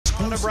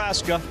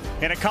Nebraska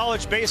in a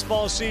college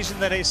baseball season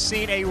that has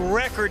seen a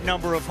record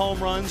number of home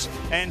runs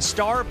and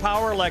star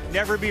power like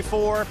never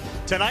before.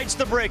 Tonight's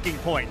the breaking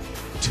point.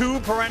 Two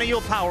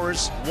perennial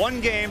powers, one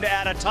game to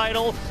add a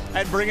title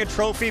and bring a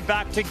trophy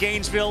back to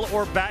Gainesville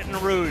or Baton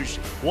Rouge.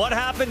 What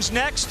happens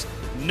next?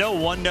 No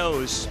one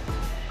knows.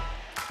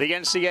 The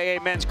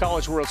NCAA Men's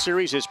College World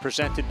Series is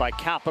presented by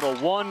Capital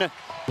One.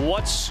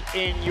 What's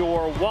in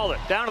your wallet?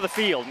 Down to the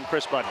field, and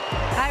Chris Button.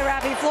 Hi,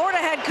 Robbie. Florida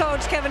head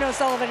coach Kevin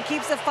O'Sullivan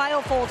keeps a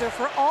file folder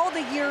for all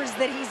the years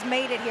that he's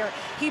made it here.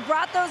 He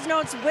brought those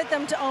notes with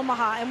him to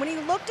Omaha, and when he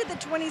looked at the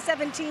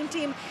 2017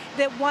 team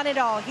that won it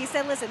all, he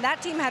said, listen,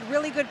 that team had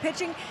really good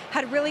pitching,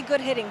 had really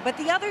good hitting, but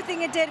the other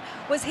thing it did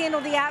was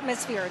handle the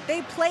atmosphere.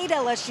 They played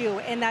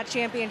LSU in that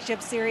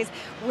championship series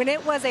when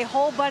it was a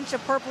whole bunch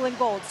of purple and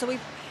gold. So we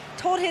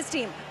told his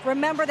team,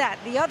 remember that.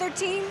 The other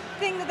team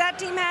thing that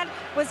team had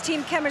was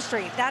team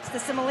chemistry. That's the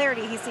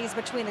similarity he sees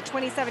between the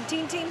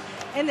 2017 team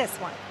and this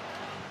one.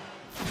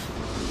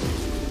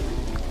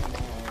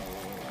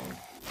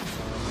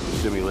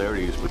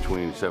 Similarities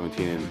between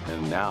 17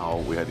 and now,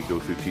 we had to go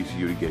through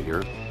TCU to get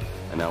here,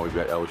 and now we've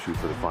got LSU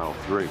for the final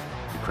three.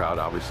 The crowd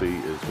obviously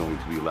is going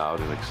to be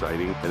loud and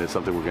exciting, and it's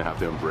something we're going to have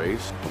to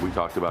embrace. We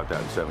talked about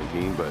that in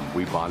 17, but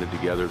we bonded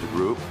together as a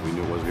group. We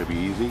knew it wasn't going to be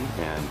easy,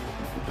 and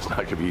it's not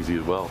going to be easy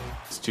as well.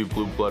 It's two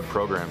blue blood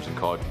programs in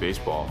college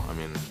baseball. I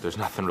mean, there's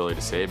nothing really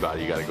to say about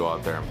it. You got to go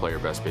out there and play your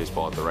best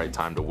baseball at the right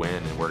time to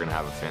win, and we're going to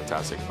have a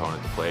fantastic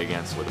opponent to play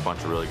against with a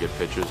bunch of really good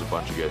pitchers, a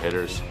bunch of good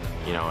hitters,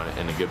 you know,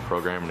 and a good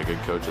program and a good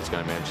coach that's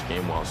going to manage the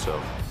game well.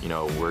 So, you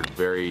know, we're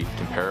very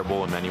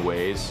comparable in many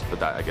ways,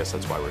 but I guess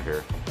that's why we're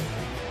here.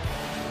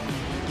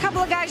 A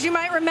couple of guys you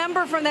might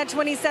remember from that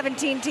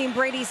 2017 team,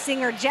 Brady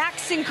Singer,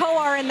 Jackson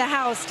Coar in the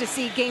house to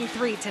see Game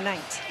 3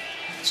 tonight.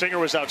 Singer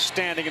was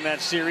outstanding in that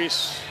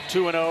series,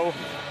 2-0,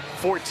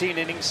 14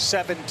 innings,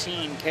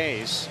 17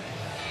 Ks.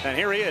 And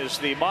here he is,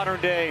 the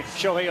modern-day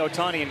Shohei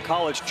Ohtani in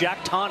college. Jack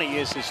Tani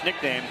is his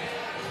nickname.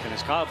 And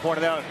as Kyle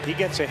pointed out, he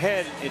gets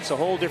ahead, it's a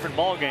whole different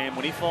ballgame.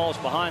 When he falls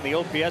behind, the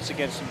OPS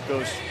against him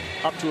goes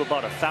up to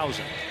about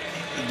 1,000.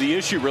 The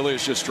issue really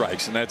is just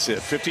strikes, and that's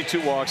it.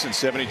 52 walks and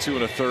 72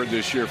 1/3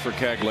 this year for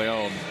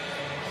Caglione.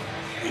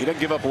 He doesn't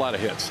give up a lot of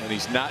hits, and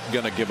he's not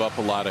going to give up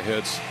a lot of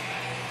hits.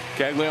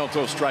 Caglione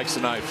throws strikes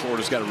tonight.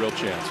 Florida's got a real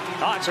chance.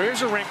 All right, so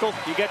here's a wrinkle.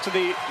 You get to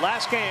the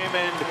last game,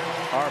 and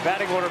our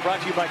batting order brought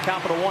to you by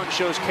Capital One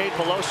shows Cade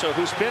Peloso,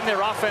 who's been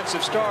their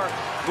offensive star,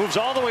 moves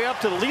all the way up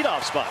to the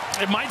leadoff spot.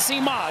 It might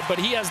seem odd, but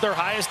he has their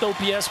highest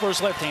OPS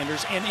versus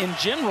left-handers, and in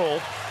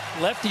general,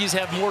 lefties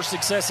have more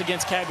success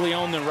against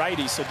Caglione than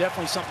righties, so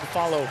definitely something to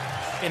follow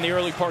in the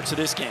early parts of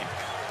this game.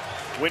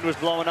 Wind was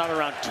blowing out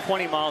around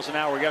 20 miles an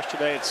hour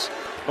yesterday. It's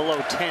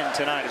below 10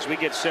 tonight as we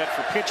get set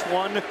for pitch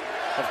 1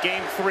 of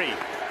Game 3.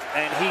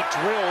 And he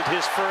drilled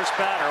his first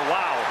batter.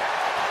 Wow.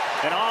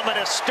 An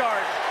ominous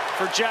start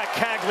for Jack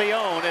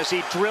Caglione as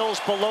he drills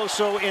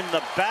Peloso in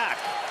the back.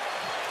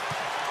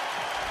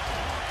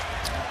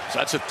 So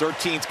that's the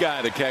 13th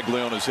guy that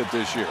Caglione has hit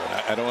this year.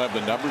 I don't have the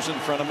numbers in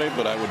front of me,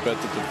 but I would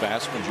bet that the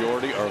vast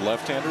majority are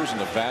left-handers, and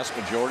the vast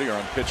majority are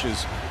on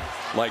pitches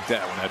like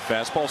that. When that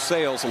fastball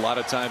sails, a lot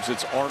of times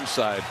it's arm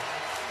side.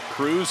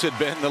 Cruz had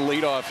been the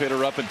leadoff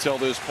hitter up until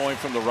this point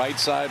from the right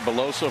side.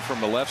 Peloso from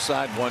the left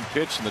side, one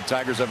pitch, and the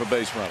Tigers have a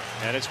base runner.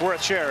 And it's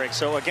worth sharing.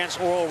 So against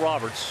Oral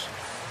Roberts,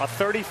 a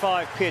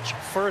 35-pitch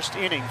first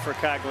inning for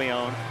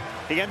Caglione.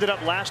 He ended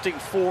up lasting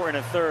 4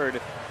 1/3,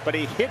 but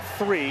he hit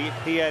 3.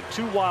 He had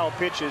 2 wild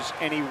pitches,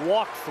 and he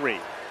walked 3.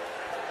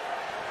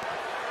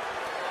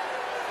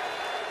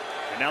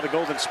 And now the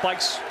Golden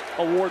Spikes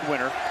Award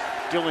winner,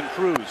 Dylan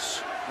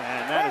Cruz.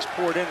 And that is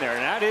poured in there.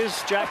 And that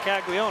is Jack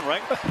Caglione,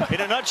 right?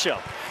 In a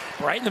nutshell.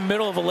 Right in the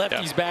middle of a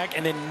lefty's back,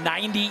 and then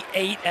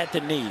 98 at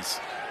the knees.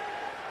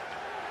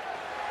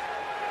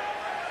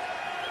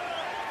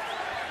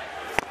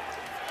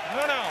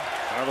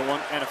 Another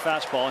one and a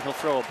fastball, and he'll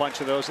throw a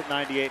bunch of those at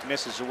 98,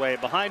 misses away.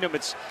 Behind him,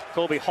 it's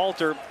Colby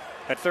Halter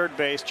at third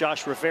base,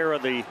 Josh Rivera,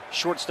 the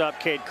shortstop,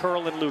 Cade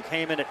Curlin, Luke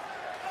Heyman at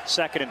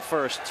second and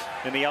first.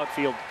 In the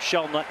outfield,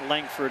 Shelnut,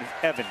 Langford,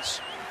 Evans.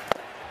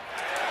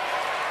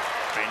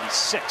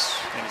 96,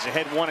 and he's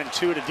ahead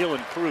 1-2 to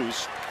Dylan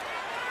Cruz,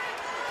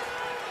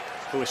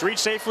 who has reached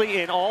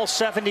safely in all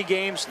 70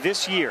 games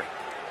this year.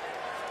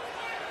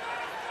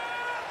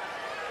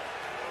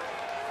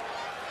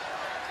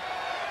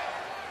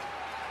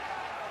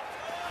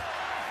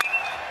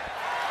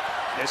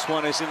 This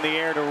one is in the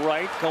air to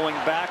right, going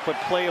back, but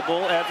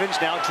playable. Evans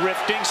now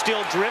drifting,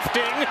 still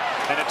drifting,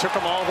 and it took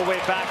him all the way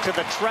back to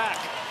the track.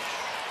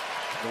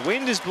 The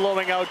wind is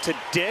blowing out to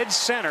dead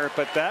center,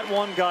 but that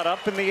one got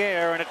up in the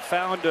air, and it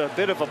found a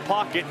bit of a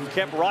pocket and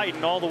kept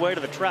riding all the way to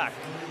the track.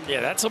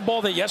 Yeah, that's a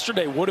ball that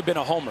yesterday would have been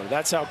a homer.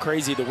 That's how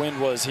crazy the wind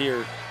was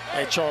here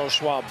at Charles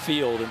Schwab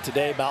Field, and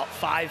today about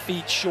 5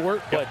 feet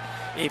short. But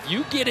if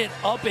you get it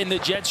up in the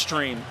jet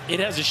stream,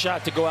 it has a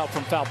shot to go out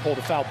from foul pole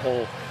to foul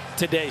pole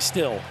today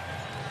still.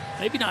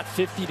 Maybe not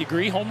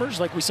 50-degree homers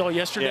like we saw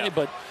yesterday,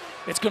 but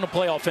it's going to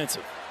play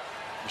offensive.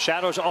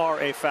 Shadows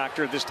are a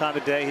factor this time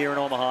of day here in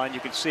Omaha, and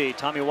you can see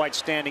Tommy White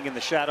standing in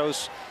the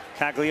shadows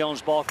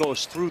Caglianone's ball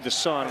goes through the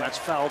sun. That's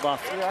fouled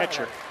off the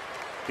catcher,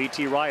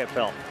 B.T.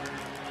 Riopel.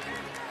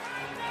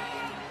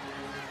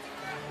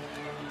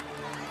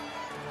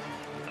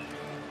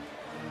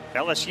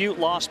 LSU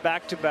lost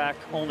back-to-back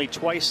only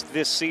twice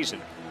this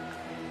season.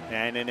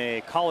 And in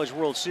a College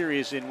World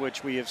Series in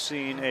which we have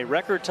seen a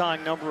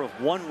record-tying number of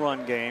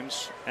one-run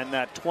games and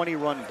that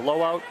 20-run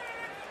blowout,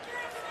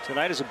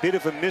 tonight is a bit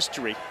of a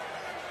mystery.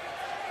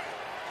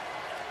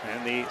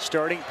 And the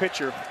starting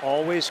pitcher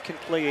always can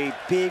play a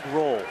big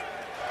role.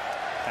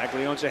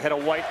 Caglianone's ahead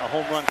of White, a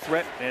home run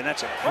threat, and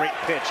that's a great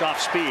pitch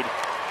off speed.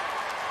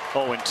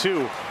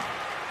 0-2.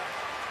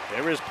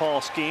 There is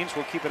Paul Skeens.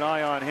 We'll keep an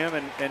eye on him,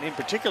 and in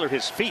particular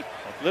his feet.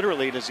 Like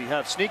literally, does he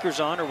have sneakers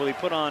on, or will he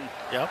put on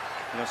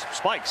some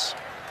spikes?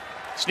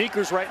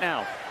 Sneakers right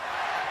now.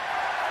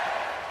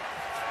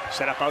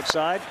 Set up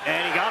outside,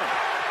 and he got him.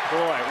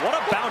 Boy, what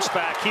a bounce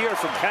back here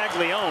from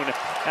Caglianone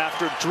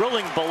after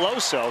drilling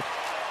Beloso.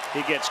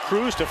 He gets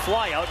Cruz to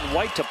fly out and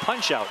White to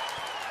punch out.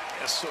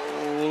 So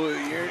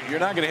you're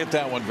not going to hit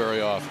that one very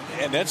often.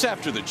 And that's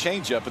after the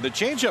changeup. And the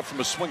changeup from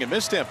a swing and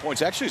miss standpoint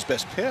is actually his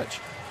best pitch.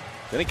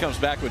 Then he comes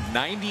back with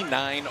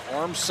 99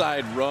 arm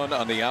side run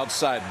on the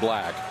outside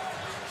black.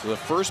 So the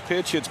first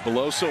pitch hits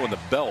Beloso in the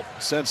belt.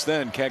 Since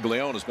then,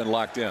 Caglianone has been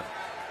locked in.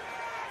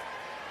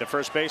 The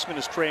first baseman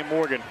is Trey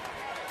Morgan.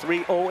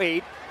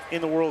 308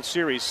 in the World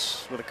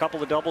Series with a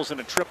couple of doubles and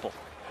a triple.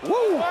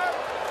 Woo!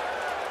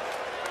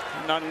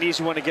 Not an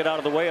easy one to get out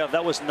of the way of.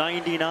 That was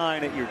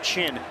 99 at your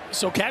chin.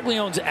 So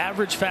Caglianone's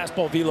average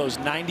fastball velo is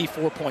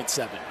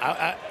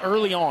 94.7.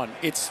 Early on,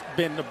 it's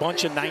been a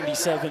bunch of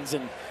 97s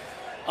and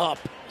up.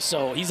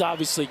 So he's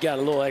obviously got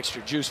a little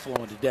extra juice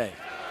flowing today.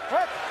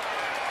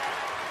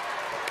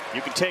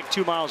 You can take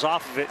 2 miles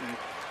off of it and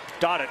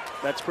dot it.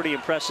 That's pretty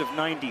impressive.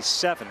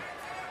 97.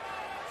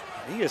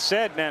 He has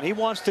said, man, he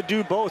wants to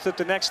do both at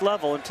the next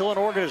level until an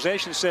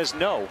organization says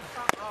no.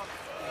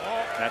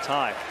 That's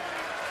high.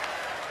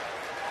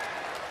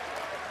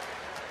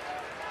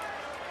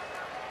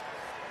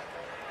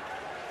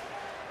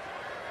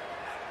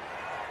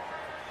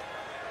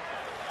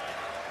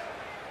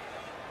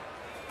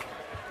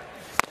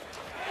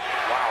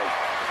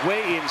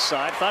 Way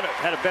inside. Thought it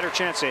had a better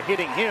chance of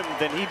hitting him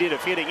than he did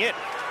of hitting it.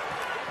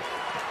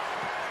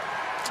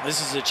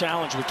 This is a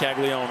challenge with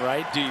Caglianone,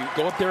 right? Do you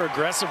go up there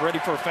aggressive, ready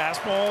for a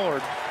fastball, or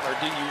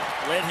do you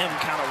let him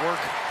kind of work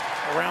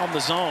around the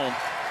zone?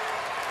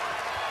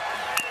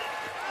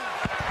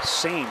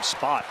 Same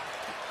spot.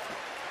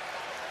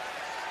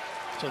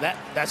 So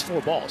that's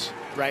 4 balls,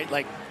 right?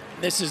 Like,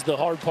 this is the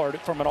hard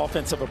part from an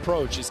offensive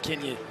approach is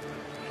can you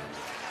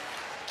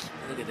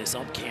look at this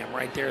ump cam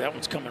right there? That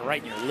one's coming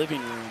right in your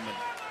living room.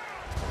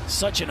 And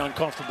such an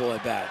uncomfortable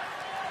at bat.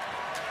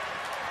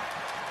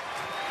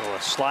 Go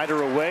a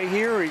slider away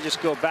here, or you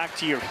just go back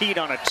to your heat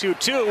on a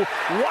 2-2.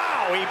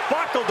 Wow, he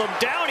buckled him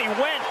down. He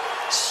went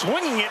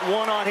swinging at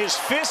one on his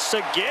fists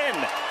again.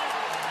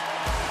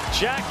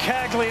 Jack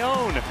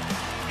Caglianone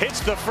hits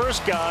the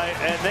first guy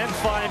and then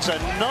finds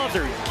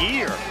another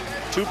gear.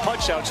 2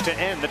 punch-outs to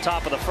end the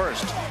top of the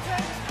first.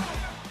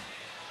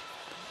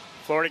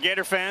 Florida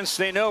Gator fans,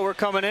 they know we're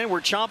coming in,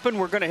 we're chomping,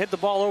 we're going to hit the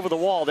ball over the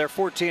wall. They're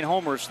 14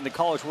 homers in the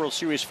College World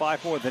Series,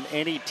 5 more than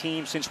any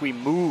team since we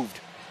moved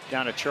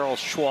down to Charles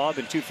Schwab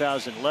in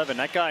 2011.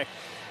 That guy,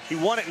 he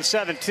won it in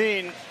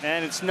 17,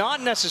 and it's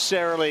not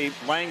necessarily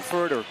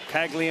Langford or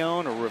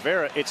Caglianone or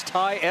Rivera. It's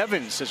Ty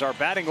Evans, as our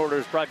batting order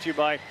is brought to you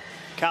by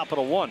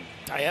Capital One.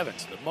 Ty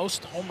Evans, the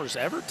most homers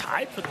ever,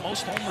 tied for the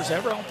most homers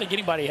ever. I don't think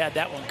anybody had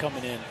that one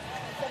coming in.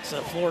 So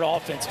the Florida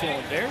offense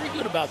feeling very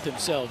good about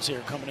themselves here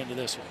coming into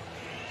this one.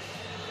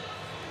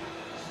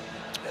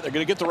 They're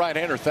going to get the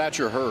right-hander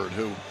Thatcher Hurd,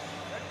 who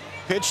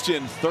pitched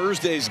in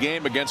Thursday's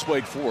game against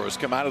Wake Forest,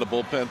 come out of the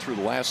bullpen through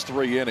the last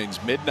 3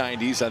 innings,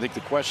 mid-90s. I think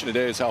the question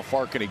today is how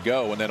far can he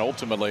go, and then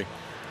ultimately,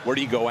 where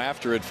do you go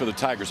after it for the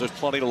Tigers? There's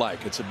plenty to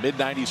like. It's a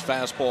mid-90s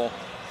fastball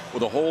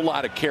with a whole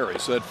lot of carry.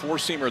 So that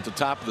 4-seamer at the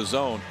top of the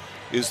zone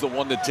is the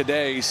one that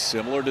today,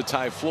 similar to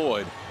Ty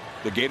Floyd,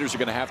 the Gators are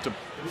going to have to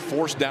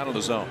force down in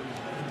the zone.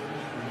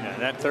 Yeah,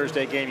 that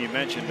Thursday game you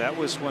mentioned, that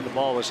was when the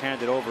ball was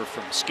handed over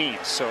from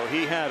Skeens. So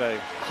he had a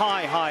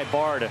high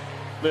bar to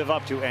live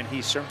up to, and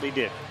he certainly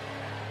did.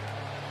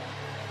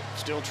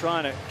 Still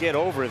trying to get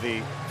over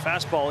the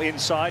fastball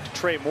inside to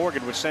Trey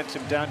Morgan, which sent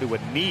him down to a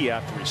knee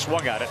after he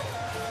swung at it.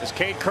 As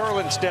Cade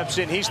Curlin steps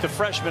in, he's the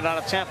freshman out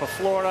of Tampa,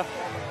 Florida.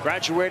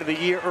 Graduated the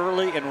year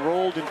early,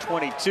 enrolled in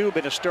 22,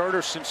 been a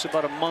starter since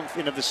about a month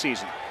into the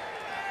season.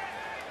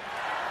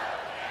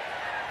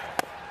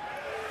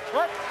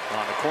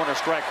 On the corner,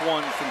 strike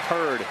 1 from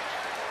Hurd.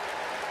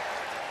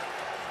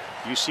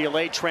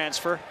 UCLA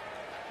transfer.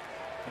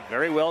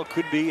 Very well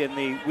could be in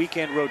the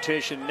weekend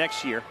rotation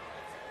next year.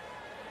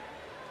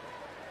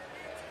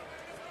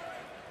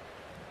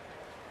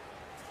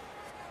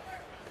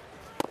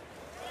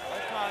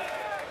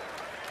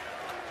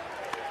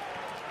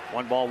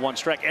 One ball, one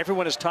strike.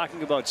 Everyone is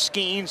talking about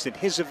Skeens and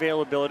his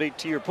availability.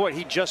 To your point,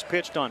 he just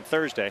pitched on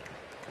Thursday,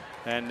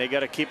 and they got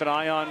to keep an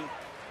eye on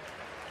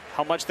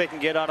how much they can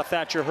get out of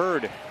Thatcher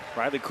Hurd.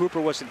 Riley Cooper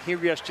wasn't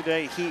here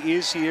yesterday. He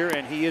is here,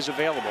 and he is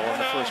available. On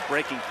the first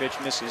breaking pitch,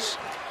 misses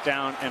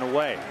down and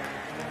away.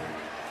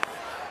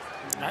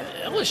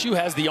 LSU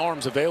has the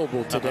arms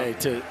available today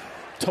to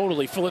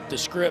totally flip the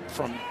script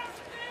from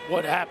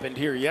what happened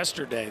here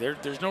yesterday.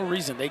 There's no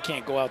reason they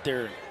can't go out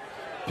there and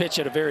pitch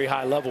at a very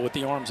high level with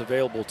the arms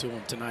available to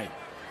them tonight.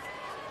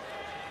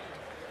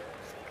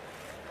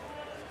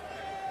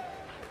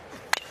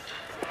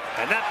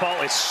 And that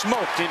ball is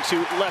smoked into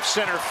left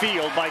center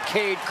field by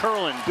Cade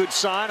Curlin. Good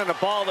sign on a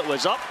ball that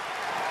was up.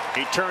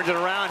 He turned it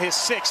around, his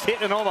 6th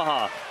hit in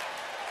Omaha.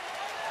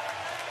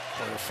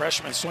 Well, the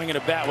freshman swinging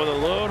a bat with a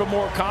little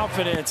more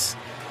confidence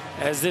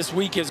as this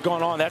week has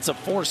gone on. That's a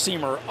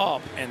 4-seamer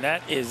up, and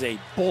that is a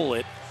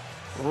bullet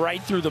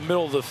right through the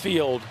middle of the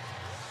field.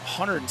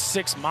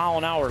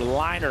 106-mile-an-hour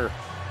liner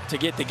to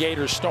get the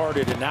Gators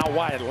started, and now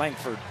Wyatt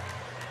Langford,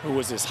 who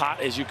was as hot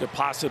as you could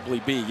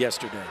possibly be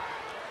yesterday.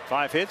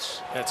 5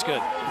 hits. That's good.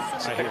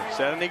 Right here. Is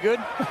that any good?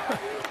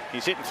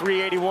 He's hitting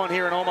 .381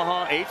 here in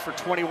Omaha. 8 for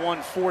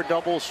 21, 4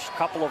 doubles,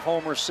 couple of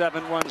homers,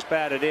 7 runs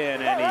batted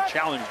in, and he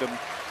challenged him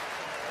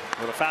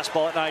with a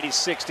fastball at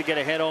 96 to get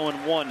ahead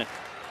 0-1.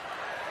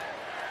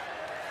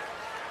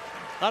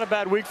 Not a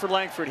bad week for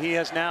Langford. He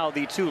has now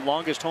the 2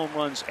 longest home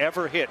runs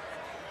ever hit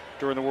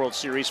during the World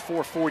Series.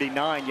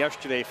 449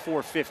 yesterday,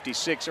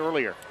 456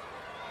 earlier.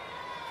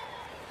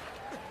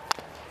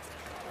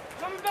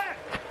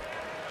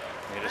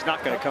 It is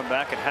not going to come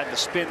back. It had the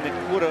spin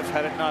that would have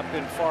had it not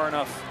been far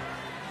enough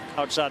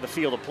outside the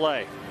field of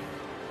play.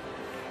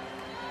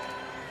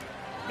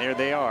 There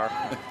they are.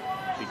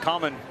 The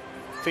common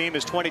theme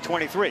is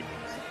 2023.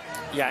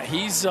 Yeah,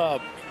 he's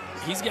got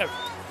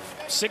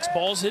 6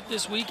 balls hit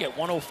this week at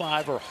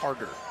 105 or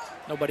harder.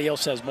 Nobody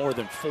else has more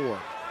than 4. One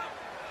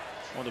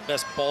of the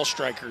best ball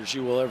strikers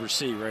you will ever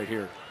see right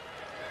here.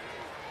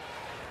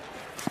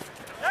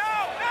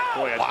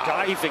 Boy, a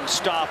diving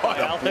stop by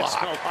Alex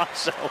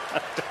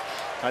Milazzo.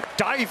 A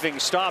diving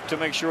stop to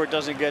make sure it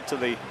doesn't get to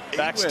the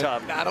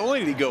backstop. Not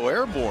only did he go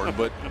airborne,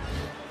 but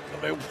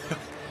I mean,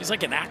 he's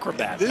like an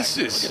acrobat. This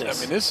is, I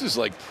mean, this is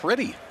like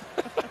pretty.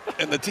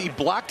 And he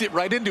blocked it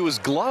right into his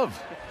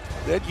glove.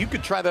 You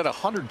could try that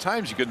 100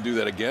 times. You couldn't do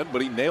that again,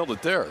 but he nailed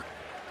it there.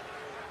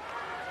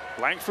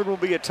 Langford will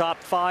be a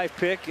top 5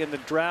 pick in the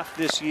draft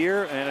this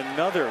year, and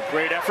another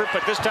great effort,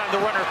 but this time the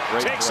runner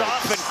takes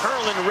off, and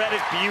Curlin read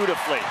it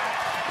beautifully.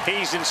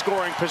 He's in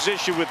scoring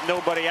position with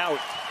nobody out.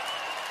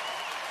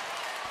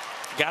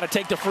 Got to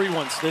take the free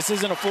ones. This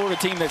isn't a Florida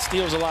team that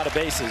steals a lot of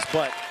bases,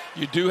 but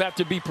you do have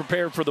to be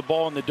prepared for the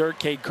ball in the dirt.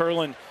 Cade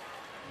Curlin,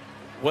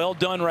 well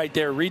done right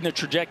there, reading the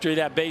trajectory of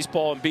that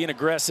baseball and being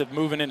aggressive,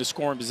 moving into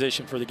scoring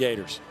position for the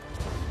Gators.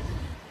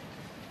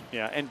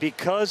 Yeah, and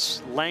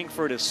because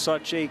Langford is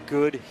such a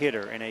good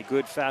hitter and a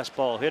good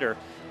fastball hitter,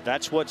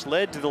 that's what's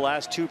led to the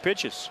last 2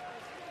 pitches.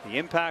 The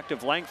impact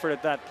of Langford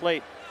at that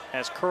plate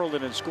has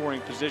Curlin in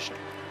scoring position.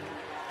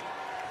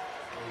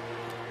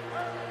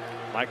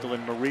 Michael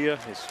and Maria,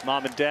 his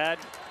mom and dad,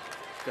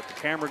 got the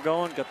camera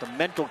going, got the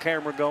mental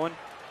camera going.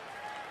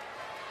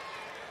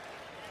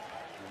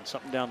 And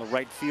something down the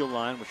right field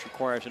line, which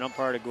requires an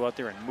umpire to go out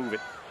there and move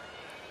it.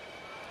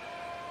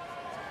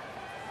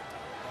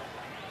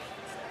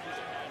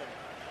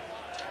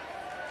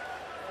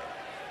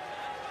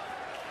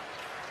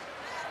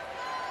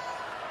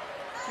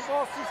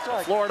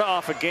 Florida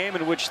off a game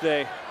in which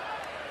they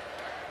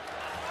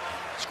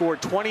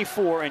scored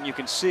 24, and you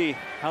can see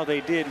how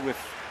they did with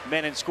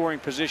men in scoring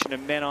position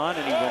and men on,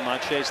 and he will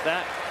not chase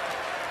that.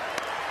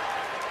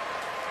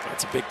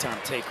 That's a big time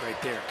take right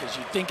there, because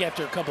you think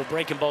after a couple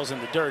breaking balls in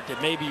the dirt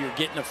that maybe you're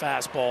getting a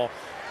fastball,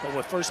 but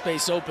with first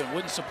base open,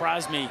 wouldn't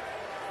surprise me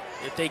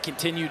if they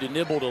continue to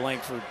nibble to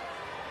Langford.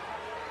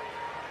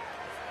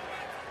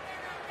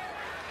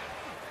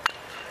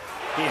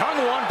 He hung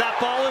one. That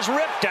ball is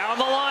ripped down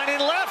the line in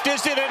left.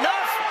 Is it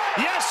enough?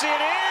 Yes,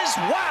 it is.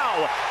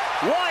 Wow.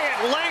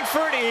 Wyatt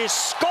Langford is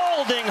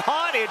scalding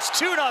hot. It's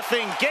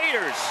 2-0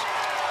 Gators.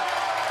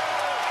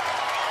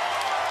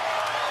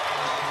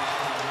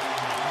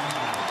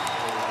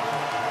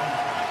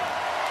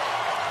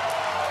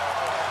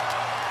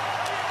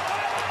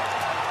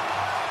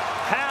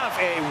 Have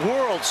a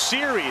World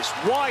Series.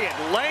 Wyatt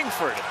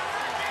Langford.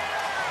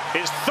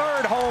 His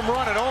 3rd home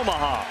run in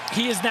Omaha.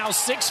 He is now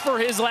 6 for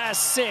his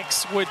last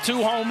 6 with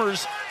 2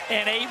 homers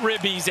and 8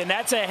 ribbies, and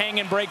that's a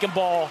hanging breaking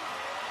ball.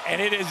 And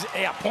it is,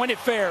 yeah, pointed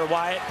fair,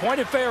 Wyatt.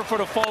 Pointed fair for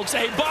the folks.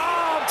 A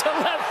bomb to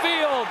left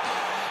field,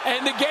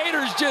 and the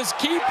Gators just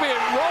keep it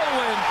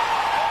rolling.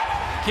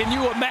 Can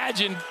you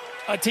imagine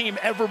a team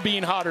ever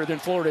being hotter than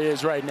Florida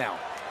is right now?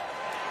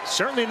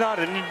 Certainly not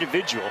an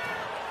individual.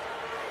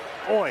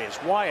 Boy, is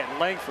Wyatt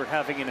Langford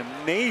having an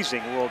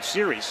amazing World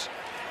Series.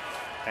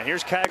 And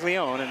here's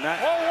Caglione, and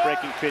that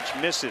breaking pitch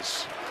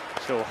misses.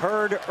 So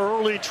Hurd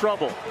early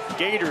trouble.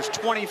 Gators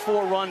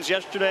 24 runs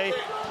yesterday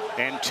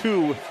and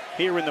 2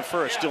 here in the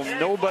first. Still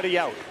nobody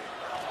out.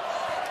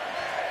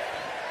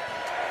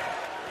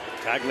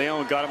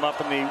 Caglione got him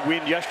up in the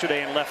wind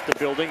yesterday and left the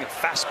building. A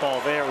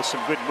fastball there with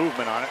some good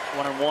movement on it.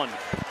 1-1.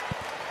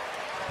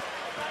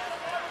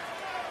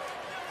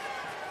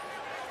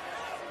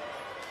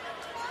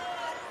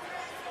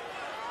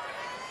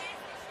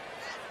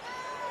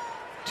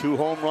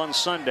 2-home run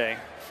Sunday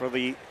for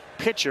the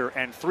pitcher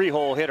and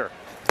 3-hole hitter.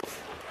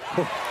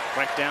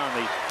 Right down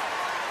the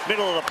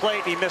middle of the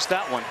plate. He missed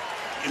that one.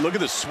 You look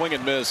at the swing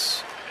and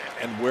miss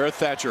and where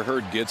Thatcher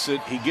Hurd gets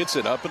it. He gets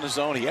it up in the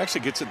zone. He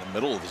actually gets it in the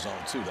middle of the zone,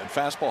 too. That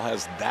fastball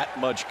has that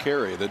much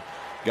carry that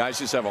guys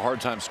just have a hard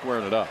time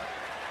squaring it up.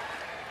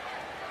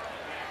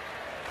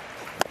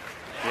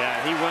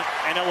 Yeah, he went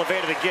and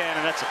elevated again,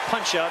 and that's a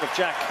punch out of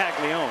Jack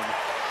Caglione.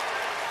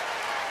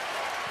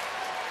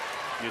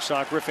 You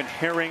saw Griffin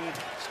Herring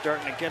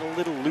starting to get a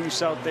little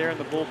loose out there in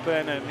the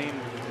bullpen. I mean,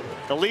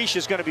 the leash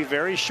is going to be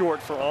very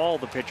short for all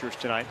the pitchers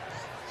tonight.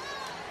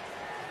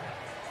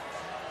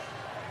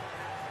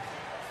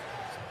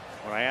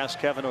 When I asked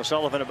Kevin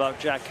O'Sullivan about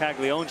Jack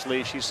Caglione's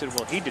leash, he said,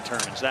 well, he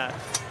determines that.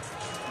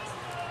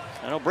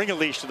 I don't bring a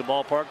leash to the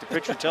ballpark. The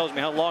pitcher tells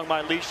me how long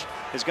my leash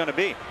is going to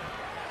be.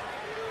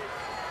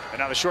 And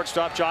now the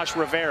shortstop, Josh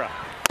Rivera.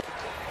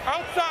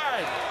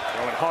 Outside.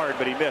 Throwing hard,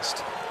 but he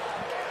missed.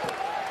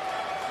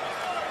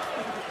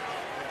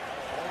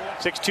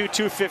 6'2",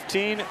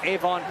 215.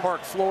 Avon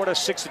Park, Florida,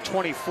 6'24",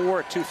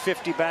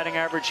 250 batting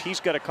average. He's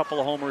got a couple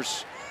of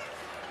homers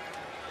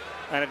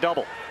and a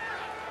double.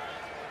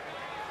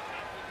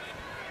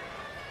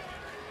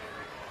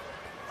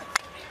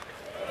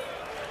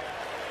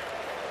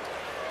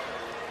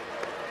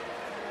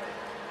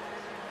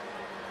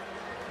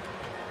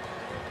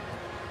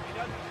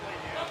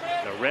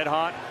 The red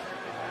hot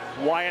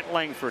Wyatt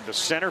Langford, the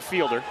center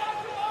fielder.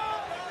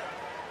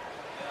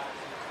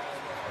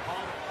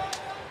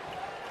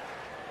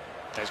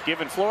 Has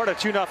given Florida a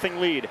 2-0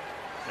 lead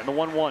and the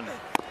 1-1.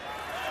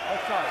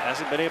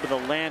 Hasn't been able to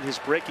land his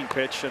breaking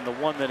pitch, and the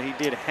one that he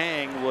did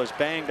hang was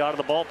banged out of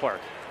the ballpark.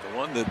 The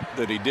one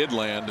that he did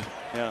land,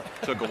 yeah,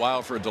 took a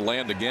while for it to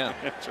land again.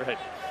 That's right.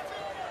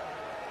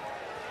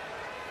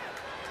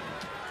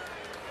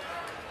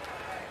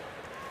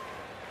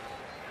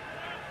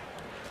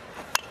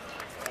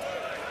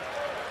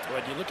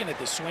 When you're looking at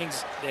the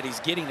swings that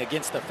he's getting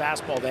against the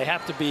fastball, they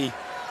have to be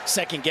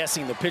second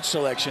guessing the pitch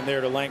selection there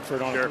to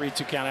Langford on a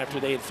 3-2 count after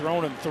they had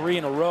thrown him 3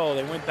 in a row.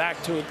 They went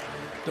back to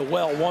the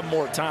well one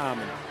more time.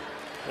 And,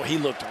 well, he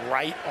looked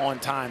right on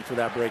time for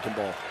that breaking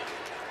ball.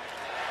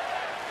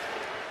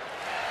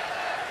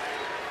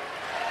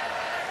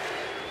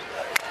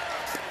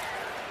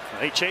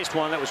 They chased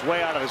one that was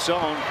way out of the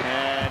zone,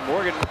 and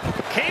Morgan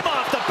came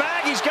off the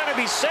bag. He's going to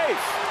be safe.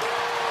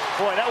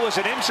 Boy, that was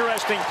an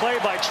interesting play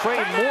by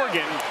Trey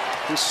Morgan,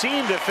 who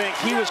seemed to think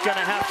he was going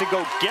to have to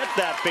go get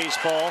that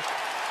baseball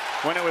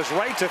when it was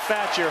right to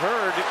Thatcher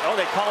Hurd. Oh,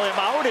 they call him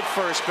out at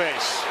first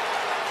base.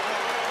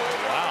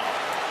 Wow.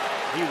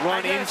 He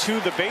run into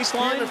the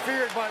baseline. He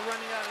interfered by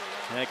running out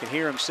of the I can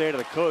hear him say to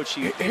the coach,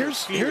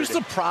 here's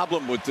the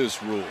problem with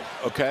this rule,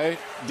 okay?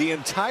 The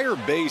entire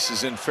base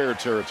is in fair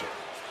territory.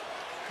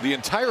 The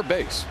entire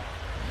base.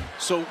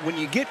 So when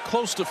you get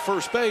close to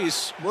first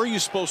base, where are you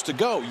supposed to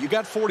go? You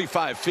got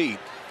 45 feet.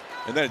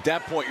 And then at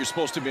that point, you're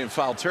supposed to be in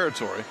foul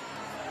territory.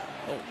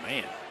 Oh,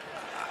 man.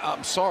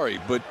 I'm sorry,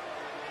 but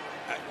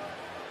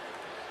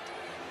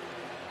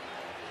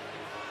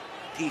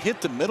he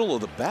hit the middle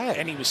of the bag.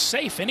 And he was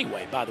safe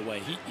anyway, by the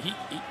way.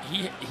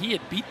 He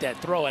had beat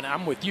that throw, and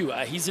I'm with you.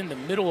 He's in the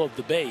middle of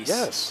the base.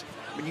 Yes.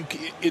 I mean,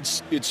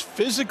 it's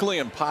physically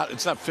impossible.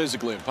 It's not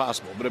physically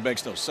impossible, but it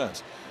makes no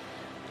sense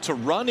to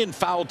run in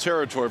foul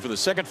territory for the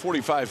second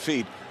 45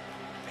 feet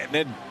and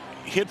then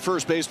hit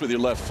first base with your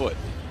left foot.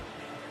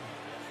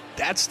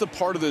 That's the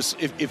part of this.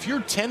 If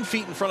you're 10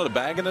 feet in front of the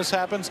bag and this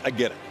happens, I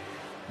get it.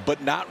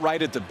 But not right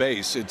at the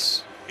base.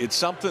 It's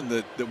something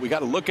that we got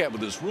to look at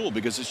with this rule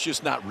because it's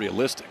just not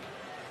realistic.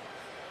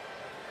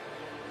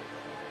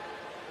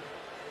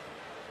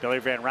 Billy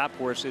Van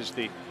Raphorst is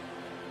the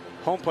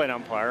home plate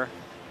umpire,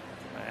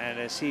 and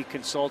as he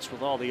consults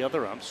with all the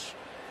other umps.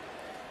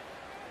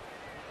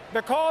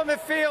 The call in the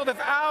field, if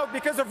out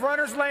because of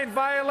runner's lane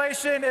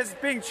violation, is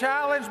being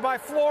challenged by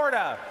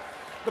Florida.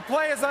 The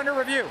play is under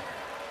review.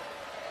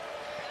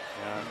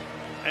 Yeah.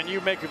 And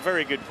you make a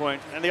very good point.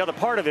 And the other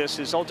part of this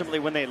is ultimately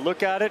when they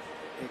look at it,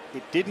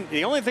 it didn't.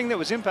 The only thing that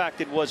was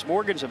impacted was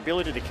Morgan's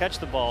ability to catch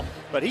the ball,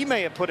 but he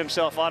may have put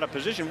himself out of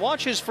position.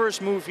 Watch his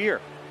first move here.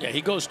 Yeah,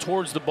 he goes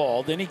towards the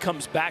ball, then he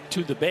comes back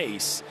to the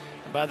base.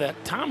 And by the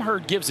time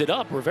Hurd gives it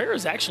up,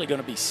 Rivera's actually going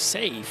to be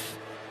safe.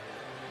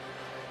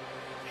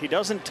 He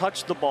doesn't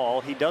touch the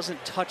ball. He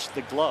doesn't touch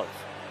the glove.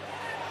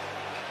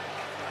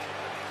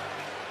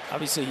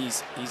 Obviously,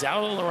 he's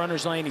out of the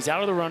runner's lane. He's out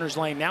of the runner's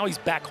lane. Now he's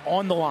back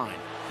on the line.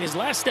 His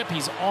last step,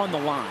 he's on the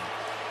line.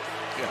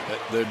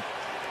 Yeah,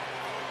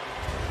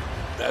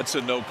 that's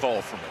a no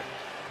call for me.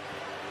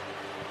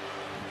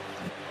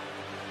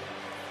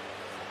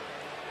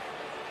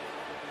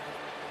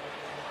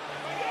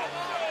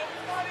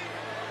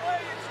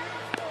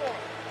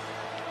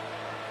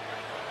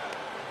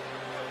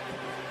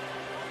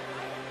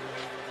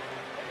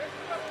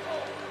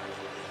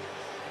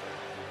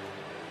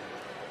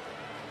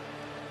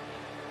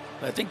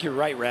 I think you're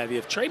right, Ravi.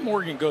 If Trey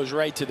Morgan goes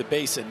right to the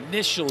base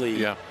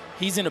initially,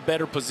 he's in a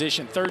better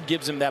position. Third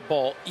gives him that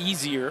ball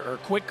easier or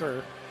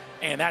quicker,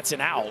 and that's an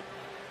out.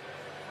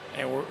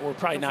 And we're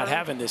probably not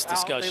having this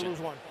discussion. They lose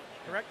one.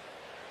 Correct?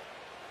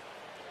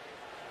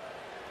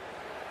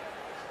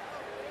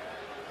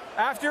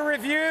 After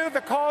review,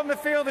 the call in the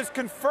field is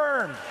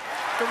confirmed.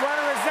 The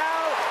runner is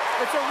out.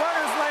 It's a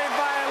runner's lane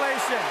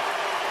violation.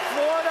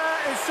 Florida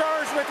is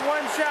charged with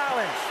one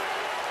challenge.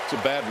 It's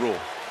a bad rule.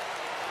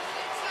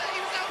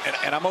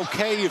 And I'm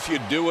okay if you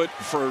do it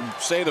for,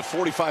 say, the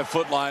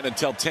 45-foot line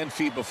until 10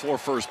 feet before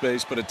first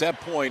base. But at that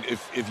point,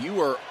 if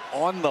you are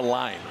on the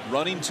line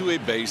running to a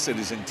base that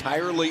is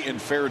entirely in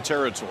fair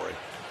territory,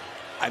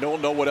 I don't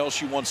know what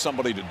else you want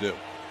somebody to do.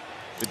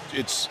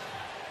 It's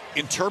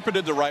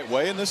interpreted the right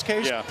way in this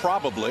case,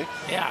 probably.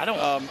 Yeah, I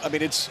don't. I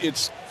mean, it's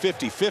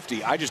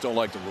 50-50. I just don't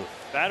like the rule.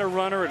 Batter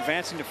runner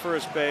advancing to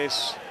first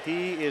base.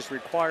 He is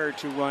required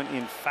to run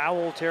in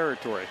foul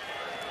territory.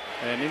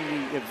 And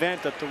in the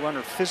event that the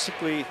runner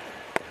physically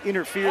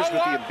interferes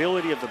with the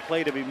ability of the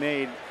play to be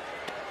made,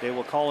 they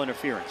will call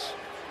interference.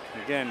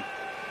 Again,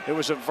 there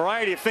was a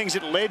variety of things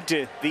that led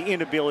to the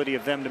inability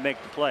of them to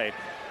make the play.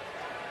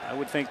 I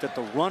would think that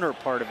the runner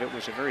part of it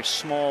was a very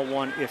small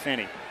one, if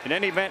any. In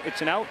any event,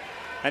 it's an out,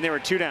 and there are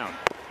 2 down.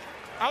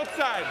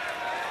 Outside.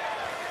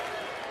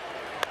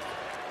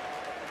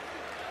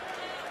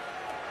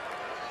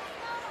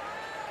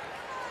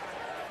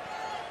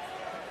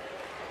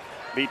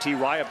 BT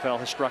Riopel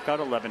has struck out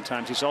 11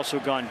 times. He's also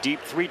gone deep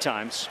 3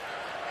 times.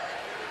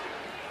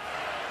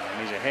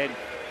 And he's ahead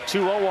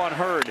 2-0 on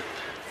Hurd.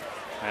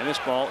 And this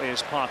ball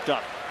is popped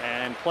up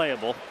and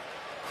playable.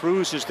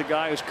 Cruz is the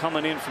guy who's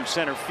coming in from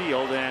center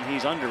field, and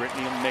he's under it,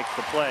 and he'll make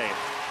the play.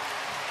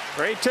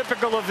 Very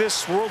typical of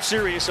this World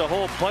Series, a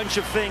whole bunch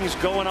of things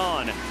going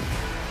on,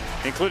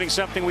 including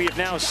something we have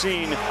now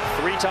seen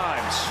 3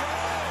 times.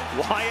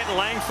 Wyatt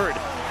Langford.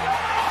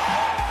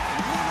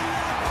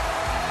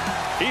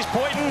 He's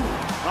pointing.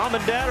 Mom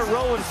and Dad are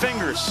rolling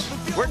fingers.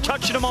 We're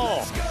touching them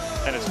all.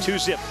 And it's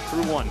 2-zip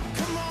through 1.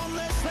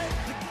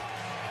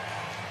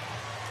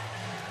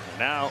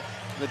 Now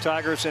the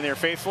Tigers and their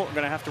faithful are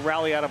going to have to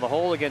rally out of a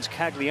hole against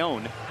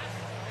Caglione.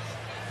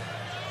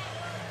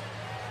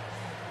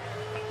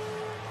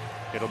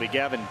 It'll be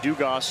Gavin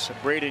Dugas,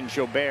 Braden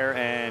Jobert,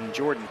 and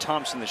Jordan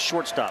Thompson, the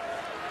shortstop.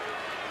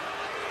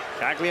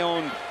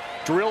 Caglione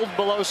drilled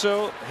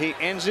Beloso. He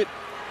ends it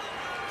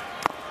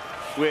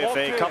with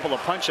a couple of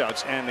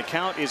punch-outs, and the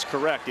count is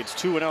correct. It's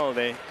 2-0.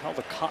 They called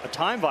a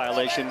time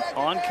violation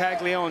on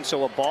Caglione,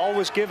 so a ball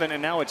was given, and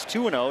now it's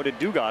 2-0 to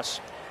Dugas,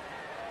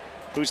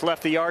 who's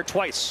left the yard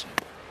twice.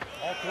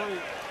 All 3.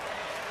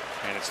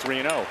 And it's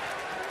 3-0.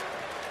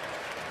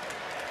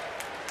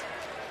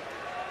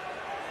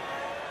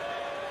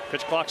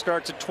 Pitch clock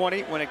starts at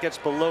 20. When it gets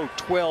below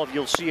 12,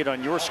 you'll see it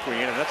on your screen,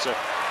 and that's a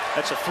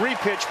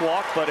 3-pitch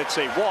walk, but it's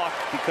a walk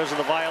because of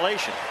the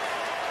violation.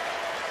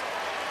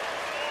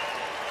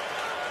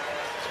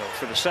 So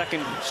for the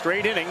second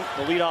straight inning,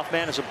 the leadoff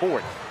man is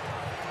aboard.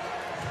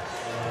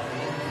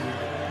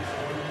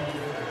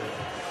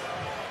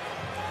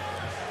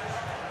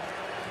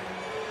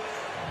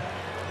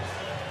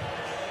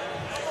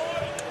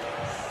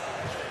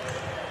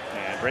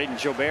 And Braden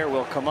Jobert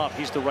will come up.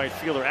 He's the right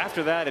fielder.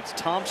 After that, it's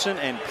Thompson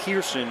and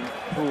Pearson,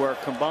 who are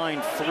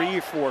combined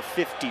 3 for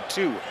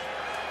 52.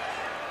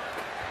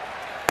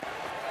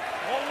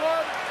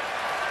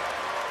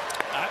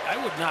 I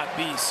would not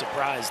be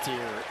surprised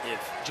here if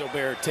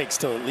Jobert takes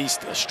to at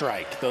least a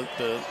strike. The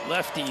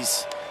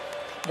lefties,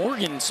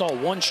 Morgan saw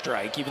 1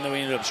 strike, even though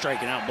he ended up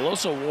striking out.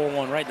 Beloso wore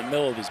one right in the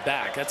middle of his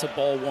back. That's a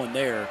ball 1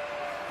 there.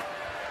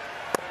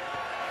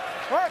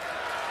 What?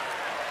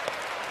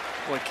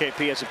 Boy,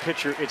 KP, as a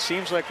pitcher, it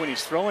seems like when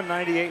he's throwing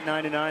 98,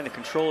 99, the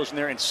control is in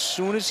there. And as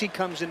soon as he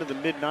comes into the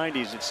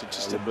mid-90s, it's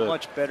just a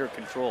much better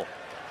control.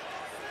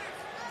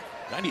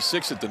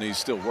 96 at the knees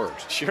still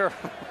works. Sure.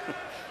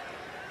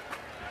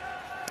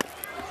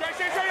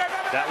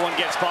 That one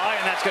gets by,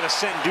 and that's going to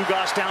send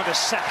Dugas down to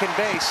second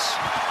base.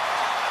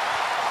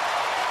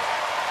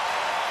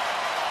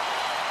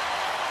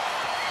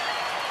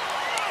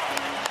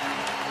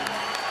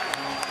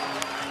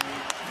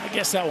 I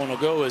guess that one will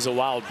go as a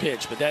wild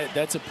pitch, but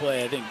that's a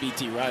play I think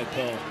BT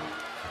Riopel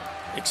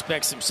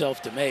expects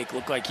himself to make.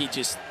 Looked like he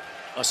just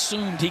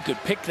assumed he could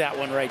pick that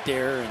one right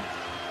there and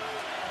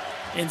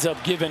ends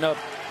up giving up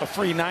a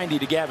free 90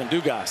 to Gavin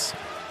Dugas.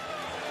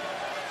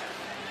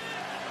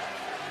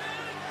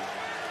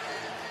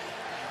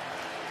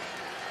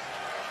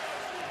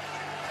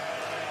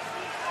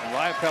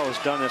 Riopel has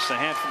done this a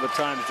handful of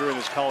times during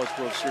this College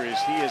World Series.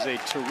 He is a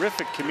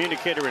terrific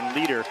communicator and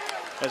leader,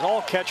 as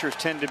all catchers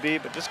tend to be,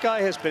 but this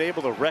guy has been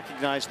able to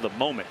recognize the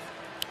moment.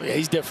 Yeah,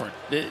 he's different.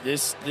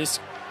 This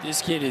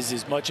kid is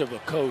as much of a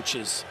coach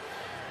as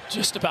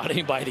just about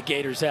anybody the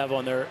Gators have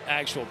on their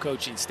actual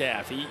coaching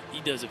staff. He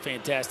does a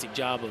fantastic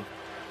job of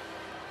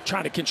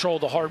trying to control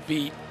the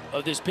heartbeat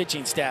of this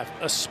pitching staff,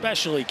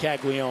 especially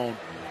Caglione,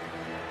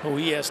 who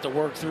he has to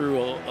work through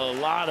a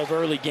lot of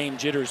early game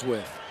jitters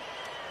with.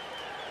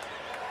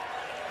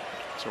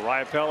 So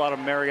Riopel out of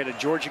Marietta,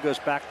 Georgia, goes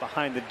back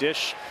behind the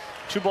dish.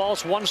 2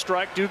 balls, 1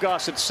 strike.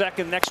 Dugas at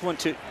second. Next one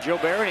to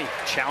Jobert. He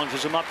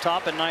challenges him up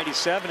top at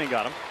 97. He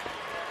got him.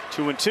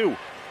 2-2.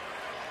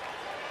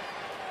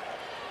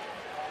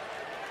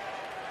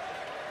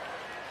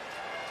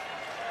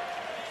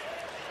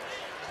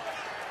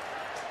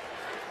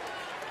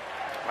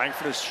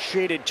 Frankfurt is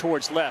shaded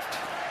towards left.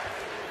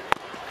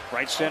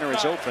 Right center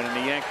is open, and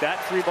he yanked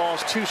that. 3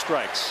 balls, 2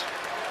 strikes.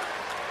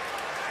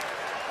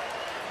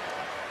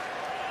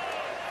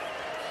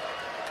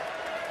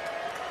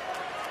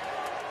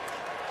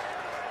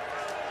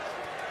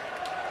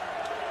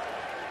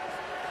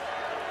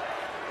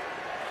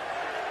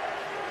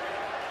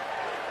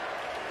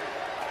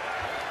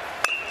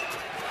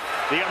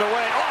 The other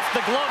way, off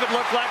the glove, it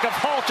looked like, of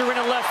Halter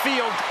into left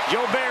field.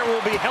 Jobert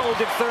will be held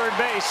at third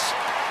base.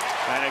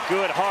 And a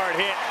good hard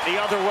hit the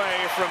other way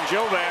from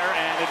Jobert,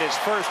 and it is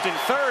first and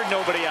third,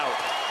 nobody out.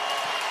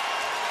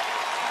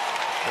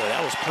 Boy,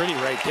 that was pretty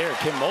right there.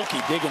 Kim Mulkey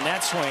digging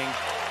that swing.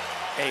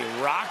 A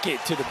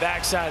rocket to the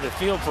backside of the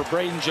field for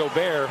Braden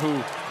Jobert,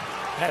 who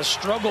has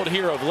struggled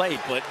here of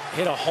late, but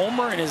hit a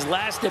homer in his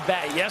last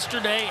at-bat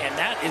yesterday, and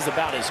that is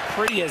about as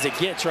pretty as it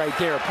gets right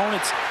there.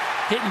 Opponents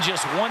hitting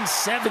just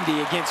 170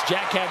 against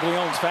Jack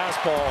Caglianone's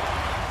fastball.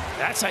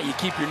 That's how you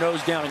keep your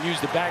nose down and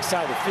use the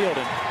backside of the field.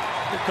 And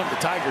here come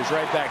the Tigers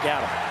right back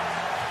at him.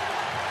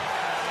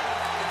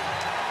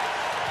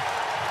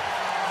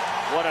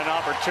 What an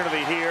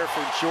opportunity here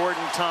for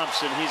Jordan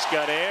Thompson. He's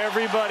got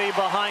everybody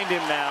behind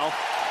him now.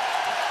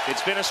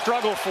 It's been a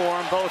struggle for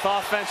him, both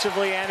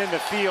offensively and in the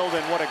field,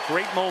 and what a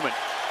great moment.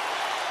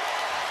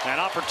 An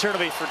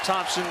opportunity for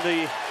Thompson,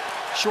 the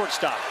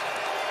shortstop.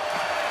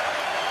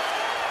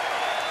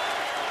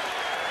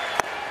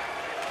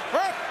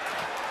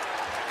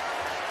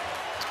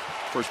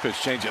 First pitch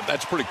changeup.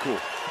 That's pretty cool.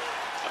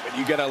 I mean,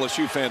 you got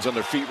LSU fans on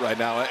their feet right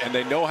now, and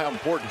they know how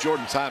important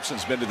Jordan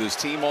Thompson's been to this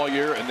team all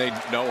year, and they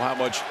know how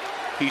much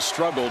he's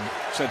struggled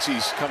since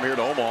he's come here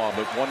to Omaha,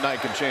 but one night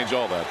can change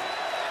all that.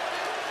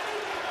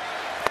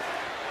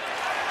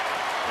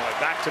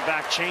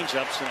 Back-to-back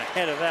changeups, and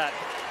ahead of that,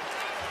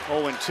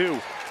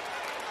 0-2.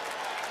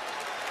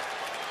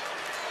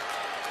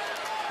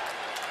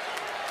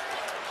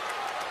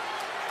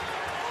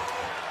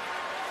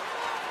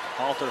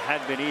 Halter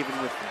had been even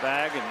with the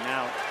bag, and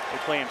now they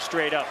play him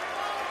straight up.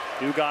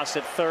 Dugas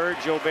at third,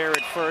 Jobert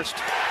at first,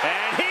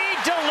 and he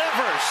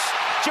delivers.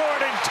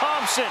 Jordan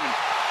Thompson,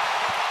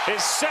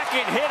 his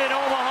second hit in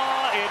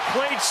Omaha. It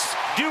plates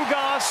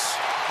Dugas,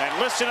 and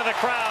listen to the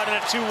crowd in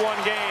a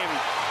 2-1 game.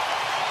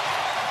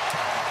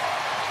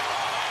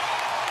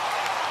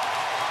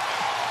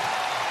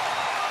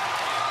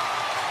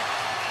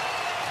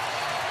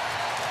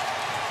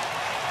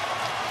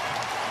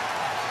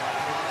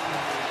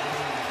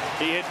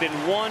 He had been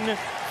 1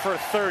 for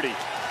 30.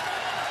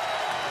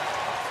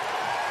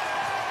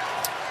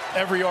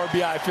 Every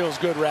RBI feels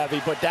good,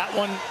 Ravi, but that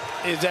one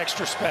is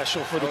extra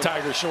special for the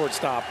Tigers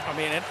shortstop. I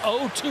mean, an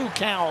 0-2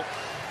 count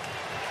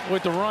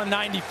with the run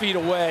 90 feet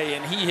away,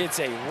 and he hits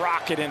a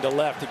rocket into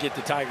left to get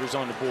the Tigers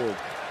on the board.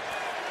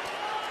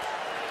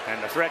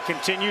 And the threat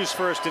continues.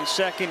 First and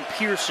second,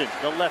 Pearson,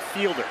 the left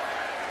fielder.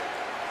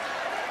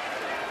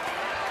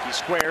 He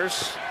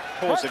squares,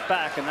 pulls it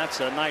back, and that's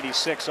a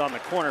 96 on the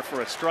corner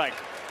for a strike.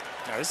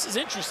 Now, this is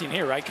interesting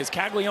here, right? Because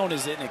Caglianone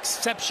is an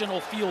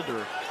exceptional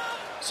fielder.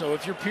 So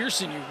if you're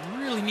Pearson, you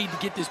really need to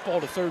get this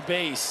ball to third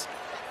base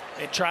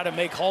and try to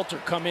make Halter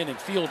come in and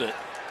field it.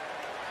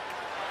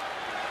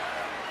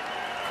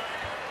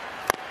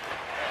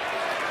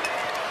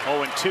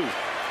 Oh, 0-2.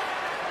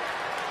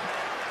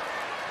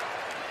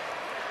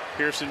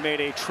 Pearson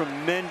made a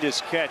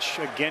tremendous catch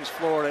against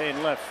Florida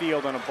in left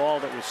field on a ball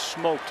that was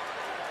smoked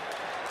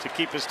to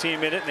keep his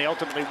team in it, and they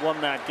ultimately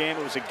won that game.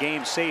 It was a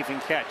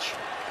game-saving catch.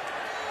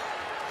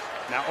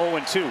 Now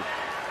 0-2.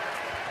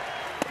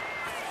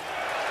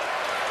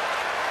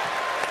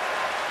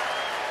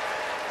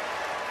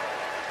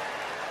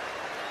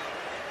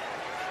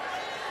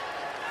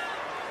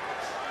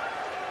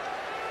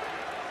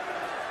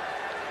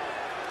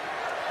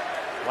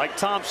 Like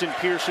Thompson,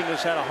 Pearson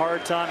has had a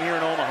hard time here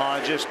in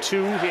Omaha. Just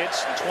 2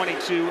 hits,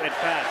 22 at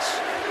bats.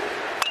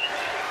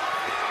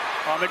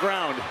 On the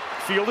ground,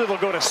 fielded. They'll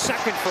go to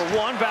second for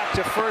 1. Back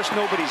to first.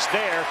 Nobody's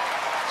there.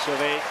 So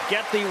they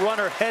get the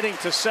runner heading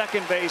to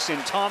second base in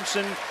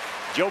Thompson.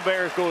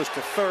 Jobert goes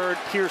to third.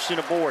 Pearson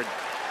aboard.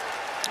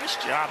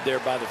 Nice job there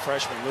by the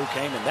freshman Luke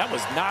Heyman. That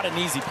was not an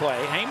easy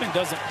play. Heyman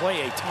doesn't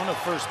play a ton of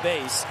first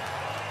base,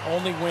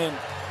 only when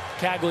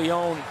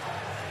Caglianone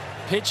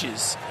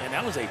pitches. And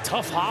that was a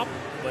tough hop,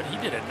 but he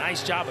did a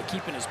nice job of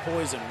keeping his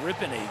poise and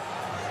ripping a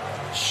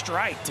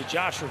strike to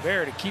Josh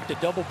Rivera to keep the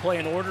double play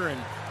in order and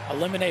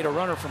eliminate a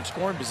runner from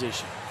scoring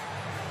position.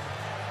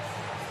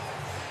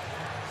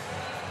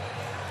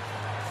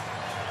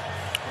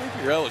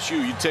 If you're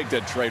LSU, you take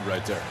that trade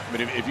right there. I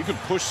mean, if you could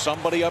push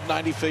somebody up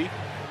 90 feet,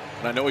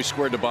 and I know he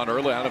squared the bunt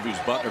early. I don't know if he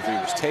was bunting or if he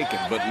was taken,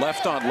 but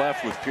left on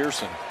left with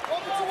Pearson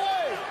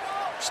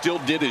still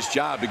did his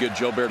job to get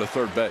Jobert to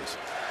third base.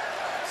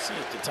 Let's see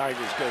if the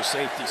Tigers go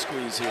safety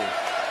squeeze here.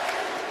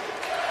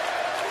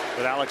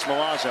 With Alex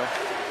Milazzo.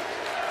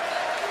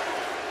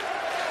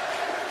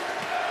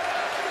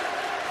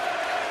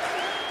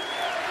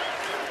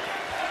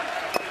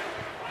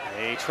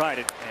 He tried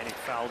it, and he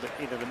fouled it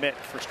into the mitt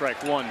for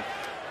strike 1.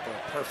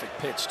 A perfect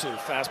pitch, too.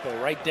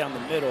 Fastball right down the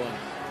middle. And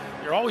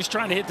you're always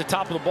trying to hit the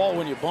top of the ball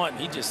when you bunt.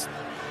 He just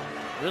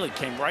Really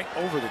came right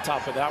over the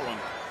top of that one.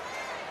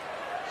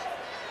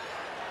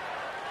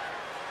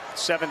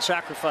 7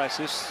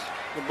 sacrifices,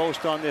 the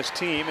most on this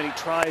team, and he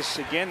tries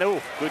again.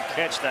 Oh, good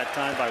catch that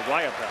time by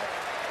Wyapel.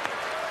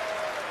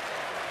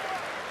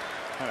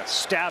 Kind of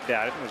stabbed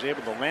at it and was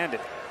able to land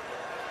it.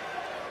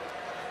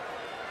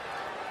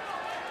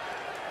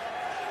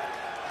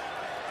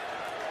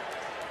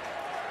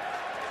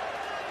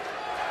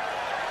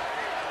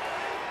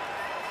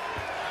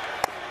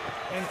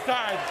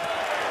 Inside.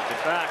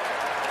 Get back.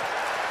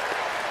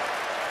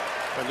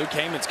 But Luke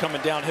Heyman's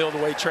coming downhill the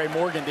way Trey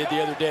Morgan did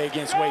the other day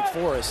against Wake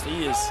Forest.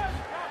 He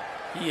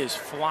is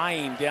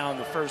flying down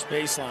the first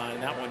baseline.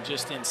 That one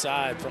just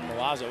inside from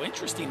Milazzo.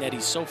 Interesting that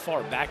he's so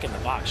far back in the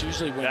box.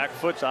 Usually when back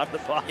foot's out of the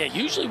box. Yeah,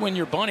 usually when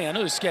you're bunting, I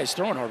know this guy's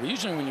throwing hard, but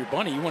usually when you're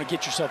bunting, you want to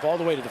get yourself all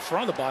the way to the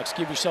front of the box,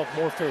 give yourself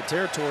more fair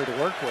territory to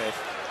work with.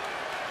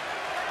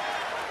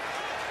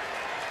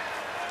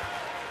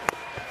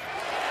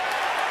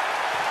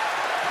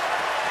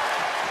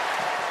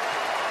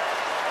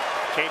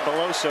 Cade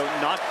Beloso,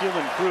 not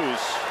Dylan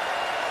Cruz,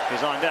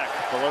 is on deck.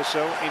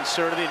 Beloso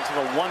inserted into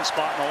the 1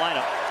 spot in the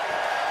lineup.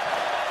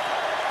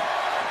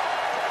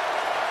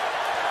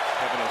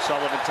 Kevin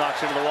O'Sullivan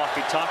talks into the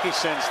walkie-talkie,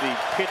 sends the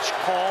pitch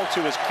call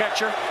to his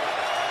catcher,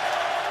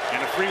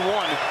 and a 3-1.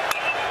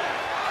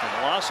 And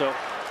Beloso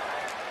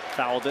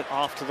fouled it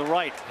off to the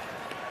right.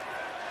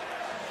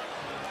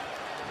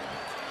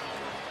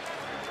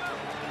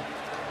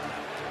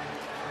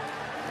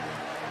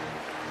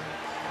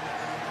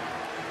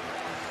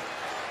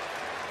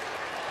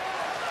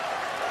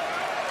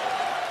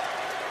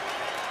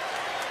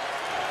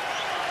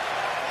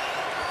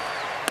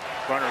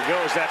 Runner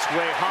goes, that's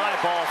way high,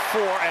 ball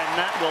 4, and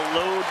that will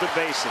load the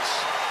bases.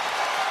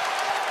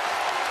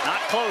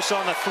 Not close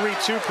on the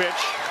 3-2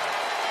 pitch.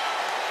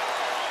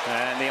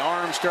 And the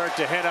arms start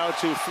to head out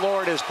to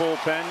Florida's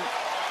bullpen.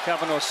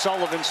 Kevin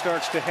O'Sullivan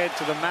starts to head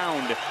to the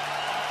mound.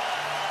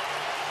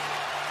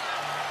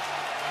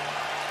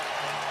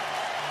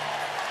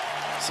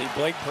 See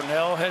Blake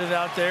Purnell headed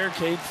out there,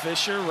 Cade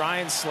Fisher,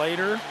 Ryan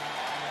Slater.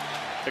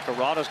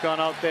 Picarato's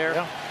gone out there.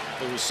 Yeah.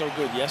 It was so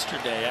good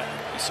yesterday.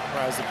 I'd be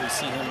surprised if we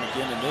see him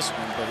again in this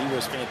one, but he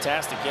was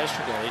fantastic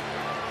yesterday.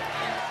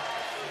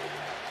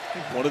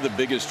 One of the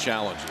biggest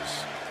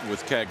challenges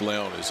with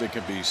Caglione is it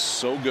can be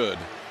so good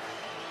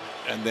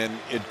and then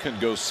it can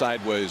go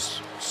sideways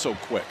so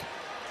quick.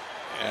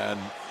 And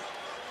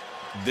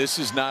this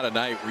is not a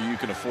night where you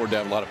can afford to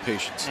have a lot of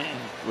patience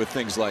with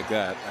things like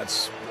that.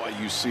 That's why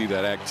you see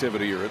that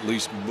activity or at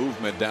least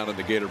movement down in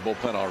the Gator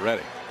bullpen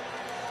already.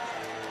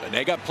 And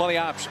they got plenty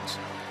of options.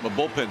 From a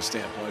bullpen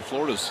standpoint,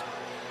 Florida's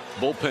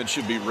bullpen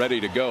should be ready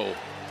to go,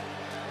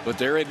 but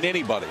there isn't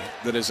anybody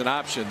that is an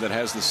option that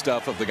has the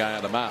stuff of the guy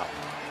on the mound.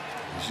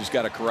 He's just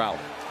got to corral it.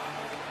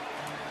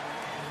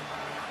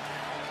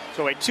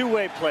 So a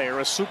two-way player,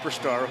 a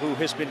superstar who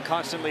has been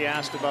constantly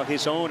asked about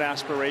his own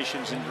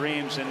aspirations and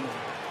dreams, and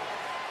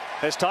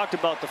has talked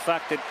about the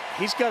fact that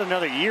he's got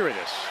another year of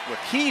this. What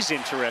he's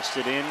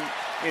interested in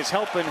is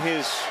helping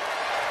his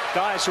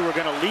guys who are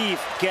going to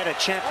leave get a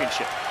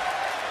championship.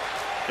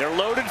 They're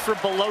loaded for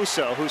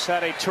Beloso, who's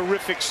had a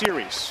terrific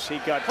series. He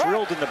got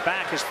drilled in the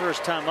back his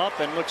first time up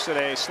and looks at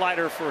a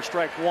slider for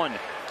strike 1.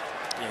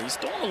 Yeah, he's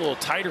throwing a little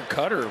tighter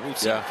cutter. We've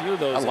seen a few of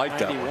those. I like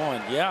at 91.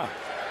 that one. Yeah.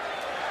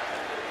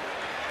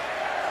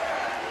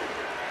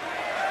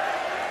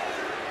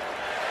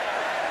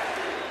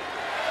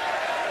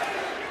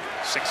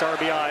 Six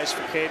RBIs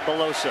for Cade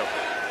Beloso.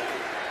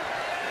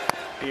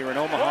 Here in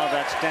Omaha,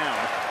 that's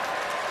down.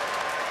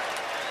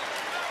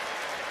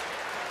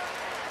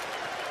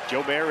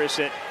 Joe Bear is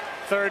at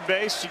third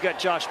base. You got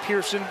Josh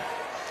Pearson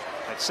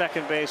at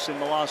second base and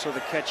Milazzo,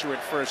 the catcher,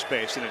 at first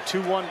base. In a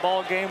 2-1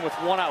 ball game with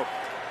 1 out.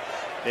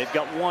 They've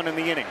got 1 in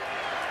the inning.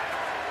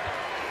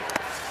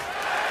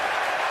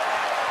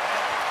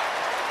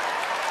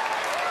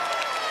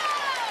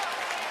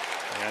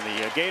 And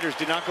the Gators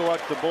did not go out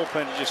to the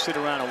bullpen to just sit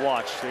around and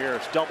watch.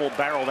 There's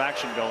double-barreled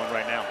action going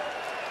right now.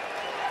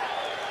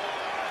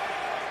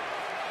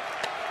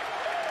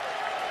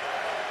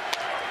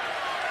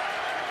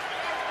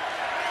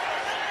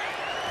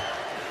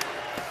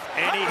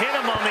 And he hit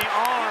him on the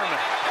arm.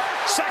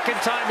 Second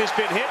time he's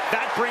been hit.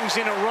 That brings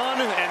in a run,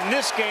 and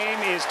this game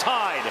is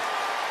tied.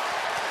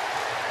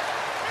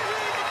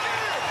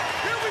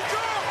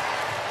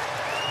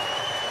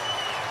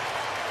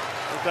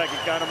 Looks like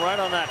it got him right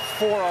on that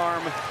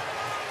forearm.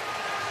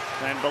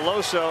 And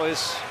Beloso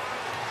is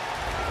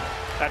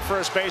at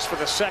first base for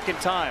the second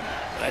time.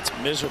 That's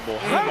miserable.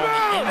 Hit him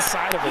on the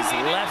inside of his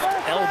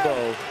left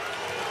elbow.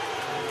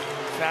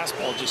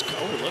 Fastball just,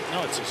 oh, look,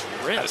 no, it's his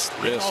wrist.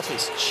 Off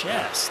his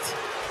chest.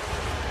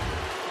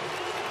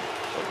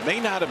 It may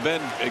not have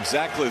been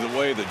exactly the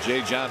way that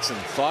Jay Johnson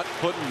thought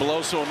putting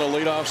Beloso in the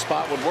leadoff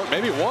spot would work.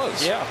 Maybe it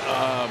was. Yeah.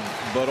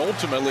 But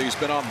ultimately, he's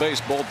been on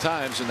base both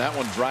times, and that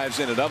one drives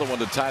in another one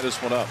to tie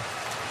this one up.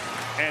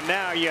 And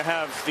now you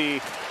have the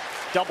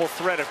double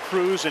threat of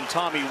Cruz and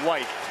Tommy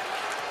White.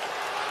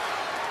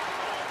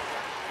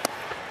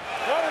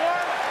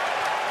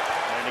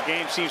 And the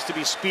Game seems to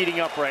be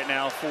speeding up right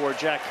now for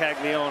Jack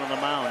Caglione on the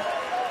mound.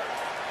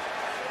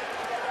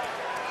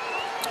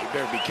 You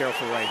better be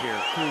careful right here.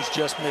 Cruz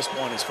just missed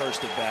one his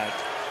first at bat.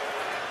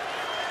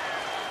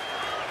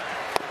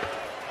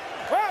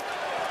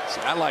 See,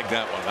 I like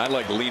that one. I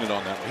like leaning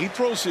on that one. He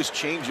throws his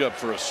changeup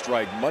for a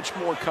strike much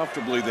more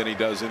comfortably than he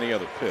does any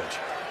other pitch.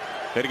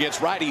 And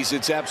against righties,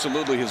 it's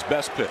absolutely his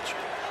best pitch.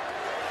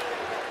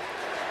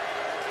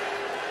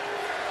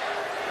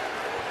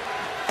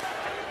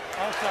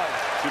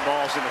 Outside. 2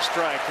 balls and a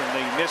strike, and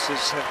the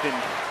misses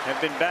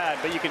have been bad.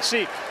 But you can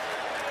see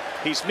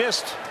he's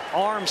missed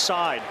arm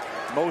side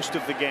most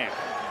of the game,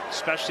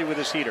 especially with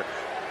his heater.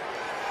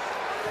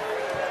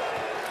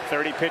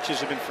 30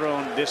 pitches have been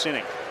thrown this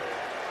inning.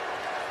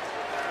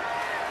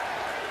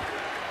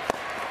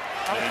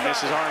 And he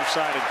misses arm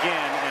side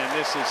again, and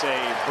this is a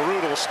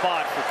brutal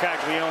spot for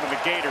Caglione and the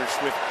Gators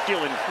with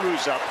Dylan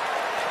Cruz up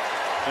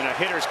in a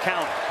hitter's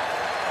count.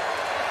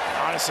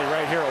 Honestly,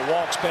 right here, a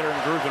walk's better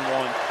than grooving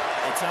one.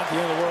 It's not the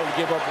end of the world to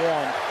give up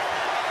one.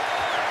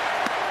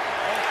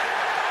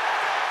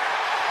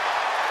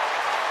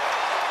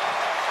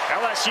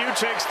 LSU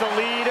takes the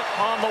lead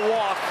on the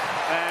walk,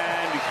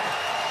 and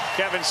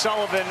Kevin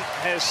Sullivan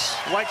has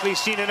likely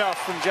seen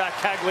enough from Jack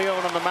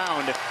Caglione on the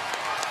mound.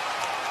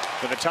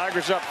 So the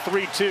Tigers up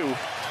 3-2.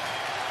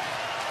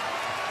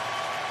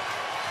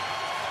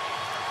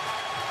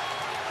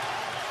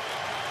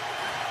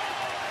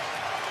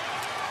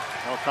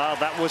 Well, Kyle,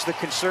 that was the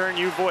concern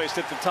you voiced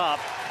at the top.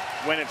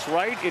 When it's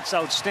right, it's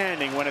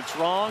outstanding. When it's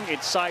wrong,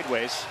 it's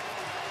sideways.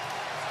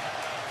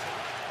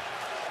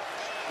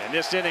 And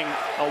this inning,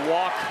 a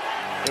walk.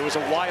 It was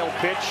a wild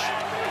pitch.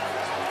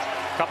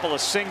 A couple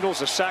of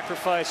singles, a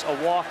sacrifice,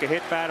 a walk, a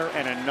hit batter,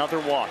 and another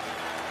walk.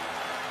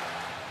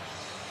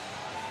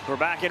 We're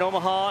back in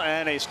Omaha,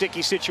 and a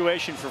sticky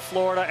situation for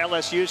Florida.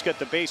 LSU's got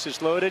the bases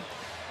loaded.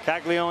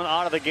 Caglione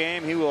out of the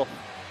game. He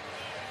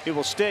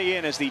will stay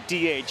in as the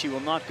DH. He will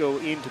not go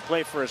in to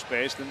play first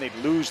base. Then they'd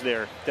lose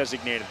their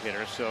designated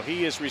hitter. So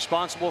he is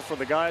responsible for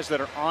the guys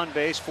that are on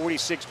base.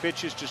 46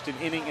 pitches, just an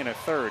inning and a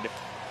third.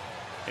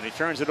 And he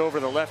turns it over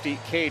to the lefty,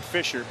 Cade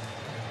Fisher,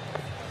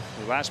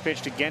 who last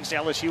pitched against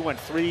LSU went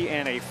 3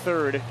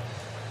 1/3.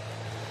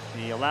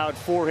 He allowed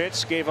 4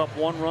 hits, gave up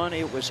 1 run.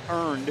 It was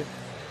earned.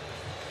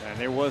 And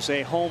there was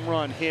a home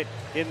run hit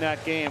in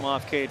that game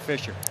off Cade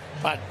Fisher.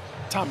 But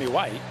Tommy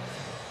White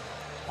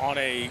on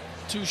a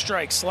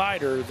 2-strike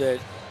slider that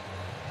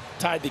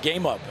tied the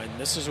game up. And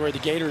this is where the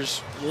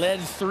Gators led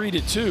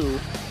 3-2.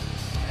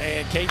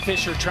 And Cade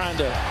Fisher trying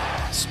to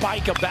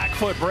spike a back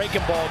foot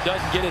breaking ball,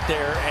 doesn't get it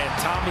there.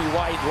 And Tommy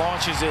White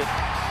launches it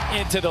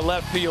into the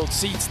left field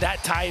seats.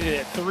 That tied it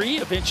at 3.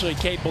 Eventually,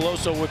 Cade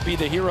Beloso would be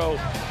the hero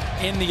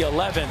in the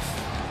 11th.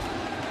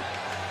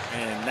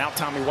 And now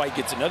Tommy White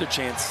gets another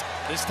chance,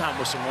 this time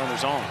with some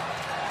runners on.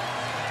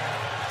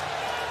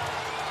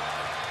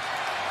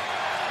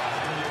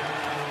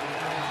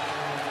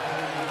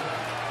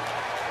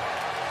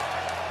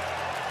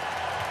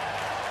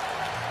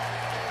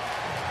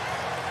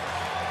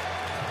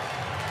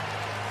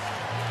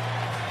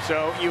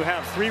 So you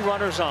have 3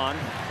 runners on,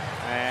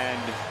 and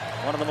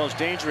one of the most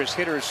dangerous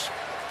hitters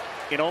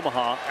in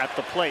Omaha at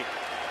the plate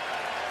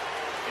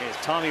is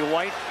Tommy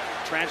White,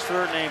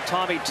 transfer named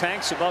Tommy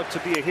Tanks, about to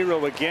be a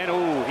hero again.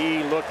 Oh,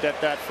 he looked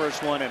at that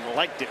first one and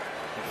liked it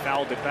and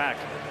fouled it back.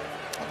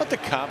 How about the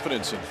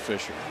confidence in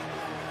Fisher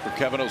for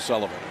Kevin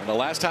O'Sullivan? And the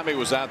last time he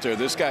was out there,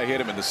 this guy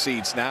hit him in the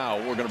seats. Now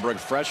we're going to bring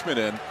freshman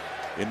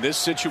in this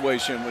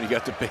situation when you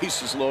got the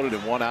bases loaded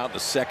and 1 out in the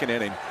 2nd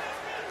inning,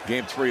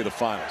 game 3 of the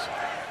finals.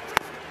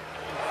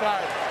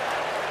 Sorry.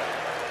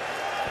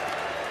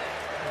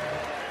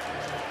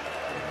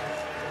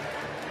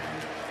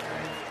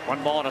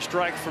 One ball and a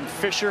strike from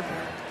Fisher.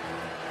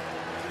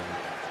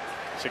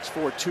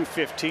 6'4",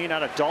 215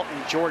 out of Dalton,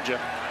 Georgia.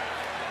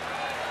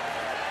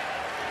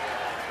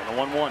 And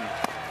a 1-1.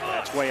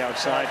 That's way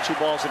outside. 2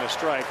 balls and a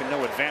strike, and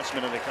no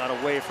advancement, and it got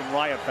away from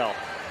Riopel.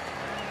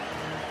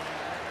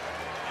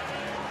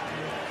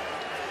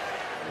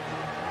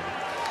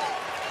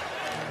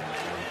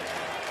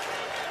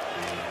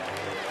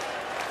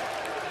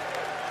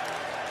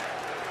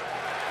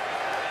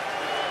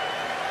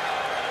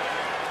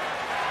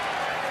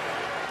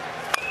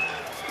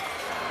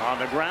 On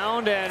the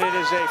ground, and it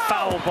is a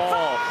foul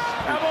ball.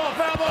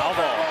 Foul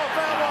ball.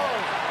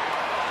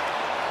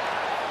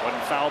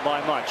 Wasn't fouled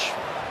by much.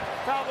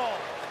 Foul ball.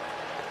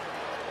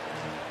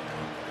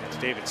 It's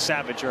David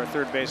Savage, our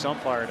third base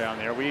umpire down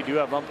there. We do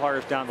have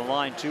umpires down the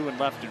line too, and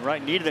left and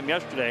right. Needed them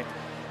yesterday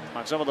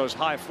on some of those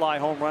high fly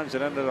home runs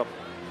that ended up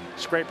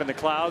scraping the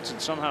clouds and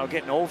somehow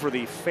getting over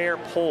the fair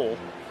pole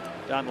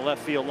down the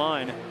left field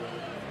line.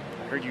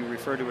 I heard you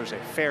refer to it as a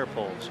fair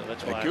pole, so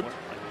that's why I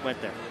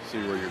went there. See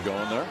where you're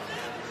going there?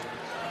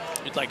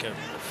 You'd like a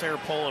fair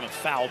pole and a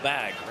foul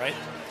bag, right?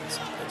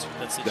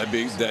 That's the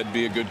That'd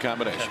be a good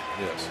combination.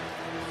 Yeah. Yes.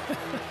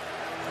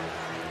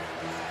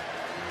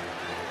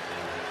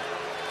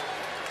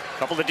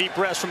 Couple of deep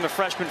breaths from the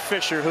freshman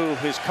Fisher, who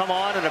has come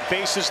on in a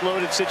bases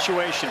loaded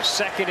situation.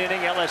 2nd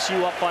inning,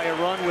 LSU up by a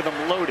run with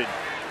them loaded.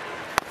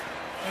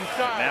 And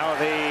now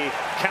the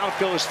count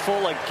goes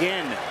full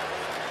again.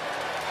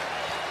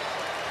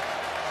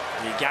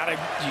 You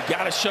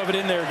gotta shove it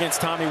in there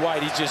against Tommy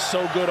White. He's just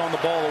so good on the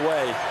ball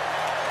away.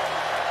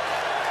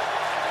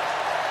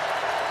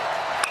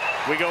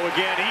 We go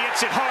again. He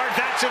hits it hard.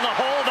 That's in the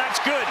hole. That's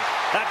good.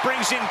 That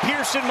brings in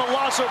Pearson.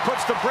 Milazzo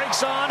puts the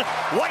brakes on.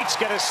 White's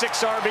got a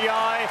 6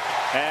 RBI.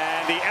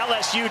 And the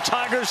LSU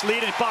Tigers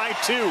lead it by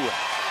 2.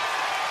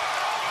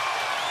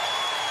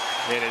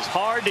 It is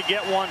hard to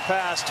get one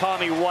past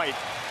Tommy White.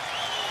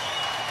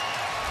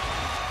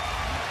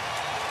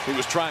 He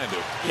was trying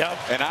to. Yep.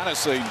 And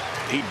honestly,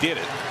 he did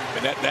it.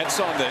 And that's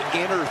on the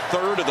inner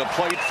third of the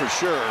plate for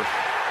sure.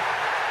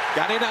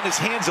 Got in on his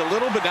hands a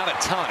little, but not a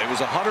ton. It was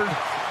 100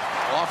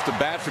 off the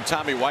bat for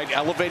Tommy White.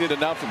 Elevated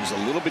enough. It was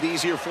a little bit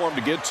easier for him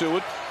to get to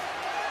it.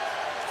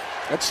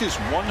 That's his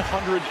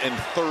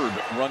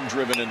 103rd run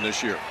driven in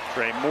this year.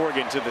 Trey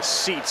Morgan to the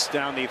seats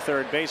down the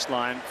third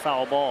baseline.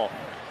 Foul ball.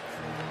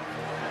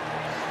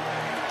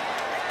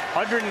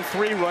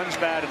 103 runs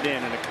batted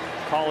in a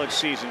college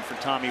season for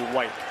Tommy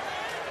White.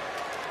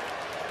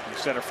 He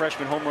set a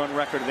freshman home run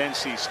record at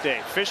NC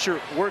State. Fisher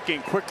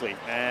working quickly,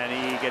 and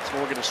he gets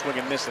Morgan to swing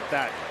and miss at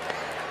that.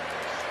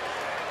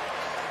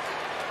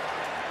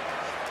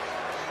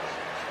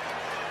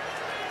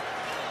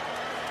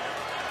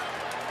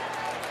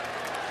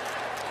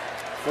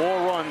 Four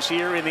runs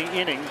here in the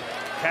inning.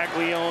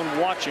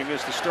 Caglione watching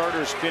as the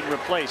starter's been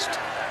replaced.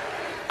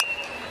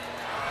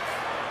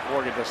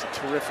 Morgan does a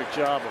terrific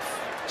job of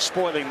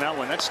spoiling that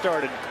one. That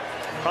started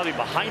probably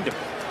behind him.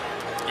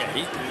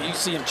 Yeah, you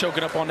see him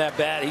choking up on that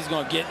bat. He's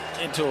going to get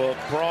into a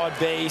broad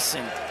base,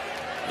 and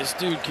this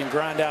dude can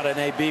grind out an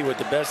AB with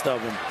the best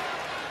of them.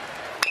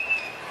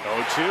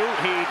 0-2.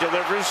 He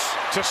delivers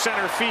to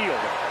center field.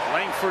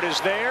 Langford is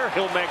there.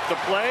 He'll make the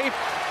play.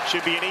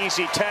 Should be an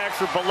easy tag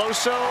for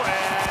Beloso,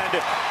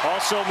 and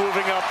also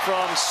moving up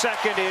from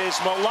second is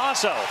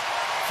Milazzo.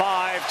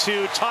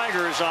 5-2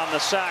 Tigers on the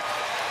sack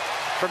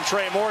from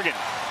Trey Morgan.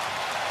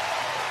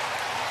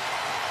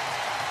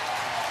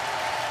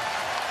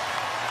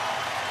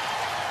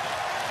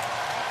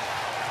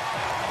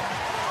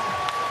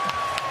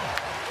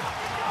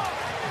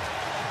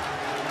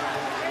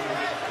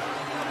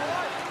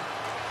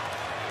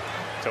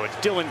 So it's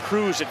Dylan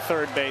Cruz at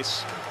third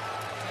base.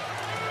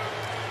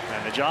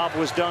 And the job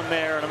was done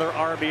there. Another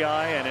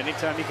RBI, and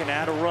anytime you can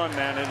add a run,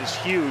 man, it is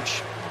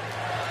huge.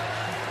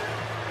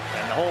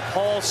 And the whole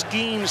Paul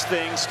Skeens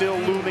thing still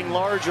looming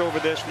large over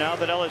this now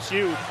that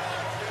LSU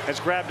has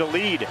grabbed a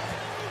lead.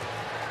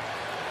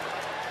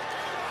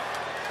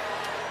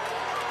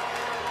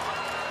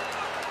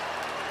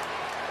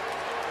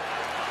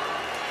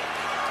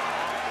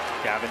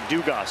 Gavin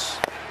Dugas.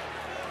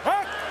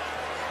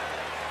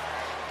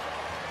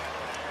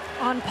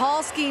 On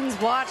Paul Skeens'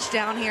 watch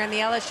down here in the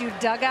LSU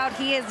dugout,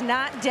 he is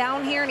not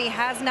down here, and he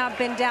has not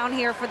been down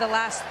here for the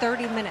last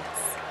 30 minutes.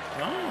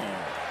 Oh.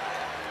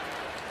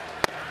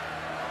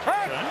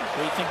 Okay.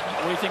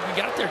 What do you think we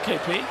got there,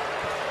 KP?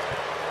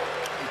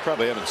 He's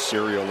probably having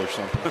cereal or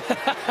something.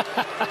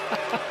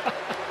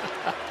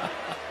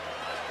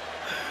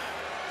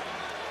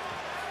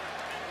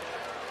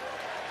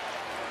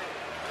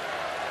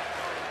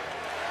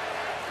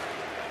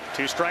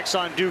 Two strikes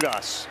on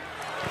Dugas.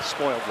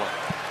 Spoiled one.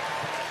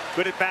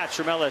 Good at bats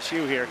from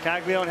LSU here.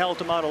 Caglione held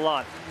him out a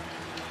lot,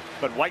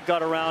 but White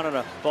got around on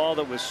a ball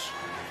that was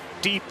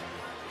deep.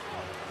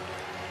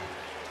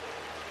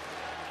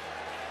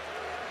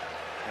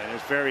 And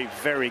there's very,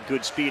 very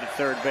good speed at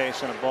third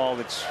base on a ball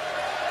that's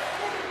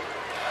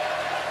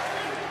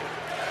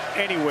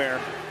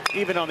anywhere,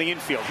 even on the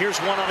infield. Here's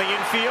one on the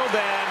infield,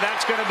 and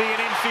that's going to be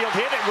an infield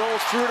hit. It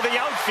rolls through to the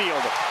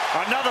outfield.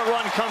 Another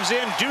run comes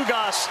in.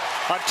 Dugas,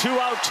 a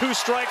 2-out,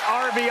 2-strike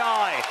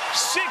RBI.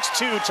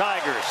 6-2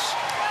 Tigers.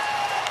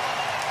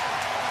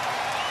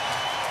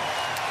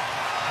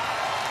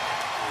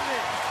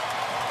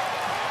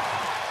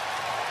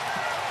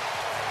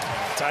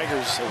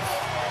 Tigers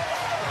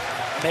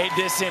have made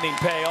this inning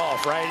pay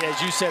off, right? As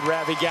you said,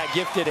 Ravi got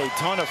gifted a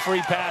ton of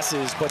free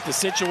passes, but the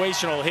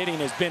situational hitting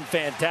has been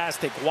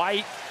fantastic.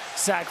 White,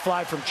 sac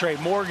fly from Trey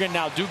Morgan.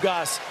 Now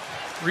Dugas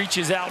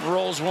reaches out and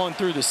rolls one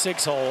through the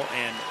 6-hole,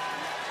 and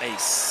a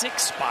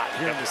 6 spot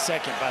here in the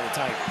second by the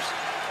Tigers.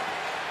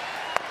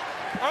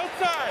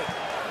 Outside.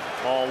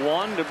 Ball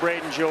one to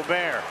Braden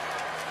Jobert.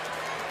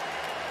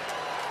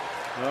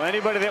 Well,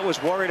 anybody that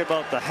was worried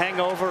about the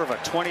hangover of a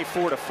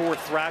 24-4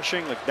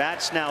 thrashing, look,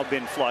 that's now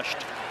been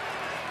flushed.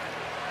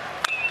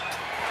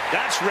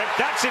 That's ripped.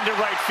 That's into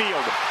right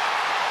field.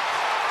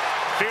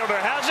 Fielder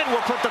has it.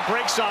 We'll put the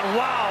brakes on.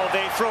 Wow,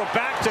 they throw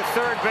back to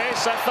third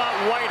base. I thought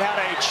White had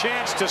a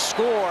chance to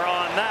score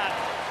on that.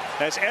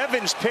 As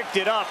Evans picked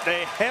it up,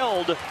 they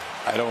held.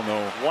 I don't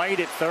know.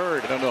 White at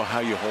third. I don't know how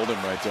you hold him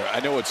right there.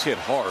 I know it's hit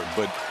hard,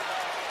 but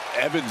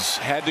Evans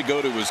had to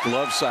go to his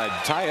glove side.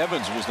 Ty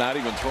Evans was not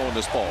even throwing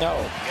this ball.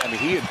 No. I mean,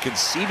 he had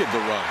conceded the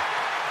run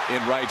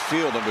in right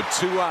field, and with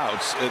 2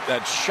 outs,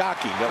 that's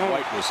shocking that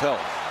White was held.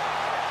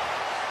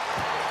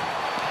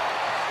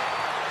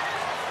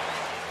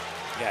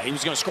 Yeah, he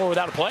was going to score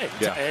without a play.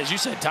 Yeah. As you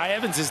said, Ty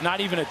Evans is not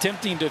even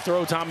attempting to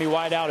throw Tommy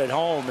White out at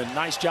home. And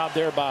nice job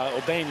there by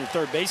obeying your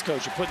third base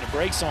coach and putting the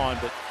brakes on.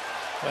 But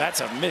well, that's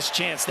a missed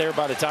chance there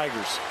by the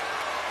Tigers.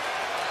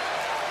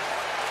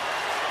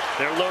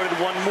 They're loaded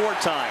one more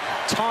time.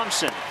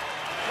 Thompson.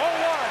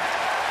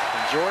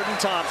 0-1. Jordan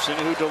Thompson,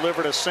 who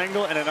delivered a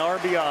single and an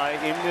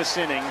RBI in this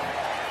inning.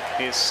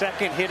 His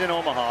second hit in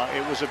Omaha.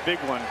 It was a big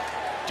one.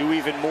 Do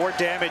even more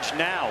damage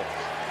now.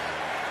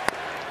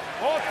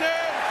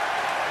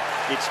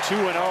 It's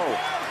 2-0.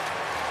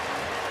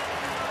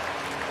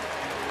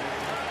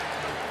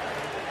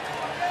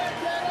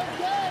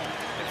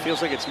 It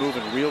feels like it's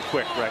moving real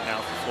quick right now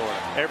for Florida.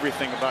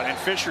 Everything about it. And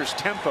Fisher's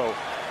tempo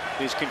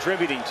is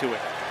contributing to it.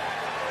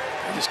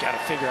 They just got to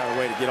figure out a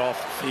way to get off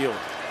the field.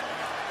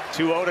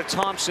 2-0 to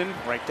Thompson,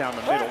 right down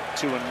the middle,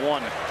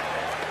 2-1.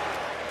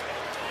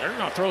 They're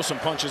going to throw some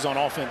punches on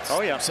offense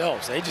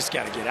themselves. They just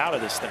got to get out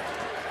of this thing.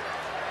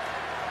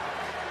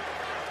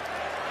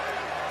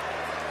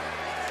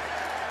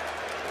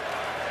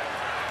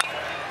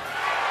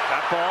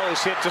 That ball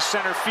is hit to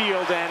center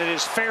field, and it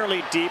is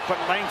fairly deep, but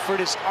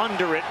Langford is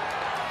under it.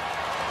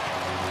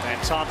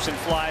 And Thompson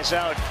flies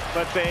out,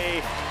 but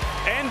they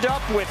end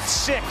up with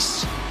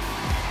 6.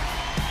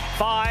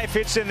 5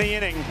 hits in the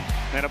inning,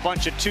 and a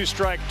bunch of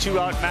 2-strike,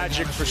 2-out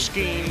magic for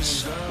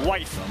Skeens,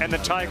 White, and the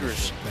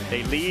Tigers.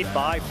 They lead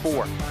by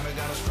 4.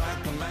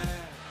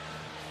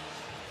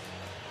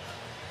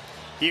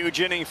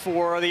 Huge inning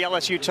for the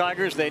LSU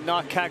Tigers. They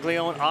knock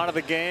Caglione out of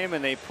the game,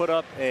 and they put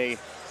up a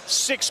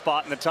 6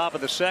 spot in the top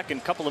of the second.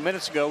 A couple of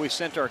minutes ago, we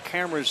sent our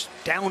cameras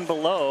down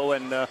below,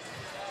 and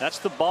that's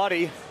the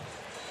body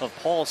of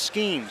Paul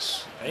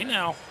Skeens. Hey,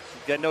 now.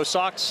 Got no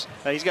socks.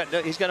 He's got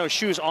no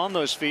shoes on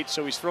those feet,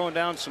 so he's throwing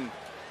down some.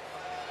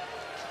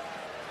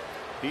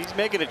 He's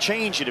making a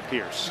change, it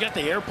appears. He's got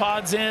the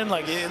AirPods in.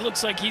 Like it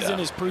looks like he's in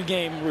his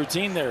pregame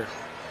routine there.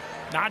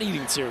 Not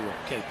eating cereal,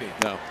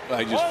 KP. No,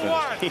 I just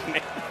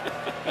finished.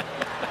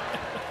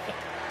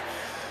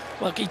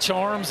 Lucky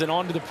Charms and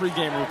on to the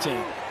pregame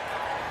routine.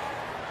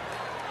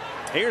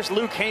 Here's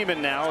Luke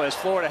Heyman now as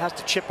Florida has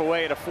to chip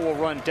away at a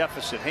 4-run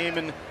deficit.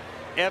 Heyman,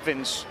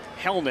 Evans,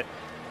 Helmet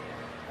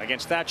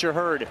against Thatcher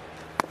Hurd.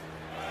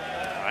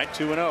 All right,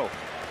 2-0.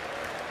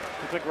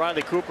 Looked like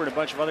Riley Cooper and a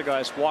bunch of other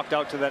guys walked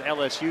out to that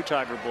LSU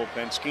Tiger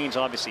bullpen. Skeens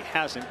obviously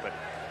hasn't, but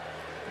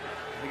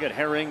they got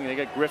Herring, they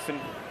got Griffin.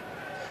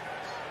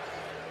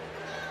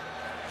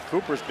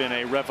 Cooper's been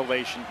a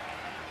revelation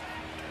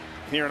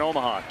here in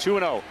Omaha.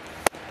 2-0.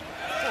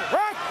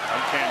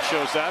 Uncan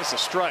shows that as a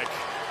strike.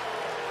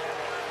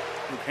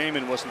 Luke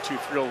Heyman wasn't too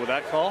thrilled with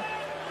that call.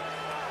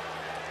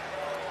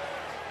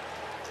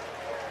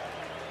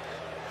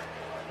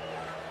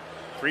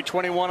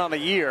 .321 on the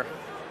year.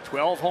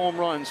 12 home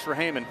runs for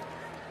Heyman.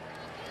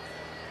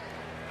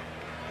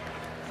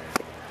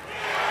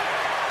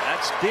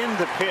 That's been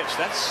the pitch.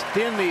 That's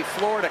been the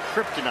Florida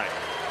kryptonite.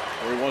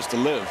 Where he wants to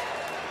live.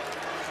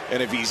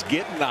 And if he's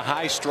getting the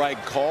high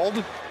strike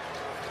called,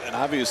 then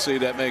obviously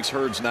that makes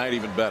Hurd's night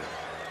even better.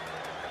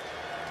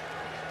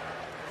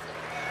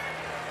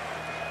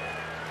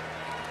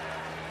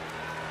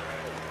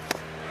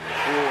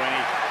 Ooh, and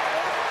he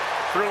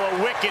threw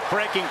a wicket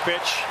breaking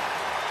pitch.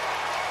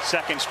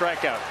 Second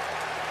strikeout.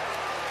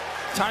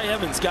 Ty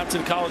Evans got to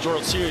the College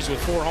World Series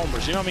with 4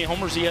 homers. You know how many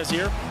homers he has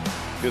here?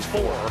 His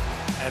 4.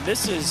 And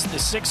this is the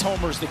 6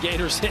 homers the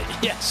Gators hit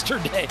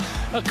yesterday.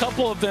 A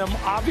couple of them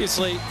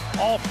obviously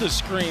off the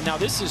screen. Now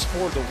this is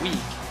for the week.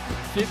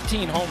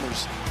 15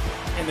 homers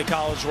in the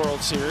College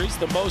World Series,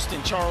 the most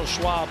in Charles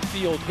Schwab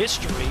Field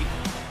history.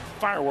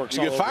 Fireworks.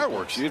 You get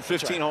fireworks. You get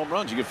 15 home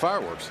runs. You get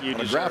fireworks. You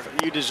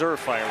deserve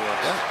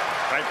fireworks.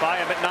 Yeah. Right by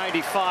him at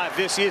 95.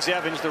 This is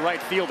Evans, the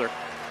right fielder.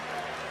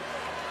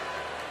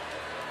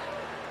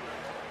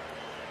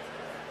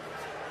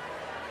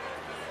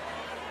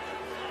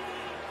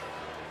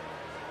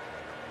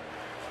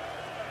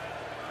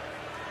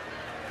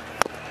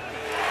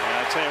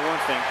 Tell you one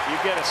thing, you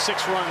get a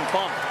 6-run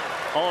bump,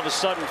 all of a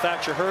sudden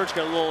Thatcher Hurd's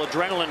got a little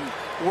adrenaline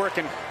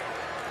working.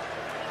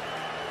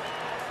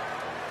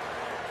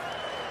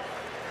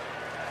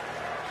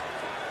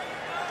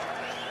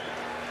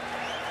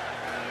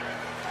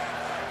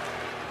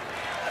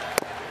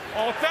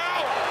 All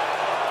foul.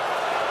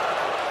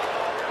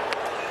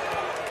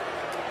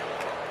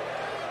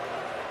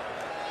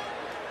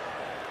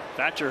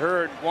 Thatcher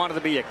Hurd wanted to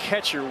be a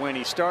catcher when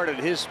he started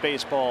his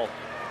baseball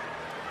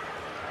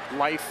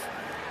life.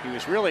 He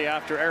was really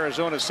after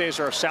Arizona's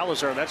Cesar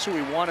Salazar. That's who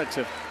he wanted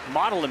to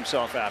model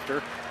himself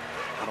after.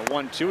 On a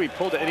 1-2, he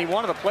pulled it, and he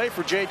wanted to play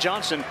for Jay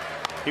Johnson.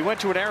 He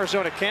went to an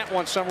Arizona camp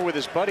one summer with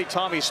his buddy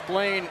Tommy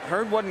Splain.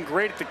 Hurd wasn't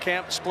great at the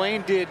camp.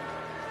 Splain did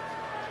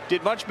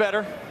much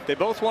better. They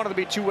both wanted to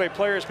be two-way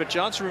players, but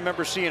Johnson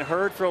remembers seeing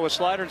Hurd throw a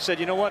slider and said,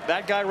 you know what,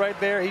 that guy right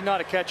there, he's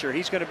not a catcher.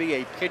 He's going to be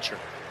a pitcher.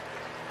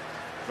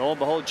 Lo and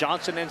behold,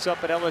 Johnson ends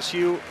up at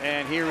LSU,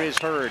 and here is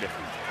Hurd.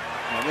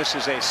 And this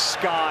is a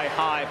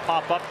sky-high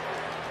pop-up.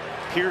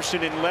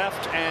 Pearson in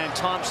left, and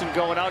Thompson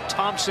going out.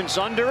 Thompson's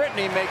under it, and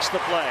he makes the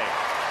play.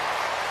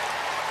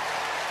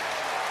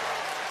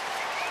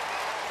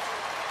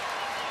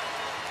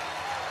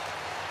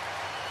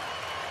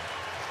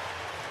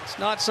 It's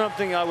not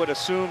something I would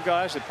assume,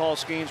 guys, that Paul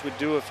Skeens would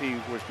do if he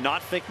was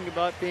not thinking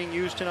about being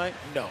used tonight.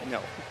 No.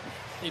 No.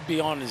 He'd be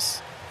on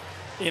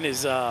in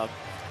his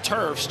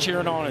turfs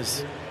cheering on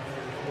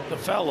the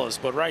fellas,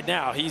 but right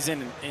now he's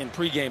in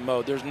pregame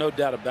mode. There's no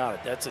doubt about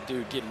it. That's a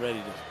dude getting ready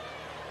to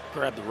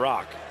grab the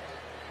rock.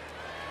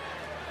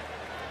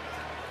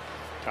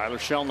 Tyler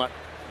Shelnut.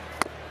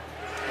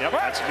 Yep,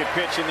 that's a good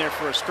pitch in there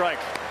for a strike.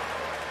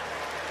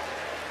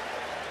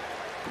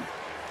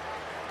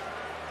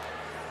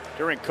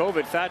 During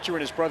COVID, Thatcher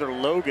and his brother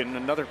Logan,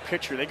 another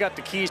pitcher, they got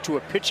the keys to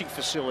a pitching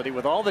facility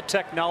with all the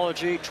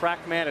technology,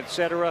 TrackMan,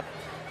 etc.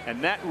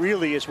 And that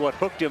really is what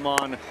hooked him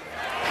on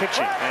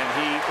pitching. And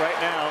he, right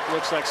now,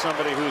 looks like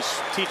somebody who's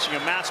teaching a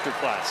master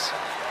class.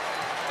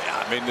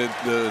 Yeah, I mean,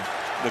 the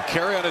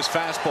carry on his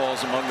fastball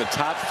is among the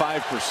top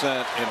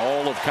 5% in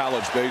all of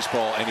college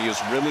baseball, and he has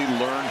really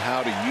learned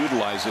how to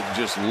utilize it and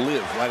just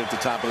live right at the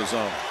top of the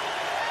zone.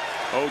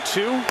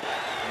 0-2,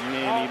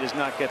 and he does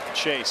not get the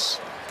chase.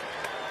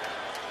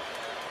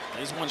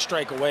 He's one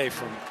strike away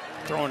from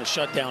throwing a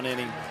shutdown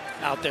inning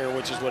out there,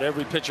 which is what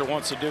every pitcher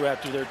wants to do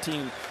after their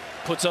team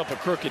puts up a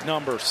crooked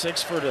number.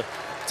 6 for the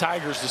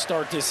Tigers to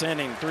start this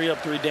inning. 3 up,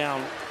 3 down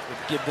would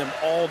give them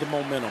all the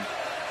momentum.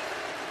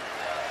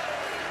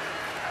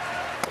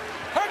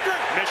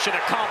 Mission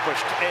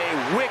accomplished.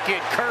 A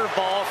wicked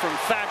curveball from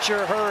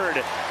Thatcher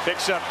Hurd.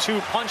 Picks up 2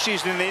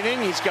 punchies in the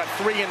inning. He's got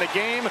 3 in the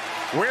game.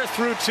 We're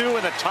through 2,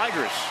 and the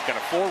Tigers got a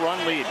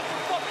 4-run lead.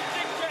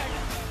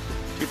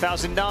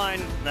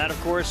 2009, that of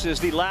course is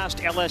the last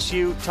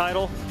LSU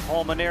title,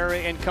 Paul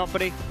Mainieri and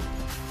company.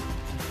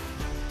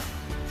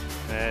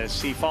 As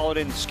he followed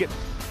in Skip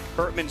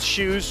Bertman's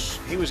shoes,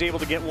 he was able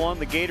to get one.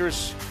 The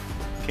Gators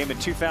came in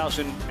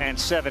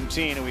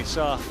 2017, and we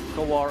saw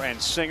Kowar and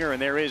Singer,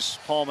 and there is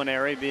Paul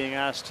Mainieri being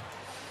asked,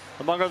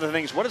 among other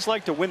things, what it's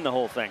like to win the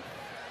whole thing.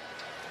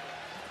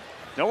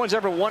 No one's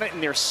ever won it in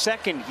their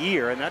second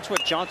year, and that's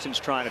what Johnson's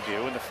trying to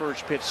do in the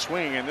first pitch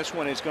swing, and this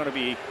one is going to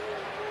be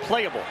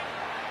playable.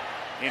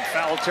 In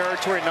foul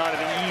territory, not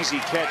an easy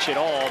catch at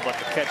all, but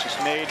the catch is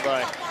made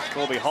by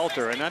Colby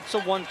Halter, and that's a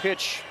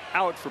 1-pitch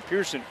out for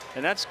Pearson,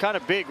 and that's kind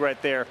of big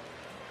right there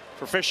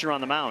for Fisher on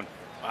the mound.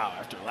 Wow,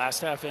 after the last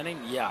half inning,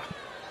 yeah.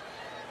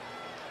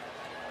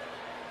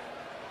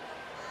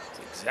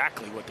 That's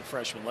exactly what the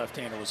freshman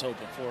left-hander was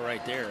hoping for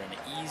right there,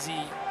 an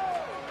easy,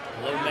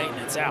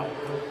 low-maintenance out.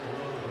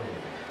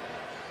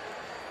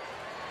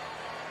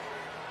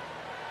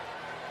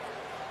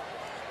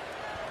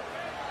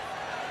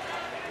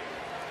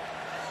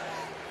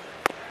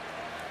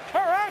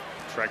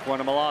 Strike 1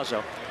 to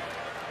Milazzo.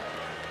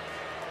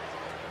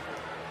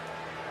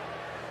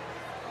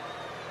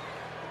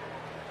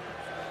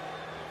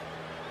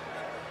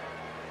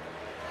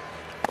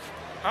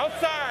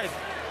 Outside.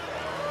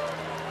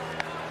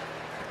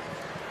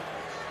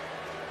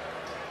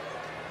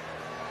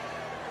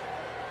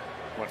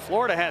 What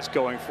Florida has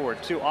going for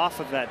it, too,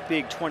 off of that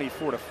big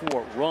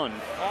 24-4 run.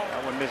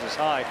 That one misses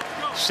high.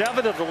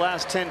 7 of the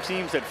last 10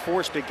 teams that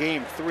forced a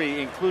game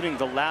 3, including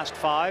the last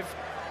 5,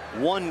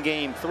 won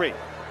game 3.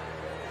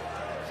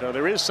 So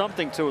there is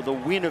something to the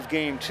win of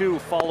game 2,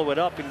 follow it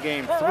up in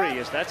game 3,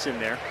 as that's in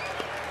there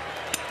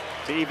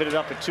to even it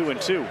up at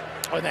 2-2.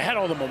 Oh, and they had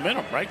all the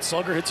momentum, right?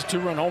 Slugger hits a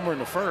 2-run homer in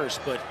the first,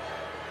 but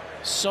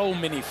so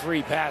many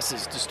free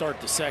passes to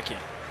start the second.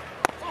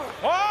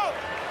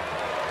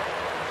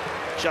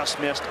 Just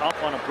missed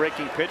up on a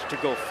breaking pitch to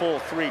go full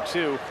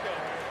 3-2.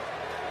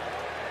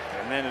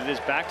 And then it is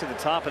back to the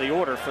top of the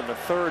order for the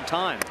 3rd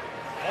time.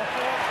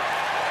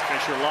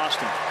 Fisher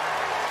lost him.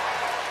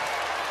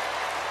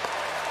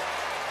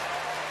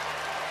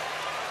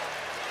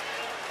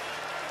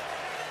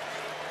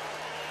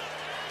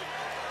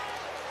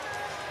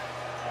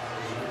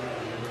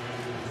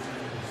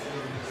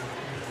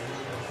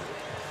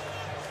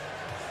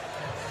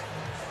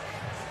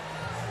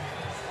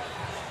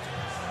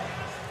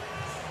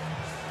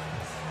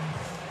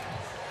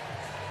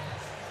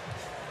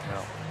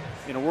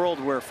 In a world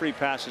where free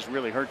passes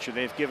really hurt you,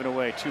 they've given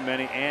away too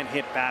many and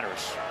hit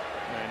batters.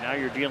 And now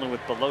you're dealing with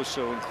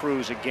Beloso and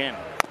Cruz again.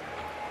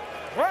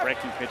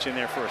 Breaking pitch in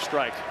there for a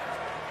strike.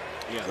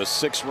 Yeah, the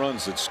 6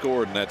 runs that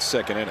scored in that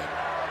second inning.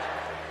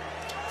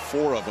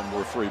 4 of them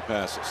were free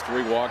passes.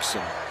 3 walks,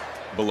 and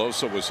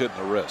Beloso was hitting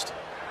the wrist.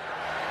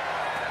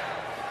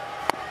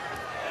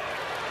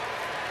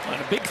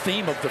 And a big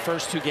theme of the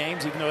first 2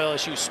 games, even though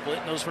LSU split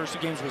in those first 2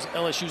 games, was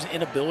LSU's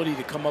inability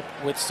to come up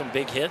with some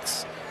big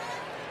hits.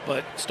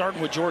 But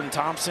starting with Jordan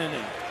Thompson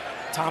and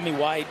Tommy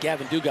White,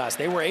 Gavin Dugas,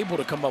 they were able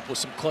to come up with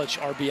some clutch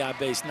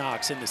RBI-based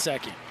knocks in the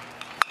second.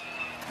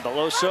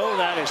 Beloso,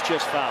 that is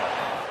just foul.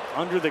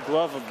 Under the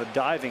glove of the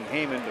diving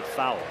Heyman, to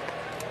foul.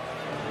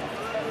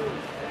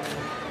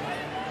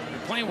 You're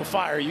playing with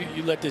fire.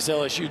 You let this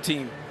LSU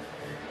team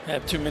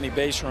have too many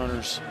base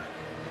runners.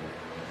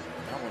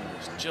 That one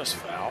was just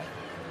foul.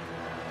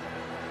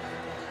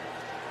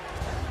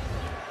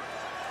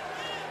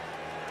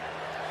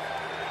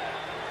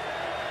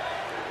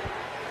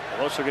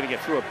 Also going to get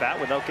through a bat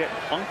without getting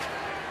punked.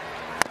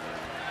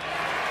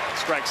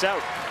 Strikes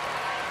out.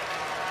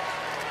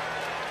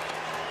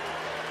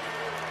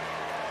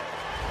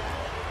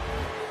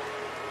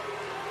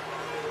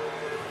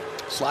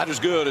 Slider's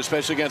good,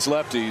 especially against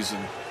lefties,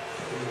 and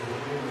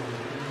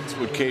that's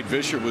what Cade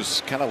Vischer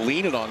was kind of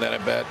leaning on that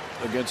at bat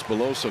against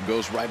Beloso.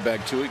 Goes right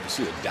back to it. You can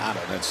see the dot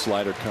on that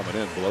slider coming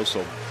in.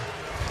 Beloso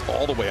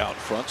all the way out in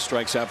front,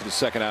 strikes out for the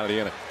second out of the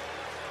inning.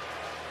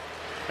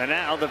 And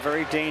now the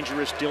very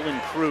dangerous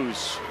Dylan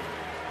Cruz.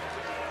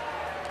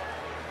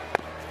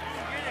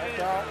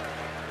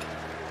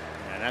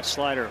 And that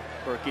slider,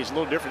 Berkey, is a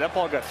little different. That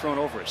ball got thrown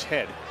over his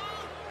head.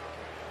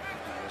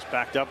 It was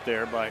backed up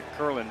there by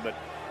Curlin, but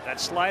that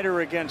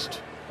slider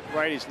against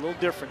righties a little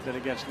different than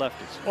against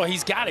lefties. Well,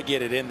 he's got to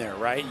get it in there,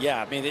 right?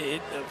 Yeah, I mean,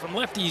 from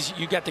lefties,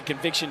 you got the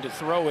conviction to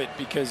throw it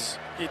because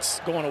it's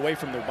going away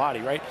from their body,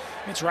 right?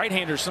 It's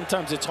right-handers.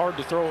 Sometimes it's hard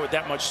to throw it with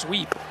that much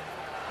sweep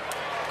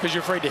because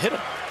you're afraid to hit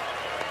him.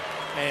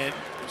 And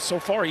so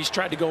far, he's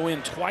tried to go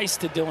in twice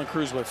to Dylan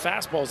Cruz with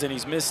fastballs, and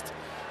he's missed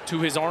to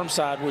his arm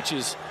side, which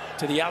is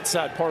to the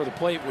outside part of the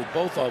plate with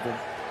both of them.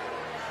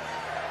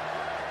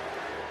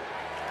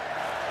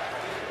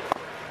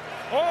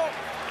 Oh!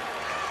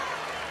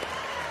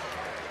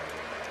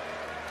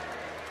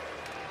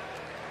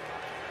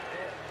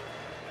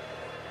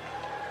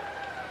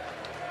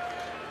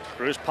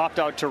 Cruz popped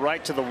out to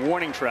right to the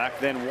warning track,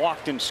 then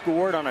walked and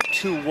scored on a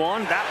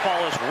 2-1. That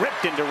ball is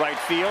ripped into right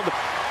field.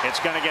 It's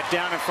going to get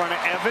down in front of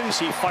Evans.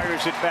 He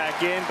fires it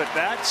back in, but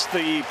that's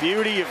the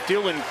beauty of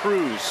Dylan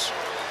Cruz.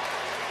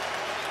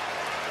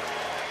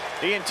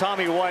 He and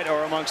Tommy White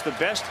are amongst the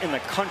best in the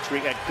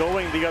country at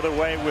going the other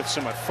way with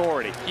some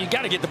authority. You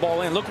got to get the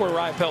ball in. Look where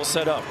Rypel's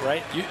set up,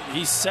 right?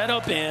 He's set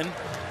up in,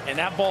 and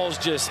that ball's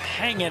just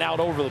hanging out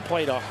over the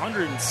plate.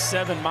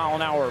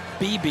 107-mile-an-hour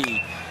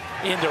BB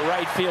into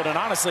right field. And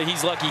honestly,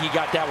 he's lucky he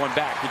got that one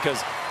back because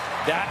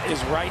that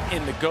is right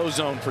in the go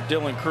zone for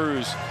Dylan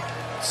Cruz.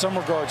 Some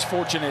regards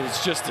fortunate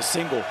it's just a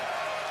single.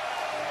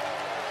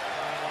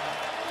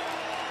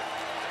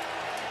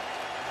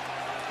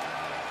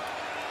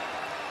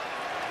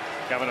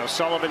 Kevin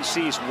O'Sullivan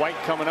sees White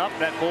coming up.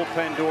 That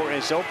bullpen door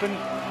is open.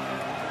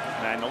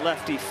 And the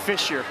lefty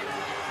Fischer.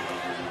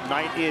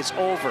 Night is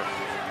over.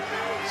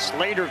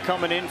 Slater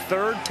coming in,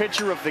 third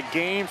pitcher of the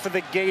game for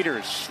the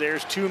Gators.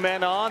 There's 2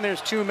 men on,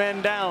 there's 2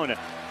 men down.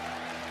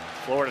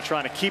 Florida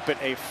trying to keep it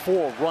a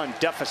 4-run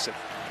deficit.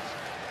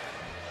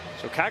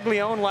 So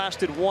Caglione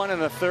lasted 1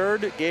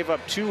 1/3, gave up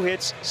 2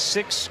 hits,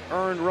 6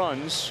 earned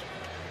runs.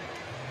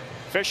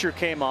 Fischer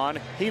came on,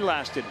 he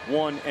lasted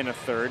 1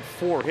 1/3,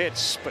 4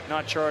 hits, but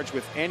not charged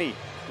with any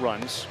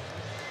runs.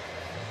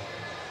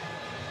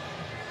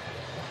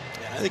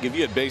 I think if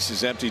you had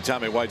bases empty,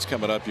 Tommy White's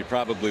coming up, you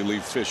probably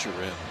leave Fischer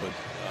in, but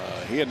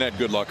he hadn't had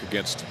good luck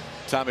against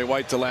Tommy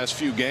White the last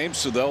few games,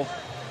 so they'll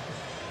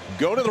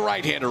go to the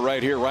right-hander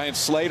right here. Ryan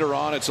Slater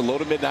on. It's a low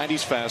to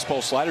mid-90s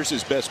fastball. Slider's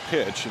his best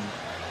pitch, and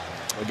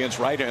against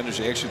right-handers,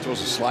 he actually throws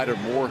a slider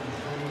more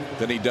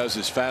than he does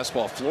his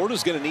fastball.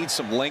 Florida's going to need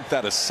some length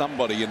out of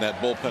somebody in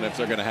that bullpen if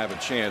they're going to have a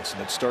chance,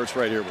 and it starts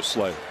right here with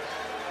Slater.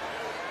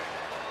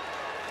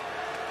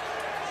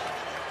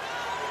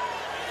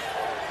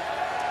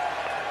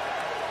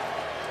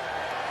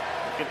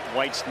 Look at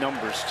White's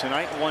numbers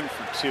tonight: 1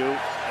 for 2,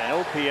 an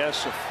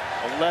OPS of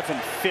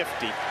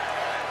 1150.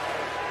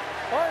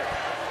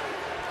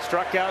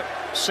 Struck out,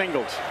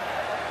 singled.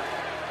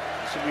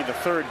 This will be the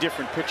 3rd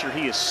different pitcher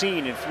he has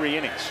seen in 3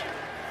 innings.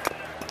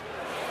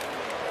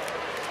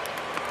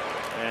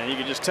 And you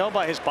can just tell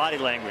by his body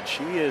language,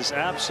 he is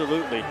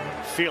absolutely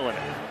feeling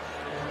it.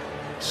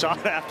 Saw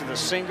it after the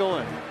single,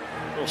 and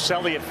little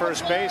Selly at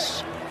first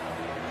base.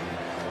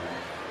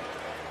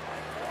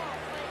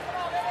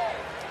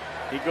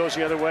 He goes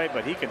the other way,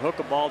 but he can hook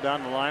a ball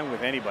down the line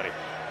with anybody.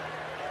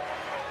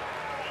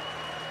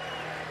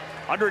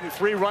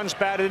 103 runs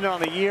batted in on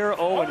the year,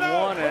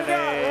 0-1, and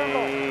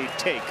a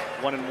take,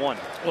 1-1.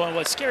 Well,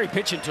 what's scary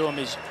pitching to him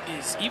is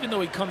even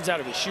though he comes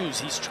out of his shoes,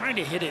 he's trying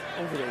to hit it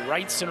over the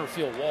right center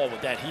field wall with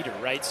that heater,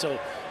 right? So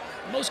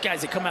most guys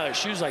that come out of their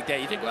shoes like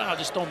that, you think, well, I'll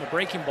just throw him a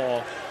breaking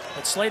ball.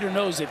 But Slater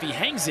knows if he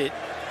hangs it,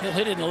 he'll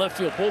hit it in the left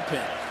field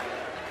bullpen.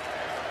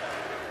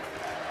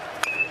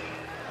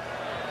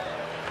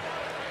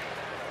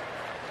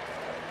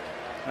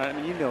 I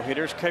mean, you know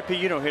hitters, KP,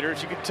 you know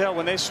hitters. You can tell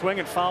when they swing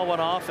and foul one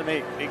off and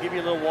they give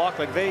you a little walk,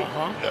 like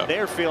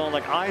they're feeling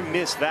like, I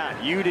missed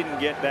that. You didn't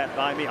get that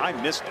by me. I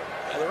missed it.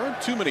 Yeah, there aren't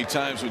too many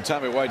times when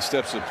Tommy White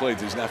steps to the plate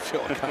that he's not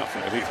feeling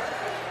confident either.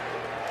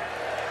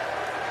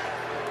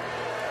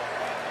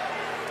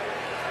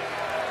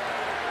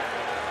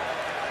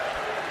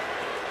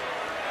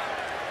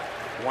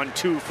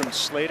 1-2 from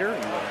Slater.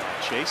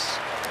 Chase.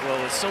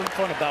 Well, what's so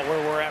fun about where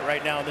we're at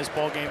right now in this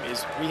ball game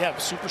is we have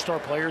superstar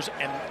players,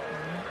 and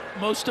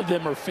most of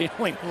them are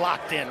feeling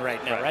locked in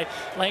right now, right?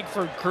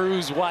 Langford,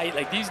 Cruz, White,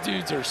 like these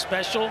dudes are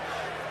special,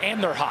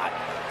 and they're hot.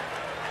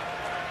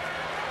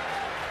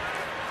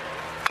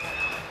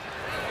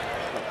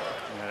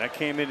 Yeah, that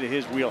came into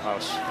his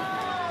wheelhouse.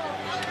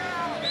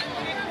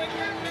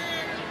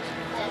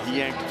 He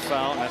yanked a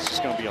foul, and that's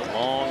just going to be a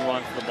long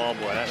run for the ball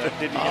boy. That didn't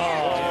get the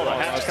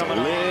hat's coming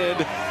on. Lid.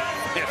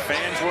 Yeah,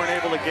 fans weren't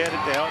able to get it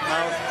to help him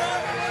out.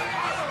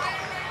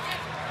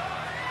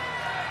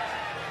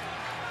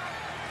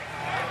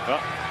 Oh,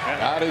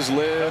 Got his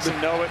lid.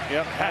 Doesn't know it.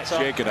 Yep. Hat's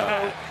Shaking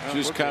up. No.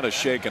 Just kind of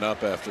shaking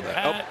up after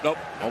that. Oh, nope.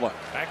 Hold on.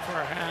 Back for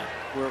a hat.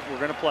 We're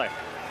going to play.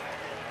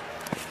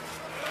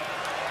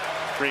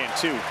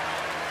 3-2.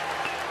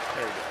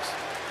 There he goes.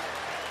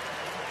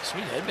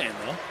 Sweet headband,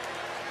 though.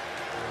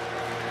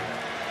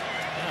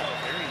 Yeah,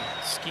 very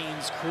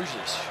Skeens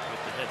Cruises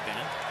with the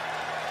headband.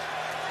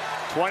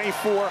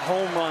 24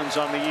 home runs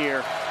on the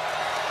year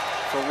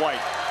for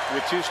White.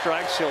 With 2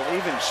 strikes, he'll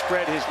even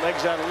spread his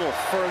legs out a little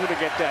further to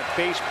get that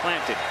base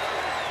planted.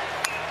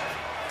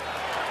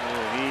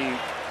 He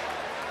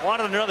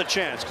wanted another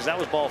chance because that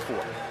was ball 4.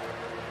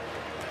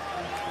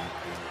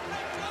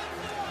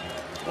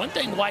 One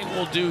thing White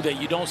will do that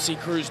you don't see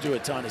Cruz do a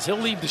ton is he'll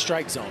leave the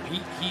strike zone.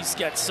 He's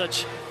got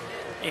such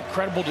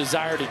incredible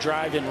desire to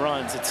drive in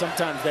runs that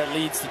sometimes that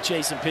leads to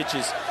chasing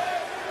pitches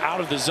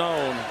out of the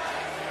zone.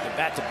 The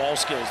bat-to-ball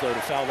skills, though, to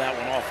foul that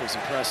one off was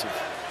impressive.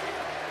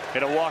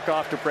 Hit a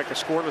walk-off to break a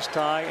scoreless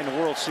tie in the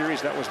World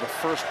Series. That was the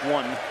first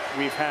one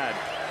we've had.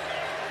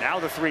 Now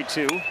the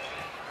 3-2.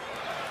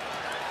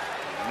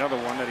 Another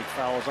one that he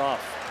fouls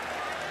off.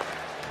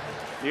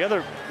 The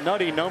other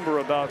nutty number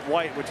about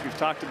White, which we've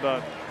talked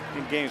about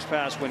in games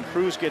past, when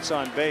Cruz gets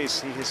on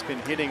base, he has been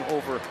hitting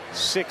over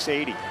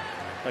 680.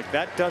 Like,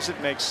 that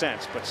doesn't make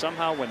sense. But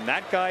somehow when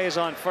that guy is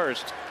on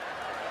first,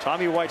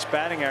 Tommy White's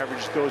batting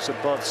average goes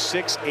above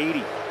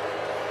 680.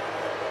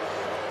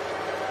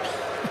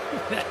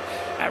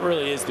 That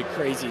really is the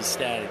craziest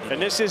stat. And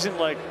this isn't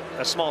like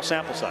a small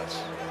sample size.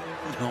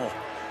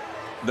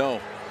 No,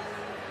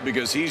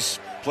 because he's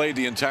played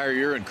the entire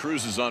year and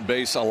Cruz is on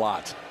base a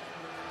lot.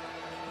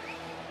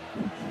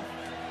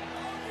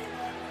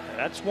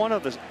 That's one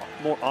of the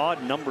more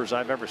odd numbers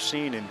I've ever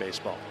seen in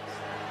baseball.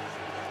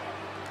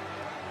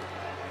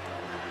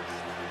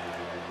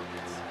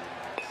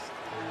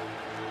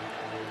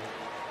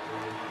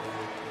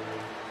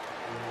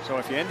 So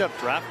if you end up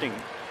drafting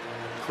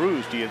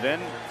Cruz, do you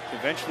then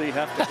eventually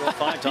have to go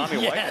find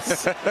Tommy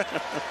yes. White?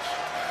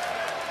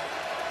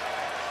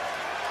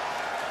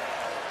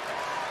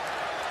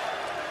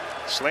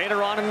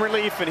 Slater on in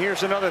relief, and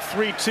here's another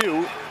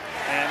 3-2.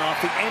 And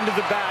off the end of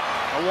the bat,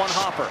 a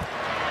one-hopper.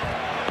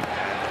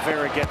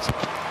 Rivera gets it.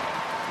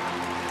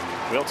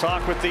 We'll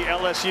talk with the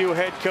LSU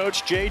head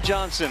coach, Jay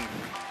Johnson.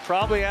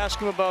 Probably ask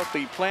him about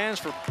the plans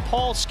for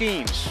Paul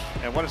Skeens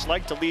and what it's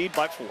like to lead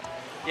by 4.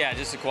 Yeah,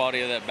 just the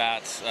quality of the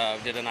bats.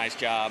 Did a nice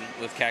job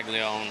with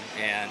Caglione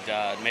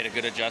and made a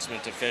good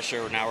adjustment to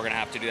Fisher. Now we're going to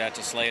have to do that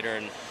to Slater,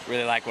 and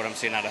really like what I'm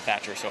seeing out of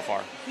Thatcher so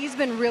far. He's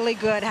been really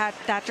good,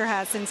 Thatcher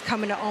has, since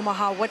coming to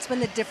Omaha. What's been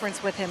the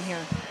difference with him here?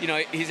 You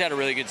know, he's had a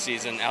really good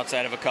season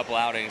outside of a couple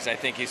outings. I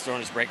think he's throwing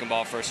his breaking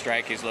ball for a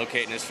strike. He's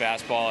locating his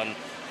fastball, and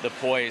the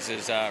poise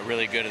is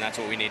really good, and that's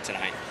what we need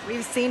tonight.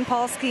 We've seen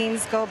Paul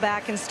Skeens go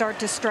back and start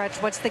to stretch.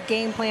 What's the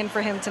game plan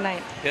for him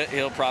tonight?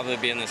 He'll probably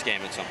be in this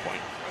game at some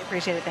point.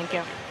 Appreciate it. Thank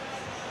you.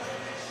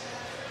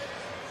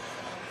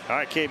 All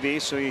right, KB,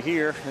 so you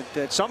hear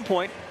at some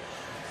point,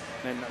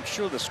 and I'm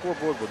sure the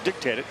scoreboard will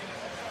dictate it,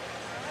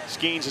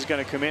 Skeens is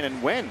going to come in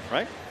and win,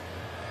 right?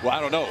 Well, I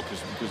don't know,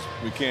 because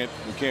we can't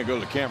go to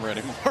the camera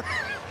anymore.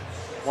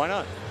 Why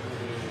not?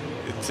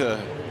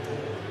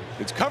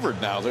 It's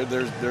covered now.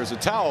 There's a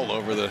towel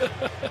over the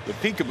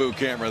peekaboo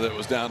camera that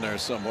was down there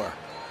somewhere.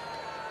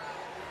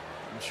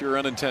 I'm sure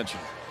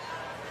unintentional.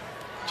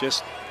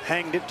 Just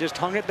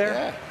hung it there?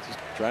 Yeah, just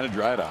trying to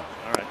dry it out.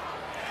 All right.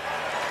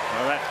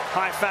 Well, that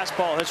high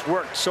fastball has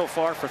worked so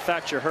far for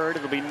Thatcher Hurd.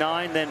 It'll be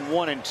 9, then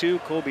 1-2.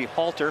 Kobe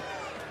Halter.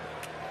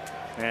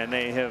 And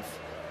they have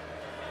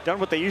done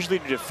what they usually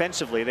do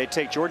defensively. They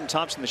take Jordan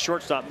Thompson, the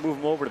shortstop, move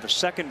him over to the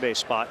second base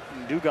spot.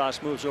 And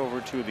Dugas moves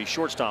over to the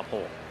shortstop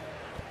hole.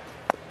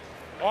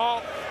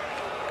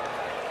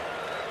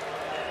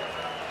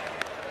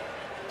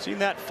 Seen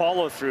that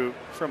follow through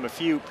from a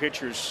few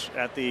pitchers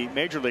at the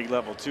major league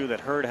level too that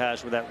Hurd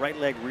has, where that right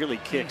leg really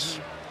kicks.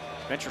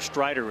 Spencer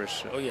Strider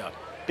is a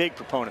big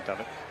proponent of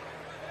it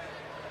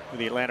with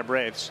the Atlanta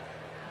Braves.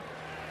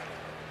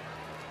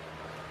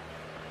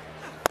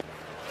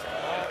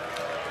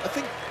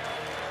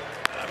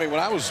 I mean, when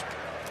I was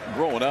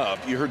growing up,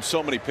 you heard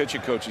so many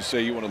pitching coaches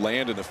say you want to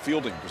land in a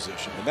fielding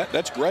position, and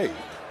that's great.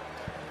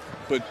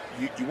 But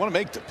you want to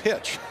make the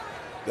pitch.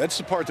 That's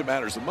the part that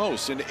matters the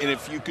most. And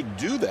if you could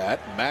do that,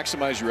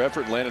 maximize your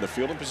effort and land in a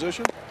fielding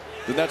position,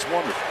 then that's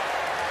wonderful.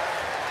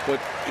 But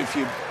if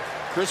you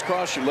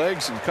crisscross your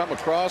legs and come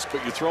across,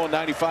 but you're throwing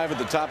 95 at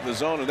the top of the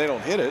zone and they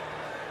don't hit it,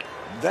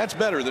 that's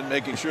better than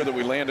making sure that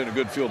we land in a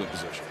good fielding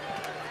position.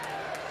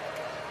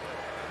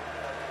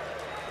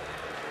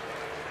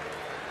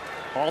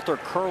 Halter,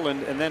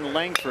 Kurland, and then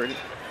Langford.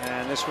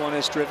 And this one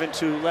is driven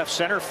to left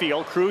center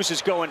field. Cruz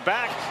is going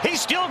back.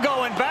 He's still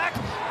going back.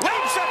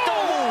 Leaps at the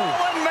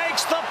wall and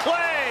makes the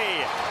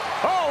play.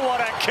 Oh,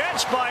 what a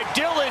catch by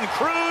Dylan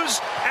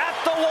Cruz at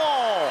the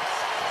wall.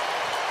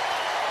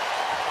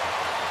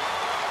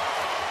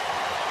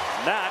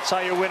 That's how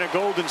you win a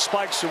Golden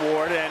Spikes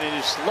Award, and it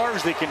is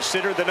largely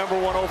considered the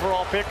 #1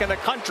 overall pick in the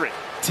country.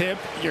 Tip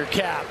your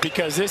cap,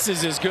 because this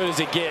is as good as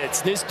it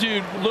gets. This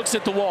dude looks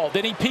at the wall,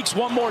 then he peeks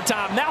one more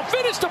time. Now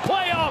finish the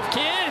playoff,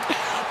 kid.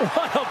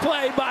 What a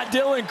play by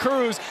Dylan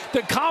Cruz.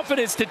 The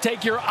confidence to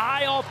take your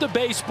eye off the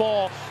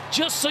baseball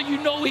just so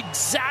you know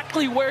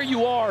exactly where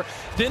you are.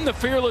 Then the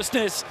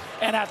fearlessness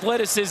and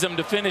athleticism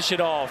to finish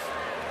it off.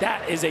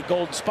 That is a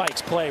Golden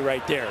Spikes play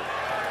right there.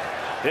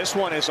 This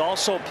one is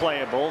also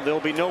playable. There'll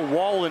be no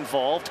wall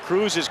involved.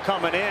 Cruz is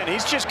coming in.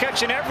 He's just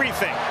catching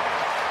everything.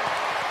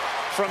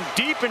 From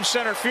deep in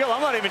center field.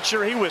 I'm not even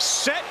sure he was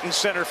set in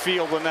center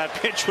field when that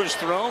pitch was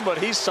thrown, but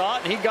he saw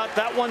it and he got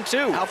that one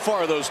too. How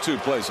far are those two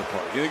plays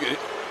apart? You think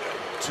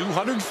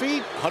 200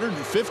 feet,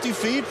 150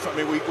 feet? I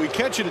mean, we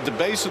catch it at the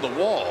base of the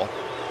wall,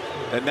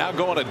 and now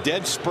go on a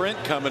dead sprint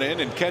coming in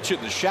and catch it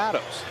in the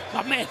shadows.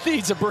 My man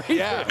needs a breather.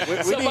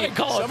 Yeah, somebody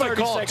call a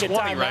 30-second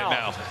 20 right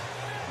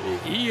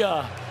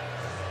now.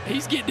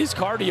 He's getting his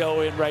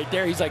cardio in right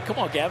there. He's like, come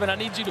on, Gavin, I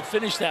need you to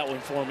finish that one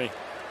for me.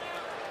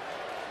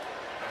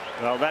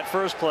 Well, that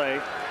first play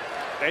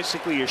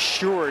basically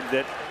assured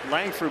that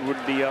Langford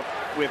would be up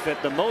with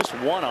at the most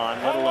one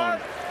on, let alone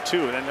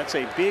two. And that's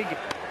a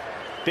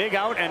big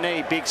out and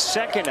a big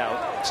second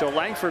out. So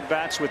Langford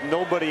bats with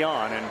nobody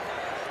on. And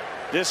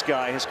this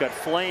guy has got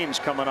flames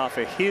coming off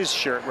of his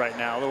shirt right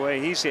now, the way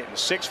he's hitting.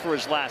 6 for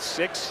his last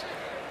 6.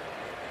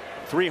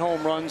 3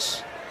 home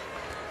runs.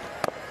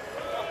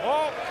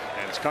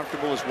 And as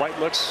comfortable as White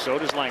looks, so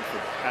does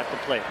Langford at the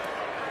plate.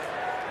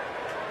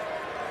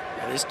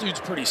 Yeah, this dude's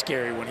pretty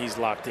scary when he's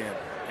locked in.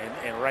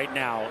 And right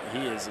now, he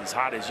is as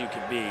hot as you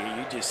can be.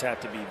 You just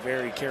have to be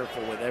very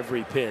careful with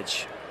every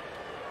pitch.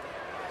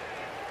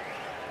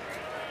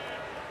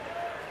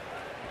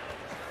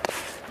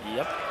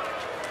 Yep.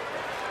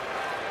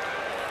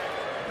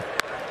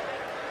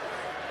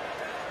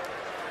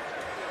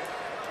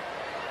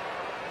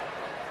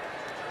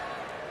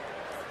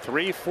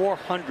 Three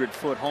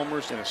 400-foot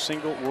homers in a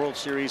single World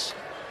Series.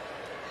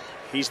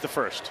 He's the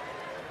first.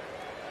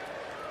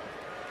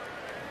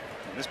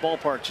 And this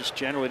ballpark just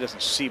generally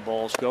doesn't see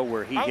balls go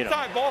where he hit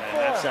them. Ball and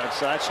that's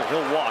outside, so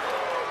he'll walk.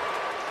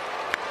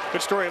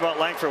 Good story about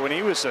Langford. When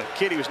he was a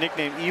kid, he was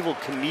nicknamed Evil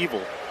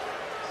Knievel.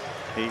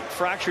 He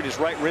fractured his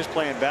right wrist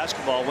playing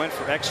basketball, went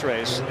for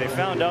x-rays. They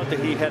found out that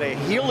he had a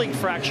healing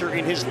fracture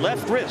in his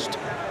left wrist.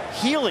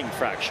 Healing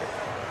fracture.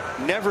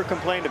 Never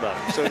complained about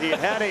it. So he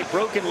had a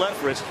broken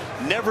left wrist,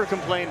 never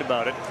complained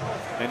about it,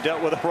 and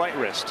dealt with a right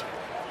wrist.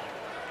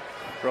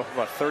 Grew up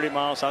about 30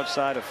 miles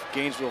outside of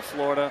Gainesville,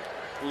 Florida.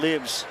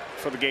 Lives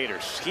for the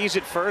Gators. He's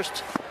at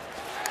first.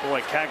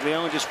 Boy,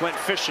 Caglione just went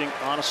fishing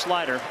on a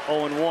slider.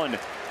 0-1.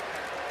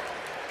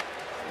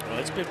 Well,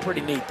 it's been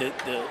pretty neat.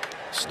 The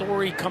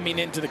story coming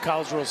into the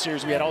College World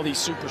Series, we had all these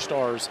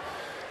superstars,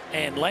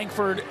 and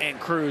Langford and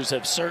Cruz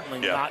have certainly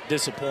not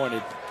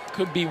disappointed.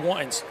 Could be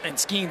one, and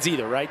Skeens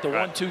either, right? The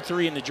 1, 2,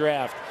 3 in the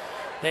draft,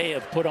 they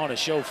have put on a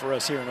show for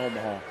us here in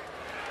Omaha.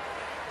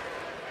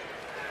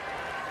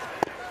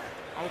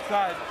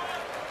 Outside.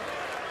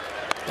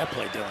 That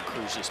play Dylan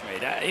Cruz just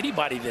made.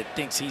 Anybody that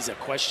thinks he's a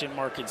question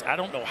mark, I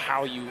don't know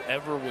how you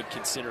ever would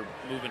consider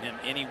moving him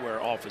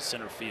anywhere off of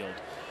center field.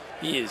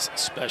 He is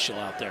special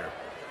out there.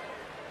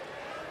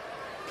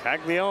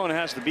 Caglione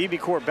has the BB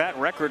Corps bat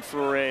record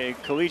for a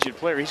collegiate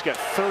player. He's got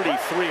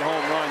 33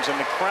 home runs, and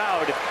the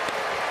crowd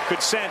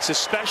could sense,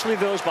 especially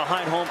those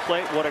behind home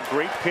plate, what a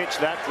great pitch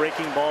that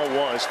breaking ball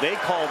was. They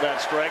called that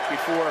strike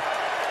before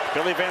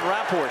Billy Van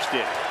Raphorst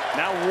did.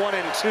 Now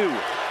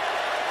 1-2.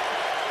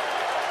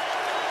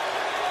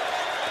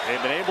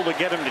 They've been able to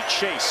get him to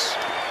chase.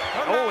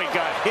 Oh, he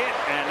got hit,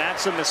 and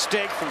that's a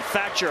mistake from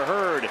Thatcher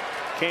Hurd.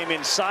 Came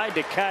inside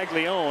to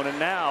Caglione, and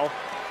now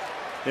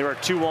there are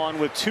 2 on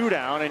with 2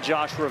 down, and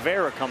Josh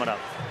Rivera coming up.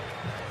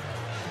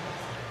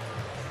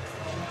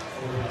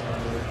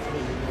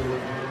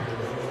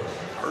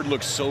 Hurd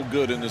looked so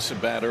good in this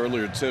at bat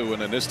earlier too,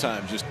 and then this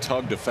time just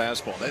tugged a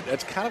fastball.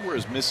 That's kind of where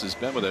his miss has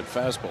been with that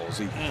fastball. Is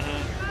he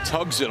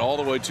tugs it all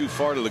the way too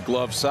far to the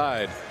glove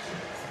side.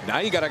 Now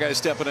you got a guy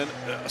stepping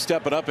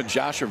up in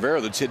Josh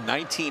Rivera that's hit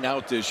 19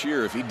 out this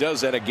year. If he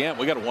does that again,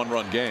 we got a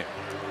 1-run game.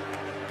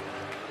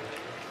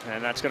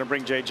 And that's going to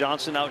bring Jay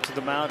Johnson out to the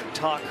mound and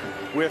talk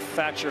with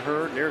Thatcher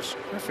Hurd. There's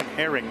Griffin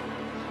Herring.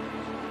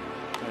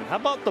 And how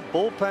about the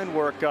bullpen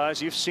work, guys?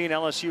 You've seen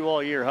LSU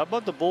all year. How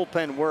about the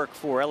bullpen work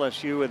for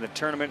LSU in the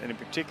tournament, and in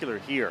particular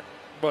here?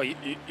 Well, you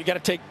got to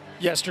take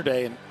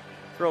yesterday and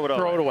throw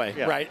it away.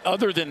 Yeah. Right.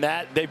 Other than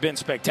that, they've been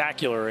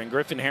spectacular. And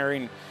Griffin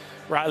Herring,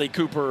 Riley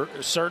Cooper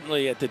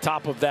certainly at the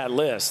top of that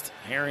list.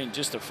 Herring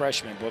just a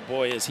freshman, but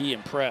boy, is he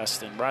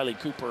impressed. And Riley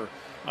Cooper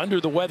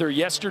under the weather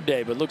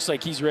yesterday, but looks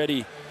like he's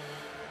ready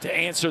to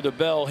answer the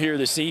bell here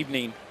this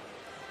evening.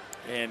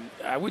 And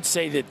I would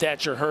say that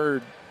Thatcher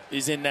Hurd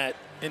is in that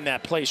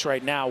place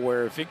right now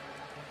where if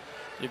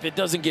it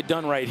doesn't get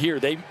done right here,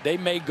 they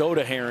may go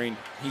to Herring.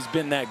 He's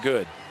been that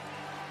good.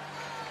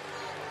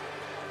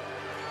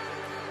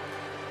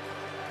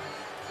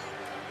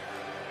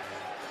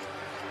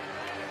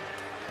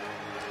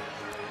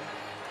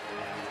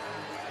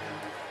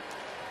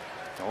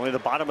 Only the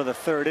bottom of the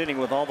 3rd inning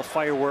with all the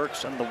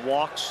fireworks and the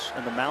walks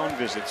and the mound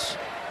visits.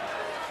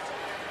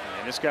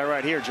 And this guy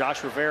right here,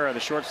 Josh Rivera, the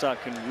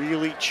shortstop, can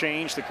really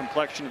change the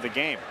complexion of the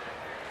game.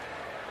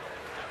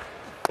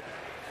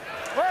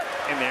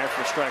 there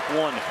for strike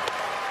one.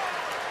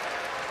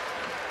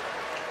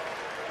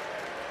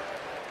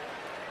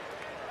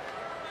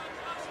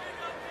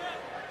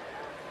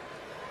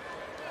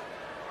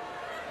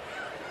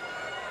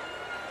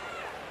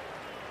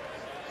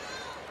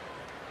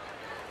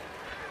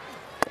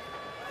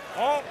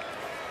 Oh.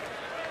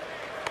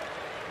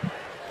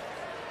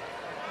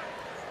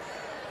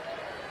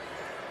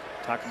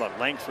 Talk about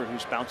Langford,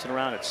 who's bouncing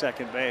around at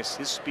second base.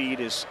 His speed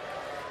is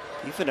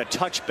even a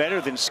touch better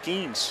than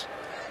Skeen's.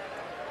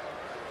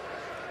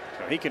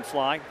 So he can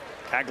fly.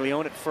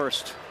 Caglione at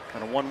first.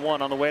 Kind of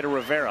 1-1 on the way to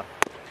Rivera.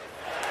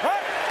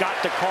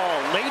 Got the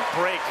call. Late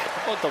break.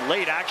 How about the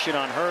late action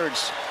on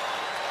Hurd's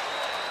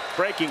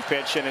breaking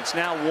pitch, and it's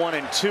now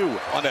 1-2.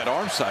 On that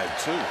arm side,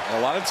 too.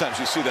 A lot of times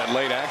you see that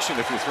late action.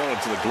 If you're throwing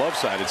it to the glove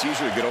side, it's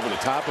easier to get over the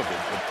top of it.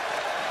 But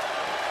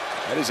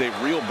that is a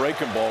real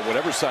breaking ball,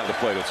 whatever side of the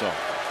plate it's on.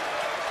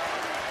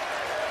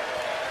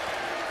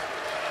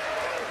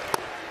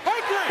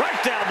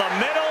 Right down the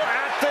middle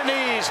at the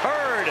knees.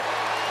 Hurd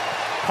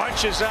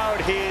punches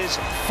out his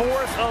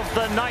 4th of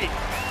the night.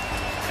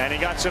 And he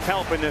got some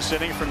help in this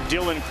inning from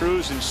Dylan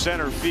Cruz in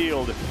center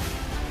field.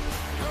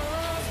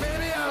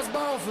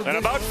 And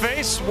about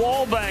face,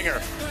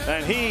 Wallbanger.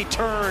 And he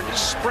turned,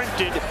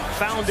 sprinted,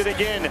 found it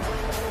again.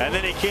 And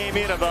then he came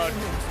in about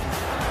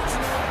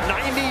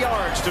 90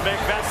 yards to make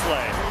that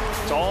play.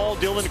 It's all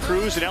Dylan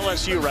Cruz and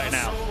LSU right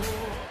now.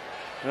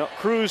 Well,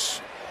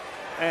 Cruz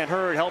and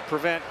Hurd help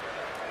prevent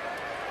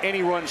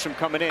any runs from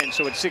coming in.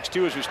 So it's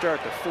 6-2 as we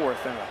start the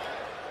 4th. And a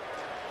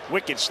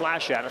wicked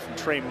slash at it from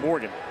Trey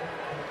Morgan.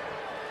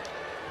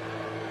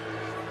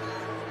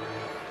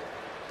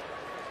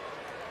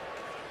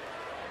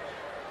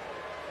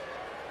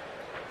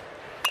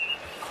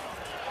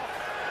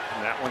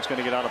 And that one's going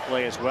to get out of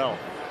play as well.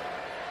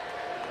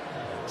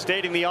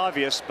 Stating the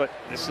obvious, but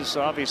this is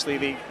obviously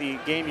the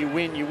game you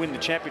win the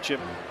championship.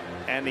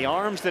 And the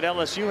arms that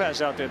LSU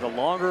has out there, the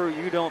longer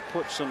you don't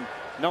put some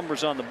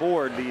numbers on the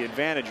board, the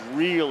advantage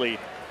really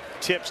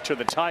tips to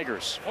the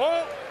Tigers.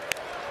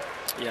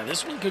 Yeah,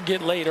 this one could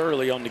get late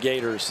early on the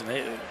Gators.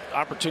 And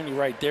opportunity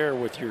right there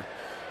with your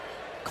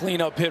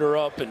cleanup hitter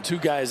up and 2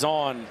 guys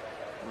on.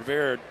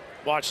 Rivera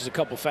watches a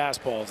couple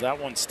fastballs. That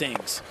one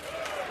stings.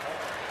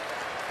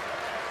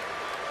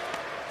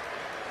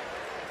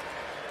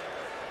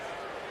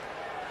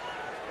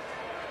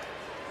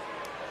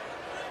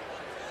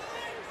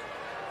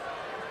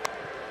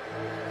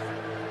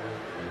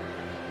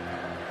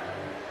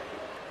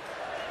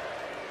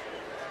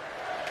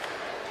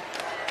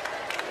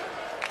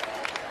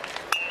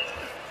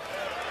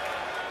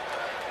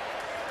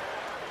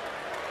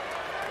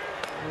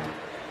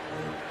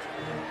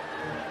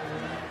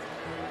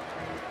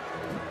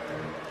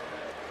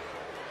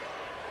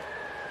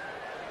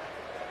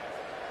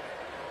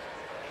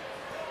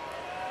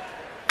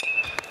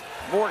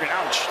 Morgan,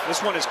 ouch.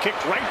 This one is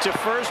kicked right to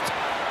first,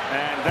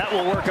 and that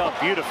will work out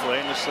beautifully.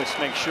 And let's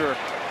make sure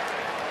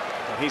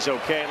that he's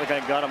okay. Look, I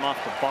got him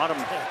off the bottom,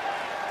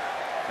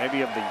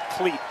 maybe of the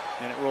cleat,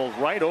 and it rolled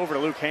right over to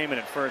Luke Heyman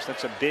at first.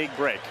 That's a big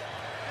break.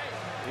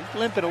 He's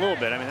limping a little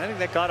bit. I mean, I think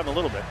that got him a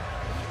little bit.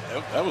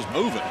 That was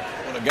moving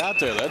when it got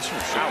there. That's for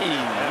sure.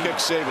 Kick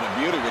saving a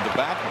beauty with the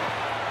back.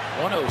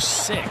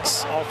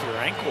 106 off your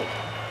ankle.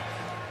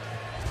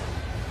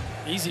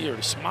 Easier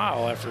to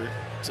smile after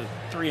it's a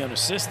 3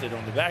 unassisted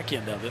on the back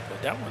end of it,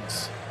 but that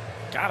one's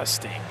gotta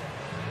sting.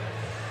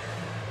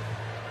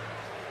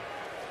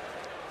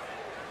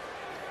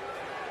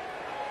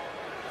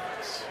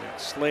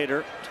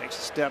 Slater takes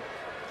a step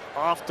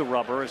off the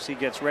rubber as he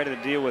gets ready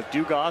to deal with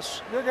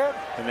Dugas. You're good.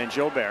 And then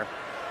Joe Bear.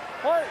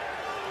 What?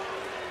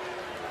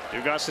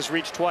 Dugas has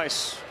reached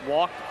twice.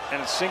 Walk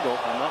and a single.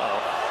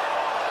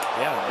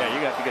 Yeah,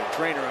 you got to get a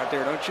trainer out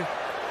there, don't you?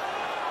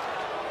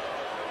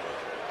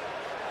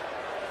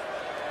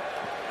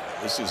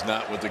 This is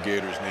not what the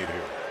Gators need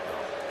here.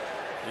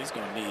 He's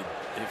going to need,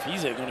 if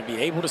he's going to be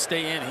able to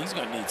stay in, he's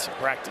going to need some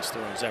practice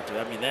throws after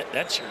that. I mean,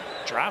 that's your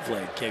drive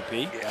leg,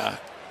 KP. Yeah.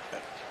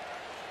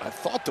 I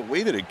thought the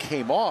way that it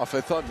came off, I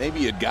thought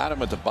maybe it got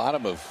him at the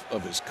bottom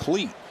of his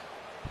cleat.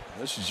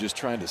 This is just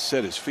trying to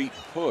set his feet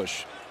and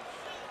push.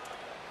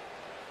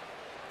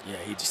 Yeah,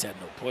 he just had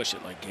no push.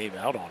 It like gave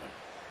out on him.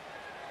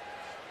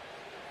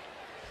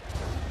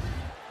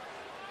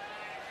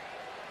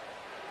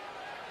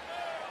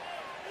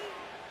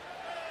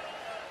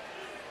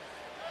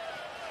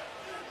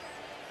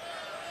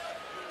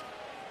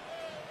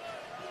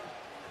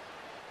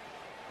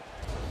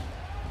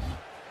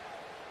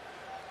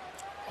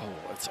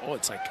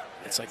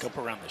 It's like up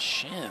around the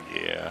shin.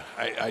 Yeah,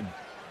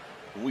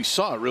 we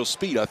saw it real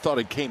speed. I thought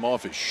it came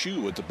off his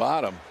shoe at the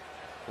bottom.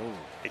 Oh,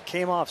 it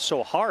came off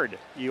so hard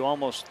you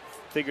almost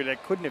figured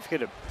it couldn't have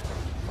hit a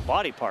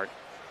body part.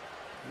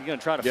 You're going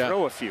to try to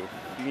throw a few.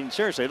 I mean,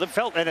 seriously, it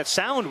felt, and its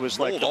sound was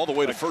rolled all the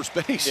way to first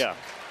base. Yeah.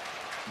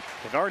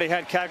 They've already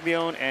had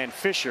Caglione and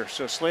Fisher,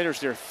 so Slater's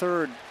their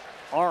third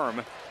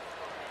arm.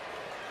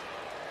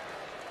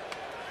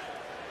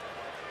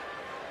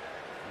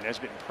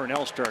 Nesbitt and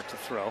Purnell start to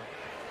throw.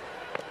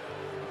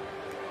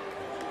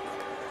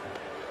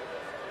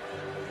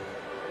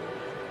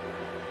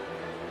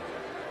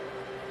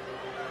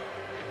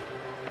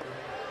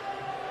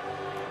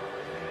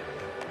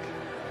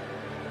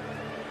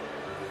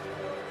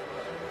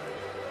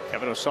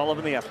 Kevin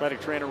O'Sullivan, the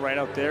athletic trainer, right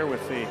out there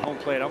with the home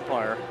plate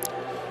umpire.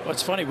 Well,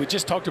 it's funny. We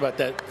just talked about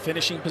that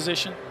finishing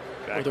position.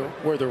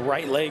 Where the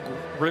right leg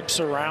rips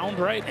around,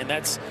 right? And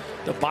that's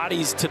the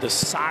body's to the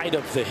side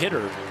of the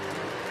hitter.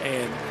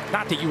 And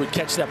not that you would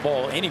catch that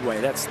ball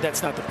anyway.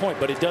 That's not the point.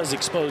 But it does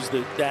expose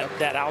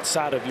that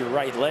outside of your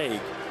right leg.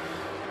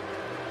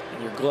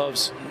 And your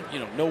gloves, you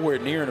know, nowhere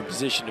near in a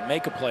position to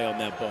make a play on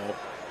that ball.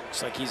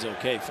 Looks like he's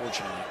okay,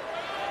 fortunately.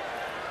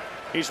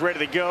 He's ready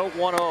to go.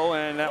 1-0,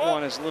 and that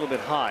one is a little bit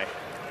high.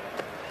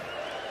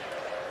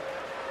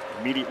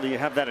 Immediately you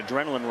have that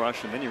adrenaline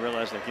rush, and then you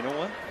realize, like, you know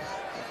what?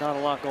 Not a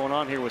lot going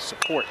on here with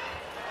support.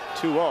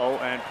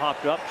 2-0 and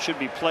popped up. Should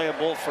be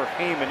playable for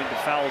Heyman into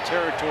foul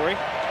territory.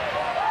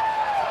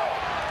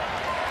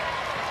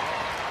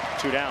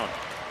 2 down.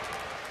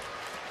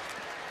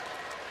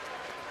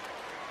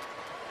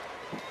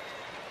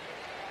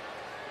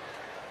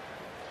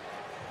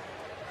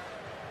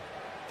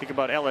 Think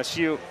about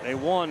LSU. They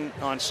won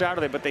on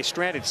Saturday, but they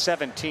stranded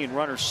 17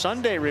 runners.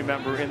 Sunday,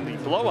 remember, in the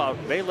blowout,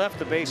 they left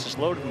the bases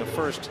loaded in the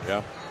first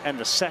and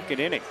the second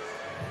inning.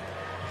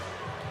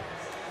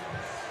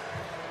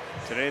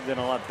 Today they've done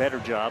a lot better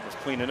job of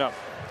cleaning up.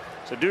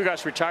 So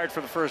Dugas retired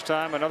for the first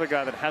time. Another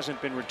guy that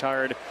hasn't been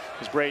retired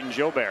is Braden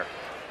Jobert.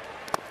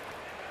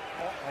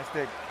 Oh, nice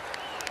dig.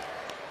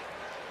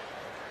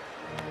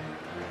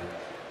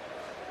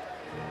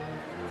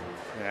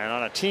 And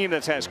on a team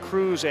that has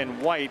Cruz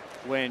and White,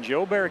 when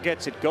Jobert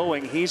gets it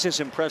going, he's as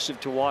impressive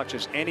to watch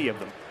as any of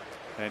them.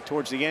 And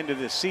towards the end of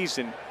this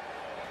season,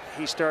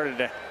 he started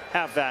to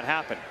have that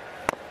happen.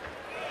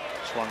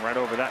 Swung right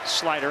over that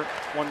slider.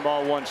 1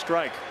 ball, 1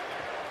 strike.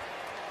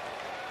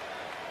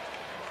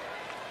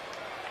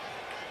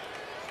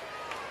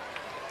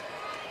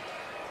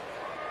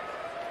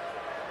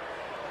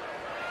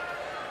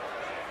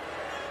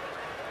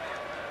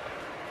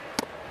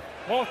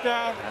 Both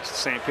down. That's the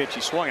same pitch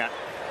he swung at.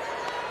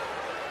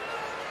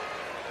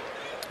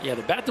 Yeah,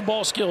 the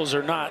bat-to-ball skills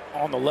are not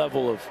on the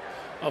level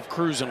of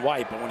Cruz and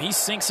White, but when he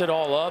sinks it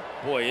all up,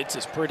 boy, it's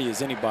as pretty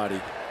as anybody.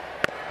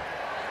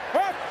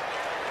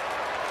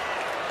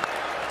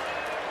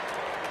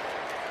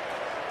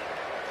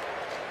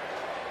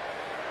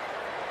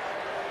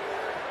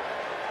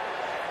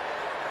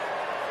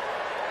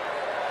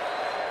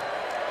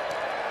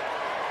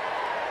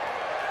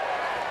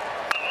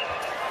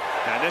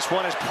 This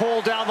one is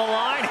pulled down the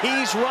line.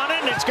 He's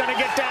running. It's going to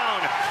get down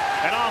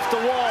and off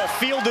the wall.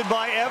 Fielded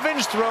by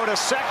Evans. Throw to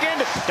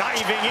second.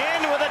 Diving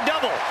in with a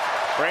double.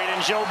 Braden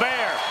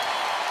Jobert.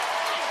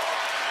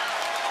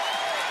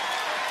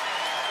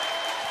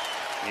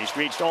 He's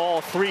reached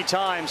all 3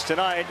 times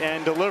tonight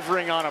and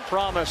delivering on a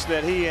promise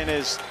that he and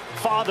his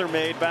father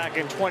made back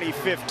in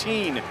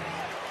 2015.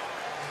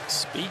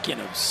 Speaking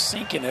of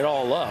sinking it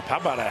all up, how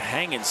about a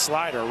hanging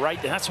slider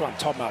right there? That's what I'm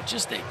talking about.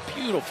 Just a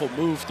beautiful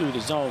move through the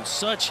zone.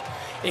 Such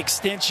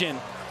extension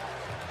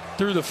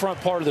through the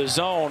front part of the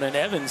zone. And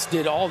Evans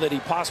did all that he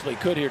possibly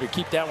could here to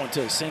keep that one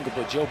to a single.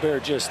 But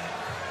Jobert just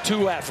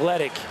too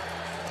athletic.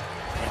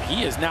 And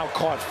he has now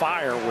caught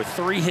fire with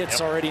 3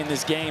 hits already in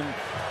this game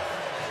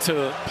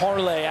to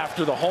parlay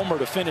after the homer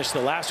to finish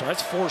the last one.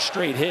 That's 4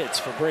 straight hits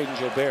for Braden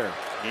Jobert.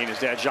 He and his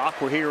dad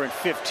Jacques were here in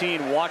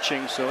 15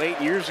 watching, so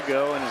 8 years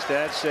ago, and his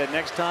dad said,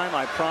 next time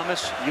I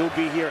promise you'll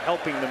be here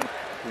helping them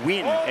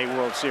win a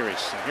World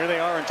Series. And here they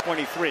are in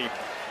 23,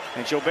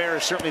 and Jobert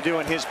is certainly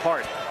doing his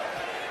part.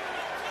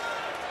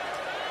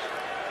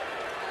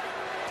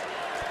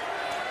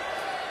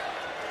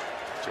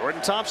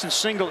 Jordan Thompson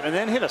singled and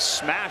then hit a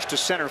smash to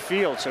center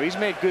field, so he's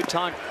made good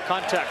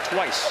contact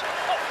twice.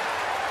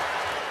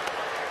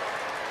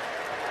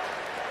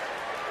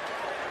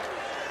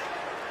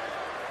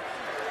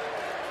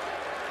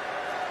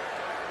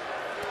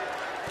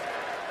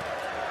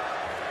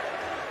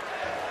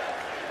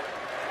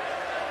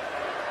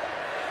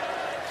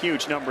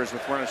 Huge numbers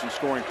with runners in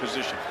scoring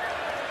position.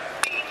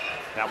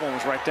 That one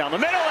was right down the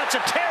middle. That's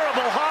a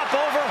terrible hop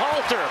over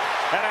Halter.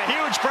 And a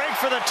huge break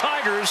for the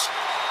Tigers.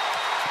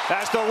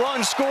 As the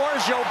run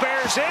scores,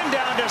 Jobert's in.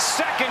 Down to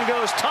second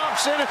goes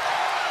Thompson.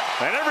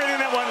 And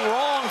everything that went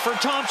wrong for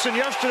Thompson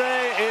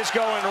yesterday is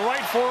going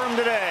right for him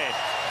today.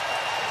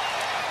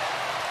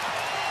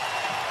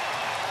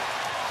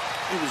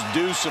 It was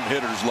due some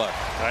hitters left.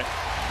 Right.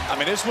 I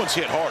mean, this one's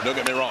hit hard, don't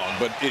get me wrong,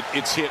 but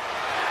it's hit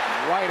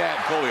right at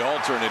Coley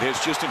Halter, and it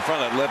hits just in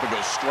front of that lip and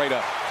goes straight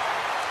up.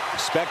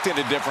 Expecting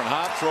a different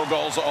hop, throw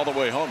balls all the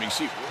way home. You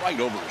see it right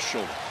over his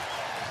shoulder.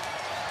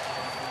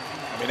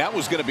 I mean, that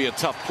was going to be a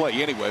tough play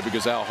anyway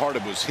because how hard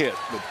it was hit.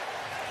 But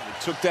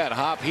it took that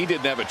hop. He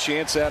didn't have a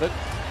chance at it.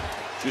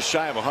 Just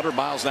shy of 100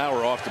 miles an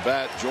hour off the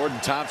bat. Jordan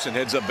Thompson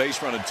heads up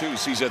base running 2.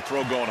 Sees that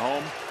throw going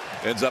home.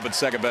 Ends up at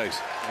second base.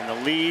 And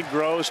the lead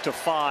grows to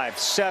 5,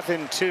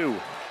 7-2.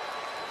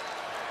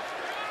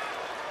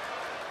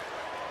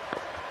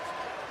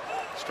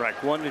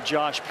 Strike 1 to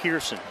Josh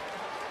Pearson.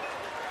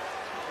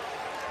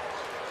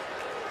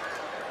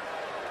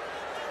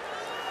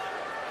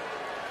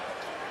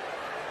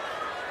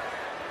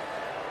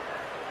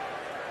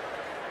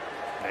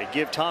 They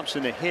give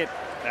Thompson a hit.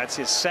 That's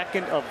his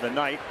second of the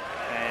night.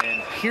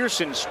 And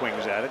Pearson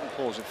swings at it and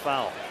pulls it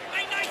foul.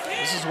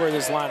 This is where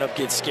this lineup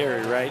gets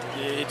scary, right?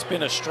 It's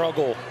been a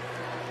struggle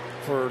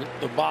for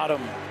the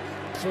bottom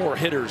 4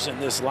 hitters in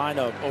this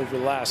lineup over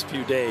the last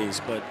few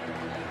days, but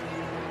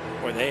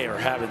boy, they are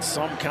having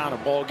some kind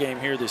of ball game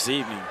here this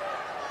evening.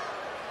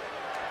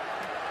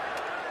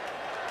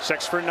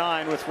 6 for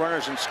 9 with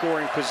runners in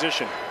scoring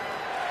position.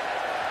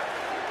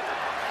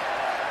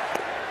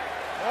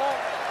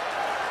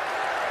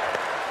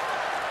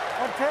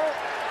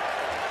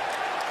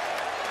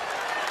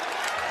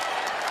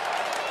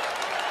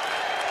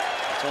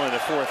 It's only the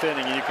 4th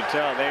inning, and you can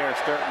tell they are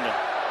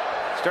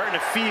starting to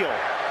feel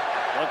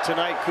what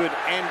tonight could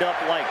end up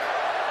like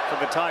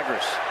for the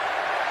Tigers.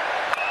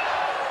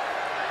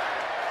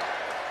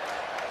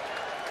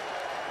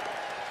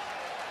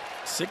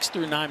 Six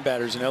through 9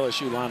 batters in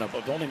LSU lineup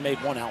have only made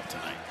 1 out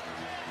tonight.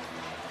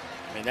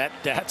 I mean,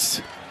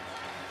 that's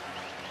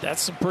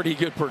some pretty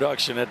good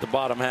production at the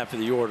bottom half of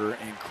the order.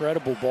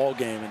 Incredible ball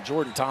game, and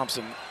Jordan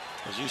Thompson,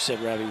 as you said,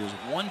 Ravi, was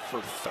 1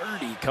 for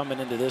 30 coming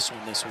into this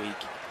one this week.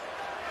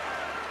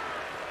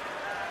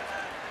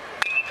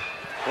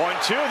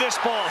 1-2. This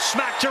ball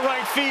smacked to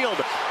right field.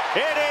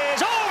 It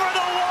is over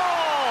the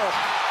wall.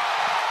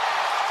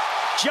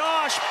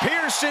 Josh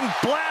Pearson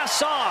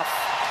blasts off.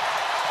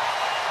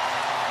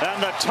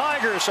 And the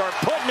Tigers are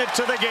putting it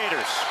to the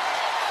Gators.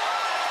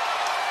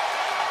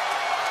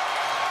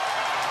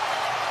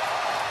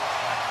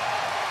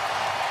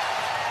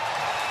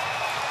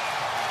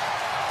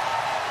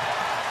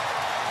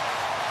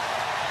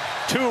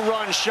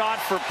 Two-run shot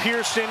for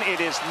Pearson.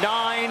 It is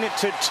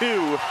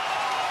 9-2.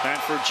 And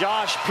for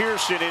Josh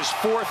Pearson, his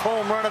 4th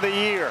home run of the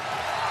year.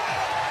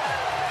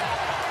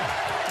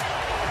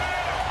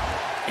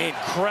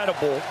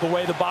 Incredible the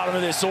way the bottom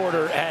of this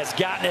order has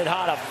gotten it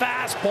hot. A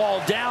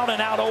fastball down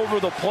and out over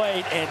the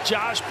plate, and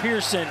Josh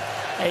Pearson,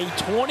 a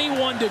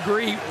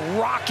 21-degree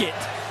rocket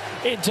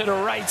into the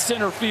right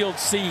center field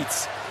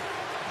seats.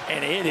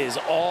 And it is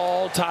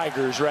all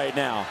Tigers right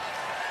now.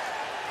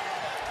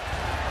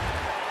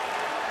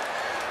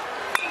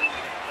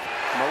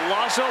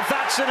 Milazzo,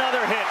 that's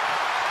another hit.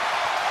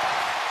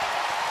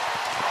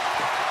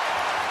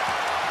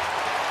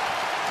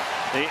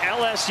 The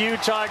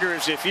LSU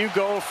Tigers, if you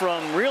go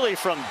from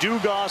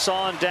Dugas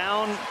on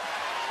down,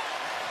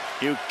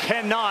 you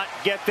cannot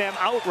get them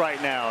out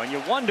right now. And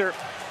you wonder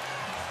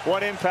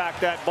what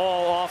impact that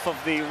ball off of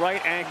the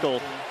right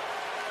ankle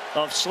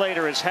of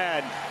Slater has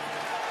had,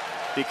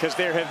 because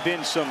there have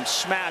been some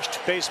smashed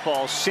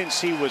baseballs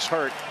since he was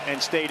hurt and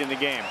stayed in the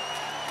game.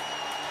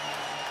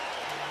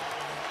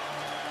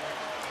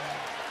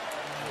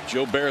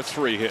 Joe Bear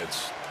 3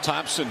 hits.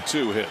 Thompson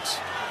 2 hits.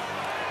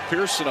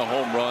 Pearson a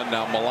home run.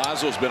 Now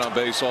Milazzo's been on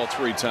base all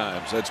 3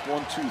 times. That's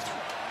 1, 2, 3,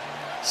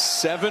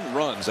 7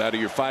 runs out of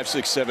your 5,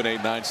 6, 7,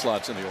 8, 9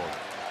 slots in the order.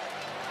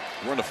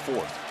 We're in the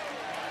 4th.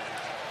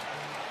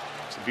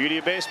 It's the beauty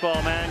of baseball,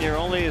 man. You're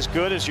only as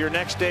good as your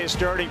next day's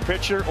starting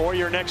pitcher or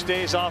your next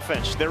day's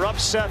offense. They're up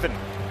 7.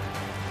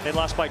 They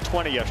lost by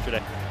 20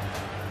 yesterday.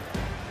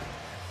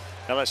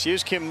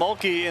 LSU's Kim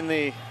Mulkey in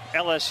the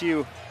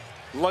LSU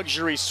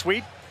luxury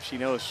suite. She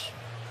knows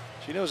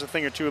a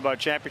thing or two about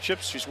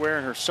championships. She's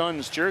wearing her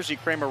son's jersey,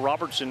 Kramer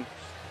Robertson,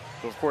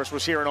 who of course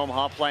was here in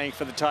Omaha playing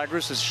for the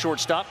Tigers as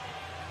shortstop.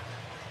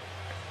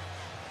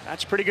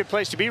 That's a pretty good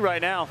place to be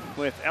right now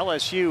with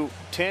LSU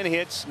 10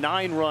 hits,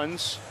 9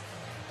 runs.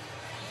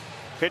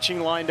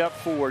 Pitching lined up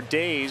for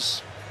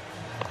days.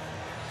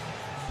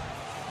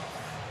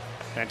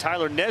 And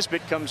Tyler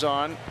Nesbitt comes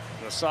on,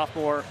 the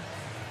sophomore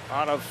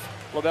out of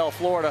LaBelle,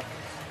 Florida.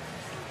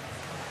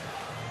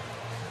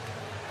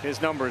 His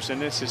numbers,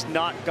 and this has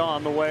not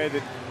gone the way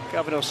that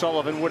Kevin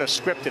O'Sullivan would have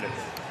scripted it.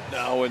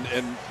 No,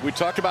 and we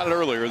talked about it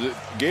earlier. The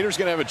Gators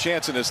going to have a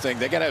chance in this thing.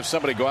 They got to have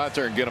somebody go out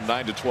there and get them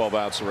 9 to 12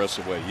 outs the rest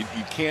of the way.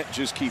 You can't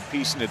just keep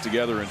piecing it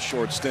together in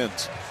short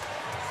stints.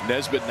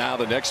 Nesbitt now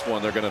the next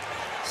one. They're going to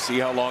see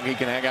how long he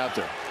can hang out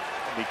there.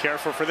 Be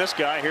careful for this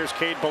guy. Here's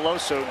Cade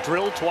Beloso,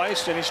 drilled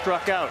twice and he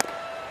struck out.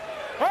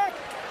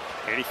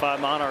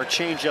 85-mile-an-hour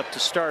changeup to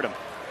start him.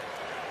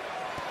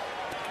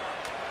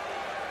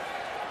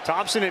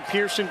 Thompson and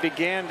Pearson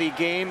began the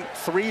game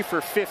 3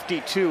 for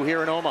 52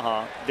 here in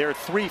Omaha. They're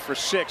 3 for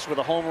 6 with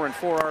a homer and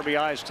 4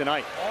 RBIs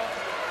tonight.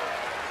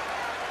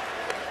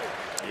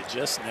 You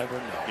just never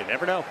know. You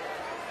never know.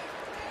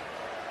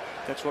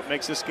 That's what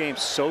makes this game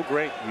so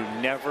great. You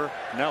never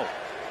know.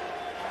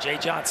 Jay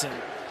Johnson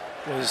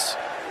was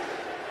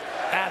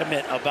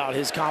adamant about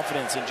his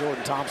confidence in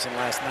Jordan Thompson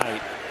last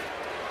night.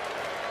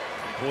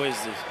 And boy,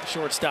 is the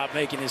shortstop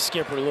making his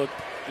skipper look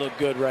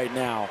good right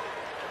now.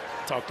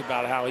 Talked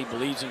about how he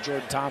believes in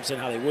Jordan Thompson,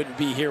 how they wouldn't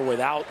be here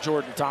without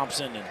Jordan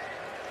Thompson, and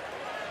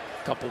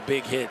a couple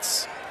big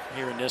hits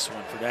here in this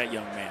one for that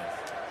young man.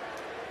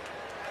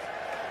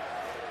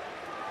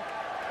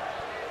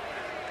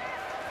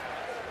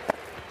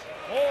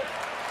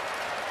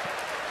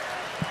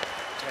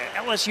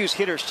 LSU's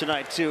hitters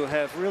tonight too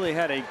have really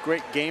had a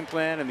great game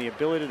plan and the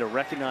ability to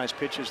recognize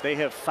pitches. They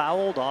have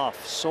fouled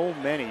off so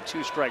many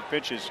 2-strike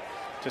pitches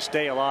to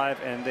stay alive,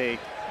 and they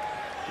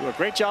Do a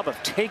great job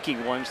of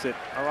taking ones that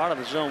are out of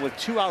the zone with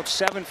 2 outs,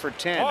 7 for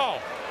 10. Yeah,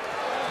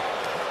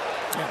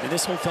 I mean,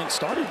 this whole thing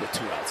started with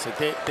 2 outs.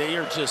 Like they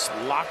are just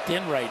locked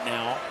in right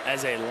now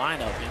as a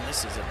lineup, and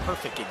this is a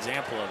perfect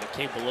example of it.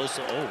 Kate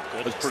Beloso, oh,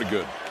 goodness. That's pretty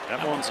good.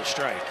 That one's a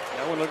strike.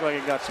 That one looked like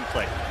it got some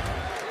play.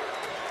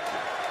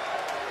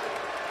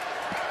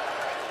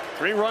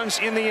 3 runs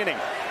in the inning.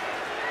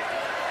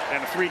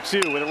 And a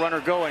 3-2 with a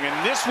runner going. And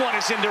this one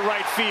is into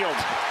right field.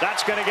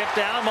 That's going to get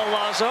down.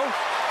 Milazzo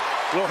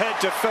will head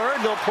to third.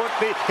 They'll put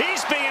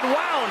he's being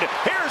wound.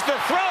 Here's the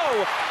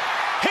throw.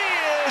 He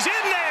is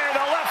in there.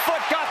 The left foot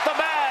got the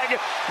bag.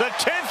 The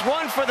 10th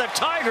one for the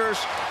Tigers.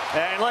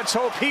 And let's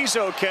hope he's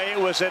okay. It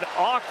was an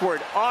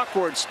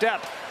awkward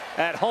step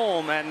at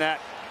home. And that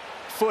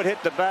foot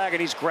hit the bag, and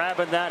he's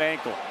grabbing that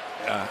ankle.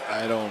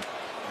 I don't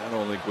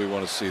think we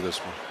want to see this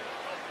one.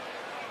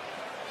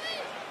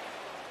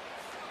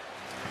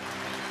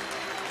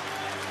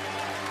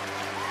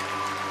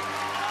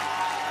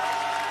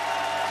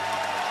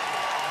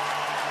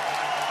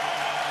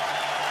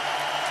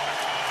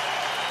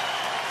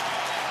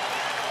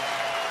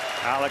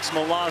 Alex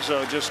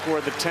Milazzo just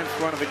scored the 10th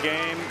run of the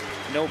game.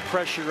 No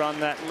pressure on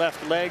that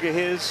left leg of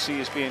his. He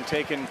is being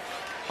taken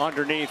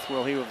underneath.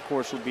 Well, he, of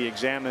course, will be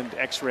examined,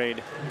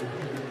 x-rayed.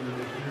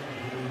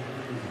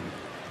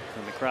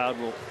 And the crowd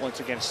will once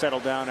again settle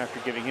down after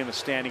giving him a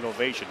standing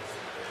ovation.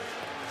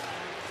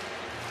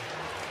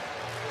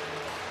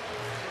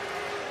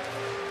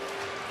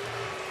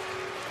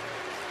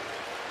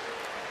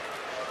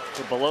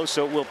 So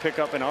Beloso will pick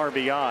up an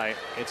RBI.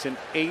 It's an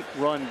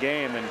 8-run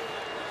game, and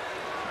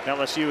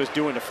LSU is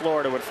doing to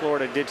Florida what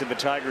Florida did to the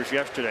Tigers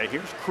yesterday.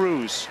 Here's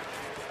Cruz.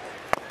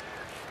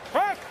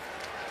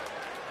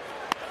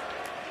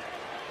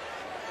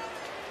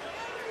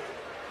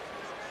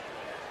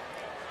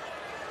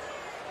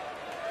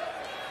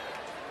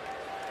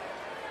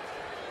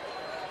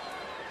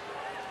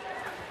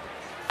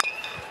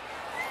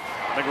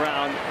 The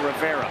ground,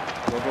 Rivera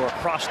will go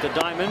across the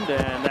diamond,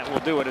 and that will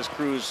do it as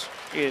Cruz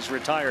is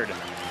retired.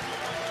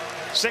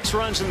 6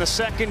 runs in the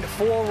second,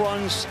 4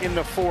 runs in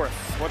the fourth.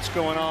 What's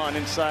going on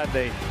inside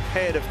the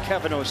head of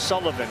Kevin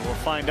O'Sullivan? We'll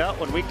find out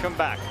when we come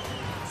back.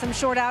 Some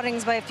short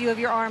outings by a few of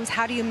your arms.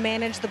 How do you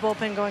manage the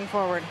bullpen going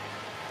forward?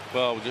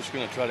 Well, we're just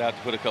going to try to have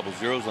to put a couple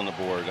zeros on the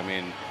board. I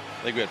mean,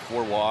 I think we had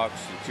 4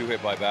 walks and 2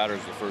 hit by batters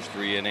the first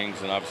 3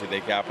 innings, and obviously they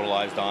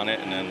capitalized on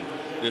it. And then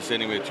this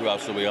inning we had 2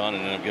 outs still be on,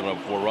 and ended up giving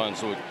up 4 runs.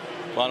 So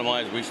bottom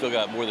line is we still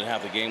got more than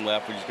half the game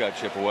left. We just got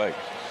to chip away.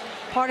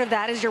 Part of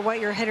that is what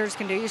your hitters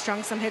can do. You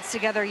strung some hits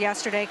together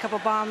yesterday, a couple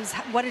bombs.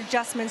 What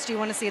adjustments do you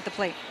want to see at the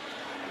plate?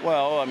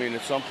 Well, I mean,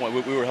 at some point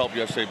we were helped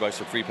yesterday by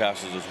some free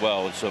passes as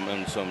well, and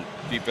some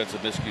defensive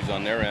miscues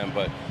on their end.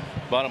 But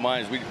bottom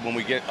line is when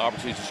we get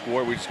opportunities to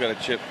score, we just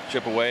got to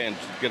chip away and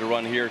get a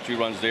run here, 2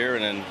 runs there,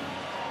 and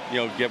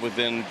then get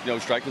within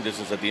striking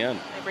distance at the end.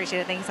 I appreciate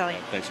it. Thanks,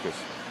 Elliot. Thanks, Chris.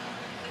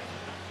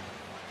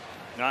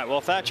 All right,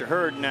 well, Thatcher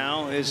Hurd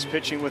now is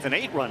pitching with an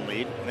 8-run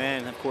lead.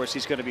 And, of course,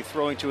 he's going to be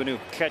throwing to a new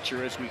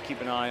catcher as we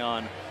keep an eye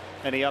on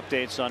any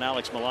updates on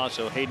Alex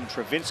Milazzo. Hayden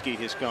Travinski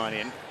has gone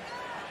in.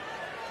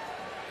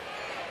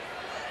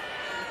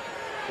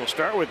 We'll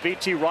start with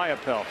BT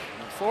Riopel.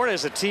 Florida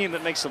is a team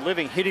that makes a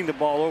living hitting the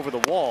ball over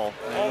the wall.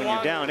 And when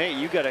you're down 8,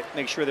 you got to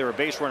make sure there are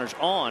base runners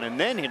on and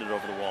then hit it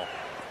over the wall.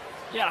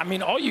 Yeah, I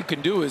mean, all you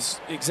can do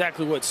is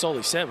exactly what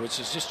Sully said, which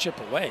is just chip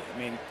away. I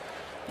mean,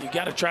 you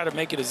got to try to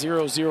make it a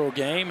 0-0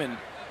 game and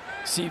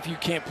see if you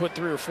can't put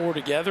 3 or 4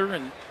 together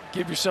and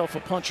give yourself a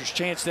puncher's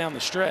chance down the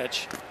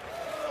stretch.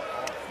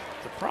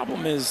 The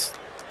problem is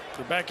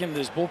the back end of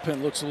this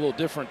bullpen looks a little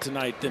different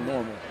tonight than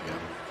normal. Yeah.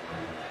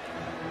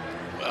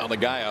 Well, the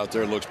guy out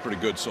there looks pretty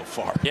good so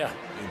far. Yeah.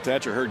 And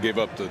Thatcher Hurd gave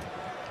up the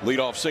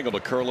leadoff single to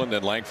Curlin,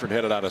 then Langford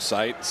headed out of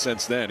sight.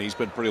 Since then, he's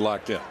been pretty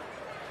locked in.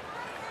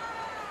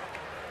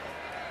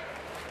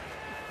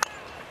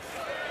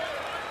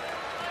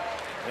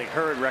 I think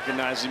Hurd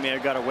recognized he may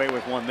have got away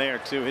with one there,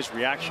 too. His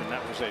reaction,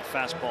 that was a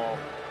fastball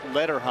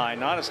letter high,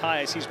 not as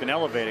high as he's been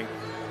elevating.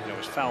 And it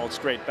was fouled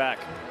straight back.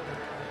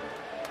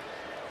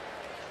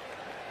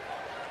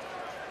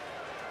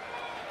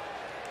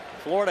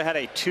 Florida had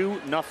a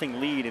 2-0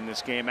 lead in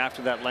this game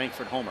after that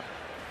Langford homer.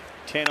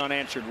 10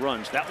 unanswered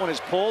runs. That one is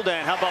pulled,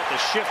 and how about the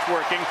shift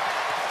working?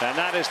 And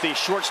that is the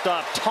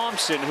shortstop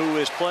Thompson, who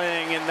is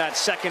playing in that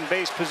second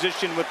base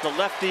position with the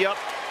lefty up.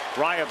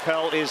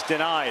 Riopel is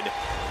denied.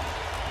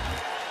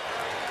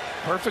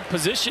 Perfect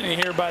positioning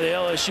here by the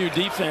LSU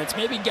defense.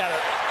 Maybe got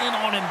in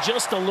on him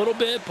just a little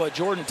bit, but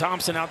Jordan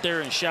Thompson out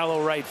there in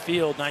shallow right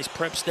field. Nice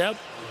prep step.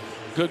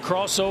 Good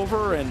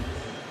crossover, and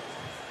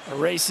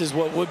erases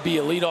what would be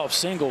a leadoff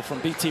single from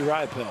BT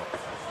Riopel.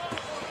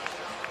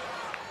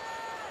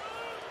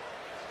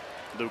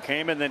 Luke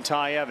Heyman, then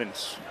Ty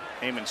Evans.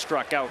 Heyman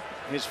struck out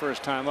his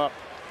first time up.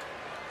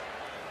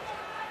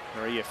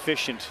 Very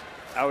efficient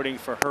outing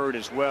for Hurd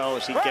as well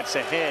as he gets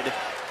ahead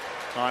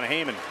on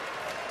Heyman.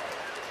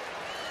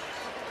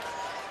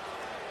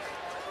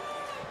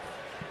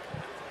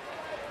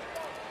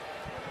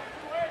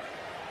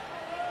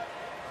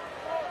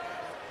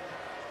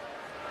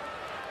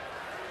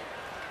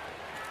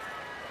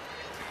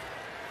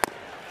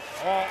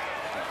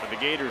 For the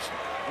Gators,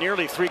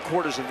 nearly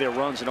 3/4 of their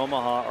runs in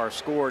Omaha are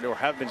scored or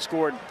have been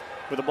scored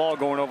with the ball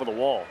going over the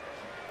wall.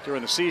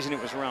 During the season,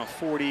 it was around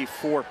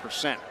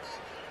 44%.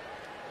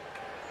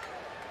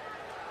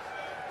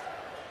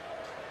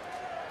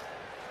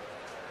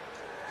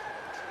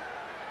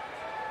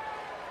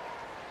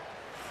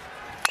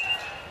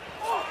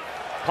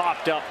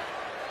 Popped up.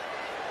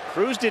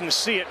 Cruz didn't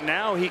see it.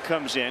 Now he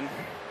comes in,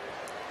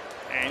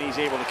 and he's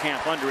able to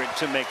camp under it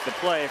to make the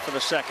play for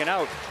the second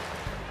out.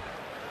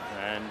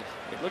 And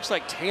it looks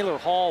like Taylor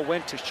Hall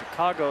went to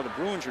Chicago. The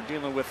Bruins are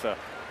dealing with a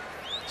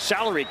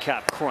salary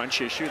cap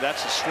crunch issue.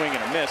 That's a swing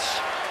and a miss.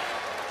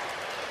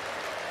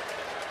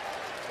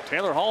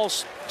 Taylor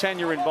Hall's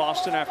tenure in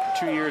Boston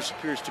after 2 years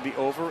appears to be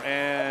over,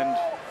 and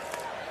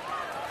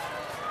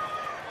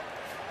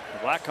the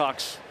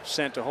Blackhawks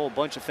sent a whole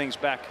bunch of things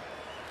back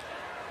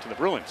to the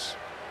Bruins.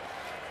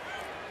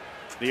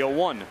 The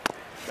 0-1.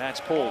 That's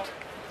pulled.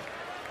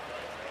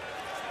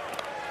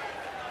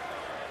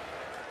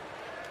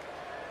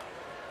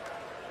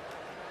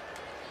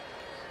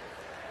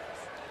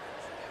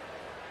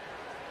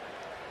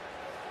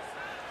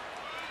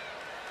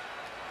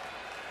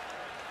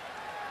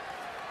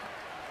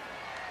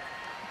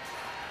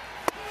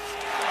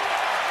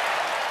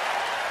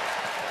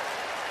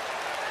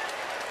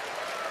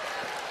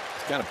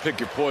 Kind of pick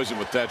your poison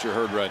with Thatcher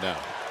Hurd right now.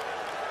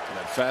 And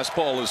that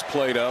fastball is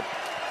played up.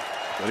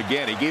 But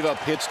again, he gave up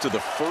hits to the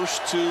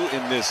first two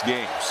in this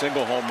game.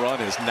 Single home run,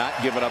 has not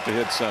given up a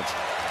hit since.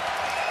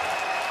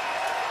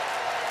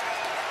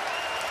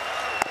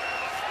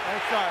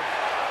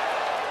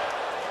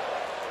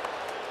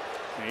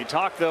 And you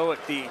talk, though,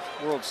 at the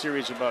World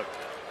Series about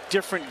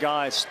different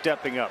guys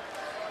stepping up.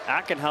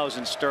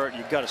 Ackenhausen's start,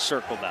 you've got to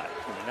circle that.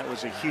 I mean, that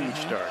was a huge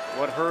start.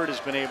 What Hurd has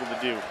been able to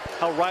do.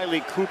 How Riley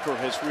Cooper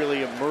has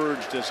really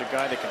emerged as a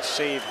guy that can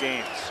save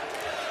games.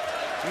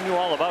 You knew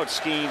all about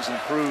Skeens and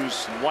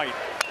Cruz and White.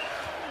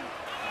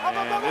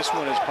 And this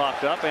one has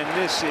popped up, and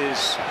this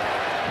is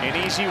an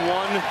easy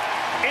one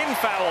in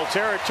foul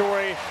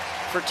territory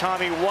for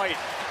Tommy White.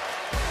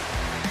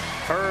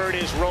 Hurd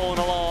is rolling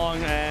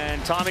along,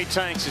 and Tommy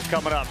Tanks is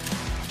coming up,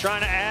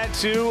 trying to add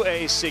to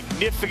a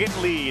significant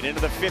lead.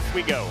 Into the fifth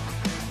we go.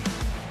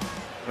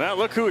 Well,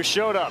 look who has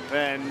showed up,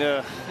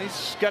 and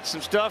he's got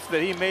some stuff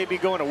that he may be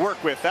going to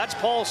work with. That's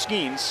Paul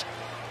Skeens,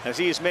 as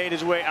he has made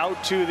his way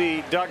out to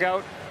the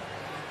dugout.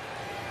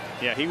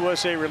 Yeah, he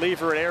was a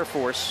reliever at Air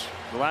Force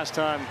the last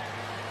time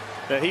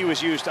that he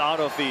was used out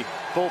of the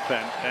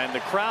bullpen, and the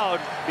crowd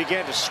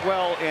began to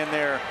swell in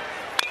their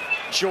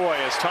joy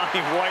as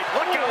Tommy White,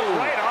 look out,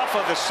 right off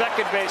of the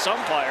second base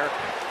umpire.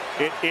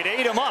 It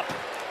ate him up.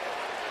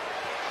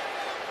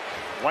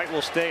 White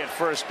will stay at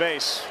first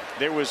base.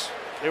 There was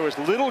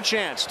little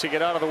chance to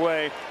get out of the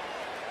way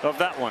of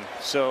that one.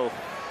 So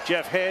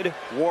Jeff Head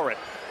wore it.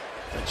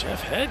 And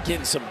Jeff Head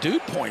getting some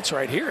dude points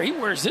right here. He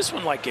wears this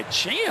one like a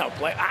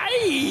champ. Like,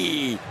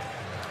 aye!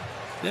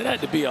 That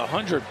had to be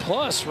 100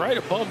 plus right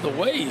above the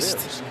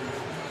waist.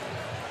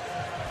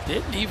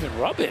 Didn't even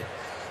rub it.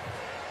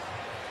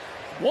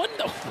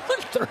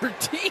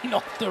 113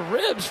 off the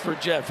ribs for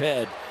Jeff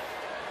Head.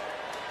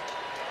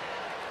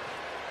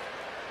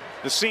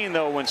 The scene,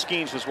 though, when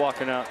Skeens was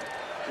walking out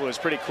was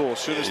pretty cool. As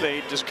soon as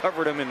they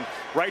discovered him in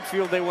right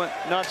field, they went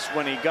nuts.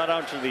 When he got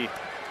out to the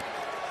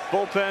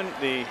bullpen,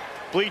 the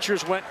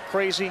bleachers went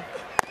crazy.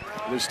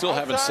 They still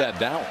haven't sat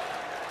down.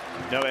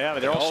 No, they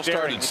haven't. They're all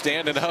started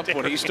standing up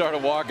when he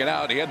started walking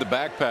out. He had the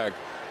backpack.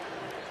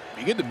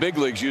 You get the big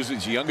leagues, usually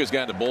the youngest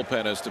guy in the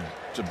bullpen is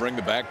to bring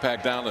the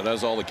backpack down that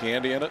has all the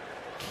candy in it.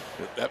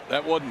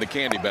 That wasn't the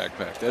candy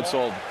backpack. That's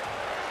all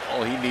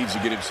he needs to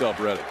get himself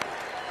ready.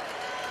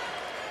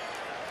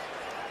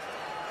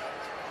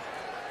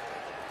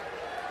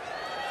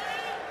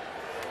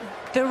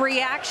 The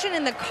reaction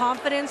and the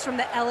confidence from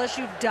the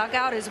LSU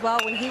dugout as well.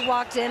 When he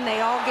walked in,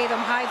 they all gave him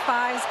high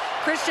fives.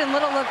 Christian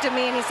Little looked at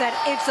me and he said,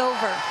 "It's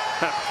over."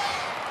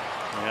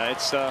 Yeah,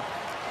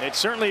 it's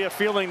certainly a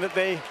feeling that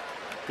they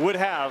would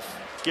have,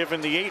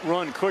 given the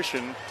 8-run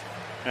cushion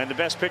and the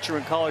best pitcher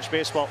in college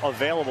baseball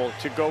available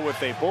to go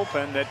with a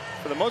bullpen that,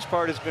 for the most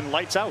part, has been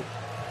lights out.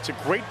 It's a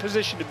great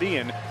position to be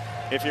in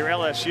if you're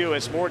LSU,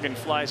 as Morgan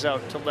flies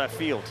out to left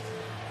field.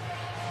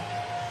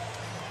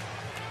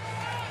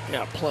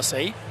 Yeah,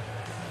 +8.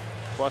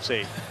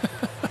 +8.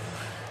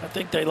 I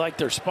think they like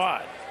their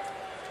spot.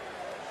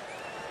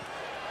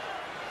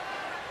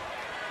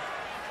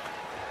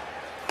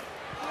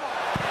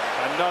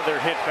 Another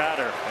hit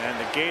batter, and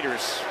the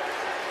Gators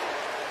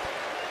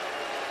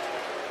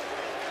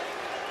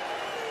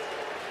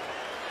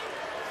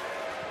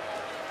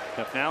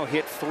have now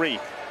hit 3.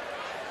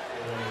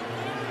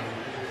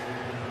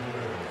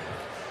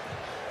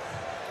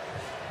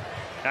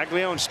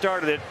 Caglione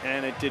started it,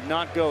 and it did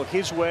not go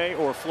his way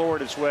or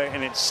Florida's way,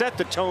 and it set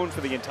the tone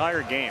for the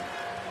entire game.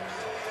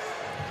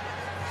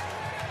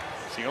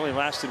 So he only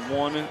lasted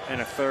 1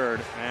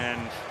 1/3,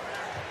 and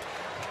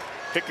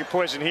pick your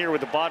poison here with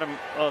the bottom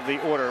of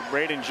the order.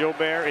 Braden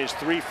Jobert is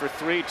 3 for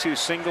 3, 2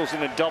 singles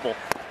and a double.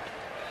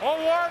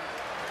 0-1.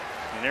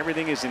 And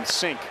everything is in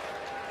sync.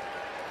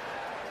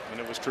 And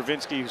it was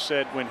Travinski who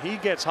said when he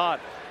gets hot,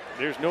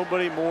 there's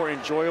nobody more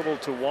enjoyable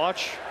to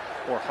watch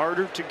or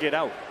harder to get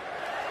out.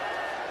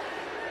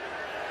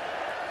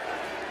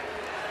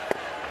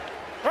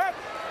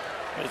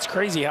 It's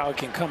crazy how it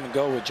can come and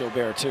go with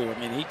Jobert too. I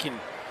mean, he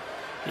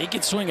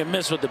can swing and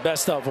miss with the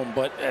best of them,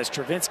 but as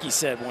Travinski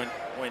said,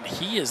 when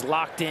he is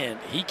locked in,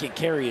 he can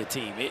carry a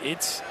team.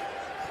 It's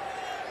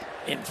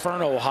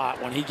inferno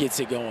hot when he gets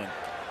it going.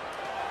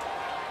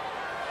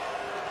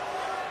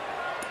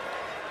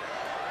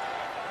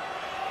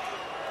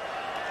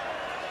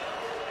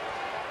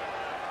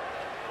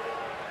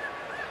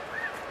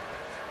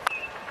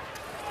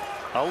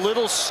 A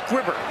little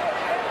squibber.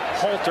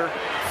 Halter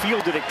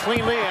fielded it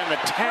cleanly, and the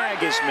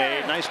tag is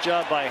made. Nice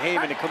job by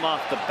Heyman to come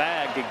off the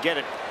bag to get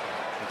it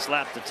and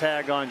slap the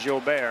tag on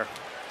Jobert.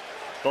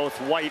 Both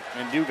White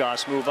and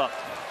Dugas move up.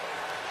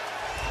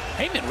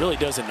 Heyman really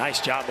does a nice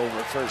job over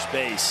at first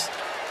base.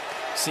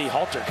 See,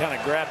 Halter kind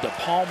of grabbed a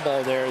palm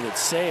ball there that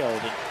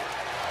sailed, and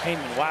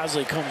Heyman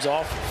wisely comes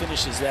off and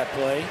finishes that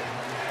play.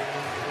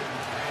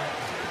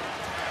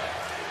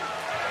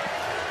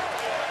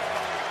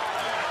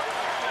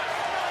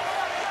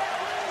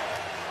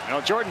 You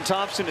know, Jordan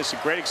Thompson is a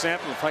great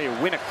example of how you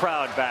win a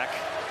crowd back.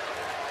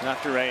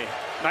 After a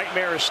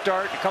nightmarish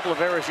start, a couple of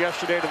errors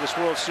yesterday to this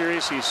World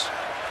Series, he's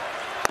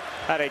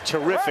had a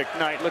terrific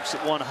night. Looks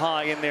at one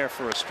high in there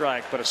for a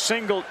strike, but a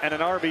single and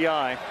an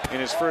RBI in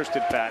his first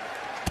at bat.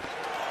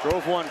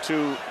 Drove one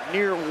to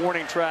near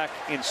warning track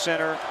in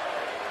center,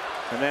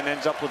 and then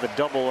ends up with a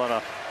double on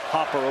a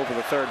hopper over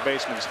the third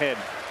baseman's head.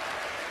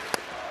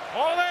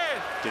 All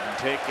in. Didn't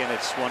take, and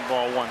it's 1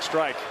 ball, 1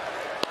 strike.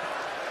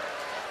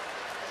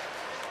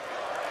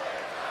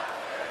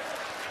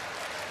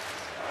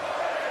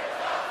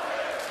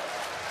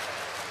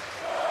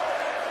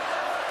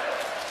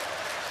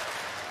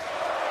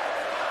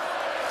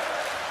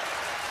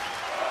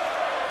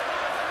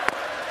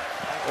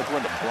 Like we're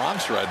in the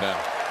Bronx right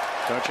now,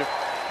 don't you?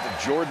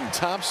 The Jordan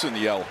Thompson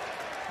yell.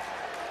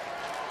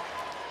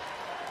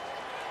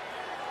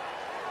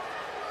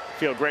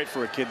 Feel great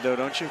for a kid, though,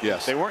 don't you?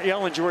 Yes. They weren't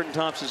yelling Jordan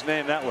Thompson's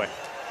name that way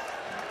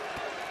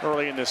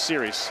early in this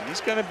series.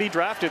 He's going to be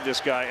drafted, this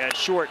guy, at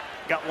short.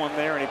 Got one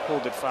there, and he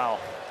pulled it foul.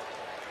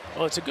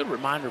 Well, it's a good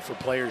reminder for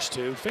players,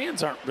 too.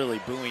 Fans aren't really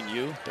booing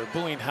you. They're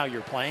booing how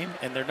you're playing,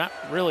 and they're not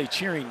really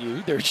cheering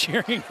you. They're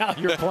cheering how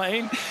you're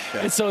playing.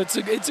 Yeah. And so it's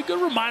a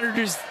good reminder.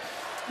 Just,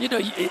 you know,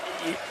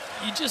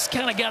 you just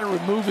kind of got to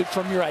remove it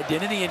from your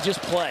identity and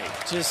just play.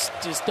 Just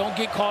don't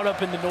get caught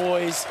up in the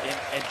noise,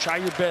 and try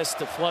your best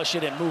to flush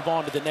it and move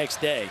on to the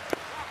next day.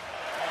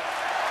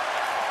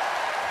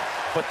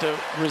 But the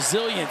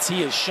resilience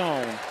he has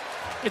shown,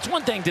 it's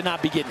one thing to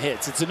not be getting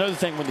hits. It's another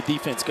thing when the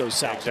defense goes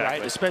south, exactly.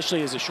 right?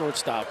 Especially as a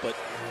shortstop. But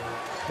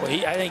well,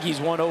 I think he's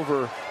won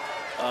over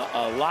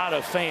a lot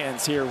of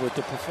fans here with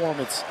the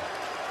performance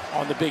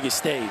on the biggest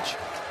stage.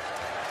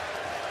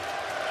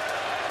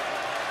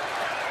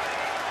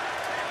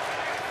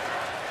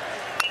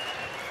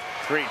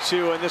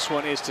 Three-two, and this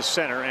one is to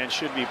center and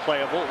should be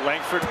playable.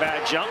 Langford,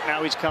 bad jump.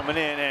 Now he's coming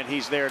in, and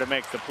he's there to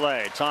make the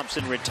play.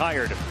 Thompson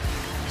retired.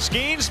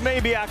 Skeens may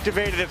be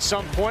activated at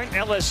some point.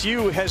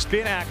 LSU has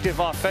been active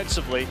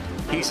offensively.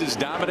 He's as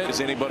dominant as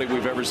anybody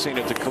we've ever seen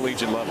at the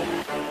collegiate level.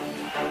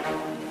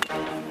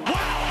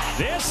 Wow!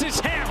 This is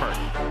hammered.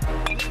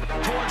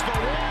 Towards the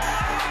wall.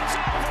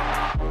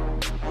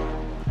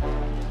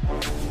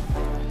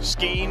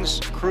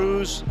 Skeens,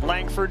 Cruz,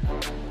 Langford.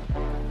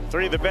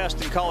 3 of the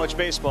best in college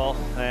baseball.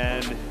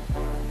 And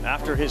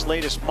after his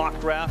latest mock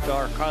draft,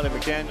 our Kylie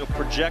McDaniel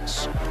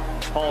projects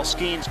Paul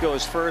Skeens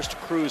goes first,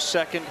 Cruz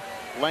second,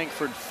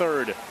 Langford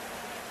third.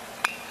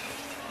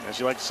 As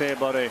you like to say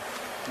about a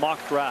mock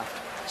draft,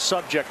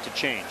 subject to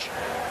change.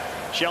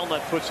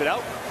 Shelnut puts it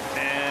out,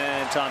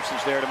 and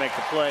Thompson's there to make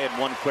the play, and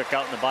one quick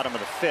out in the bottom of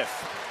the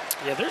 5th.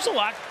 Yeah, there's a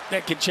lot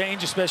that can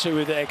change, especially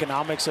with the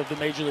economics of the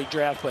Major League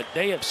Draft, but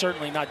they have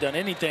certainly not done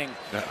anything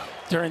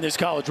during this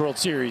College World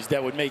Series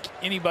that would make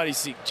anybody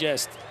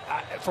suggest,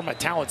 from a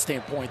talent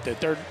standpoint, that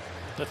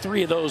the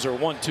 3 of those are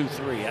 1, 2,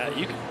 3.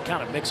 You can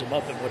kind of mix them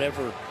up in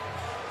whatever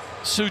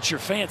suits your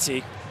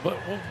fancy,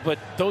 but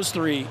those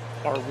 3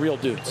 are real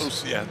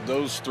dudes.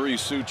 Those 3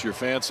 suit your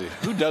fancy.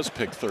 Who does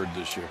pick third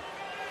this year?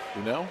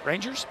 You know?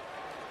 Rangers?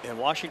 And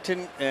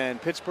Washington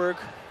and Pittsburgh.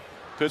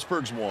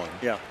 Pittsburgh's 1.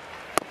 Yeah.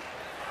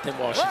 Then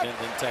Washington,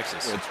 then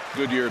Texas. It's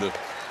good year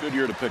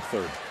to pick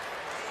third.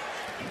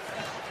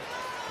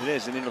 It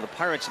is, and you know the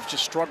Pirates have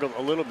just struggled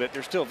a little bit.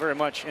 They're still very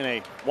much in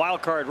a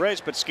wild card race,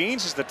 but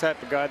Skeens is the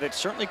type of guy that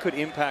certainly could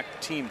impact the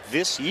team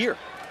this year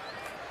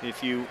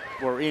if you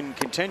were in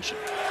contention.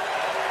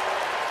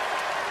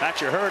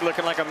 Thatcher Hurd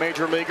looking like a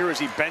major leaguer as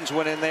he bends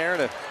one in there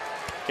to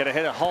get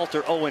ahead of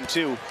Halter. 0-2.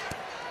 You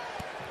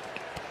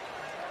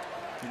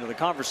know the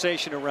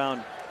conversation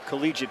around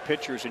collegiate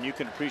pitchers, and you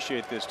can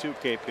appreciate this too,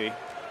 KP.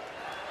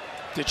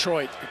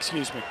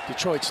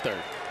 Detroit's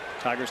third.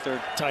 Tigers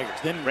third. Tigers.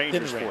 Then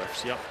Rangers, Rangers.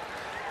 fourth. Yep.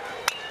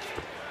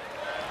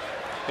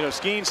 You know,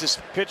 Skeens,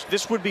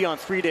 this would be on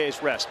 3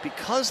 days rest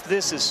because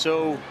this is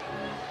so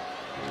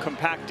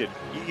compacted.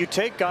 You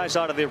take guys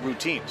out of their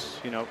routines.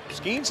 You know,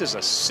 Skeens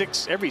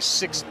is every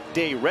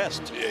 6-day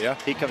rest. Yeah.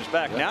 He comes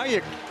back. Yeah. Now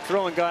you're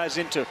throwing guys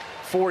into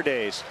 4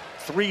 days,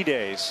 3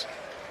 days.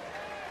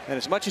 And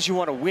as much as you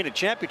want to win a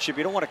championship,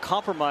 you don't want to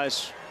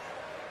compromise,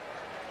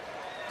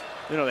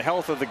 you know, the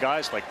health of the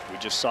guys like we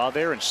just saw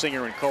there, and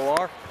Singer and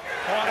Kolar.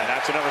 And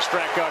that's another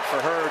strikeout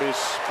for Hurd,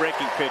 whose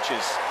breaking pitch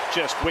is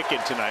just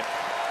wicked tonight.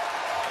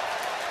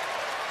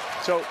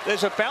 So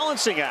there's a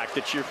balancing act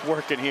that you're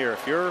working here.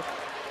 If you're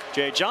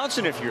Jay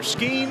Johnson, if you're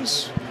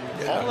Skeens,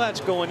 all that's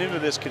going into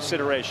this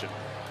consideration.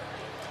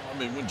 I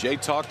mean, when Jay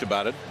talked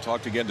about it,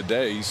 talked again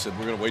today, he said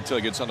we're going to wait till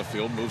he gets on the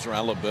field, moves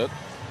around a little bit,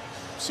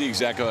 see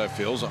exactly how it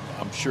feels.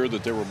 I'm sure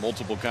that there were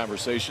multiple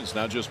conversations,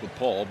 not just with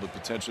Paul, but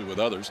potentially with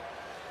others.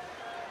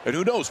 And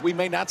who knows, we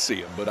may not see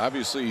him, but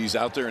obviously he's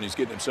out there and he's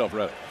getting himself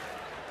ready.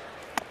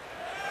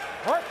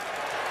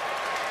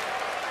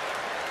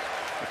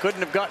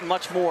 Couldn't have gotten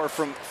much more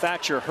from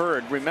Thatcher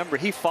Hurd. Remember,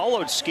 he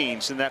followed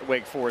Skeens in that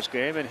Wake Forest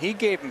game, and he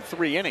gave him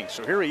 3 innings.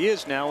 So here he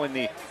is now in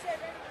the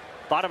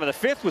bottom of the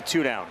 5th with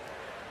 2 down.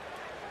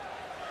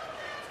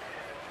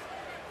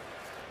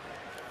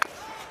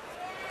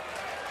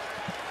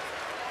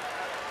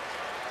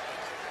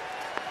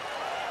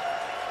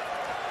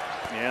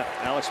 Yeah,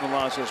 Alex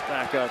Milazzo's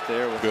back out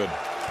there with good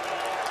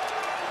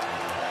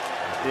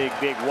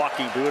big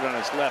walking boot on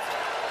his left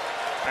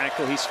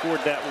ankle. He scored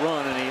that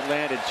run and he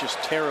landed just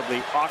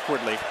terribly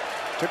awkwardly.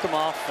 Took him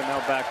off, and now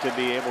back to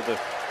be able to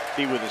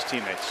be with his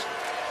teammates.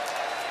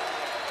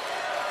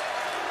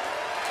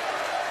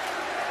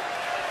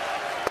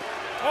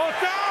 Oh,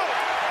 down!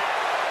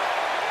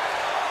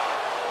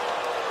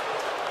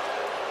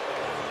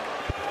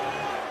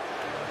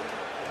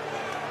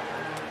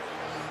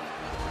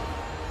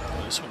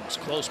 Oh, this one was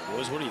close,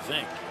 boys. What do you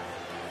think?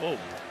 Oh,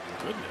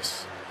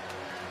 goodness.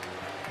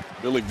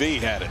 Billy V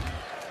had it.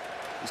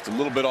 Just a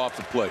little bit off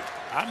the plate.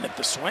 I meant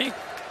the swing.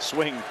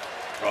 Swing.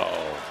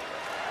 Oh.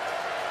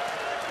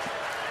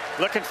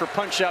 Looking for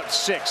punch out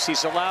 6.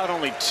 He's allowed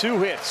only 2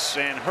 hits,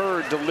 and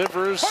Hurd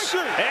delivers.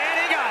 And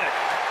he got it.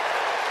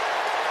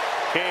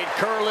 Cade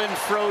Curlin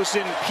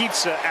frozen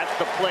pizza at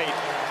the plate.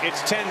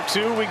 It's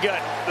 10-2. We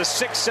got the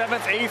 6th, 7th,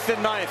 8th,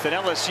 and 9th, and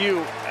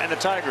LSU and the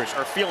Tigers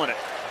are feeling it.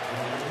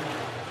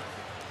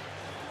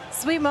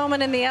 Sweet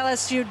moment in the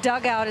LSU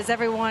dugout as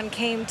everyone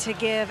came to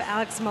give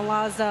Alex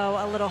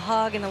Milazzo a little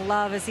hug and a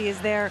love as he is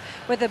there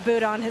with a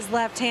boot on his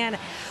left hand.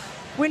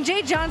 When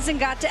Jay Johnson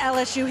got to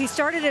LSU, he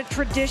started a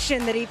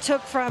tradition that he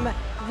took from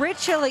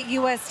Rich Hill at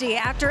USD.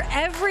 After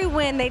every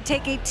win, they'd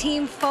take a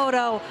team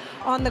photo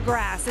on the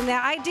grass. And the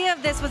idea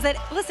of this was that,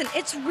 listen,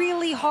 it's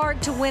really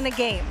hard to win a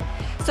game.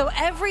 So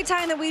every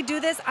time that we do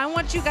this, I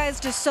want you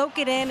guys to soak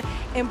it in,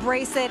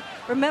 embrace it,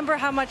 remember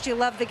how much you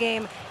love the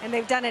game, and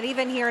they've done it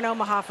even here in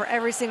Omaha for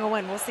every single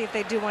win. We'll see if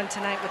they do one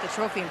tonight with a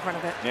trophy in front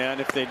of it. Yeah,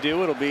 and if they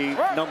do, it'll be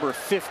number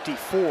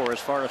 54 as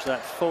far as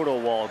that photo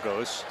wall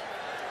goes.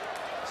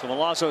 So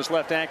Milazzo's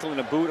left ankle in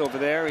a boot over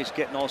there. He's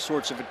getting all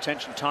sorts of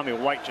attention. Tommy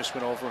White just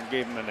went over and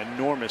gave him an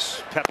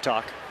enormous pep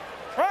talk.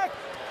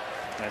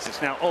 As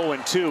it's now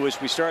 0-2 as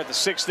we start the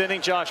 6th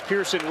inning. Josh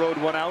Pearson rode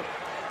one out.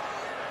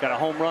 Got a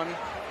home run.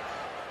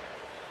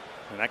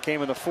 And that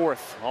came in the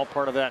 4th, all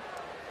part of that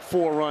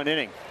 4-run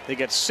inning. They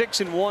get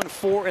 6 in one,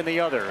 4 in the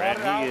other,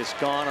 and he is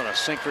gone on a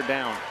sinker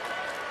down.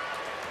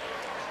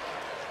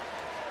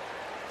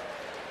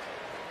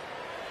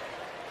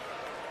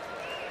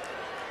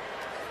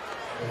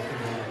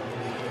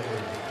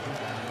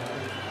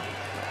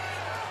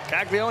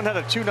 Caglione had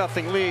a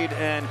 2-0 lead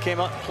and came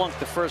out and plunked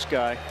the first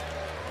guy.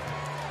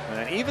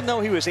 And even though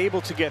he was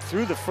able to get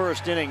through the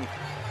 1st inning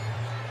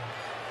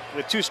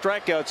with 2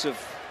 strikeouts of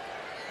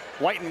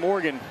White and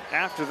Morgan,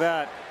 after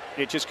that,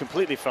 it just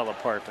completely fell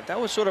apart. But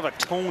that was sort of a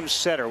tone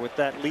setter with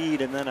that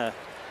lead and then a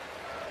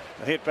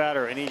hit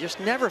batter. And he just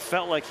never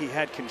felt like he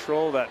had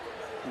control of that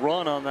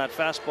run on that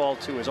fastball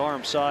to his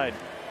arm side.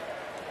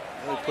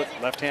 Really put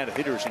left-handed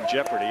hitters in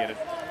jeopardy, and it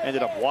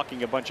ended up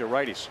walking a bunch of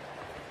righties.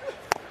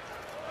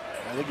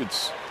 I think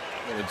it's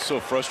so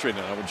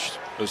frustrating. I would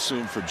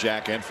assume for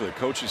Jack and for the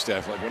coaching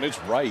staff, like when it's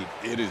right,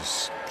 it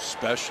is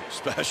special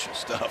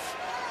stuff.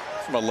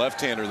 From a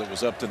left-hander that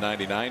was up to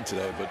 99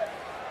 today, but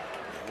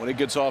when it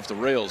gets off the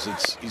rails,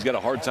 he's got a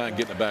hard time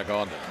getting it back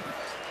on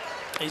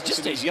there.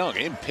 He's young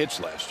and pitched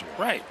last year.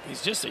 Right.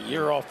 He's just a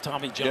year off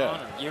Tommy John,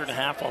 or a year and a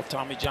half off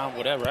Tommy John,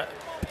 whatever.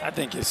 I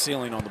think his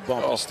ceiling on the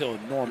bump is still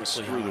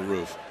enormously through high. the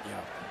roof. Yeah.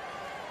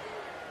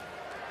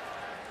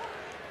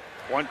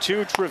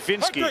 1-2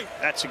 Travinsky.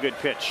 That's a good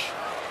pitch.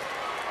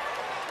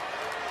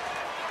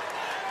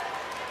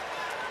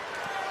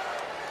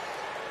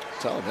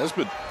 Tyler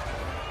Nesbitt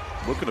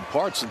looking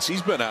apart since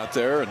he's been out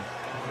there, and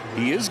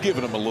he is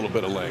giving him a little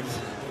bit of length.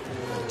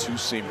 A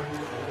 2-seamer.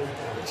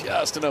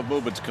 Just enough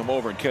movement to come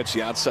over and catch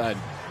the outside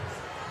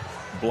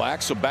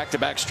black. So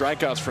back-to-back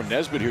strikeouts from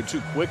Nesbitt here.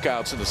 2 quick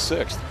outs in the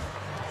 6th.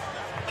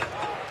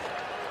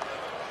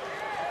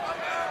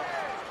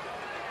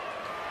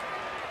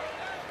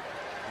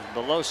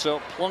 Beloso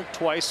plunked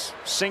twice,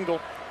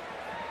 single,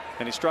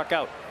 and he struck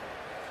out.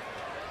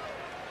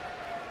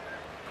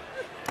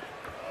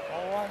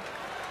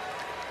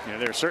 Yeah,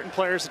 there are certain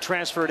players that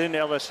transferred into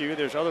LSU.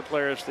 There's other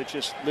players that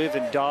just live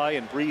and die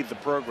and breathe the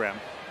program.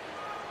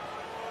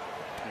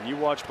 And you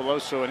watch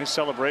Beloso and his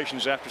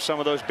celebrations after some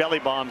of those belly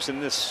bombs in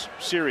this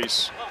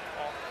series.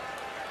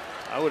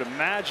 I would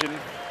imagine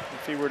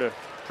if he were to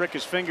prick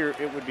his finger,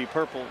 it would be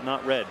purple,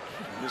 not red.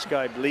 And this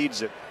guy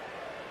bleeds it.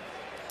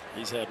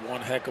 He's had one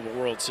heck of a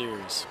World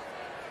Series.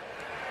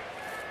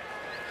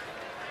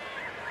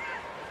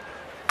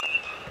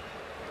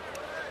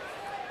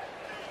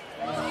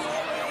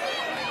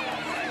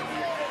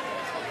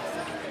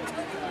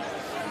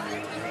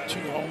 Two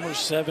homers,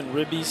 7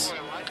 ribbies.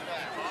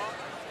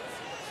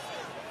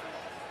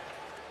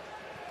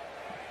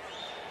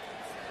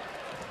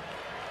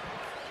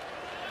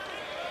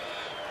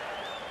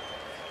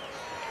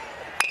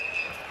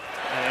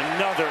 And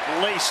another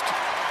laced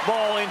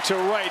ball into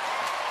right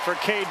for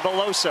Cade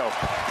Beloso.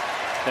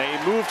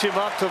 They moved him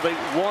up to the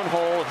 1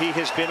 hole. He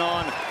has been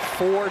on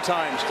 4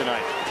 times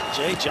tonight.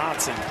 Jay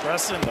Johnson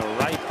pressing the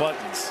right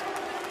buttons.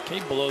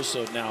 Cade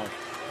Beloso now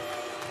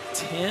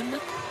 10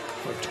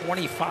 for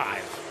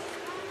 25.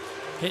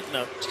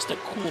 Hitting just a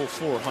cool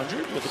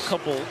 400 with a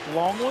couple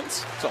long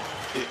ones. So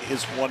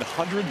his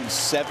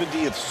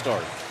 170th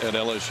start at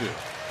LSU.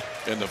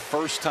 And the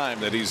first time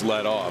that he's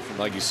led off. And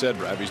like you said,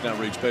 Rav, he's now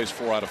reached base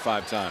 4 out of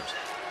 5 times.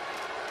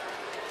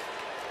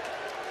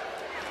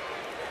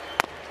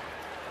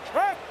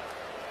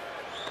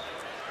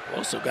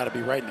 Also got to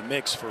be right in the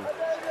mix for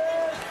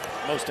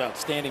most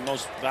outstanding,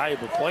 most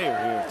valuable player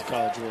here at the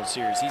College World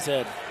Series. He's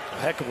had a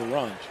heck of a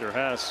run. Sure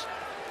has.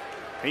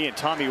 He and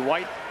Tommy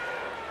White.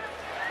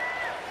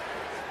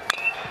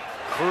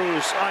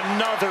 Cruz,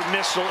 another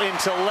missile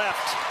into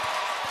left.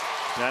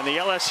 And the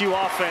LSU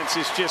offense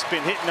has just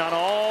been hitting on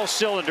all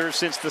cylinders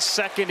since the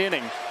 2nd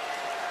inning.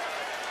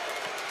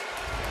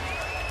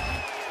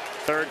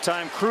 3rd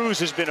time Cruz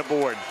has been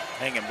aboard.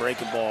 Hanging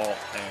breaking ball,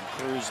 and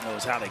Cruz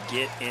knows how to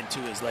get into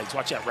his legs.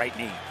 Watch that right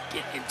knee.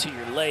 Get into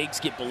your legs,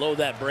 get below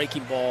that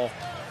breaking ball.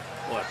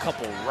 Well, a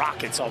couple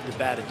rockets off the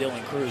bat of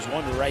Dylan Cruz.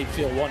 One to right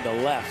field, one to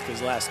left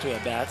his last 2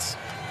 at-bats.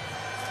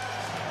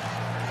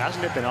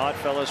 Hasn't it been odd,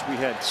 fellas? We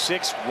had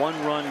 6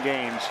 one-run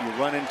games. You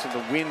run into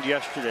the wind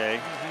yesterday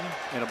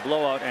in a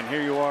blowout, and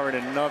here you are in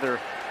another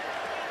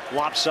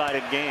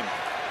lopsided game.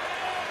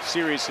 The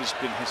series has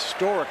been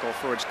historical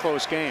for its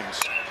close games.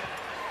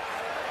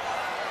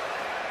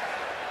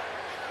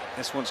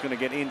 This one's going to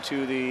get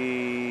into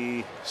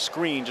the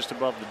screen just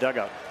above the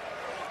dugout.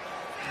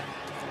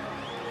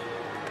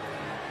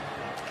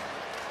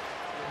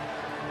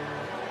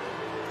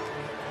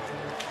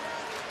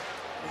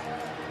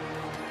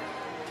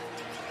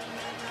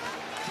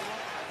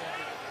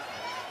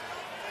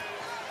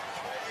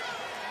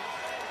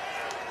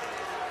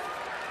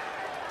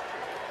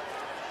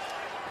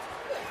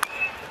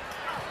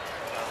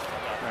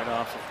 Right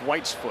off of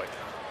White's foot.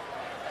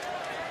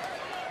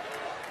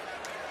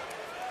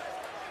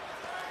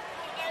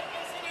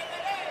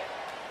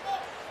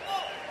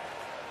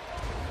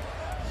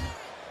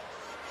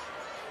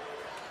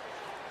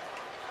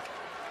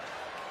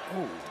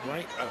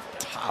 Right off the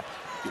top.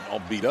 Getting all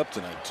beat up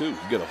tonight, too.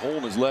 He got a hole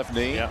in his left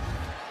knee. Yeah.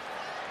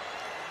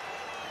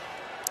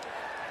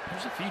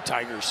 There's a few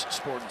Tigers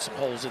sporting some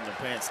holes in their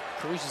pants.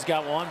 Cruz has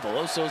got one.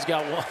 Beloso's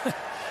got one.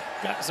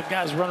 Got some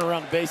guys running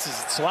around the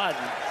bases and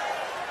sliding.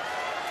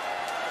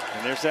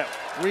 And there's that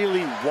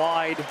really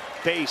wide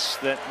base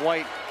that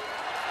White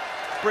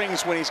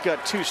brings when he's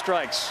got 2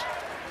 strikes.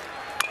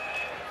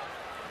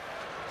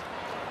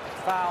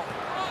 Foul.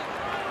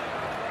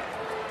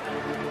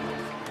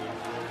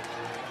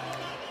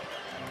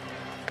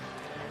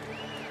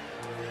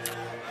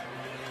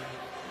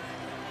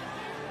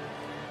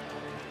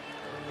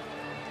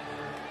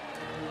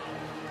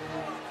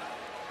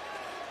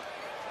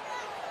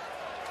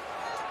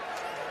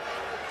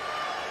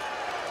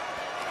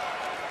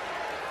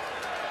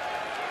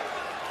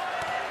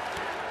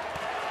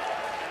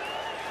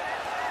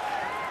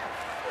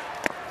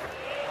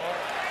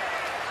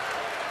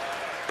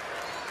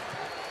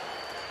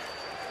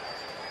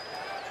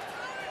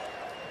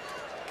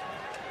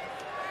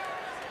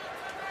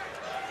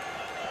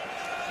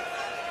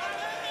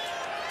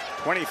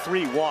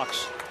 Twenty-three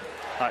walks,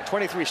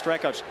 23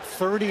 strikeouts,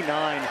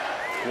 39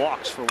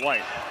 walks for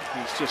White.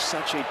 He's just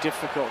such a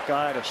difficult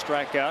guy to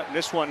strike out. And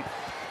this one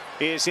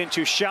is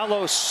into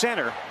shallow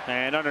center,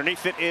 and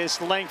underneath it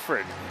is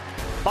Langford.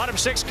 Bottom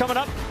 6 coming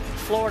up.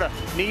 Florida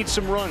needs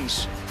some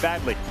runs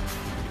badly.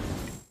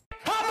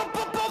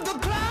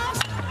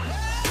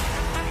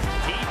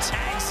 He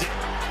tags it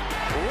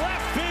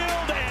left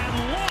field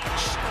and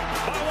launched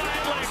by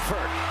Wyatt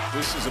Langford.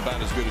 This is about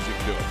as good as you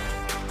can do it.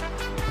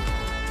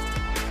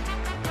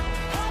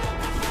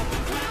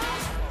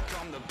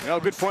 Well,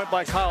 good point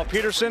by Kyle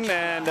Peterson,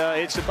 and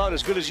it's about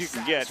as good as you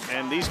can get.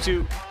 And these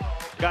 2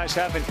 guys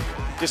haven't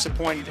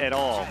disappointed at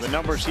all. The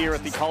numbers here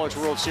at the College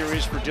World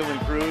Series for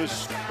Dylan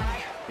Cruz,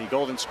 the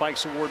Golden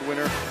Spikes Award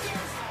winner,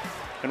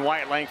 and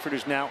Wyatt Langford,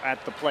 who's now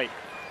at the plate.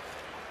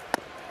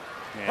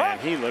 And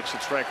he looks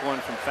at strike 1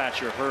 from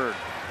Thatcher Hurd.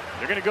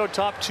 They're going to go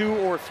top 2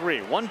 or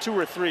 3. 1, 2,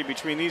 or 3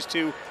 between these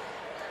 2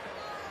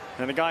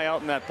 And the guy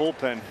out in that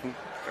bullpen, who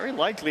very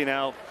likely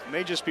now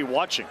may just be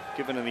watching,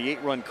 given the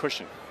 8-run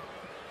cushion.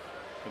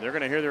 And they're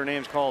going to hear their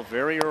names called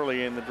very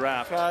early in the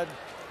draft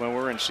when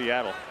we're in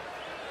Seattle.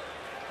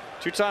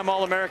 Two-time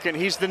All-American.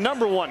 He's the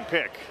 #1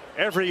 pick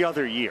every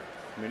other year.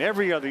 I mean,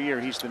 every other year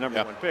he's the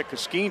 #1 pick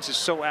because Skeens is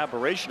so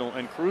aberrational,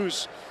 and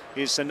Cruz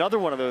is another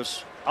one of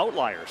those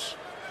outliers.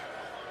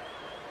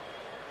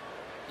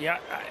 Yeah,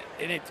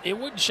 and it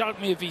wouldn't shock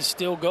me if he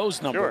still goes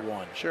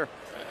 #1. Sure.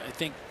 I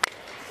think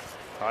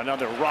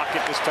another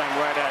rocket this time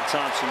right at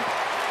Thompson.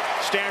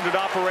 Standard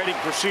operating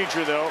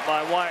procedure, though,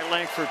 by Wyatt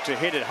Langford to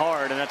hit it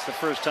hard, and that's the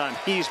first time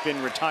he's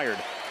been retired.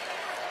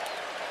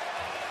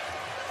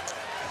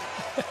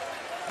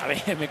 I mean,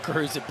 him and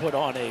Cruz have put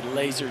on a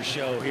laser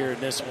show here in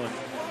this one.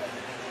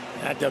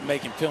 That doesn't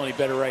make him feel any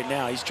better right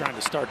now. He's trying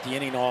to start the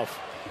inning off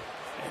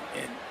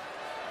and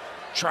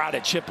try to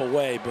chip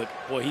away, but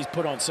boy, he's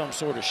put on some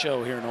sort of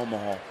show here in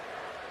Omaha.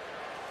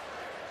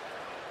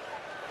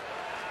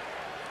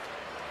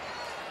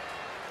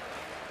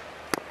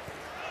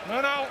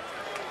 No.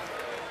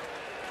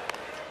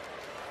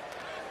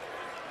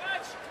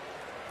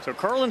 So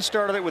Carlin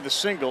started it with a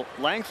single.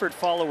 Langford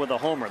followed with a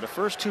homer. The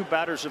first two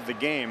batters of the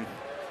game,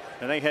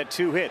 and they had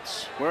 2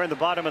 hits. We're in the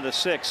bottom of the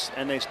 6th,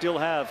 and they still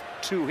have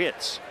 2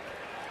 hits.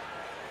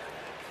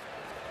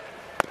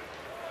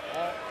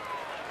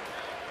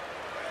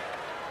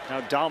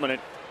 How dominant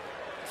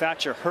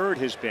Thatcher Hurd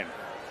has been.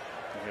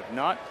 They have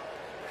not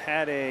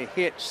had a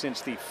hit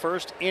since the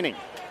first inning.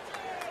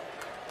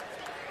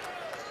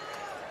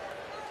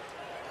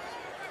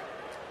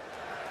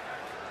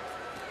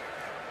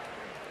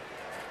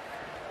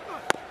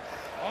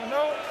 Oh,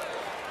 no.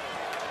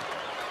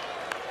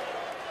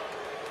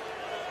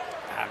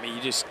 I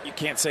mean, you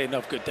can't say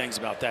enough good things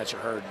about Thatcher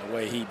Hurd and the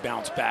way he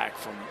bounced back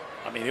from.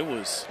 I mean, it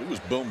was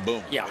boom,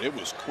 boom. Yeah, it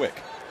was quick.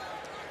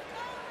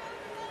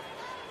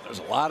 There's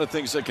a lot of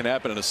things that can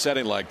happen in a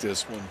setting like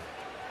this when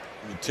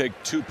you take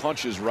 2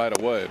 punches right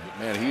away. But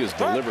man, he has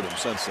delivered them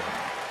since then.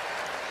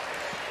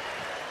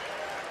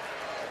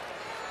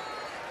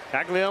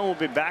 Caglione will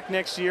be back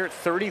next year.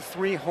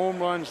 33 home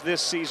runs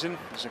this season.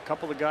 There's a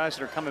couple of guys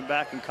that are coming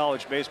back in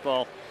college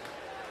baseball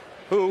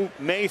who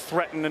may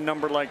threaten a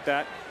number like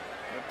that.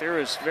 But there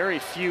is very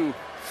few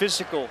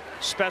physical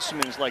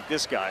specimens like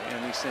this guy,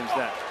 and he sends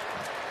that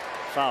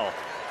foul.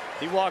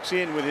 He walks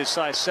in with his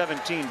size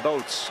 17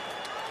 boats,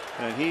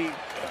 and he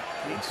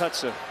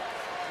cuts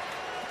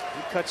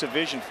a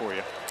vision for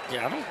you.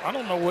 Yeah, I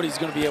don't know what he's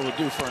going to be able to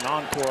do for an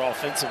encore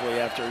offensively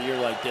after a year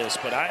like this,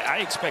 but I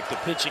expect the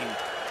pitching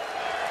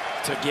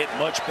to get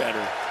much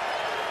better.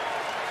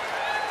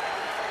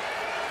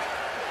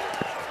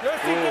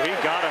 Ooh, he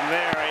got him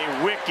there.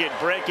 A wicked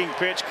breaking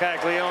pitch.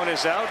 Caglione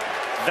is out.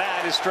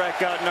 That is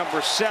strikeout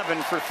number 7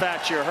 for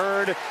Thatcher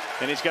Hurd,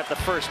 and he's got the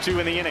first 2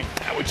 in the inning.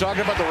 Now, we're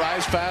talking about the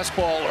rise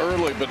fastball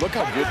early, but look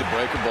how good the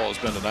breaking ball has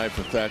been tonight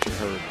for Thatcher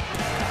Hurd.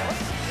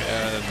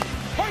 And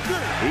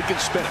he can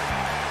spin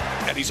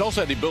it. And he's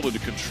also had the ability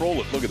to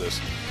control it. Look at this.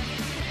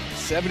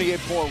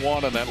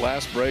 78.1 on that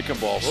last breaking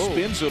ball. Whoa.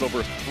 Spins at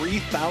over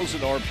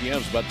 3,000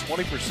 RPMs, about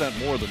 20%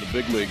 more than the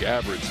big league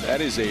average. That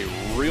is a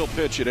real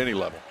pitch at any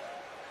level.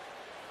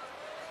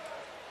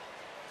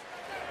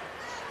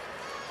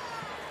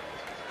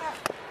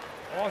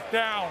 Off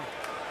down.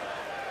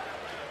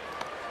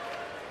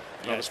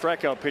 Well, the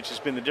strikeout pitch has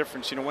been the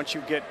difference. You know, once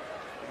you get,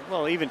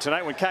 well, even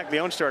tonight when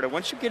Caglione started,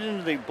 once you get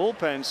into the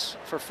bullpens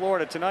for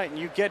Florida tonight and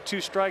you get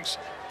 2 strikes,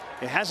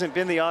 it hasn't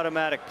been the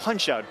automatic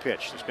punch-out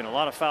pitch. There's been a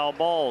lot of foul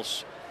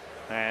balls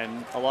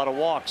and a lot of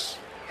walks.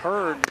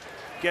 Hurd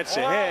gets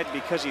ahead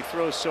because he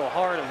throws so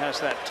hard and has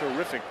that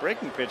terrific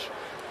breaking pitch.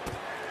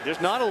 There's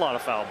not a lot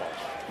of foul balls.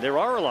 There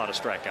are a lot of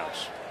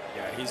strikeouts.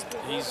 Yeah,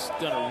 he's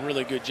done a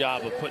really good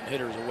job of putting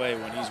hitters away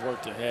when he's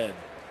worked ahead.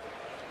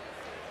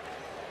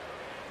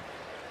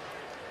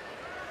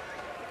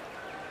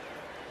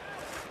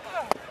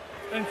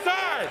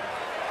 Inside.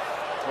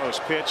 Close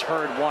pitch.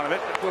 Hurd wanted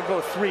it. We'll go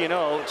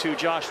 3-0 to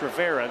Josh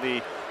Rivera,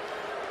 the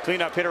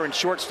cleanup hitter and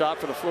shortstop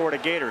for the Florida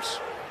Gators.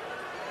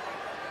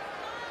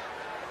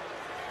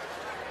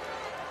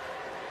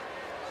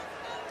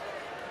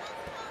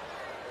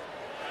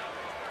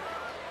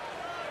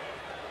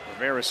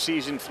 Rivera's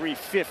season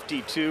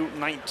 352,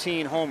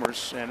 19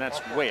 homers, and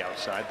that's way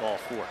outside, ball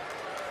 4.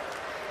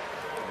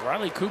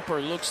 Riley Cooper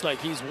looks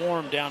like he's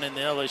warm down in the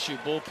LSU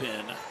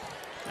bullpen.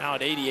 Now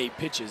at 88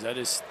 pitches. I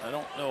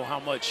don't know how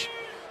much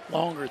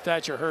longer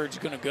Thatcher Hurd's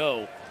going to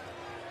go.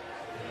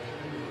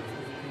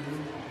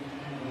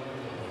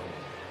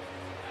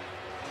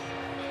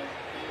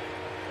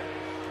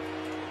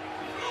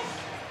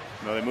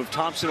 Well, they move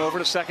Thompson over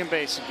to second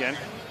base again.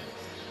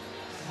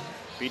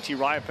 BT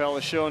Riopel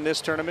has shown this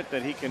tournament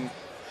that he can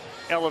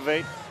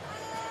elevate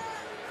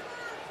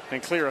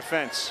and clear a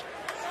fence.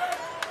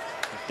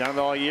 He's done it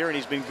all year, and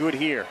he's been good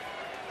here.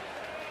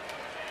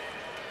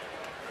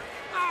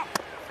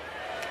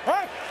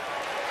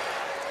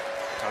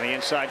 On the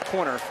inside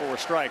corner for a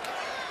strike.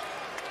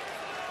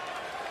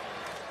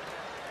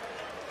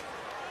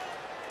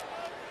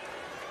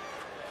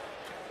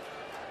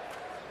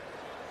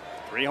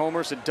 3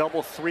 homers, a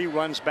double, 3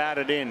 runs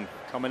batted in.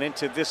 Coming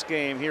into this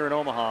game here in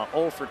Omaha,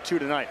 0 for 2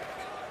 tonight.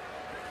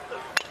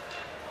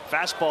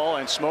 Fastball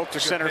and smoke to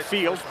center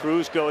field.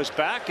 Cruz goes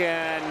back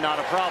and not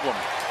a problem.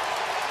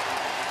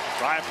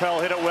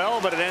 Ryapel hit it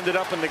well, but it ended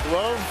up in the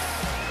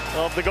glove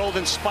of the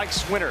Golden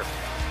Spikes winner.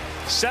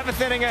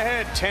 7th inning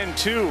ahead,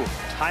 10-2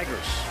 Tigers.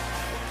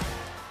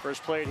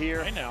 First plate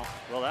here. Right now.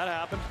 Well, that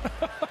happened.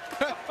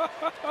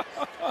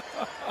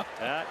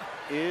 That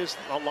is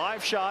a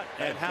live shot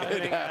and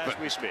happening as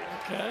we speak.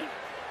 Okay.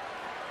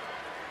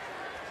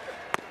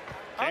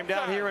 Came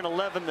down here in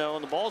 11 though,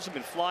 and the balls have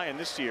been flying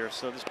this year.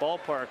 So this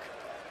ballpark,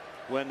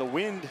 when the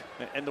wind,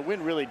 and the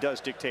wind really does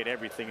dictate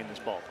everything in this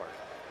ballpark.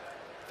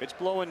 If it's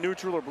blowing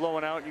neutral or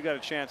blowing out, you got a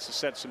chance to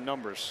set some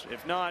numbers.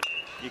 If not,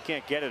 you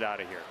can't get it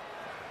out of here.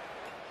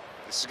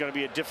 This is going to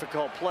be a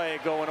difficult play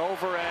going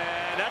over,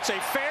 and that's a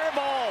fair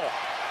ball.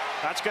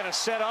 That's going to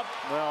set up.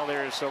 Well,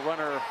 there's a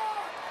runner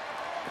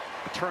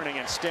turning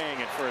and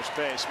staying at first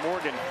base.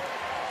 Morgan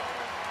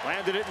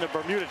landed it in the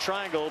Bermuda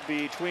Triangle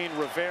between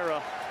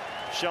Rivera,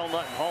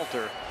 Shellnut, and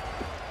Halter.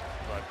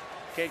 But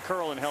Cade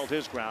Curlin held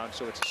his ground,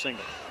 so it's a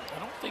single. I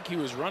don't think he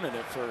was running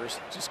it first.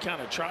 Just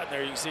kind of trotting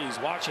there. You can see he's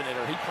watching it,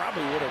 or he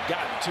probably would have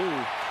gotten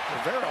to.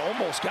 Rivera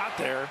almost got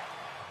there.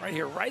 Right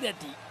here, right at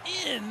the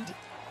end.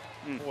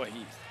 Boy,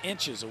 he's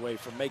inches away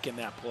from making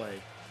that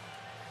play.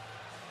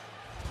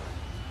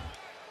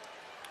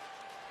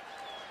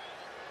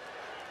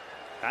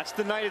 That's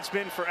the night it's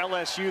been for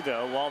LSU,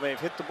 though. While they've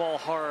hit the ball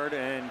hard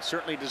and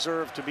certainly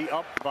deserve to be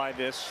up by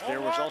this,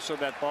 there was also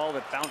that ball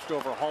that bounced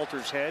over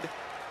Halter's head.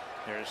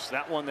 There's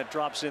that one that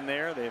drops in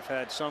there. They've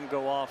had some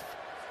go off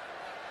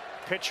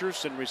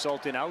pitchers and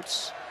result in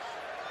outs.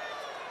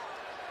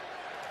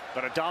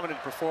 But a dominant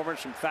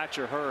performance from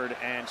Thatcher Hurd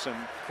and some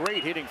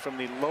great hitting from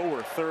the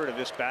lower third of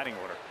this batting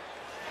order.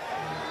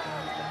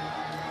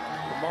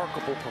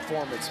 Remarkable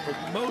performance for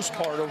the most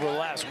part over the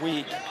last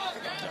week.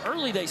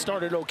 Early they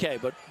started okay,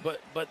 but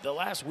the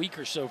last week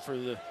or so for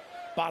the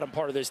bottom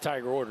part of this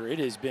Tiger order, it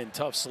has been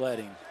tough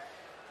sledding,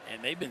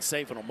 and they've been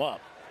saving them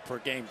up for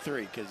Game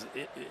 3 because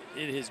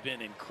it has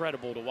been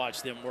incredible to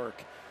watch them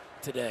work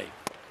today.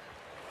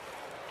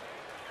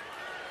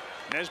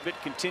 Nesbitt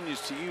continues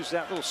to use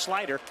that little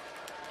slider.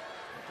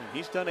 And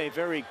he's done a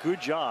very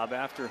good job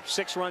after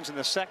 6 runs in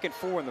the second,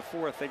 4 in the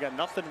fourth. They got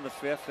nothing in the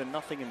fifth and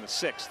nothing in the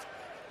sixth.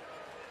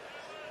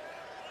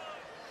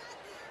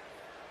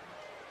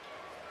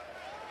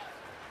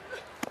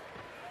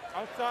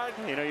 Outside.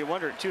 You know, you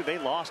wonder too, they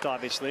lost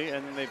obviously,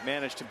 and they've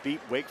managed to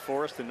beat Wake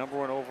Forest, the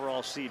 #1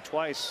 overall seed,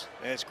 twice.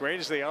 As great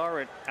as they are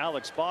at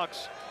Alex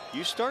Box,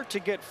 you start to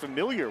get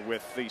familiar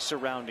with the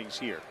surroundings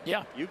here.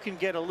 Yeah. You can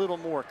get a little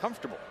more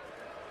comfortable.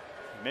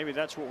 Maybe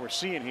that's what we're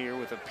seeing here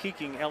with a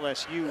peaking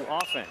LSU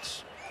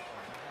offense.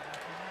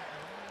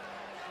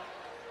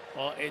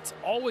 Well, it's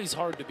always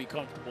hard to be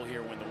comfortable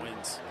here when the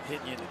wind's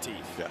hitting you in the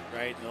teeth,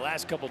 right? In the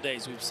last couple of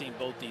days, we've seen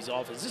both these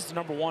offenses. This is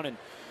the #1 and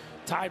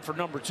tied for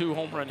 #2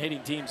 home run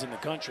hitting teams in the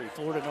country.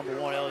 Florida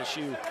 #1,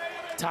 LSU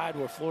tied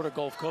with Florida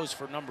Gulf Coast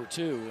for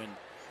 #2. And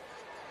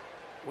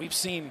we've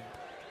seen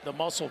the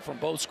muscle from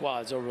both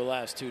squads over the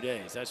last 2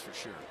 days, that's for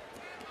sure.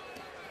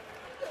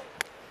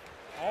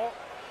 Oh.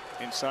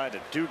 Inside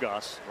of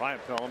Dugas,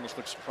 Ryapel almost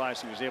looked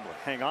surprised he was able to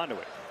hang on to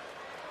it.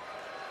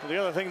 Well, the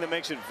other thing that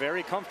makes it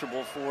very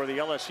comfortable for the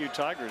LSU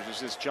Tigers is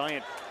this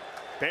giant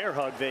bear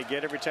hug they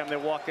get every time they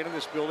walk into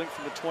this building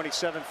from the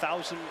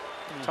 27,000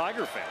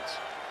 Tiger fans.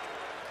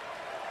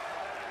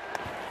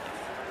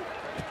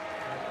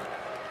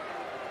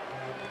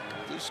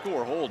 If this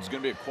score holds, it's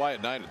going to be a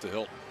quiet night at the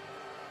Hilton.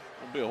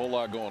 There'll be a whole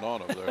lot going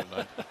on over there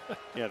tonight.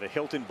 Yeah, the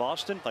Hilton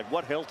Boston? Like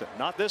what Hilton?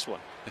 Not this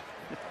one.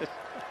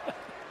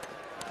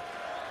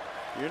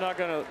 You're not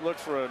going to look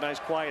for a nice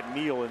quiet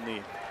meal in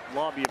the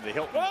lobby of the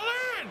Hilton. Well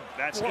in!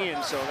 That's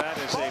in, so that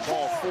is a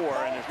ball 4,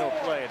 and there's no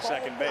play at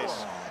second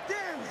base.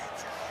 Damn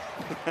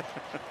it!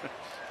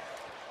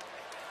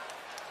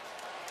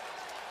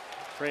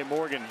 Trey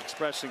Morgan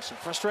expressing some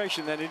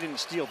frustration that he didn't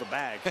steal the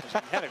bag. He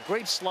had a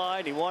great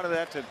slide. He wanted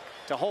that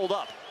to hold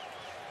up.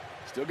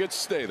 Still gets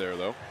to stay there,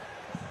 though.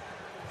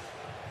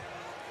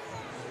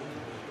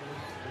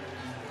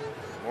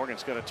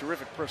 Morgan's got a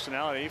terrific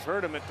personality. You've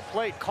heard him at the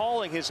plate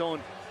calling his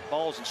own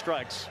balls and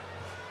strikes.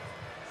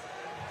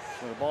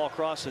 When the ball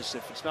crosses,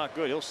 if it's not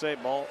good, he'll say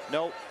ball.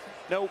 Nope.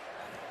 Nope.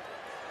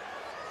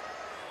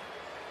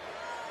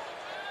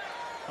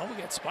 Oh, we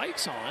got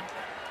spikes on.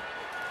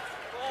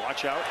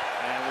 Watch out.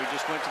 And we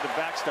just went to the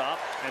backstop.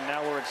 And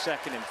now we're at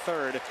second and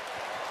third.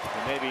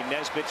 And maybe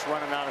Nesbitt's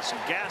running out of some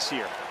gas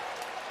here.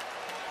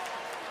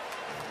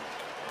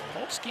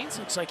 Paul Skeens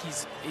looks like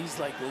he's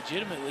like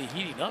legitimately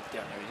heating up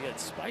down there. He got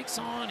spikes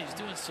on. He's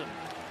doing some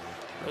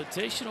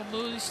rotational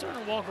moves. He's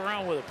starting to walk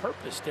around with a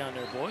purpose down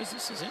there, boys.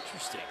 This is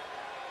interesting.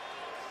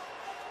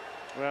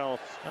 Well,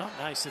 oh,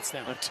 nice. It's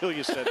down. Until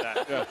you said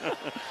that.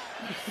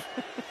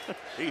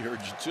 He heard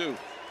you too.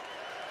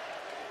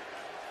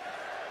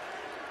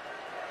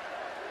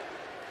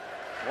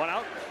 One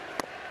out.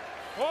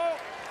 Whoa.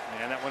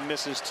 And that one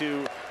misses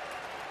to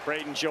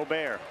Braden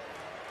Jobert.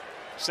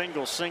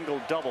 Single,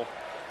 single, double.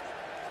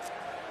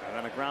 And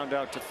then a ground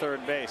out to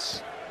third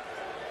base.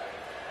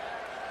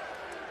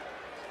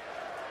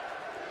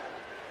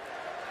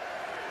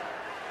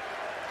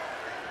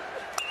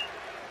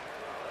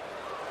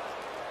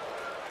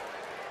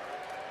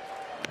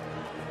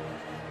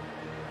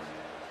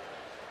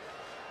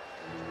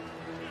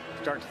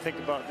 Start to think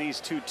about these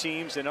two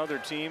teams and other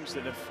teams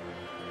that have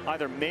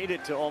either made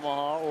it to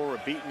Omaha or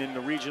are beaten in the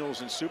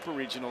regionals and super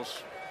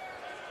regionals.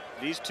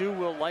 These two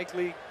will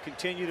likely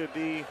continue to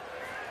be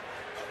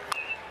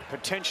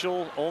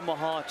potential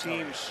Omaha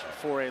teams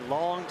for a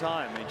long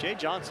time. And Jay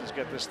Johnson's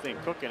got this thing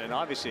cooking, and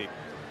obviously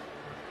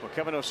what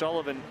Kevin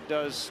O'Sullivan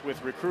does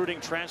with recruiting,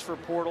 transfer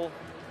portal,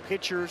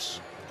 pitchers.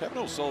 Kevin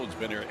O'Sullivan's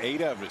been here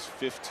 8 out of his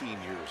 15 years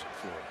in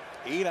Florida.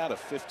 8 out of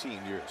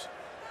 15 years.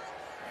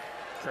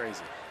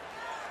 Crazy.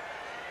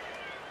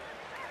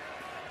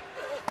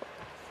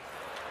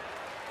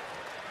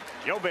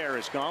 Gilbert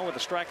is gone with a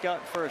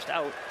strikeout, first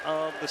out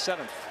of the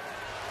 7th.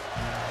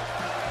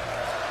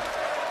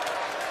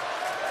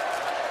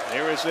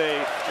 There is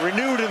a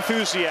renewed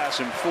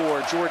enthusiasm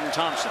for Jordan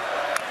Thompson.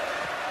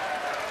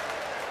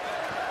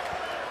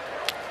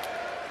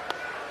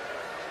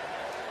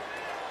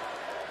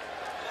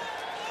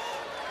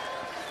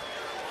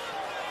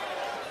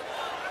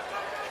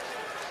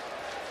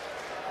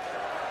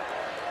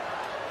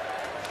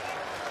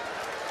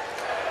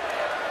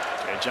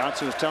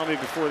 Johnson was telling me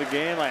before the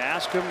game, I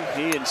asked him,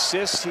 he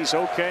insists he's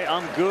okay.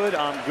 I'm good,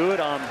 I'm good,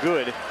 I'm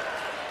good.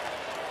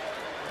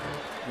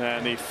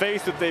 And the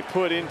faith that they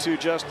put into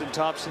Justin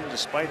Thompson,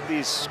 despite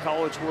these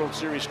College World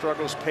Series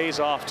struggles, pays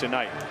off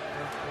tonight.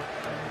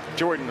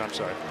 Jordan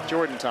Thompson.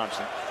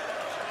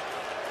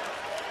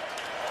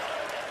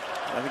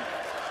 I think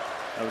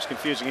I was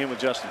confusing him with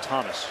Justin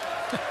Thomas.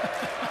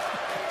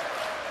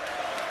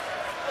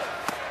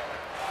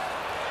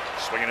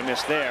 Swing and a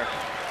miss there.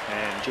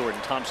 And Jordan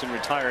Thompson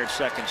retired,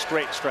 second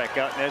straight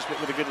strikeout.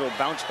 Nesbitt with a good little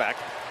bounce back.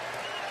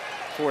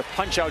 Fourth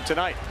punch out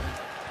tonight.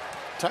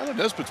 Tyler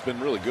Nesbitt's been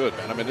really good,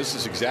 man. I mean, this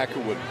is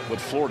exactly what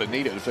Florida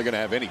needed if they're going to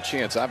have any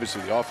chance.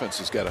 Obviously, the offense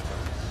has got to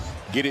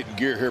get it in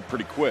gear here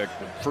pretty quick.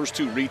 The first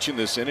two reach in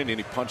this inning, and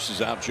he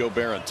punches out Joe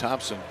Bear and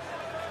Thompson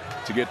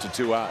to get to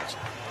 2 outs.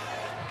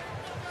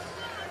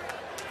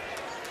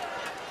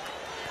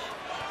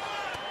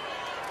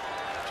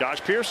 Josh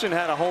Pearson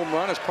had a home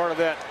run as part of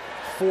that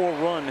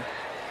 4-run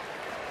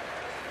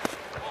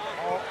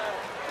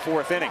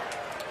fourth inning.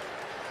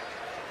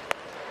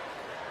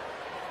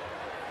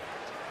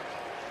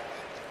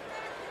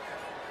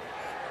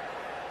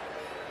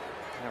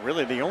 Now,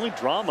 really, the only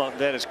drama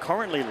that is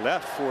currently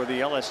left for the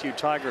LSU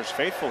Tigers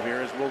faithful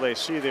here is will they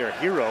see their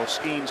hero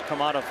Skeens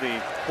come out of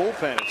the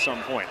bullpen at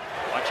some point?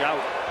 Watch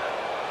out.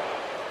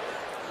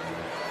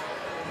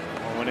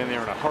 Well, went in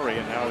there in a hurry,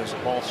 and now there's a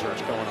ball search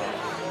going on.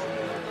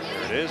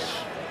 There it is.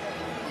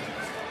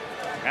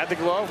 Had the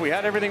glove. We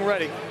had everything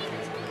ready.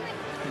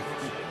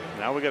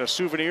 Now we got a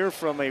souvenir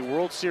from a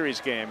World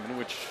Series game in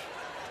which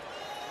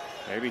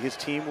maybe his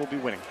team will be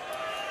winning.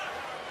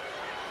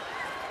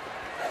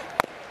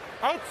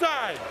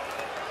 Outside.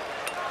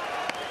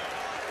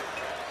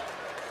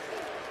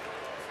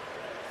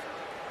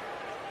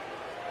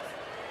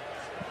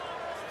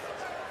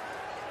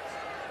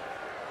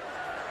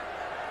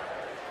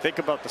 Think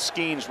about the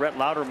Skeens-Rhett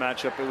Lauder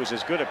matchup. It was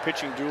as good a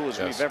pitching duel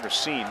as we've ever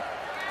seen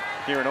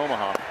here in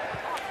Omaha.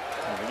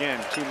 And again,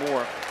 2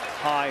 more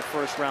high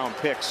first-round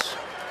picks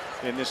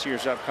in this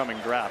year's upcoming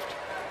draft.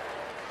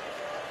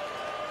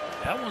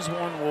 That was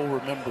one we'll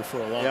remember for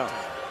a long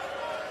time.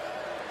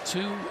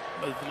 2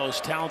 of the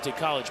most talented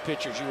college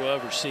pitchers you will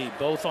ever see,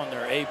 both on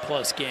their A+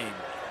 game.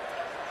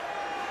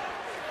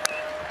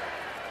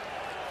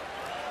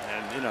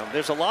 And, you know,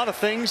 there's a lot of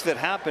things that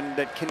happen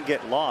that can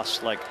get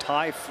lost, like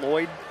Ty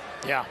Floyd.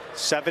 Yeah.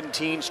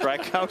 17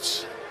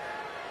 strikeouts.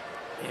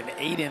 In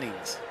 8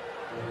 innings.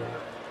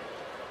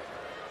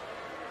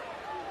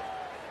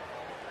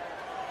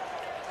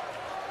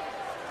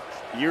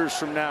 Years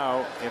from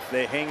now, if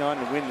they hang on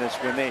to win this,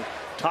 when they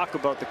talk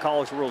about the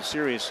College World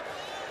Series,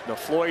 the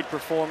Floyd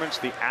performance,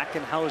 the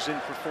Ackenhausen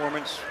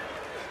performance,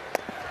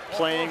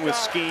 playing with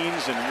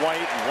Skeens and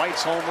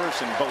White's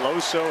homers and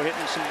Beloso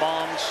hitting some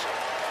bombs.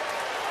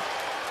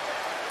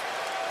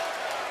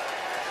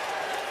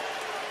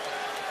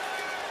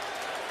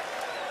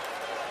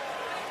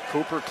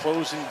 Cooper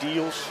closing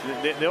deals.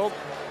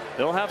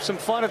 They'll have some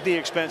fun at the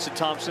expense of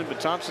Thompson, but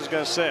Thompson's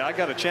going to say, I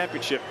got a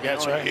championship. Yeah,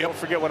 that's right. Don't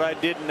forget what I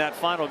did in that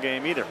final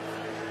game either.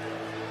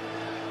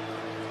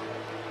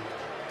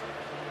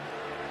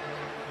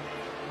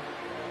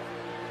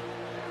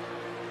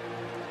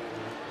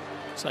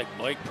 It's like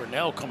Blake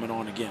Purnell coming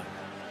on again.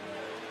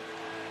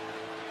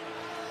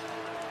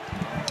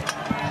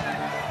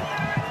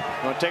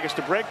 You want to take us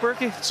to break,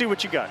 Berkey? Let's see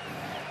what you got.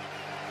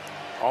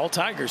 All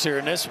Tigers here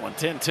in this one,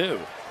 10-2.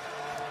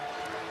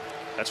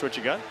 That's what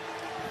you got?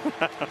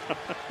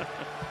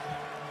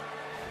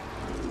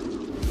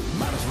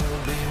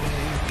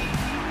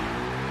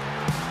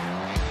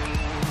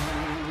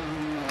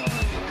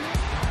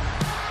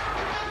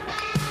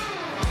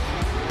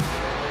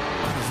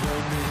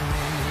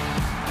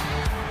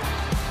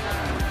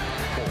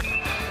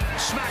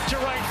 Smacked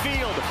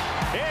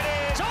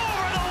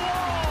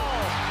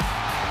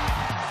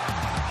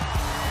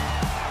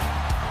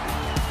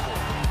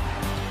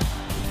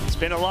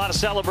Been a lot of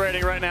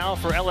celebrating right now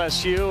for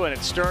LSU, and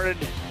it started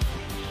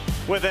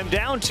with them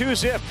down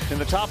 2-zip in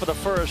the top of the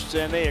first,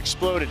 and they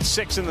exploded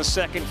 6 in the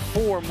second,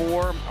 4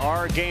 more.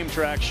 Our game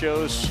track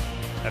shows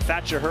that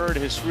Thatcher Hurd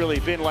has really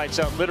been lights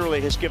out,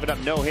 literally has given up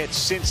no hits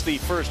since the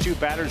first 2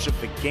 batters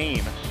of the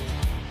game.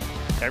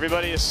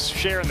 Everybody is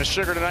sharing the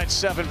sugar tonight.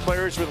 7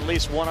 players with at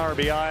least 1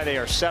 RBI. They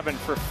are 7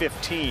 for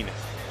 15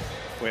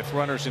 with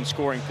runners in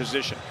scoring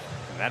position.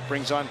 And that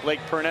brings on Blake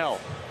Purnell.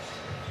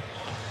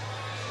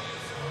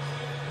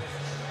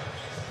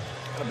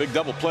 A big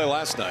double play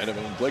last night. I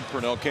mean, when Blake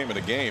Purnell came in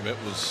the game, it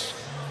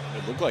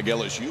looked like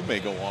LSU may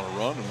go on a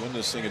run and win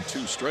this thing in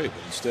 2 straight,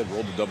 but instead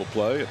rolled a double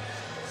play. And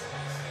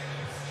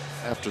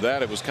after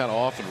that, it was kind of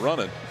off and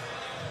running.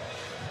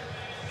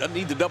 Doesn't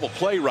need the double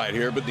play right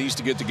here, but needs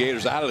to get the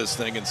Gators out of this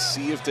thing and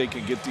see if they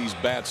can get these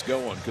bats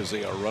going, because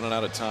they are running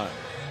out of time.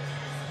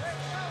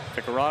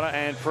 Ficarata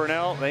and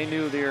Purnell, they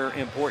knew their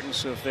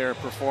importance of their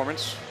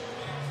performance.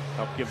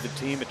 Helped give the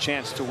team a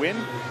chance to win.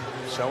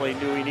 Sully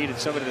knew he needed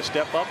somebody to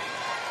step up,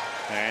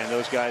 and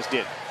those guys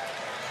did.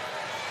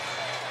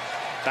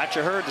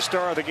 Thatcher Hurd, the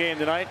star of the game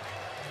tonight,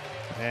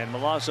 and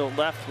Milazzo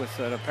left with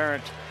an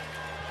apparent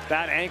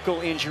bad ankle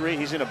injury.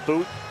 He's in a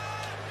boot.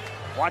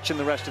 Watching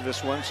the rest of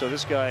this one, so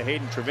this guy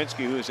Hayden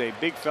Travinsky, who is a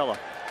big fella,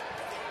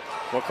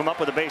 will come up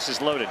with the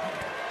bases loaded.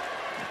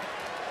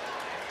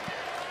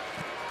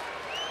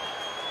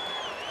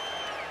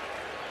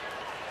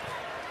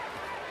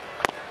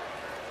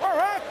 All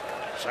right.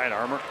 Side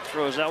armor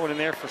throws that one in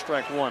there for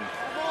strike 1.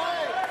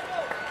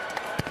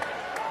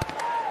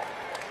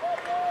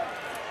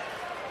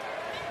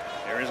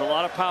 There is a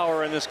lot of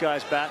power in this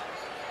guy's bat.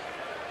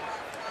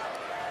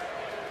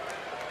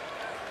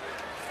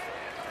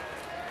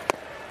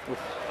 Oof.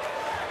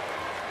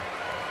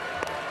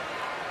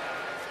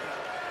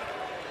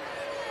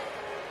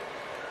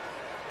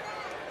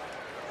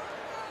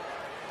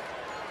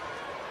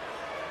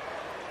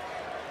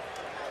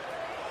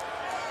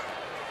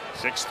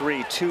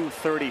 .6'3",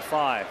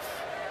 235.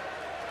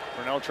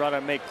 Purnell trying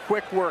to make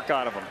quick work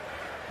out of him.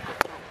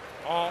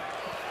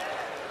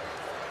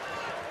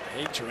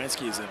 Hayden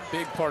Travinsky is a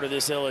big part of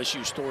this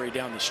LSU story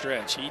down the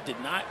stretch. He did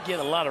not get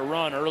a lot of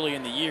run early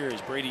in the year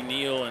as Brady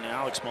Neal and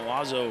Alex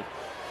Milazzo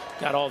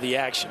got all the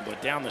action,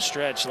 but down the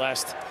stretch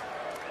last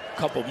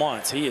couple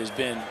months, he has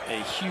been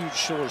a huge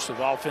source of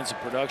offensive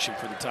production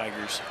for the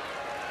Tigers.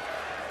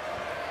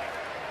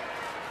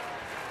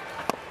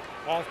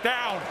 Ball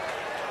down.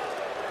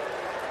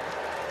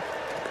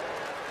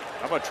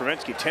 How about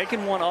Travinsky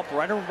taking one up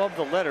right above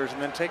the letters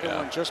and then taking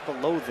one just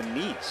below the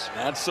knees?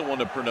 That's the one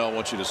that Purnell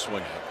wants you to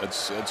swing at.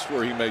 That's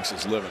where he makes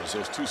his living. Is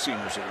those 2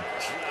 seamers that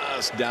are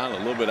just down a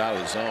little bit out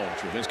of the zone.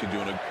 Travinsky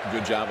doing a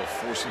good job of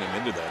forcing him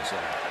into that zone.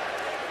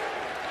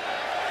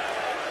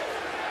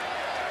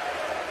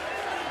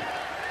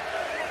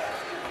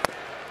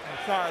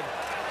 Inside.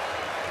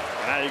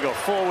 Now you go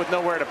full with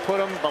nowhere to put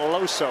him.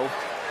 Beloso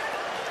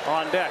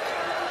on deck.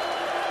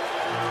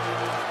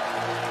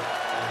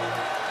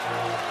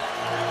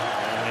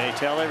 And they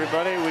tell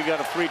everybody we got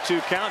a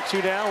 3-2 count,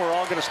 2 down. We're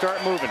all going to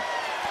start moving.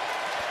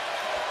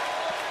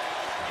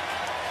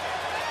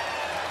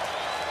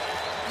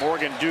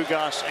 Morgan,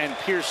 Dugas, and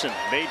Pearson,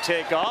 they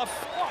take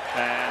off,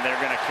 and they're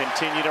going to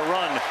continue to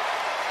run.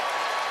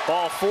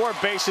 Ball 4,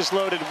 bases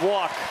loaded,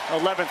 walk.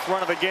 11th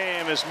run of the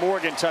game as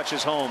Morgan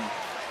touches home.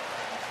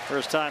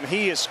 First time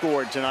he has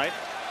scored tonight.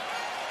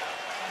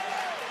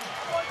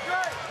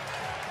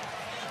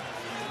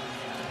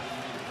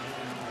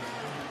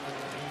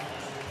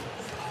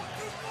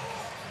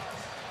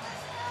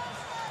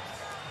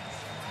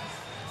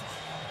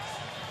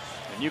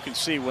 And you can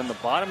see when the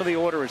bottom of the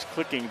order is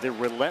clicking, the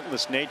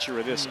relentless nature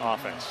of this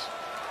offense.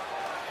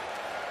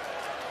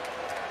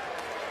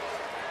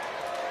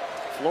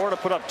 Florida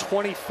put up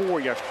 24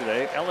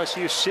 yesterday.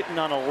 LSU sitting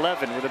on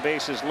 11 with the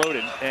bases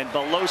loaded. And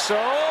Beloso,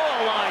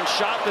 a line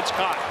shot that's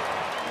caught.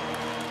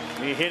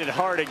 He hit it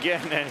hard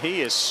again, and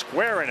he is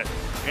squaring it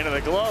into the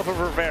glove of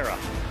Rivera.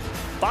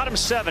 Bottom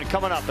 7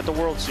 coming up at the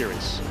World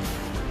Series.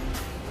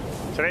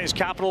 Today's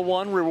Capital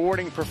One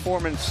rewarding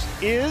performance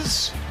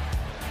is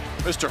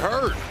Mr.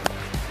 Hurd.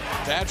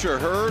 Thatcher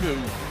Hurd, who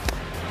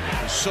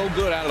was so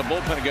good out of the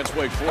bullpen against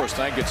Wake Forest.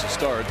 Tonight gets a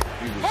start.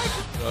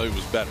 He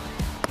was better.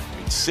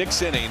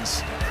 6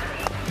 innings,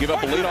 give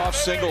up a leadoff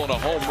single and a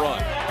home run.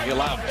 He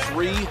allowed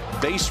 3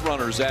 base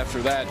runners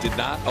after that, did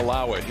not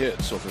allow a hit.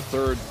 So for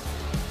third,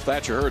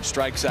 Thatcher Hurd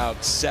strikes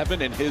out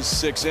 7 in his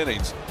 6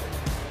 innings.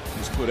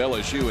 He's put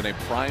LSU in a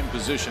prime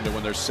position to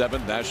win their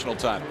 7th national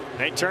title.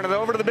 They turn it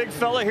over to the big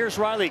fella. Here's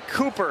Riley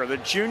Cooper, the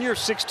junior,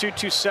 6'2",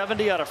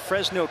 270 out of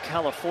Fresno,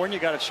 California.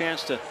 Got a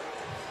chance to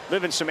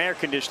live in some air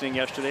conditioning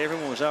yesterday.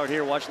 Everyone was out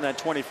here watching that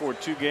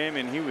 24-2 game,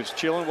 and he was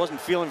chilling, wasn't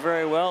feeling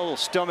very well, a little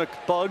stomach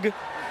bug.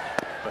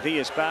 But he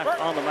is back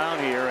on the mound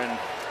here, and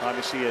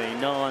obviously a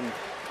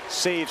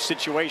non-save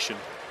situation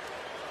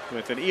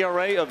with an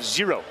ERA of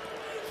 0.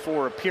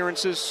 4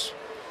 appearances.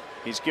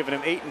 He's given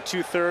him 8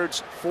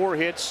 2/3, 4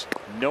 hits,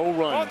 no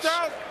runs.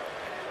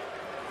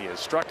 He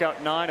has struck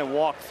out 9 and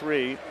walked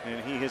 3,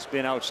 and he has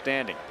been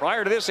outstanding.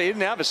 Prior to this, he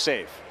didn't have a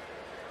save.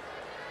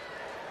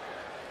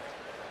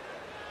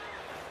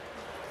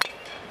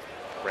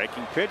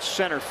 Breaking pitch,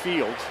 center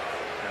field.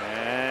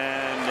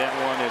 And that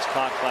one is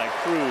caught by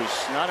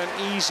Cruz. Not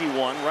an easy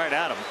one, right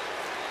at him.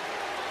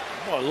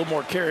 Well, a little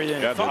more carry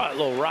than he thought. A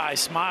little wry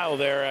smile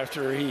there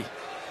after he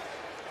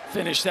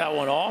finished that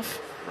one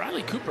off.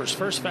 Riley Cooper's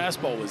first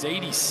fastball was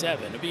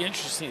 87. It'll be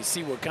interesting to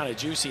see what kind of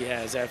juice he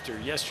has after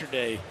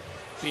yesterday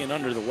being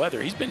under the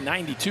weather. He's been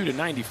 92 to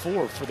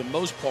 94 for the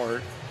most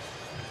part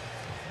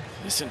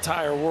this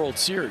entire World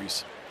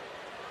Series.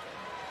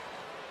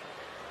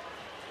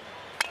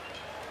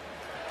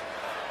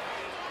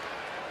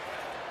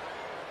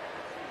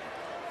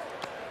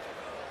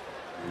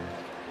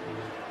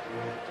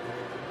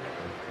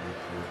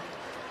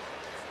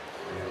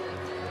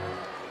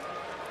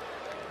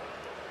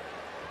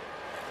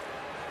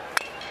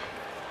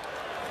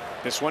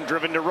 This one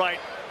driven to right,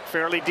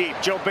 fairly deep.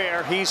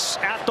 Jobert, he's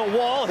at the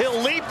wall.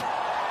 He'll leap.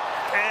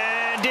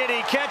 And did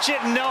he catch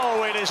it?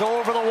 No, it is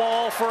over the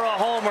wall for a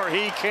homer.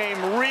 He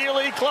came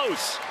really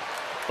close.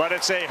 But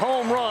it's a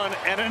home run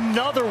and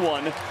another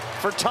one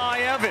for Ty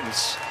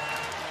Evans.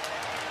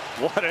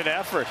 What an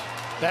effort.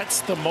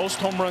 That's the most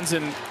home runs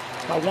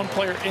by one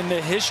player in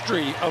the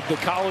history of the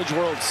College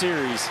World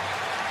Series.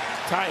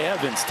 Ty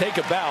Evans, take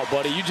a bow,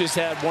 buddy. You just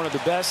had one of the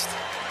best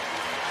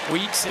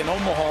weeks in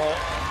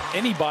Omaha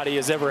anybody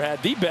has ever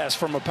had. The best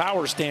from a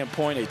power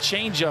standpoint. A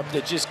changeup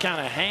that just kind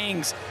of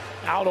hangs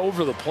out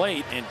over the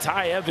plate, and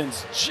Ty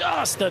Evans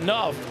just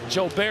enough.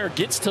 Jobert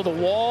gets to the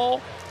wall.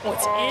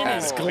 It's in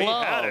his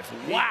glove.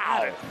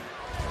 Wow.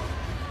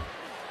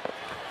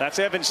 That's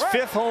Evans'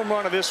 5th home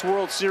run of this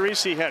World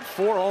Series. He had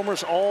 4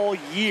 homers all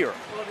year.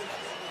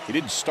 He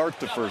didn't start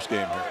the first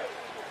game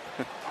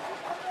here.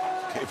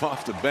 Came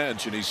off the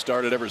bench, and he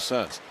started ever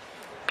since.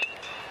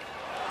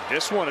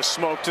 This one is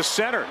smoked to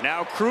center.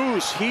 Now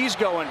Cruz, he's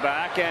going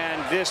back,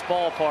 and this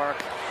ballpark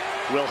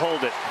will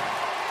hold it.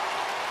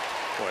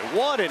 Boy,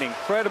 what an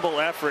incredible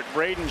effort,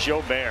 Braden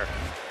Jobert.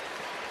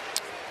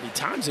 He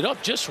times it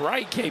up just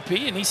right,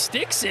 KP, and he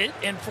sticks it,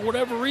 and for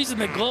whatever reason,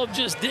 the glove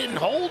just didn't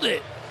hold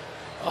it.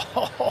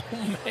 Oh,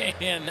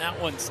 man, that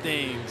one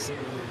stings.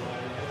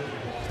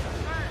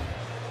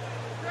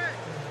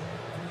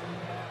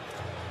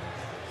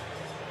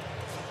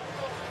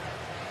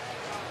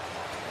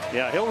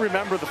 Yeah, he'll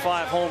remember the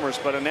 5 homers,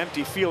 but an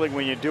empty feeling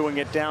when you're doing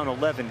it down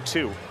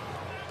 11-2.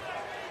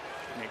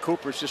 And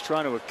Cooper's just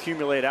trying to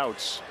accumulate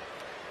outs.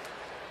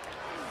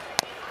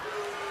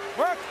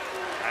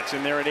 That's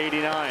in there at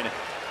 89.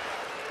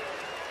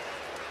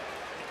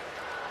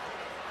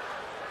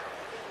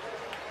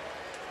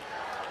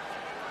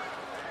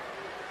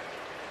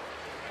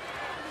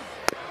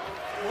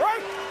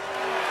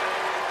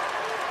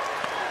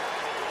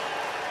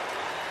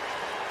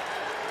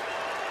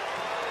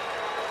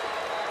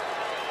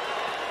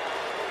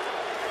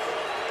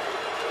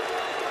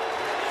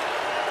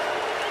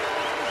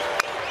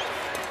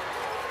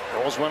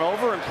 Rolls went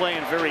over and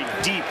playing very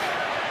deep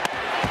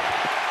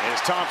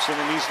is Thompson,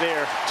 and he's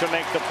there to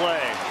make the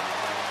play.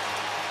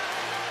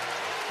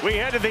 We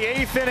head to the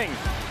 8th inning,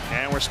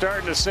 and we're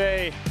starting to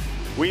say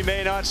we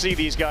may not see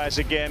these guys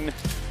again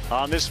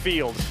on this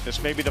field.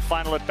 This may be the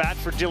final at bat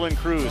for Dylan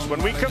Cruz.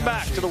 When we come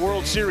back to the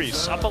World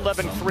Series, up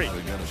 11-3.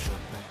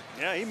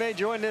 Yeah, he may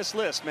join this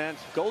list, man.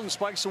 Golden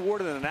Spikes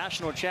awarded in the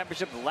national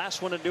championship. The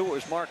last one to do it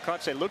was Mark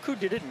Kutze. Look who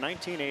did it in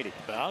 1980.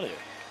 About it.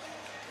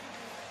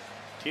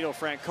 Tito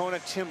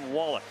Francona, Tim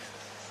Wallach.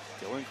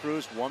 Dylan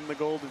Cruz won the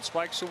Golden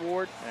Spikes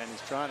Award, and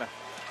he's trying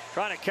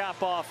to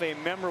cap off a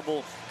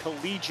memorable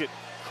collegiate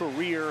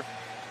career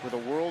with a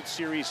World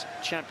Series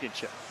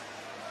championship.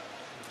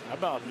 How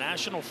about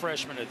National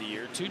Freshman of the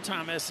Year,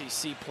 2-time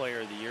SEC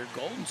Player of the Year,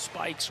 Golden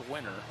Spikes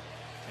winner,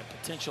 and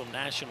potential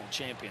national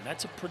champion?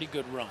 That's a pretty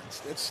good run.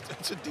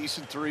 That's a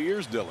decent 3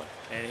 years, Dylan.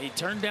 And he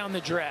turned down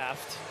the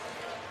draft,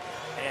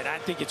 and I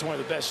think it's one of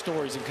the best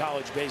stories in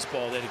college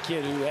baseball that a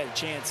kid who had a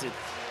chance at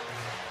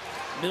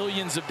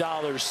millions of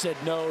dollars said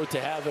no to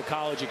have a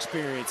college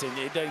experience, and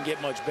it doesn't get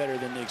much better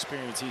than the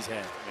experience he's had.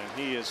 And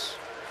he is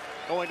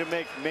going to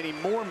make many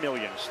more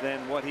millions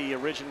than what he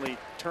originally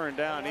turned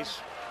down. He's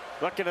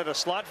looking at a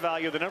slot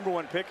value. The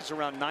 #1 pick is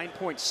around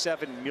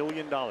 $9.7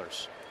 million. I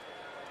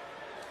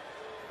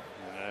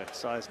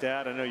saw his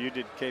dad. I know you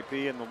did,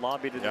 KP, in the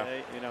lobby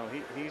today. Yeah. You know,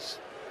 he's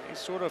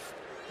sort of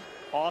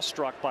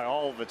awestruck by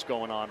all that's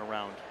going on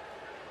around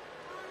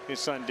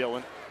his son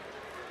Dylan.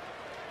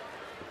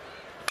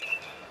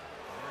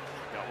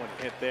 One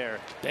hit there.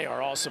 They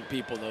are awesome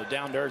people, though.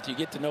 Down to earth. You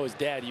get to know his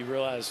dad, you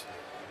realize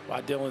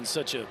why Dylan's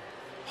such a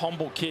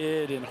humble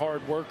kid and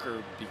hard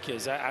worker,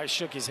 because I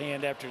shook his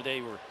hand after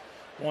they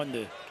won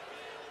the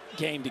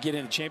game to get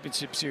in the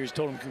championship series,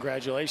 told him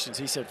congratulations.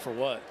 He said, for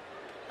what?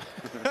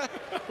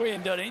 We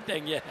ain't done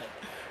anything yet.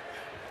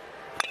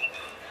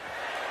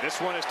 This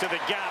one is to the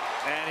gap,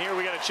 and here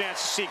we got a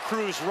chance to see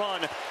Cruz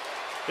run.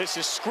 This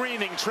is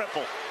screaming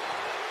triple,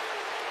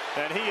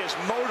 and he is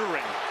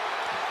motoring.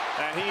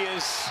 And he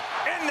is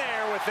in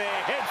there with a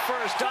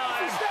head-first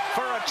dive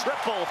for a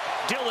triple.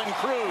 Dylan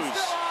Cruz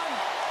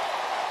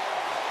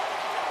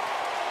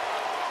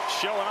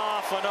showing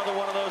off another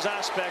one of those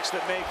aspects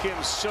that make him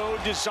so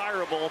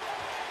desirable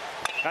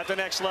at the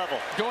next level.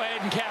 Go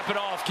ahead and cap it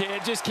off,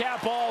 kid. Just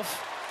cap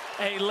off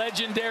a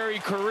legendary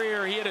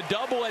career. He had a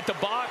double at the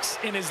box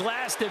in his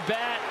last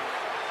at-bat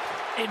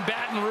in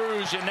Baton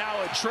Rouge, and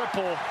now a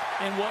triple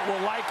in what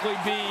will likely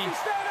be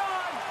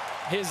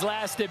his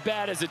last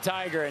at-bat as a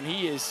Tiger, and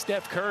he is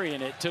Steph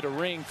Currying it to the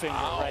ring finger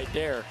right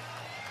there.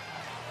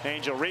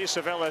 Angel Reese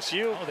of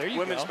LSU. Oh, there you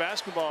Women's go.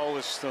 basketball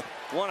was the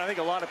one I think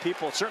a lot of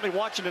people, certainly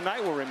watching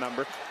tonight, will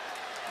remember.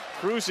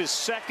 Cruz's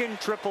second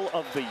triple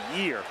of the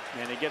year,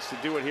 and he gets to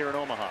do it here in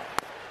Omaha.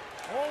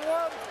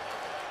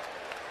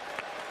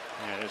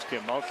 And there's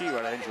Kim Mulkey,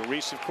 right? Angel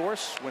Reese, of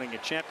course, winning a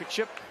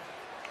championship.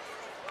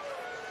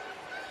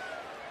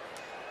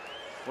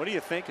 What do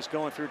you think is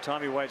going through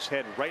Tommy White's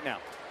head right now?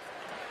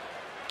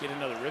 Get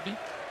another ribby?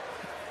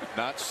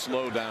 Not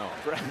slow down.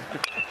 There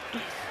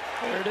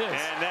it is.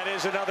 And that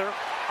is another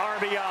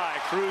RBI.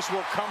 Cruz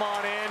will come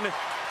on in.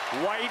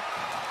 White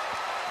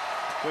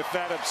with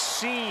that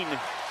obscene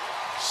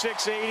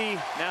 680,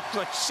 now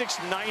like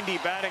 690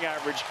 batting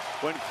average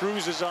when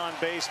Cruz is on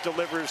base,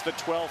 delivers the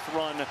 12th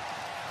run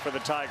for the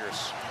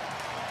Tigers.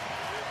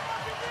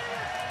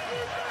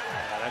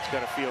 That's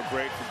got to feel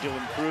great for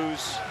Dylan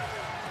Cruz.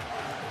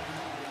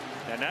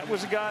 And that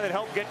was a guy that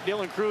helped get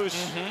Dylan Cruz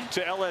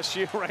to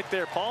LSU right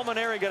there. Paul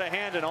Mainieri got a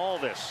hand in all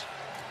this.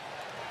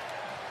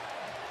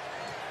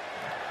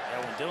 Yeah,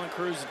 when Dylan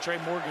Cruz and Trey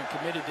Morgan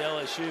committed to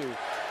LSU,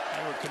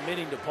 they were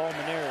committing to Paul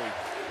Mainieri.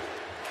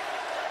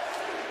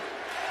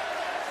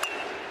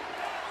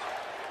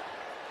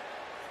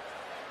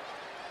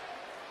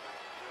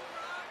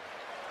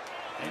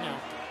 Hey now.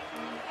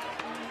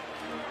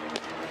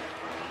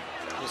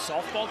 The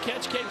softball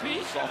catch,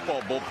 KP?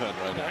 Softball bullpen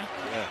right now.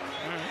 Yeah.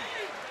 All right.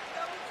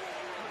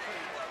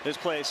 This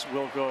place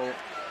will go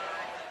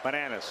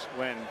bananas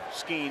when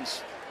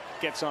Skeens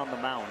gets on the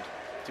mound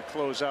to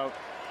close out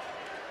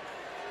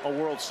a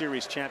World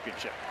Series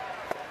championship.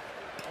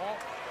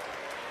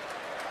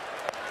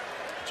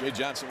 Jay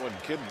Johnson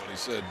wasn't kidding when he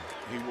said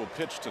he will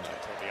pitch tonight.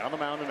 He'll be on the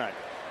mound tonight.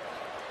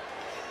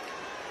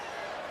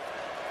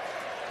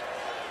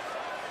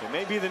 It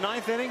may be the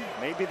 9th inning,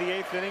 maybe the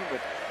 8th inning,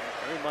 but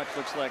very much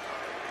looks like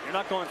you're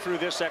not going through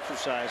this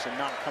exercise and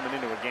not coming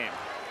into a game.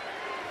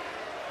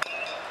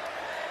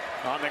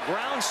 On the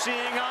ground, seeing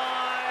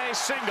eye,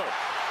 single.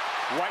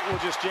 White will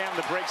just jam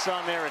the brakes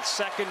on there at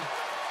second.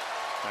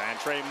 And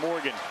Trey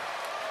Morgan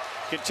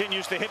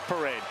continues the hit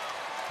parade.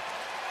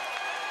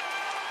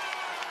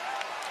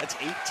 That's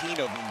 18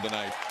 of them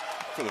tonight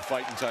for the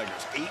Fighting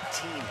Tigers. 18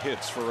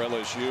 hits for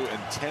LSU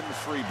and 10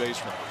 free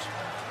base runners.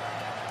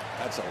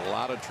 That's a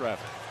lot of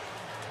traffic.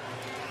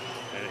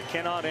 And it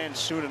cannot end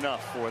soon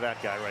enough for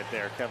that guy right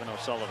there, Kevin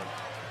O'Sullivan.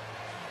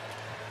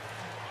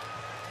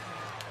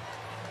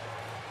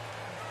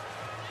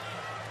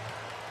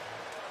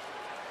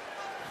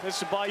 This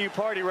is a Bayou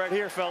party right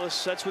here,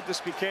 fellas. That's what this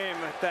became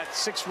at that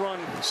 6-run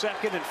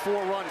second and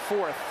 4-run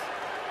fourth.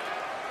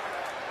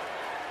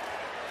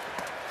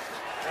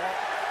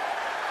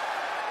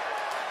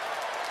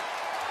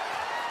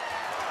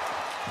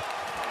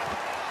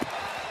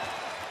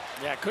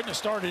 Yeah, couldn't have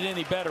started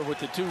any better with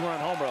the 2-run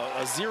homer.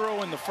 A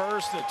 0 in the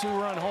first, a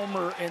 2-run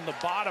homer in the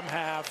bottom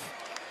half.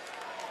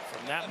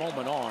 From that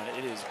moment on,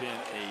 it has been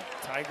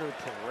a Tiger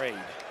parade.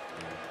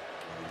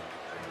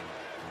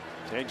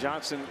 Jay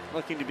Johnson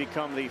looking to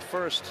become the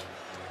first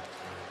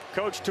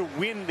coach to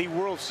win the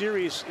World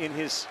Series in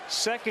his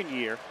second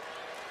year.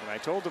 When I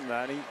told him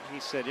that, he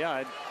said,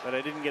 yeah, but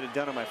I didn't get it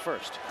done on my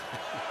first.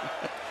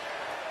 I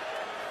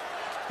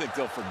think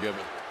they'll forgive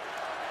it.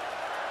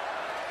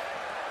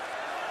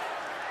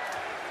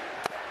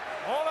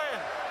 Hold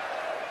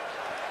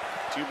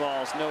in. 2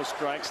 balls, no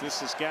strikes.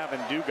 This is Gavin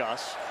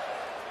Dugas.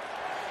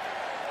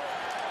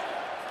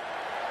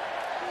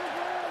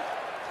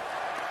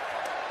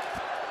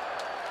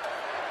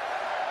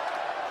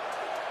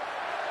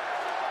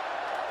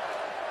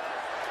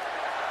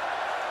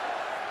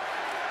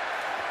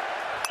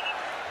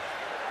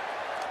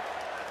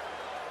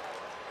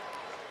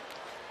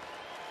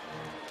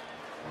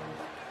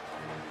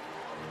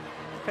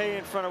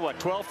 In front of what,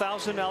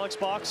 12,000 Alex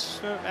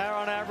Box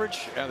on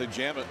average? Yeah, they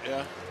jam it.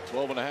 Yeah,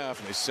 12 and a half,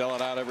 and they sell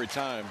it out every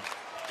time.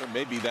 There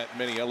may be that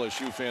many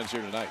LSU fans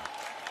here tonight.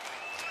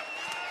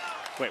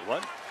 Wait,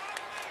 what?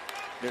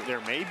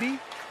 There may be?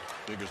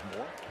 Think there's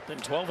more? Then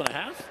 12 and a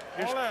half?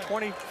 There's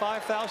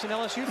 25,000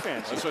 LSU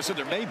fans. That's what I said,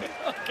 there may be.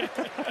 Okay.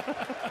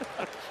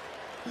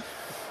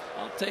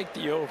 I'll take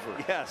the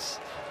over. Yes.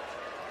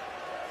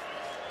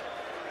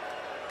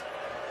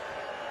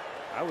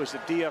 I was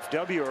at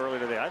DFW earlier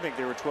today. I think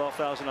there were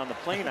 12,000 on the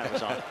plane I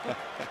was on.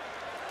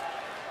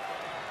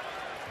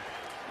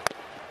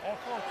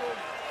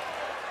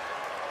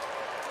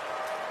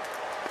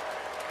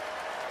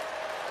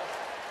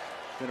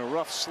 Been a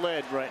rough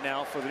sled right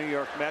now for the New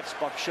York Mets.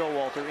 Buck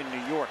Showalter in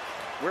New York.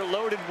 We're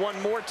loaded one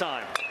more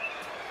time.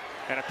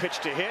 And a pitch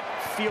to hit,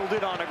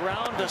 fielded on the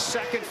ground, a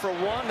second for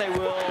one. They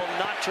will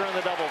not turn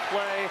the double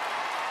play.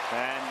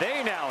 And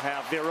they now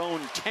have their own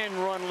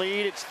 10-run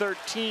lead. It's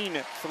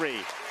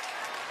 13-3.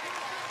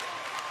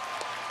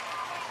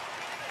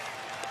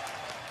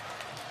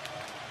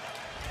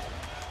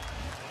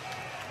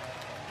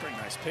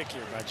 Nice pick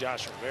here by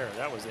Josh Rivera.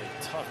 That was a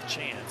tough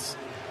chance.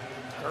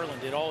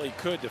 Garland did all he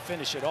could to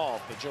finish it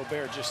off, but Joe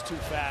Bear just too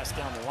fast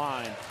down the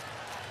line.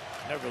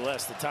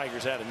 Nevertheless, the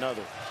Tigers had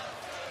another.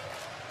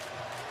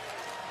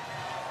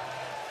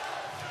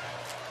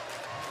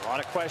 A lot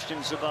of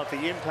questions about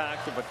the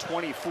impact of a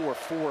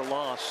 24-4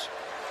 loss.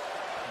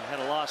 We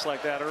had a loss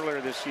like that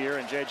earlier this year,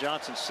 and Jay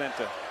Johnson sent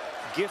a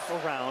GIF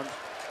around,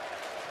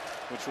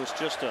 which was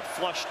just a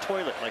flush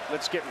toilet. Like,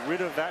 let's get rid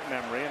of that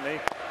memory. And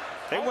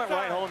they went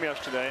right home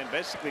yesterday and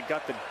basically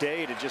got the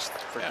day to just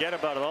forget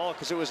about it all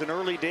because it was an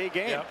early day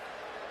game. Yep.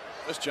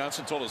 As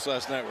Johnson told us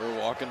last night, we were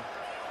walking,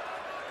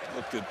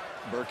 looked at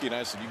Berkey and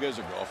I said, "You guys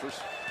are golfers.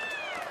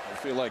 I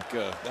feel like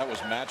that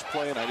was match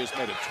play, and I just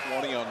made a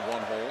 20 on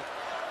one hole,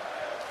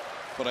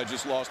 but I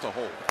just lost a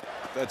hole.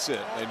 That's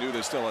it." They knew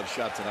they still had a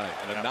shot tonight.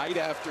 And a night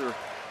after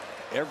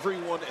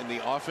everyone in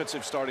the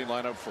offensive starting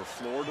lineup for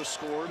Florida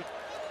scored,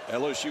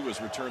 LSU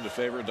has returned the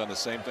favor and done the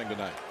same thing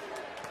tonight.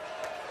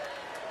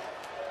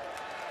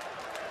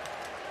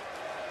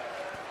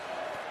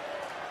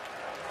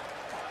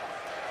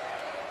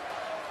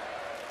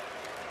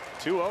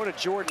 (2-0) to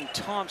Jordan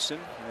Thompson,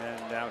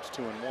 and now it's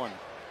 2-1.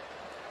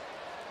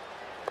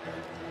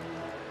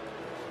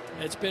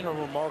 It's been a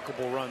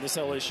remarkable run. This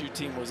LSU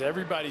team was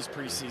everybody's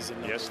preseason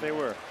number. Yes, they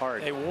were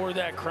hard. They wore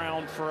that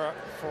crown for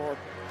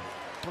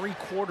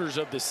 3/4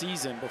 of the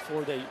season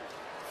before they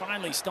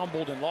finally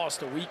stumbled and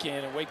lost a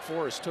weekend, and Wake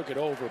Forest took it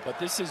over. But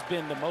this has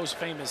been the most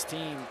famous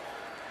team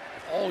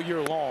all year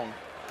long.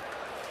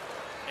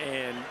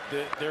 And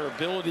their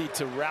ability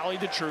to rally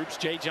the troops.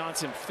 Jay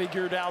Johnson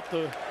figured out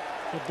the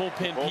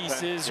bullpen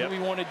pieces we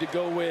wanted to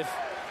go with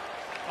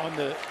on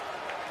the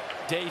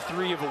day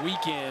 3 of a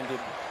weekend, and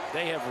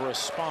they have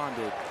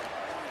responded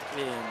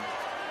in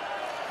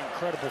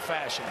incredible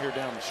fashion here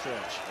down the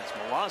stretch. It's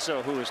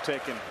Milazzo who has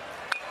taken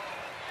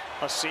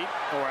a seat,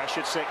 or I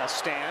should say a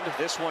stand.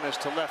 This one is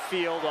to left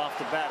field off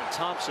the bat of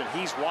Thompson.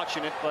 He's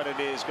watching it, but it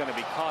is going to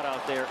be caught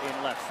out there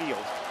in left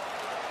field.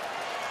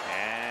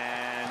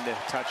 And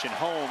touching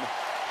home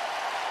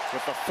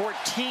with the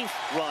 14th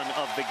run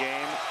of the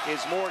game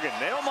is Morgan.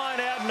 They don't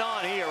mind adding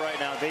on here right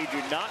now. They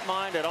do not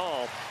mind at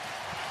all,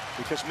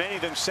 because many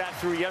of them sat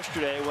through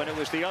yesterday when it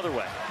was the other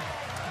way.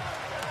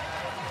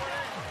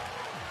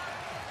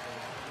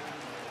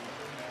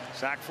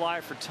 Sac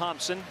fly for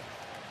Thompson,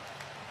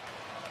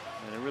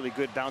 and a really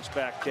good bounce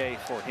back day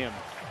for him.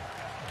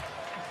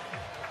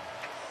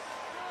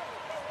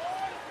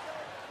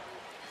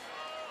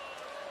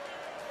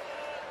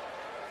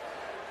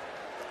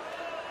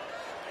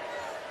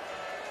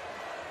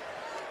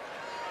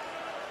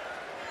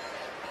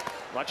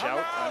 Watch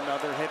out,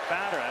 another hit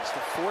batter. That's the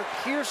 4th.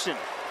 Pearson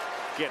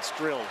gets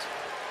drilled.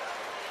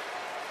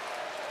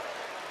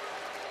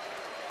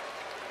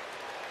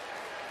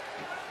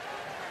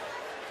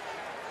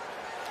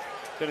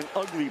 Been an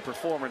ugly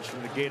performance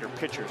from the Gator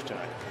pitchers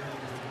tonight.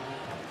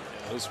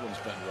 Yeah, this one's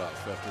been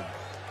rough. After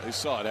they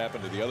saw it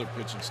happen to the other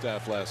pitching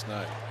staff last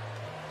night.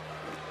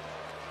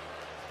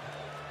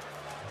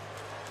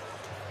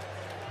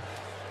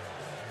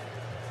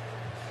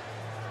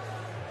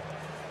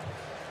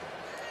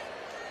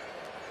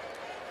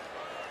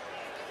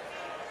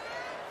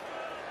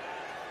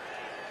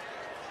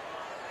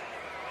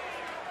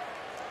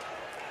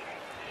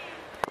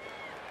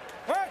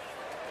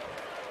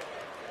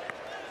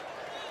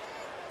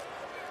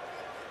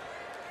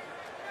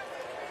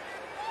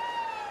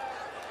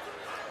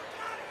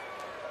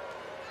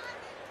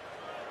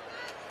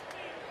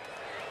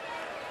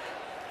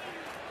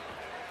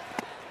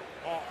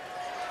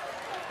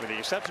 With the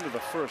exception of the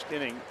first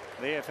inning,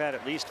 they have had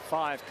at least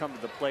 5 come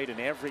to the plate in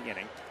every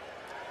inning.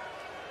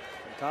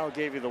 And Kyle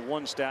gave you the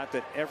one stat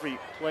that every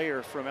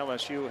player from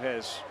LSU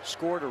has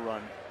scored a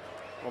run.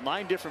 Well,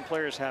 9 different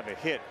players have a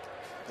hit.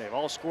 They've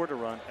all scored a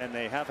run, and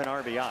they have an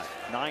RBI.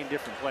 9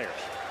 different players.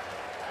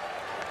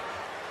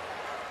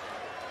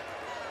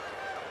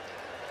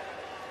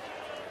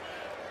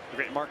 The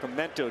great Mark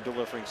Amento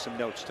delivering some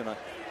notes tonight.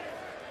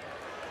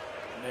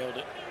 Nailed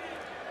it.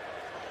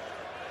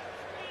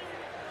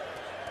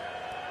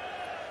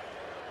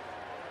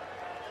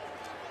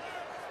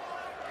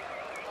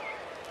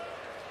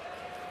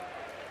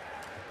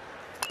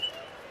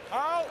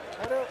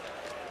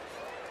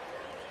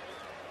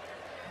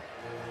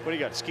 What do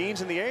you got?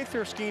 Skeens in the 8th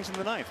or Skeens in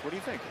the 9th? What do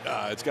you think?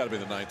 It's got to be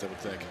the 9th, I would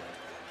think.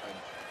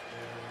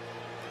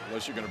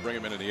 Unless you're going to bring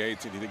him in the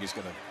 8th and you think he's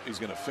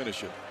going to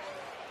finish it.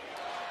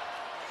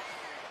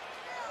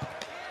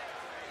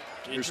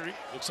 Guidry.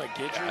 Looks like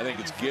Guidry. Yeah, I think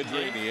it's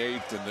Guidry in the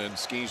 8th, and then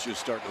Skeens just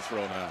starting to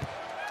throw now.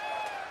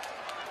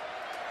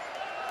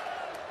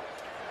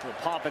 A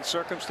little pomp and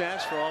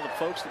circumstance for all the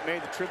folks that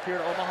made the trip here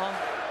to Omaha.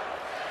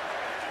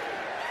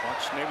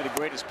 Watch maybe the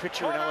greatest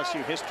pitcher in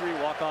LSU history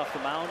walk off the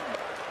mound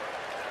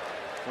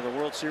for the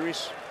World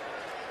Series.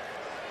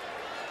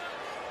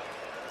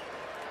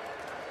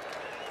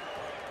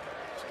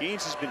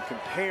 Skeens has been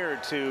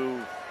compared to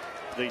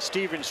the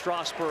Steven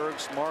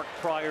Strasburgs, Mark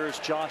Pryors,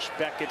 Josh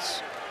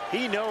Beckett's,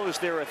 he knows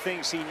there are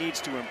things he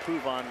needs to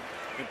improve on,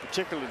 in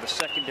particular the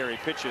secondary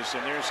pitches.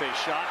 And there's a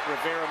shot.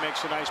 Rivera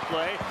makes a nice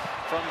play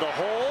from the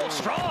hole.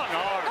 Strong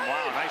arm.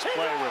 Wow, nice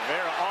play.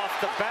 Rivera off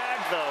the bag,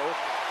 though.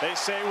 They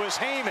say was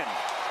Heyman.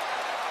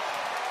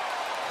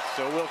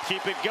 So we'll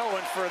keep it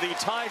going for the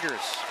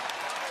Tigers.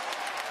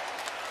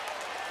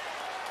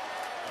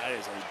 That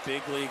is a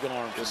big league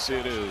arm. Yes,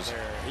 it is.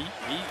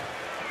 He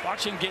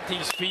watch him get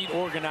these feet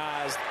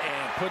organized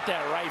and put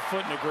that right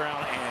foot in the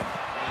ground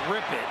and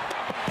rip it.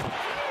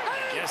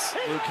 I guess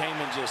Luke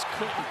Heyman just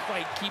couldn't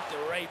quite keep the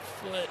right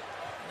foot.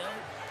 No,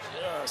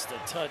 just a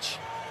touch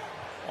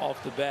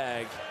off the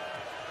bag.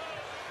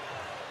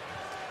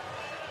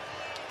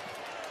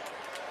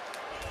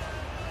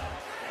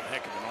 A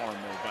heck of an arm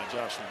there by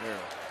Josh Rivera.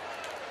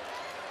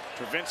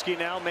 Travinsky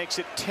now makes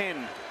it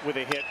 10 with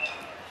a hit.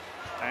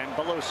 And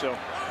Beloso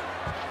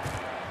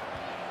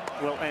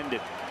will end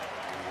it.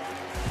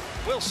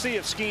 We'll see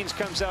if Skeens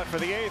comes out for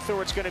the 8th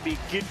or it's going to be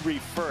Guidry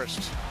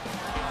first.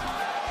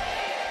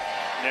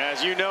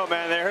 As you know,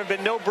 man, there have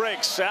been no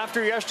breaks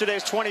after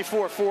yesterday's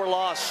 24-4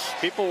 loss.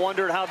 People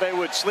wondered how they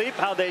would sleep,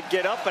 how they'd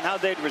get up, and how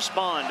they'd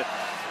respond.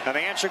 And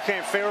the answer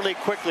came fairly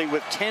quickly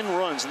with 10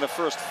 runs in the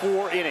first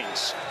 4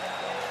 innings.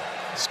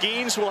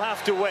 Skeens will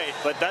have to wait,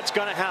 but that's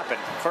going to happen.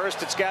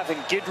 First, it's Gavin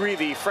Guidry,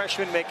 the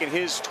freshman, making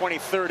his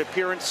 23rd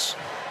appearance.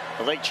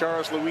 The Lake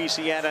Charles,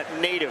 Louisiana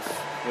native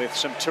with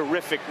some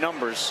terrific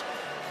numbers.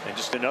 And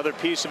just another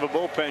piece of a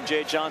bullpen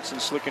Jay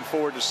Johnson's looking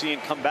forward to seeing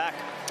come back.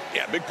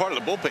 Yeah, big part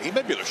of the bullpen. He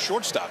may be the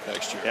shortstop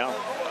next year. Yeah.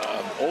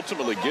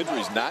 Ultimately,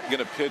 Guidry's not going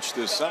to pitch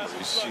this summer.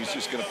 He's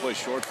just going to play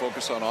short,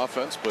 focus on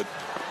offense, but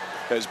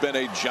has been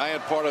a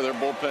giant part of their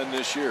bullpen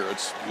this year.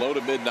 It's low to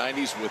mid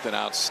 90s with an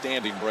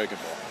outstanding breaking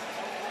ball.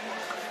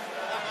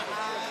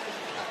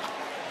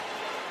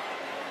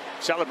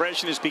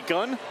 Celebration has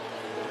begun.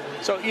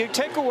 So you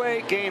take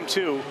away game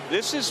 2.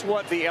 This is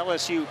what the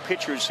LSU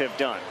pitchers have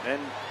done. And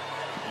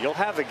you'll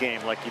have a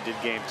game like you did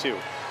game 2.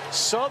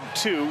 Sub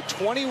 2,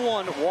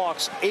 21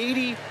 walks,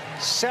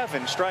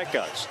 87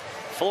 strikeouts.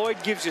 Floyd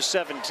gives you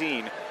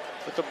 17.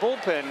 But the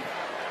bullpen,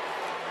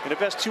 in the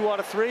best 2 out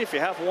of 3, if you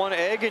have 1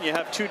 egg and you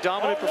have 2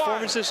 dominant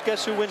performances,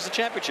 guess who wins the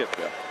championship?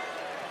 Yeah,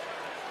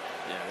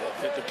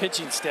 the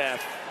pitching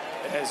staff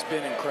has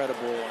been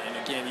incredible. And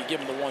again, you give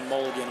them the 1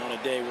 mulligan on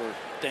a day where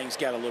things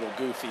got a little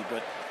goofy.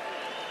 But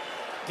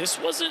this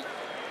wasn't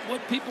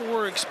what people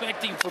were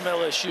expecting from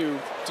LSU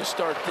to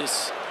start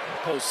this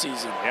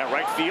postseason. Yeah,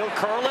 right field,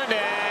 Curlin,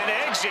 and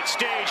exit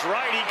stage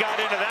right. He got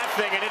into that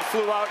thing, and it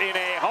flew out in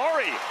a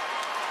hurry.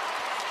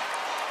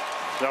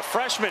 The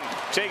freshman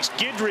takes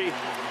Guidry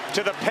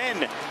to the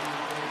pen.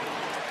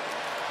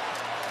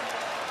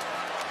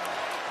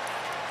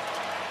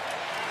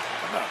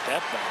 How about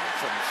that ball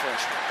from the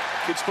freshman?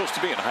 Kid's supposed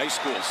to be in high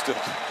school still.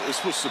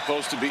 This was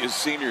supposed to be his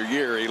senior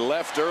year. He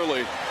left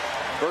early.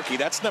 Berkey,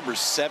 that's number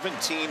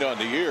 17 on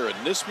the year,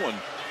 and this one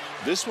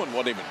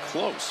wasn't even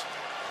close.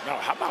 No,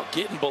 how about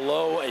getting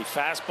below a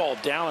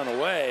fastball down and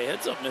away?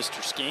 Heads up,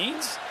 Mr.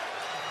 Skeens.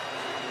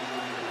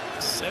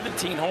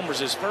 17 homers,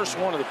 his first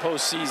one of the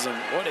postseason.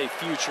 What a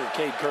future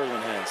Cade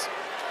Curlin has.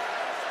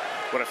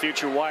 What a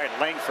future Wyatt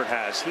Langford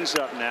has. He's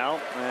up now,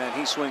 and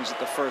he swings at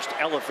the first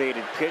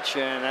elevated pitch,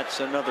 and that's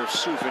another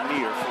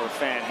souvenir for a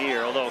fan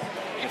here. Although,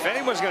 if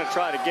anyone's going to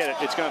try to get it,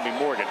 it's going to be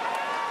Morgan.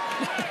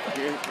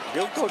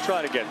 He'll go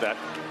try to get that.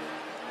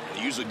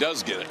 He usually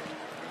does get it.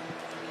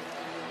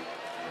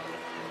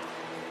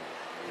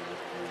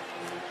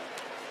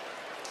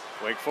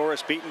 Wake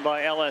Forest beaten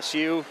by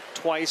LSU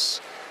twice.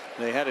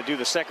 They had to do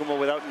the second one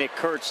without Nick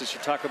Kurtz, as you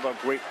talk about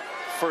great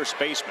first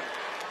baseman.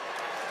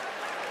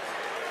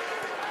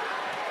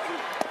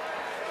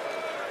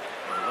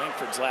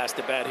 Langford's last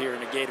at bat here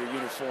in a Gator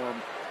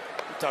uniform.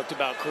 We talked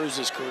about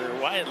Cruz's career.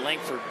 Wyatt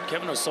Langford,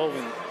 Kevin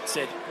O'Sullivan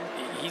said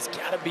he's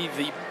got to be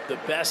the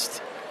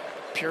best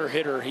pure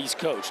hitter he's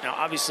coached. Now,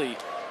 obviously,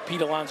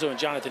 Pete Alonso and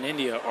Jonathan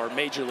India are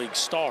major league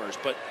stars,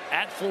 but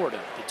at Florida,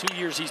 the 2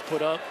 years he's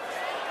put up,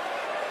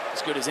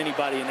 as good as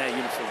anybody in that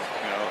uniform.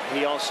 You know,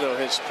 he also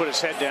has put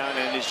his head down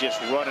and is just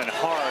running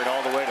hard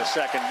all the way to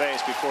second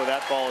base before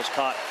that ball is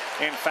caught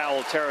in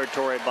foul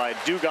territory by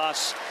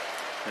Dugas.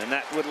 And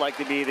that would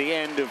likely be the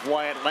end of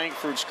Wyatt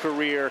Langford's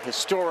career,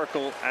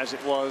 historical as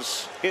it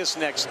was. His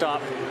next stop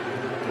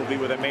will be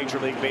with a Major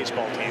League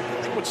Baseball team.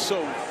 I think what's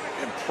so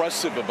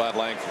impressive about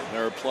Langford,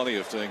 there are plenty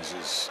of things,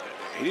 is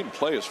he didn't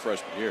play his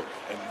freshman year.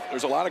 And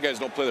there's a lot of guys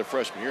who don't play their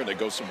freshman year and they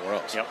go somewhere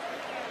else. Yep.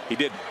 He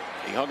did.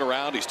 He hung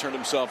around. He's turned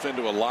himself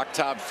into a lock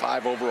top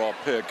 5 overall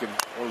pick and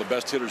one of the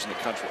best hitters in the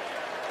country.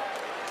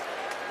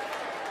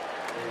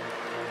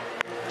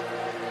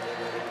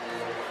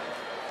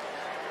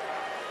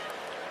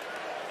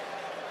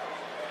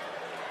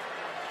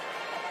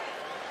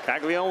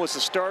 Caglione was the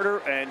starter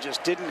and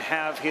just didn't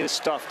have his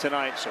stuff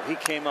tonight, so he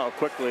came out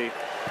quickly.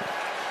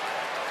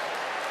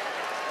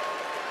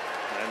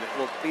 And it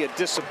will be a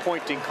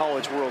disappointing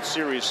College World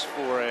Series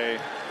for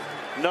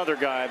another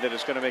guy that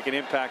is going to make an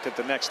impact at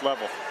the next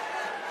level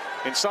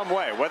in some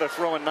way, whether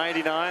throwing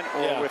 99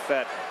 or with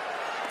that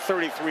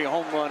 33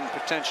 home run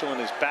potential in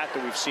his bat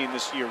that we've seen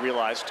this year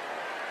realized.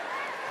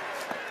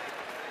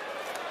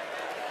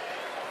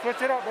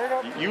 Switch it up.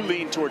 There you go. You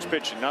lean towards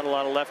pitching. Not a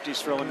lot of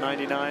lefties throwing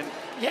 99.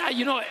 Yeah,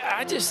 you know,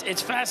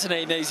 it's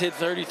fascinating that he's hit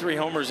 33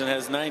 homers and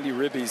has 90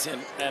 ribbies,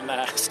 and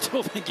I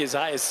still think his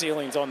highest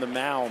ceiling's on the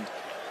mound.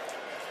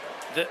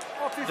 The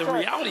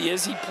reality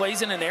is he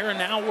plays in an era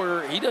now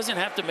where he doesn't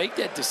have to make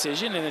that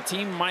decision, and the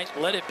team might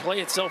let it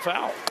play itself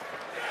out.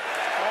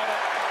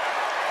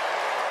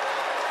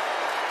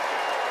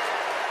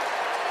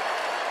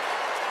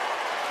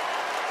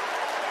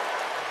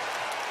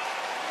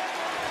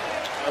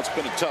 It's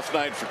been a tough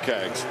night for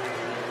Keggs.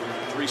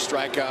 3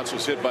 strikeouts,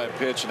 was hit by a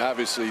pitch, and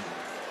obviously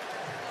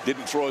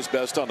didn't throw his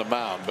best on the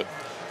mound, but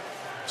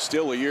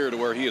still a year to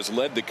where he has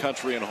led the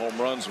country in home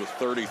runs with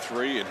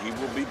 33, and he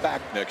will be back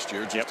next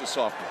year, just a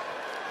sophomore.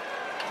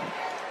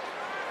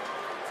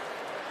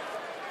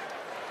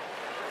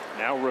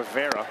 Now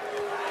Rivera,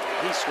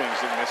 he swings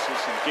and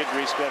misses, and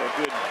Guidry's got a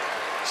good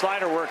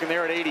slider working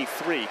there at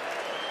 83.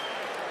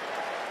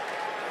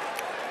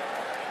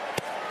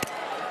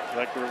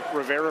 Like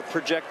Rivera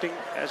projecting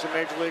as a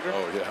major leaguer?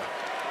 Oh, yeah.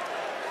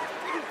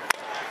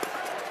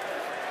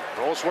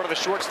 Rolls one of the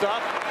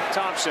shortstop.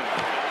 Thompson.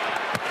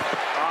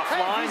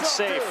 Offline,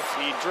 safe.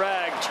 He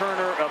dragged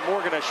Turner,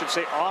 Morgan, I should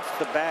say, off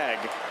the bag.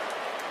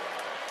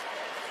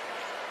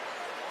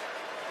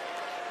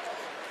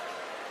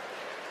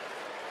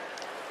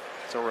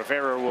 So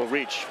Rivera will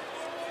reach.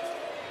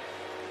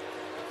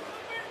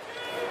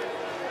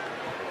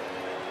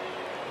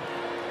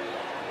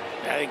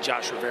 I think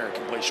Josh Rivera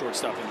can play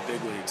shortstop in the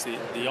big leagues.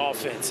 The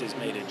offense has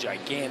made a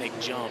gigantic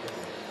jump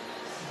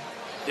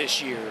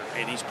this year,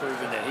 and he's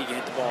proven that he can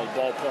hit the ball at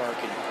the ballpark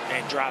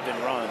and drive in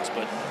runs,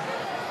 but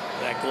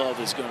that glove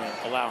is going to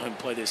allow him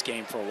to play this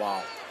game for a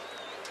while.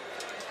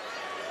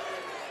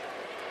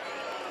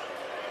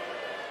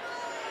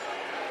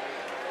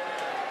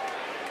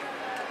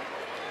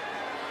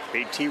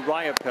 A.T.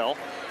 Ryapel,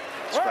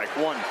 strike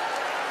one.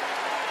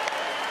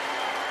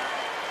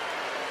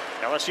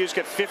 LSU's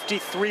got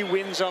 53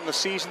 wins on the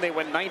season. They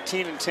went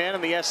 19-10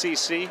 in the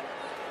SEC.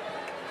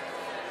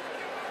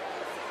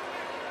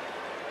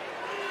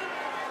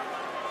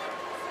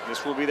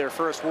 This will be their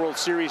first World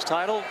Series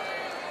title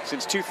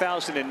since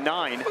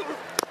 2009. Of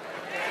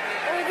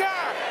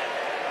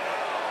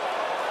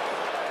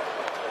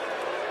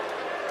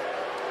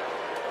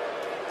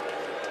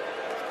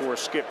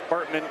course, Skip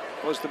Bartman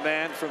was the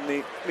man from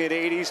the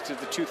mid-'80s to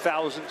the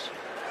 2000s.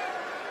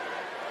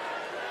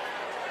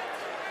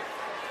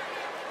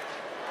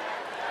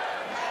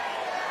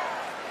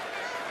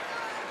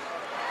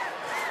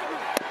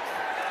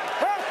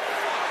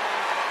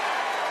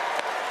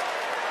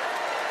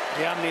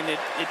 Yeah, I mean,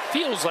 it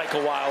feels like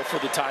a while for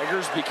the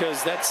Tigers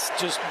because that's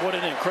just what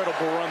an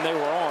incredible run they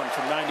were on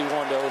from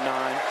 91 to 09.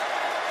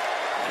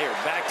 They're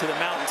back to the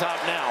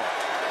mountaintop now.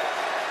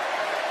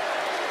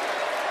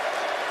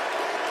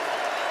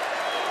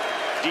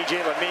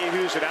 DJ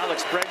LeMahieu's and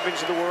Alex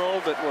Bregmans of the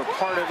world that were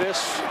part of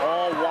this,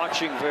 all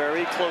watching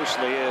very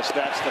closely as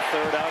that's the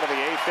third out of the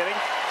 8th inning.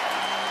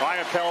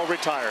 Ryapel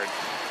retired.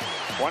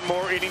 One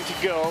more inning to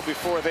go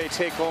before they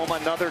take home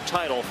another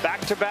title. Back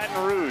to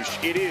Baton Rouge.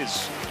 It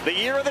is the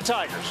year of the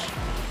Tigers.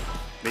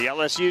 The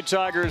LSU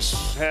Tigers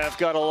have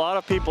got a lot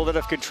of people that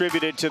have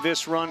contributed to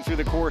this run through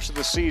the course of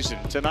the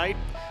season. Tonight,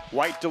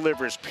 White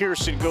delivers.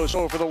 Pearson goes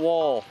over the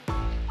wall.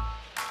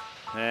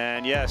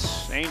 And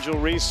yes, Angel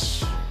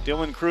Reese,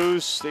 Dylan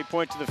Cruz, they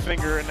point to the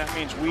finger, and that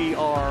means we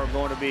are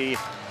going to be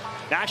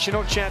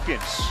national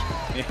champions.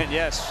 And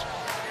yes,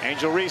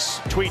 Angel Reese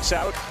tweets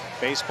out,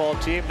 baseball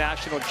team,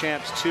 national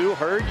champs too.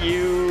 Heard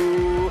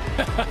you.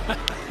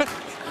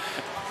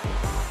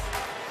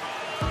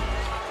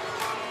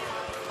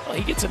 Well,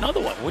 he gets another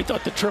one. We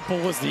thought the triple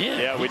was the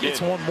end. Yeah, we did. He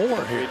gets one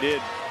more here. We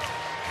did.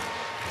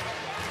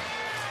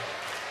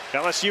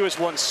 LSU has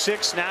won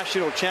 6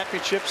 national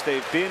championships.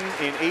 They've been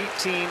in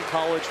 18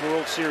 College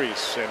World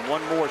Series. And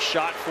one more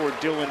shot for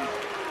Dylan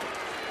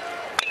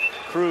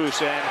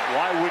Cruz. And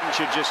why wouldn't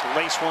you just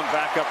lace one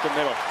back up the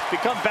middle?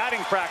 Become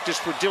batting practice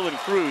for Dylan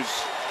Cruz.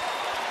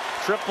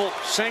 Triple,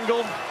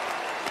 single,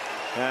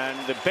 and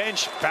the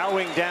bench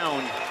bowing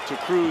down to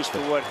Cruz for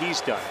what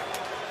he's done.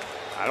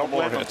 I don't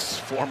blame him.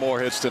 4 more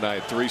hits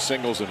tonight, 3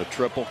 singles and a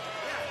triple.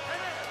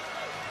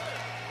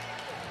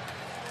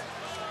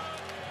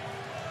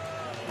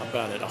 How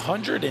about it?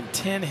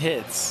 110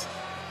 hits.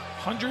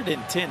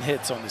 110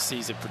 hits on the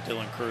season for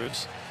Dylan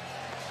Cruz.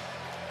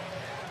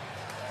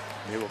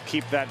 They will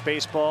keep that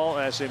baseball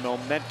as a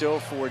memento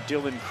for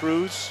Dylan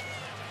Cruz.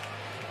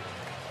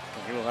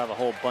 And he will have a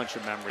whole bunch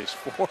of memories.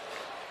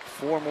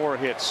 4 more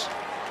hits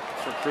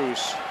for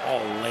Cruz. All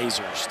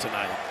lasers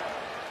tonight.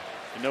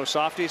 And no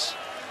softies.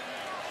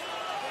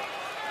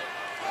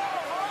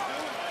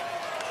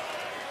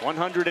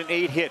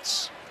 108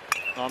 hits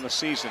on the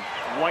season.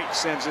 White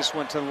sends this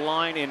one to the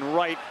line in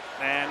right,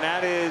 and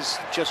that is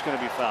just going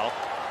to be foul.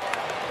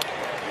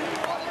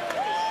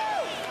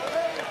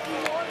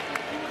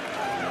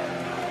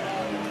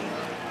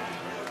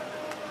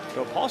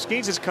 So Paul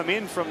Skeens has come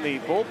in from the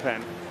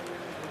bullpen.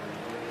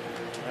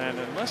 And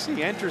unless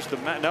he enters the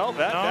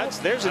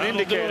there's an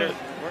indicator.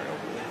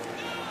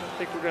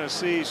 think we're going to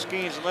see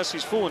Skeens unless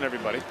he's fooling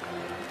everybody.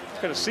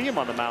 Going to see him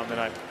on the mound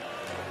tonight.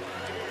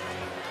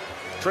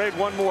 Trade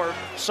one more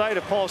sight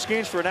of Paul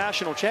Skeens for a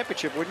national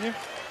championship, wouldn't you?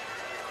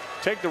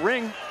 Take the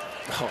ring.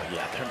 Oh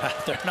yeah,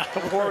 they're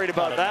not worried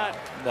about that.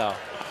 No.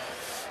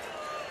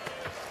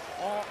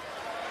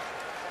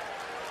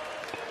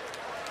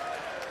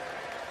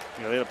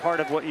 You know, they're part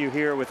of what you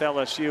hear with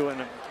LSU,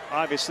 and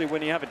obviously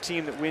when you have a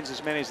team that wins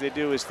as many as they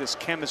do, is this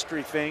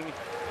chemistry thing.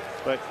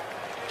 But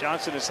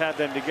Johnson has had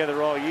them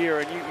together all year,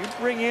 and you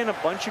bring in a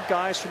bunch of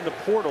guys from the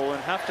portal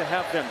and have to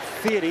have them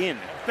fit in.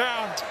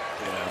 Down.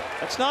 Yeah.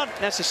 That's not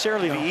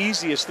necessarily the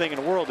easiest thing in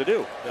the world to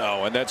do.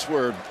 No, and that's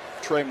where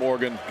Trey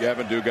Morgan,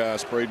 Gavin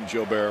Dugas, Braden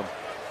Gilbert,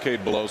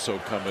 Cade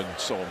Beloso come in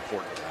so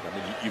important. I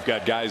mean, you've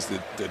got guys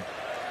that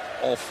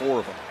all four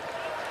of them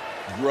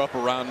grew up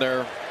around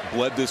there,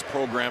 bled this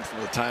program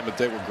from the time that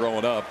they were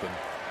growing up, and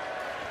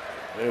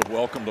they've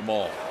welcomed them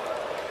all.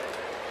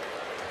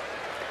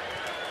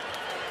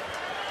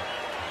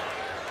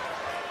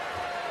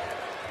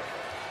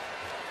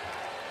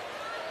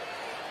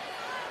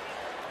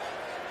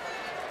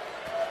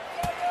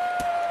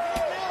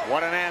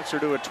 What an answer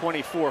to a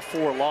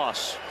 24-4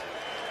 loss.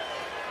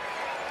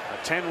 A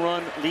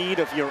 10-run lead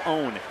of your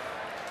own.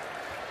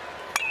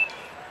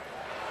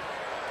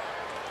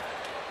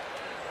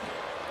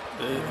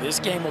 This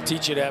game will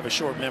teach you to have a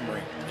short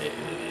memory.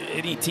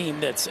 Any team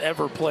that's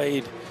ever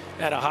played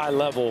at a high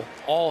level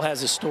all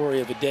has a story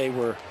of a day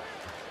where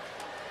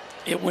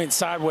it went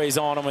sideways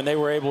on them and they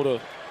were able to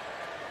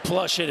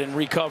flush it and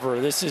recover.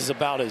 This is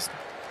about as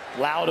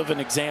loud of an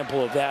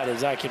example of that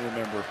as I can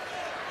remember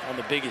on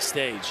the biggest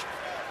stage.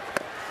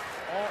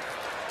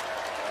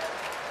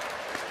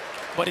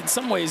 But in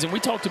some ways, and we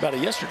talked about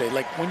it yesterday,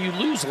 like when you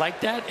lose like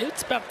that,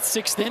 it's about the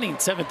 6th inning,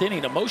 7th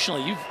inning.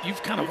 Emotionally,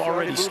 you've kind of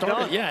already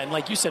started. Yeah, and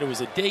like you said, it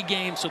was a day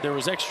game, so there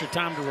was extra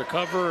time to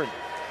recover. And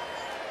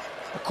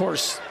of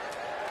course,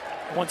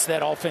 once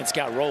that offense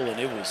got rolling,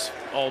 it was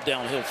all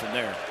downhill from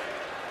there.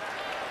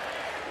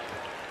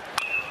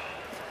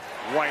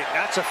 White,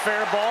 that's a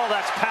fair ball.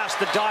 That's past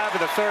the dive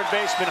of the third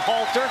baseman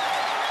Halter.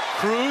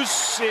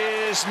 Cruz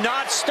is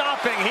not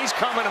stopping. He's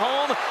coming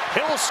home.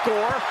 He'll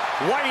score.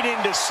 White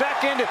into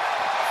second.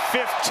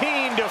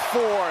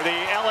 15-4.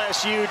 The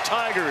LSU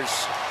Tigers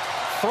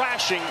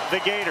thrashing the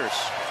Gators.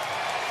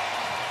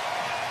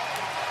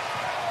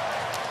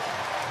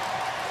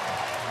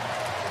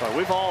 Well,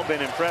 we've all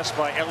been impressed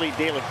by Ellie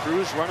De La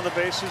Cruz running the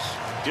bases.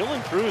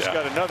 Dylan Cruz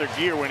got another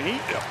gear. When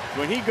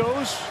he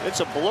goes,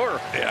 it's a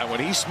blur. Yeah, when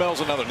he smells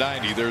another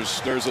 90,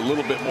 there's a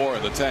little bit more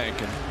in the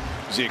tank. And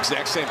it's the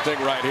exact same thing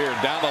right here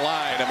down the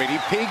line. I mean, he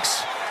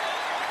peaks.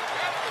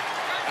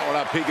 No, we're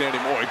not peaking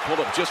anymore. He pulled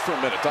up just for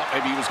a minute. Thought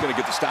maybe he was going to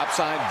get the stop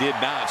sign. Did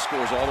not.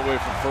 Scores all the way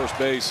from first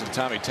base, and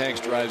Tommy Tanks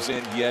drives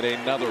in yet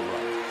another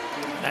run.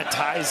 That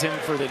ties him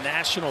for the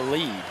national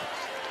lead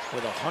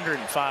with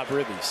 105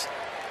 ribbies.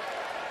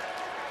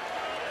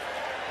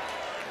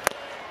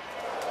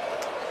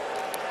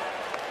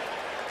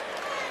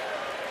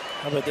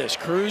 How about this?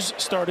 Cruz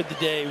started the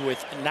day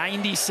with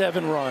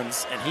 97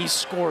 runs, and he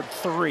scored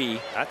 3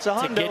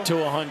 to get to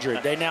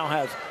 100. They now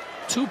have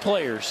 2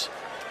 players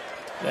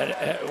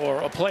that,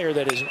 or a player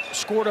that has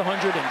scored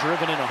 100 and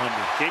driven in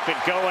 100. Keep it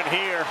going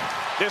here.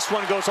 This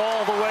one goes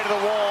all the way to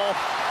the wall.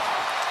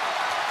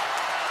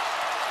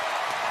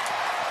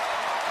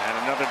 And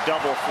another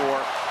double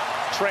for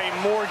Trey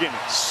Morgan,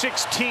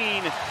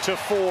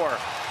 16-4.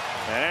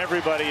 And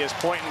everybody is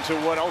pointing to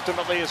what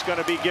ultimately is going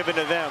to be given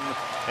to them,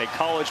 a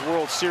College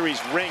World Series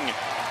ring.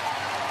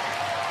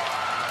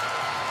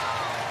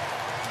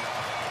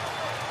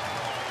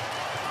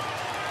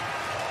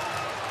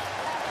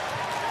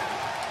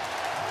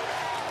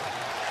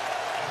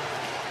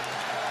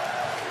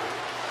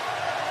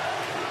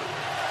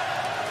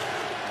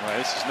 Well,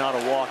 this is not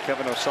a walk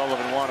Kevin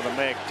O'Sullivan wanted to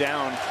make.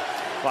 Down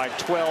by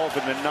 12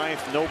 in the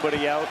 9th,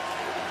 nobody out.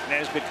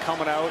 Nesbitt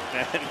coming out,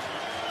 and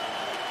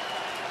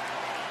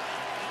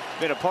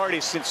been a party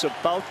since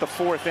about the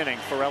 4th inning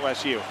for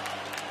LSU.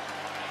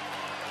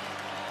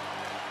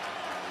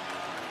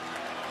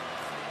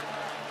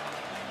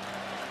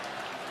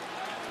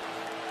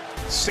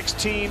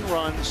 $16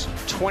 runs,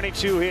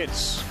 22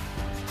 hits.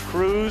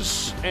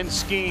 Cruz and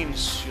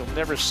Skeens. You'll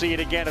never see it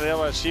again at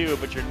LSU,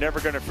 but you're never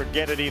going to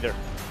forget it either.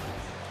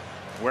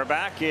 We're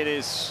back. It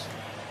is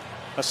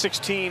a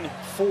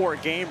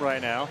 16-4 game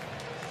right now.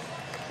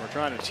 We're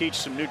trying to teach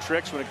some new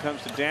tricks when it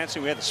comes to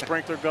dancing. We had the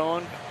sprinkler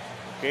going.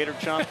 Gator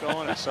chomp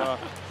going. I saw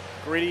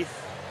Gritty.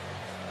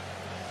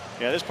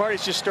 Yeah, this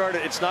party's just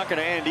started. It's not going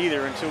to end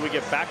either until we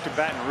get back to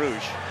Baton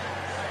Rouge.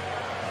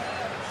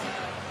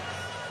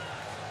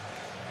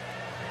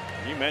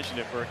 You mentioned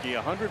it, Berkey.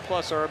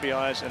 100-plus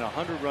RBIs and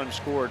 100 runs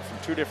scored from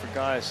 2 different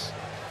guys.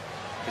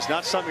 It's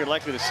not something you're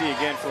likely to see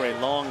again for a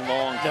long,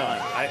 long time.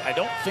 No, I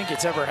don't think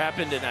it's ever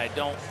happened, and I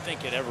don't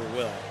think it ever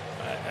will.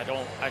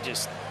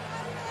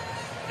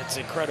 It's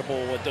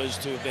incredible what those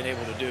two have been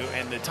able to do.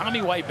 And the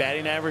Tommy White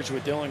batting average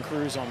with Dylan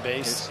Cruz on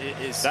base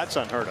is that's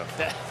unheard of.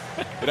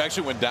 It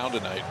actually went down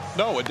tonight.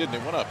 No, it didn't.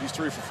 It went up. He's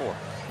 3 for 4.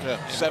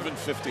 Yeah,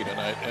 750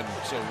 tonight, and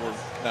so we're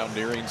now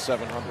nearing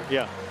 700.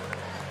 Yeah.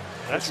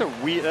 That's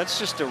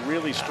just a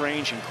really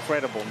strange,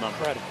 incredible number.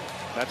 Incredible.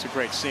 That's a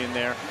great scene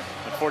there.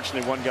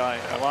 Unfortunately, one guy,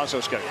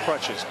 Alonso's got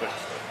crutches, but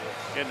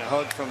getting a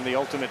hug from the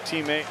ultimate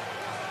teammate.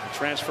 A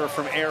transfer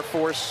from Air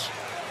Force,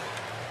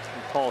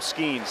 and Paul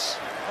Skeens.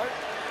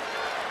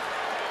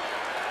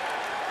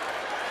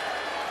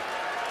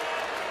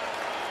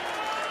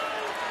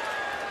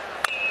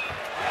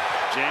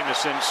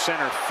 Jamison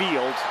center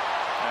field,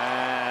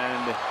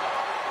 and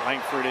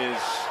Langford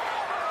is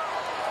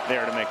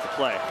there to make the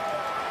play.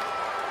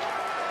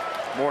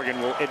 Morgan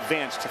will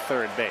advance to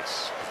third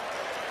base.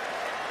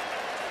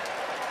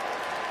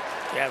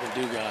 Gavin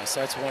Dugas,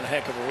 that's one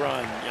heck of a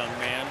run, young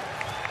man.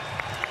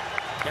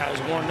 Guy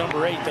was worn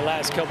number 8 the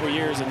last couple of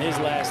years in his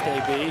last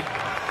AB.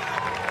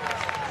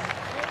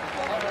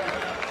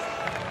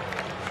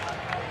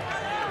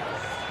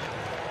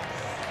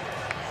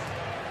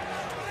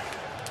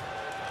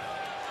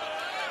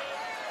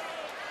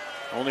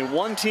 Only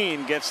one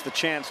team gets the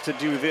chance to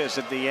do this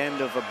at the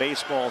end of a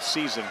baseball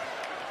season.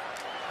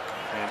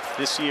 And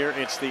this year,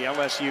 it's the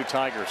LSU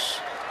Tigers.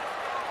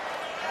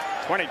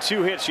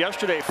 22 hits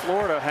yesterday.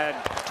 Florida had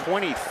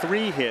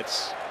 23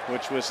 hits,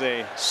 which was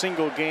a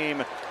single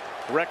game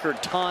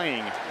record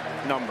tying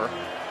number.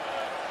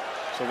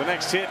 So the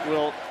next hit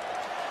will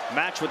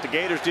match what the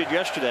Gators did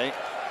yesterday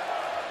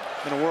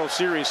in a World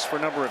Series for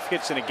number of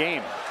hits in a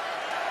game.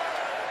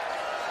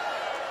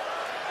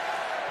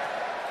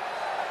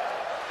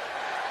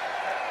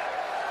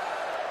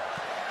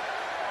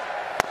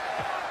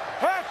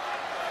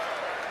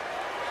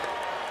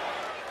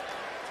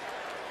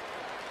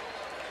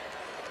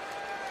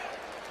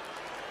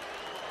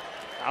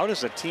 How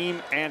does a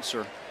team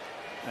answer?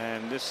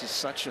 And this is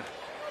such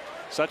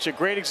a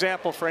great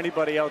example for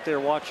anybody out there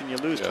watching. You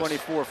lose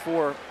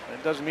 24-4.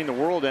 It doesn't mean the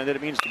world ended.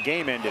 It means the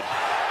game ended.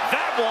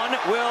 That one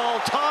will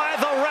tie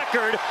the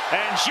record,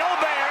 and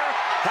Jobert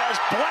has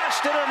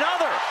blasted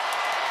another.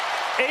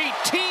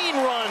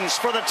 18 runs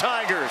for the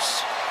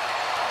Tigers.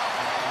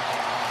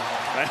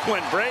 And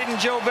when Braden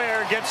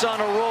Jobert gets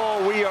on a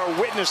roll, we are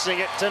witnessing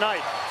it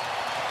tonight.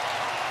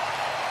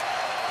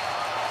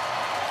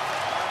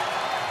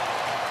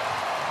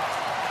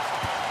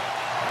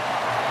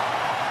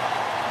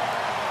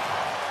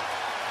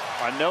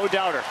 A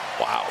no-doubter.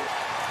 Wow.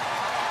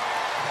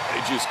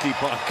 They just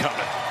keep on coming.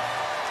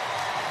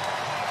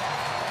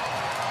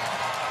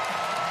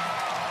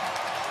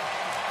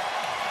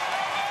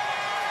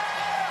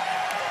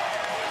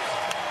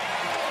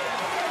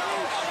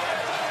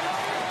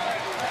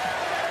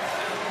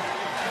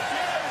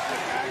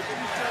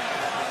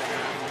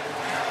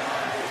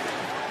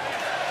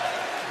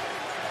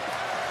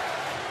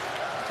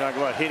 Talk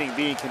about hitting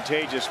being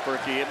contagious,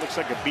 Berkey. It looks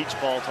like a beach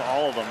ball to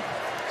all of them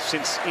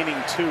since inning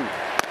 2.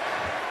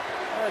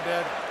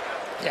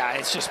 Yeah,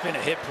 it's just been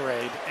a hit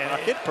parade. And a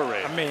hit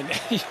parade. I mean,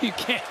 you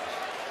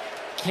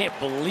can't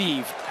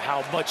believe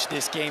how much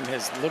this game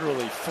has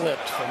literally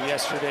flipped from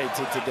yesterday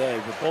to today.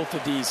 With both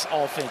of these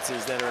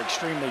offenses that are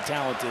extremely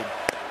talented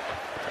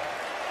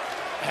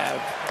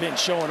have been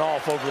showing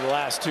off over the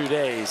last 2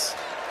 days.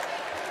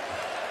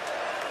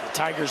 The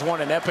Tigers won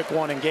an epic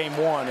one in game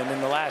 1, and then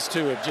the last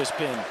 2 have just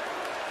been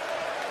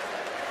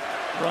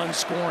run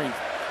scoring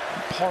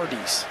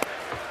parties.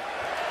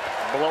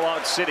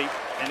 Blowout city.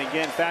 And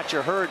again,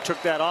 Thatcher Hurd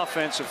took that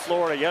offense of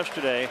Florida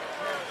yesterday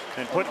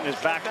and put in his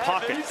back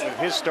pocket with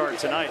his start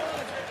tonight.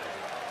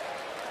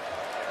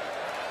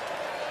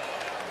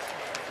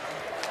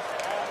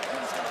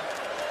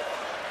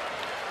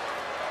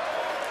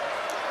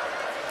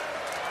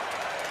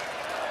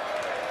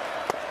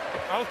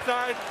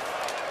 Outside.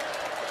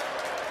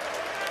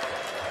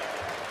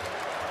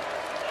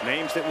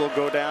 Names that will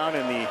go down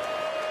in the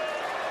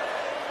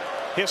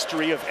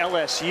history of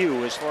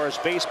LSU as far as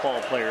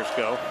baseball players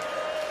go.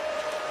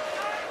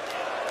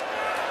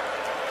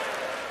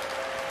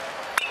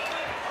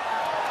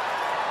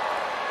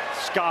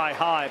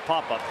 Sky-high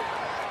pop-up.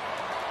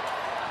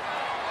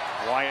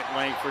 Wyatt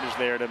Langford is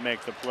there to make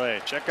the play.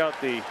 Check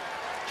out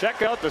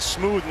the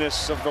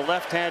smoothness of the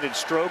left-handed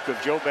stroke of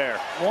Jobert.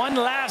 One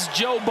last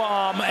Joe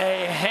bomb,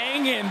 a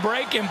hanging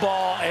breaking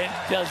ball, and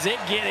does it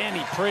get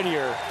any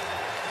prettier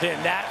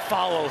than that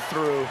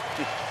follow-through?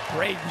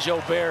 Braden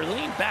Jobert,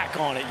 lean back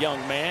on it, young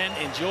man.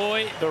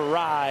 Enjoy the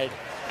ride.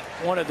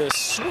 One of the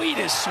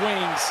sweetest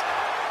swings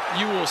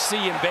you will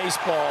see in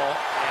baseball,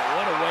 and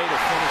what a way to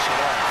finish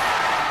it off.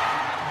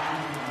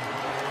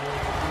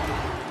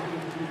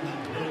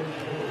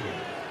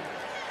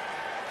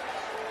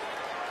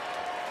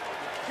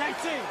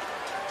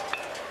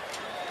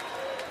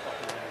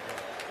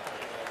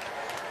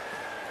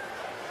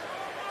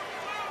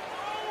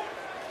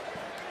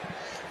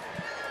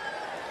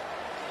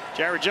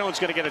 Jared Jones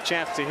going to get a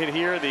chance to hit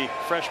here, the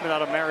freshman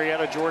out of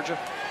Marietta, Georgia.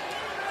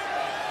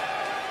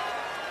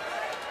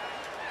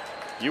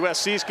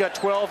 USC's got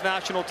 12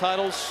 national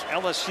titles.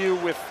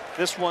 LSU with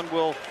this one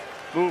will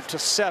move to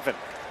 7.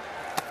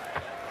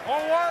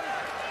 0-1.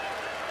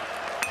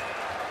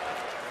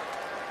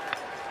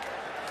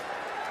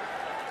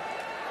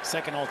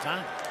 Second all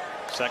time.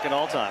 Second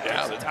all time.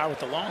 Yeah, the tie with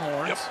the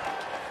Longhorns. Yep.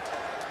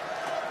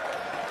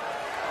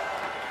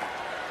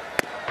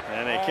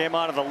 And they came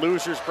out of the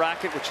losers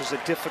bracket, which is a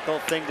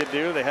difficult thing to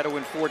do. They had to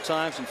win 4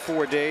 times in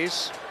 4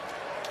 days.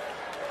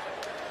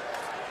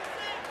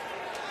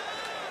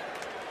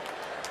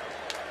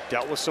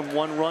 Dealt with some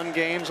one-run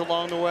games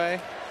along the way.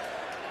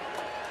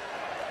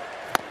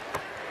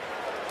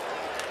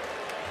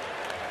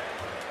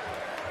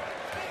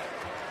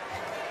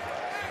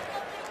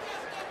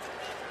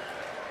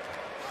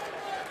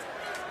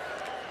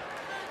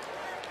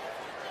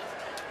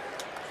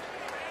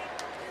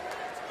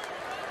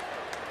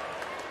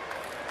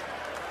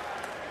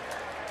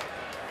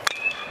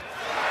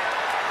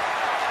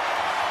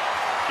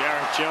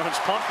 Jones,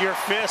 pump your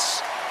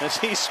fists as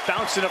he's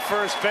bouncing to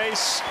first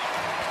base.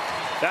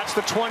 That's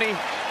the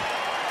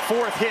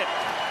 24th hit.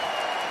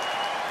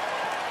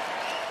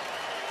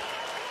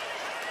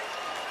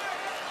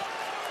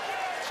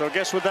 So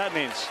guess what that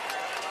means?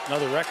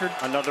 Another record?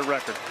 Another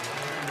record.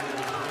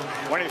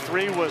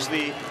 23 was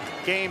the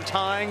game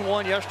tying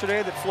one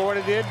yesterday that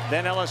Florida did.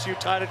 Then LSU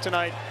tied it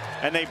tonight,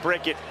 and they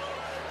break it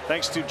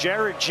thanks to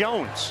Jared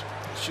Jones.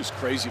 It's just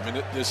crazy. I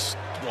mean,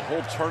 the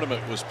whole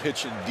tournament was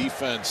pitch and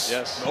defense.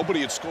 Yes. Nobody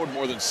had scored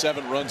more than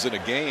 7 runs in a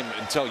game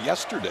until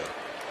yesterday.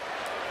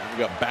 And we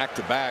got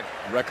back-to-back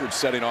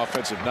record-setting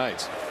offensive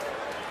nights.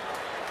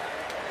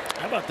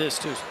 How about this,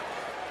 too?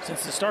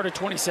 Since the start of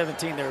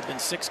 2017, there have been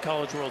 6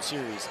 College World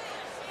Series.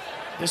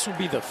 This will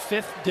be the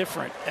 5th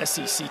different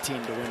SEC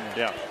team to win one.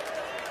 Yeah.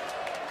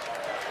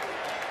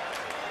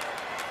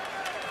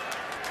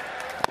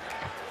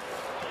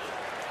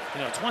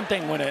 You know, it's one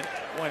thing when a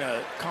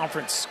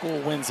conference school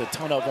wins a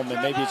ton of them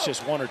and maybe it's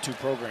just 1 or 2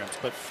 programs,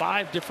 but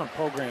 5 different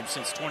programs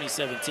since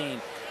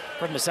 2017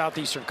 from the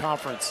Southeastern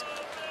Conference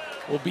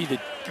will be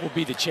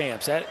the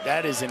champs.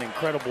 That is an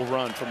incredible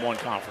run from one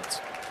conference.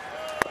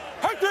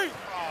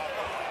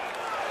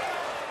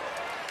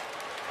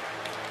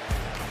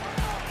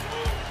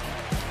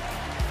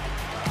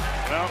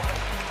 Well,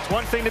 it's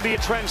one thing to be a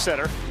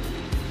trendsetter,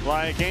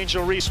 like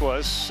Angel Reese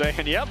was,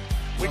 saying, yep,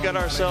 we got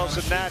ourselves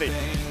a natty.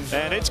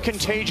 And it's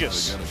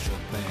contagious.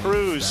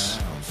 Cruz,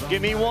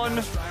 give me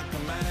one.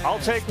 I'll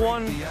take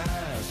one.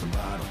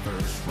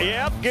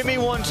 Yep, give me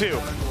one too.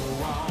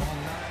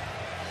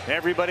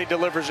 Everybody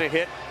delivers a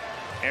hit.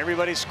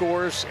 Everybody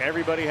scores.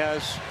 Everybody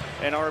has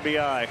an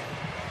RBI.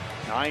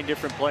 9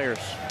 different players.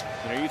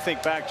 You know, you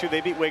think back to, they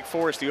beat Wake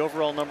Forest, the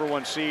overall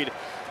 #1 seed.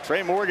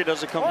 Trey Morgan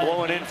doesn't come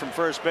blowing in from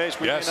first base.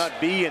 We may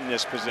not be in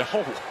this position.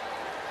 No.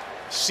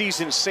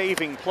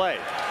 Season-saving play.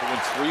 They won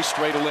 3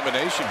 straight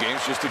elimination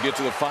games just to get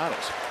to the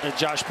finals. And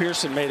Josh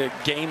Pearson made a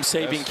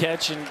game-saving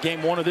catch in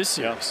game 1 of this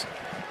series.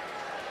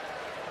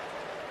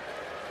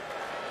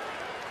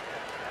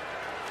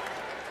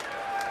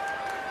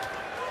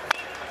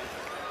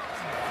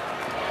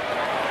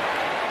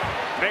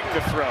 Making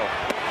the throw.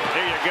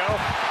 There you go.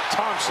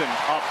 Thompson,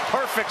 a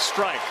perfect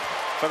strike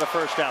for the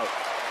first out.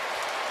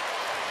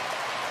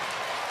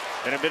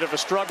 Been a bit of a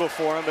struggle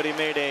for him, but he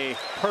made a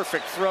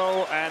perfect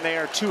throw, and they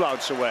are 2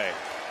 outs away.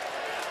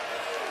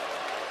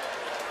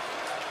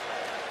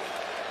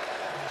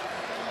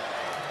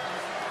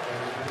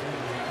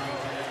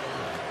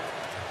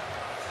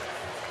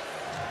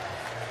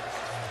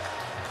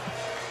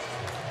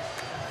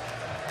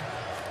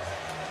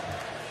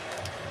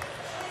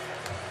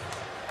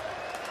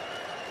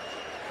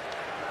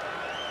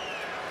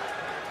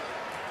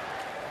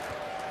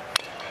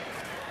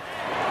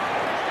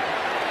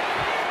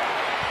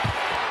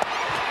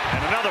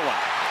 Another one.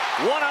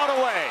 1 out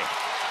away.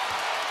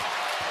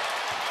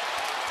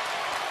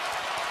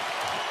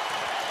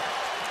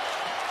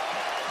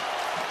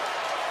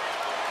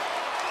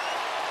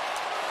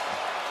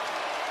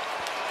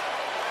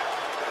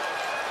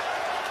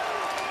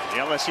 The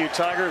LSU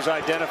Tigers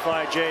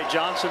identify Jay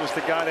Johnson as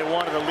the guy they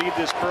wanted to lead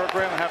this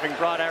program, having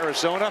brought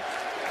Arizona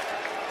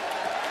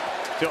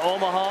to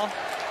Omaha.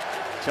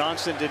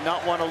 Johnson did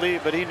not want to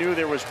leave, but he knew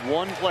there was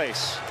one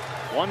place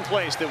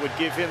that would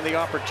give him the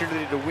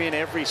opportunity to win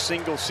every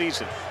single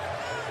season.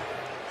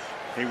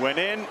 He went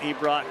in, he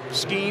brought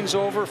Skeens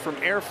over from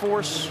Air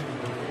Force.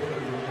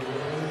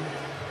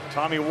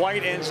 Tommy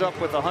White ends up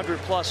with 100+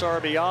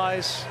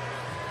 RBIs.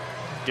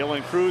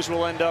 Dylan Cruz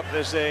will end up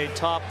as a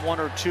top 1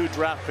 or 2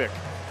 draft pick.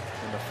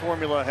 And the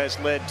formula has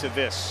led to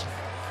this.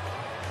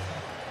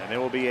 And there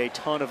will be a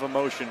ton of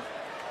emotion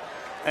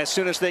as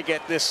soon as they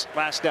get this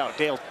last out.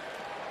 Dale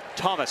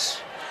Thomas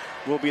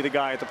will be the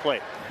guy at the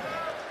plate.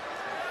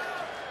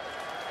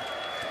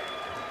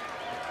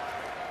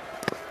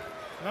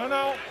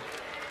 No.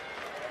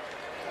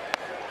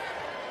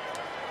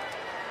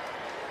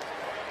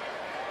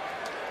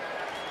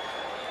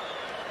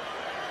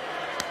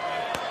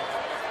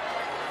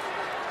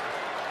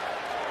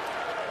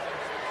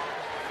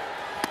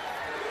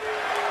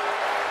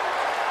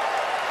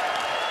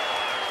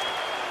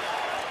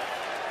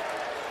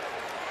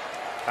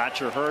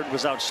 Thatcher Hurd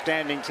was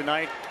outstanding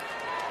tonight.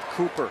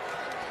 Cooper,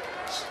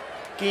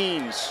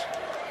 Skeens,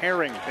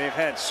 Herring. They've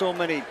had so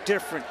many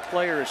different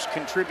players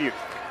contribute.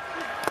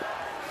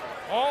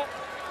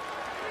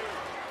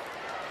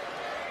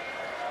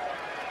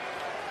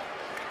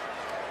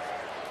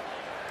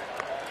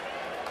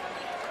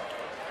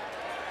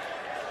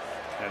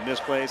 And this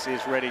place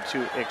is ready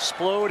to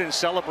explode in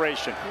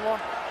celebration.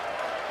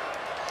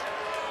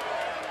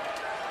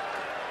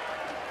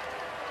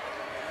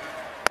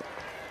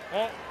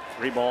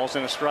 3 balls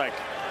and a strike.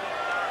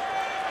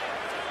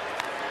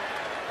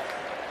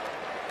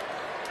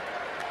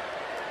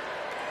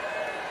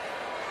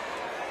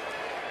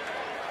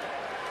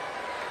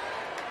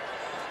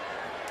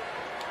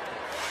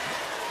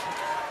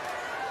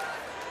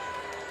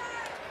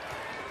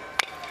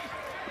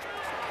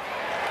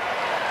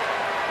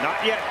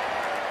 Not yet.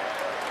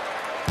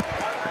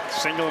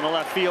 Single in the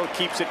left field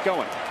keeps it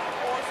going.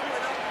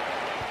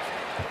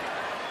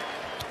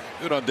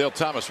 Good on Dale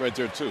Thomas right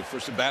there, too.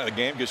 First at bat of the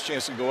game, gets a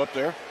chance to go up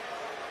there.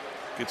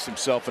 Gets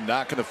himself a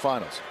knock in the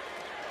finals.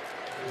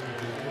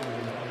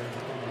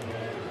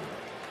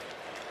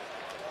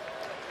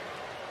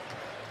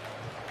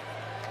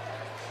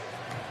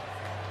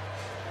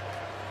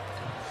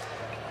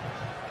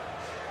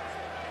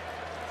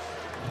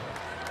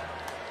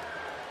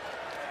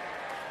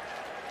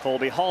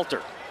 Colby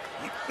Halter.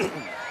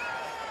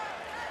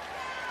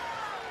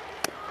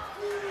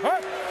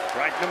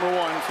 Strike number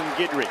 1 from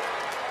Guidry.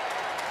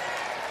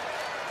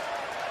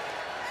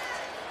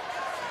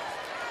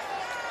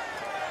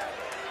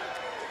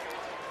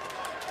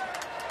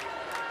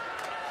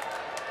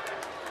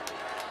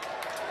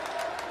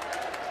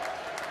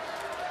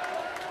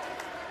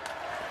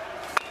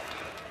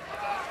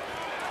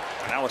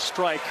 Now a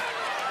strike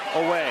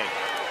away.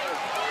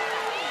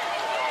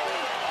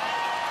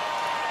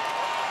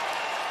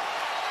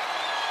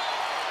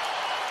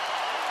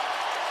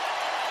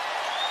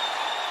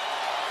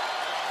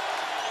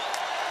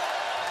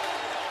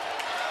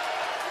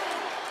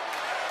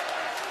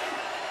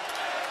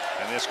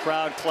 And this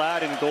crowd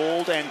clad in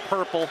gold and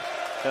purple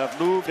have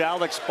moved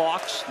Alex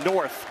Box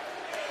north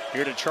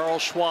here to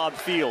Charles Schwab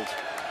Field.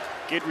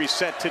 Guidry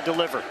set to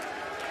deliver.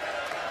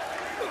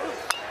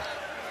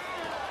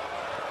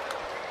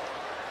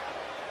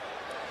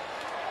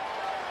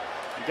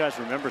 You guys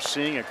remember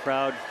seeing a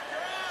crowd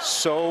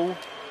so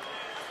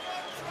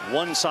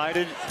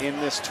one-sided in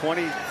this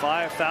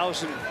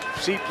 25,000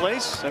 seat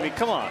place? I mean,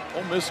 come on.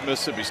 Ole Miss,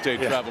 Mississippi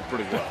State traveled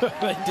pretty well.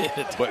 They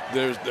did. But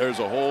there's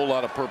a whole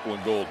lot of purple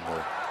and gold in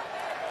there.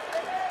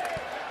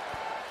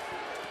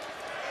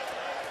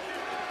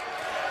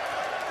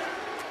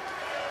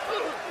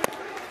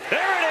 There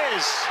it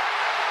is.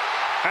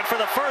 And for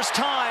the first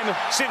time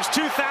since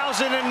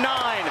 2009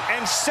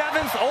 and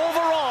 7th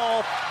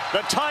overall, the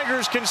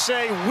Tigers can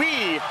say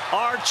we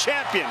are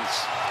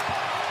champions.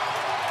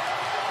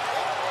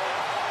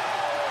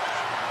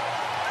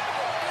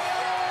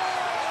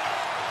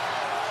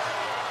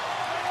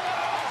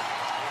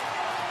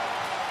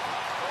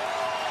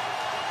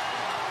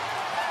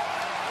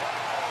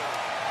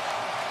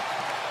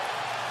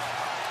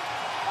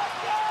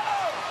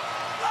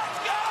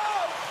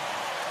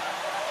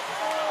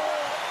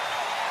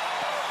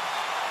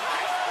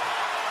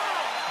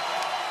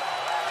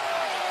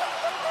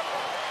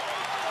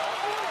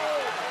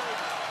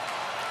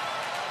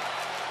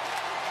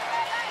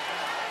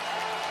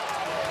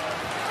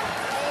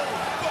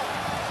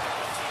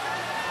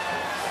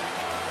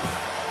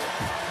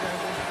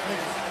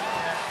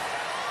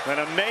 An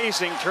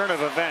amazing turn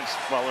of events.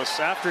 Well, it's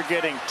after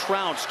getting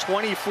trounced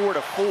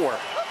 24-4.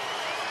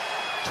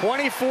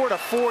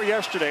 24-4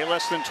 yesterday,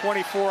 less than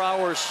 24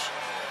 hours,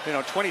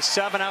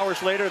 27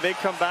 hours later, they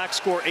come back,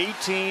 score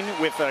 18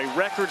 with a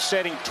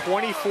record-setting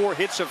 24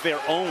 hits of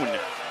their own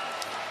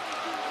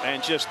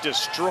and just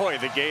destroy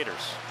the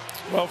Gators.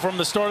 Well, from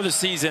the start of the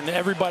season,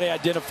 everybody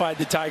identified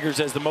the Tigers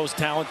as the most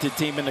talented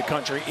team in the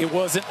country. It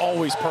wasn't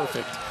always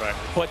perfect, right,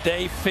 but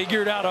they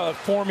figured out a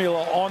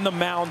formula on the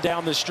mound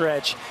down the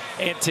stretch.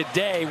 And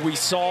today we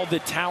saw the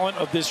talent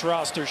of this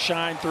roster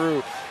shine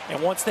through.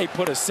 And once they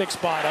put a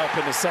 6-spot up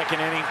in the second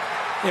inning,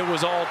 it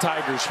was all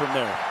Tigers from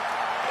there.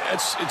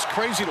 It's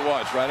crazy to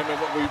watch, right? I mean,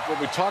 what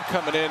we talk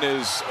coming in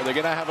is, are they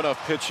going to have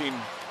enough pitching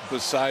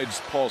besides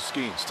Paul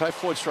Skeens? Ty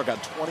Floyd struck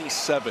out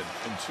 27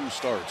 in 2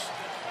 starts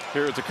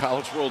here at the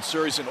College World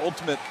Series, and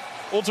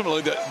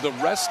ultimately the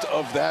rest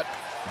of that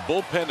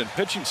bullpen and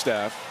pitching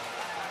staff,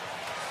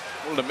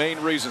 one of the main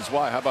reasons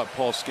why. How about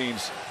Paul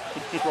Skeens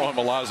throwing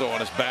Milazzo on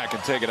his back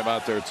and taking him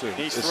out there too?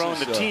 He's thrown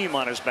the team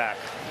on his back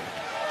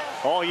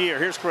all year.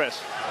 Here's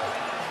Chris.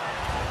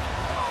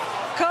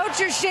 Coach,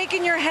 you're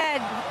shaking your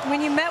head.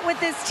 When you met with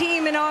this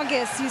team in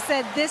August, you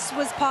said this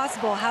was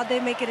possible. How'd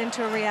they make it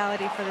into a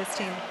reality for this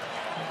team?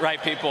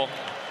 Right people,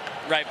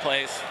 right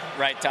place,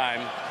 right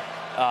time.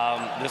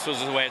 This was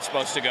the way it's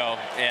supposed to go,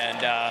 and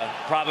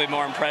probably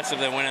more impressive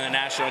than winning the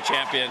national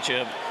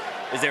championship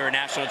is they were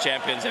national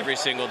champions every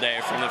single day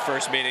from the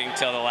first meeting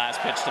till the last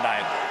pitch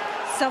tonight.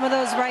 Some of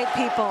those right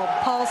people,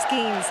 Paul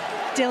Skeens,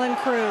 Dylan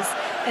Cruz,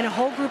 and a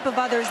whole group of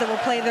others that will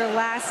play their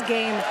last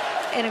game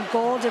in a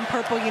gold and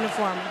purple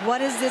uniform. What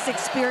has this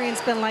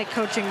experience been like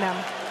coaching them?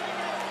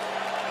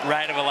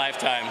 Ride of a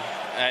lifetime.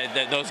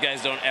 Those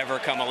guys don't ever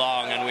come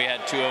along, and we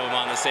had 2 of them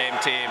on the same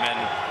team,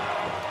 and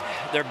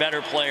they're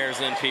better players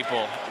than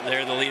people.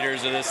 They're the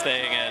leaders of this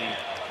thing, and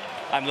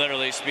I'm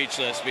literally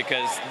speechless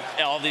because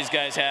all these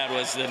guys had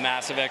was the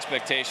massive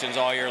expectations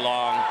all year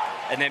long,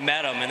 and they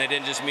met them, and they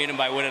didn't just meet them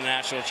by winning a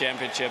national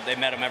championship. They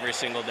met them every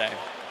single day.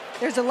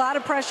 There's a lot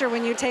of pressure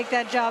when you take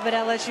that job at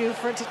LSU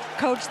to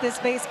coach this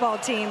baseball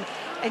team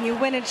and you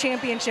win a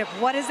championship.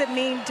 What does it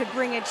mean to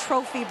bring a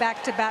trophy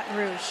back to Baton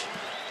Rouge?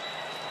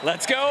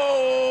 Let's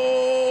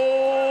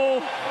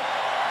go!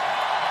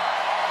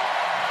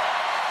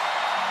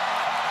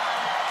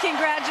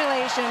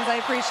 Congratulations. I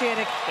appreciate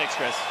it. Thanks,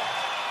 Chris.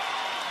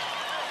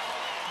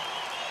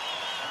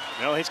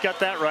 No, he's got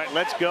that right.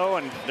 Let's go,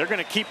 and they're going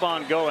to keep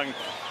on going.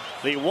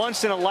 The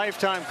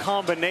once-in-a-lifetime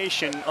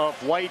combination of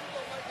White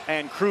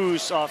and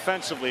Cruz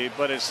offensively,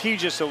 but as he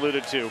just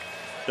alluded to,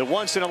 the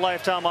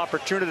once-in-a-lifetime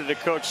opportunity to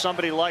coach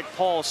somebody like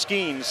Paul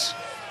Skeens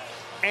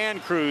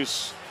and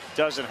Cruz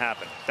doesn't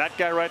happen. That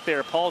guy right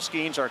there, Paul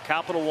Skeens, our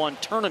Capital One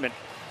tournament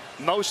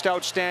most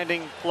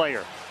outstanding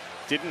player.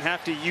 Didn't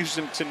have to use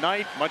him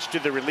tonight, much to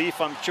the relief,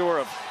 I'm sure,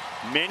 of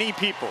many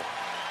people.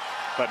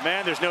 But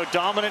man, there's no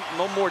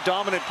more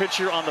dominant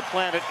pitcher on the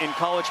planet in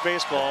college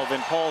baseball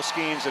than Paul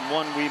Skeens, and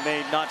one we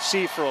may not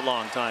see for a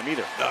long time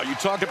either. You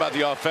talk about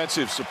the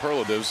offensive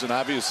superlatives, and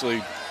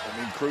obviously, I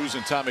mean, Cruz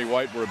and Tommy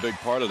White were a big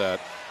part of that.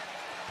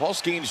 Paul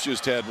Skeens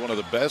just had one of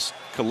the best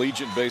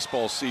collegiate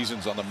baseball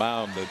seasons on the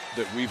mound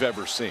that we've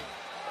ever seen,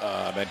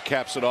 and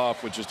caps it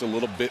off with just a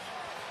little bit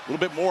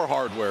more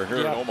hardware here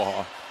in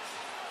Omaha.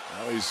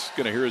 Now he's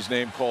going to hear his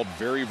name called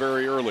very,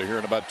 very early here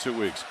in about 2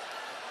 weeks.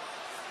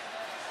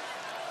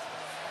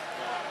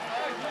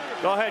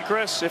 Go ahead,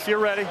 Chris, if you're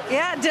ready.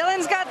 Yeah,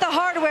 Dylan's got the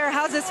hardware.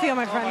 How's this feel,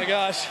 my friend? Oh my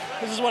gosh,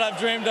 this is what I've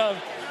dreamed of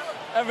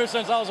ever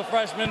since I was a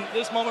freshman.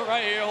 This moment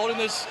right here, holding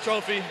this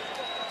trophy,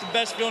 it's the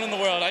best feeling in the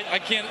world. I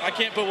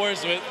can't put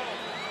words to it.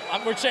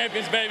 We're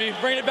champions, baby.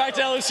 Bring it back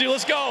to LSU.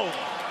 Let's go.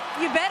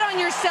 You bet on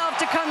yourself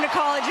to come to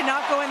college and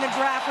not go in the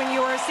draft when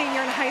you were a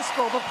senior in high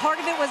school, but part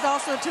of it was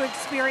also to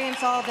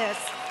experience all this.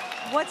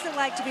 What's it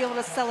like to be able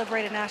to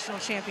celebrate a national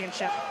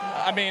championship?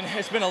 I mean,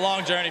 it's been a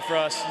long journey for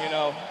us, you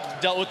know,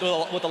 dealt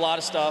with a lot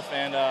of stuff,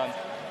 and,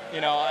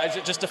 you know,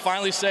 just to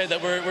finally say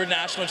that we're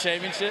national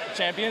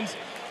champions,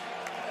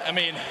 I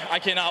mean, I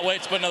cannot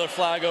wait to put another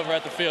flag over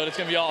at the field. It's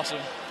going to be awesome.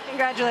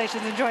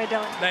 Congratulations. Enjoy it,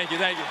 Dylan. Thank you.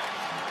 Thank you.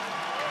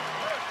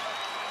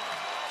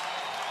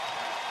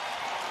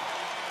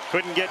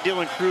 Couldn't get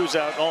Dylan Cruz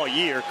out all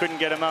year. Couldn't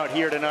get him out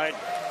here tonight.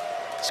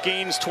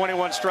 Skeens,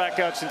 21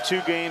 strikeouts in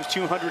 2 games,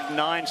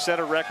 209, set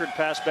a record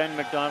past Ben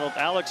McDonald.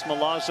 Alex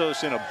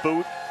Milazzo's in a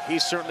boot. He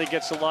certainly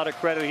gets a lot of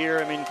credit here.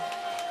 I mean,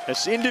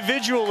 as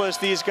individual as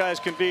these guys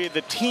can be,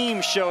 the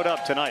team showed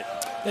up tonight.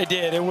 They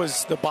did. It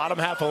was the bottom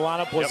half of the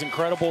lineup was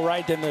incredible,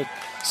 right? Then the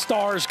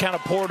stars kind of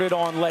poured it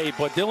on late.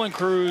 But Dylan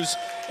Cruz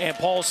and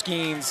Paul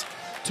Skeens,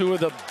 2 of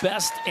the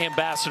best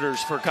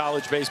ambassadors for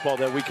college baseball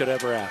that we could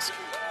ever ask.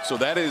 So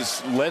that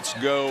is Let's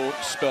Go,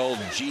 spelled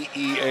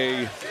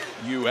G-E-A-U-X.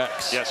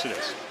 Yes, it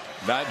is.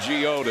 Not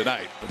G-O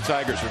tonight. The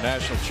Tigers are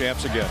national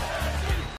champs again.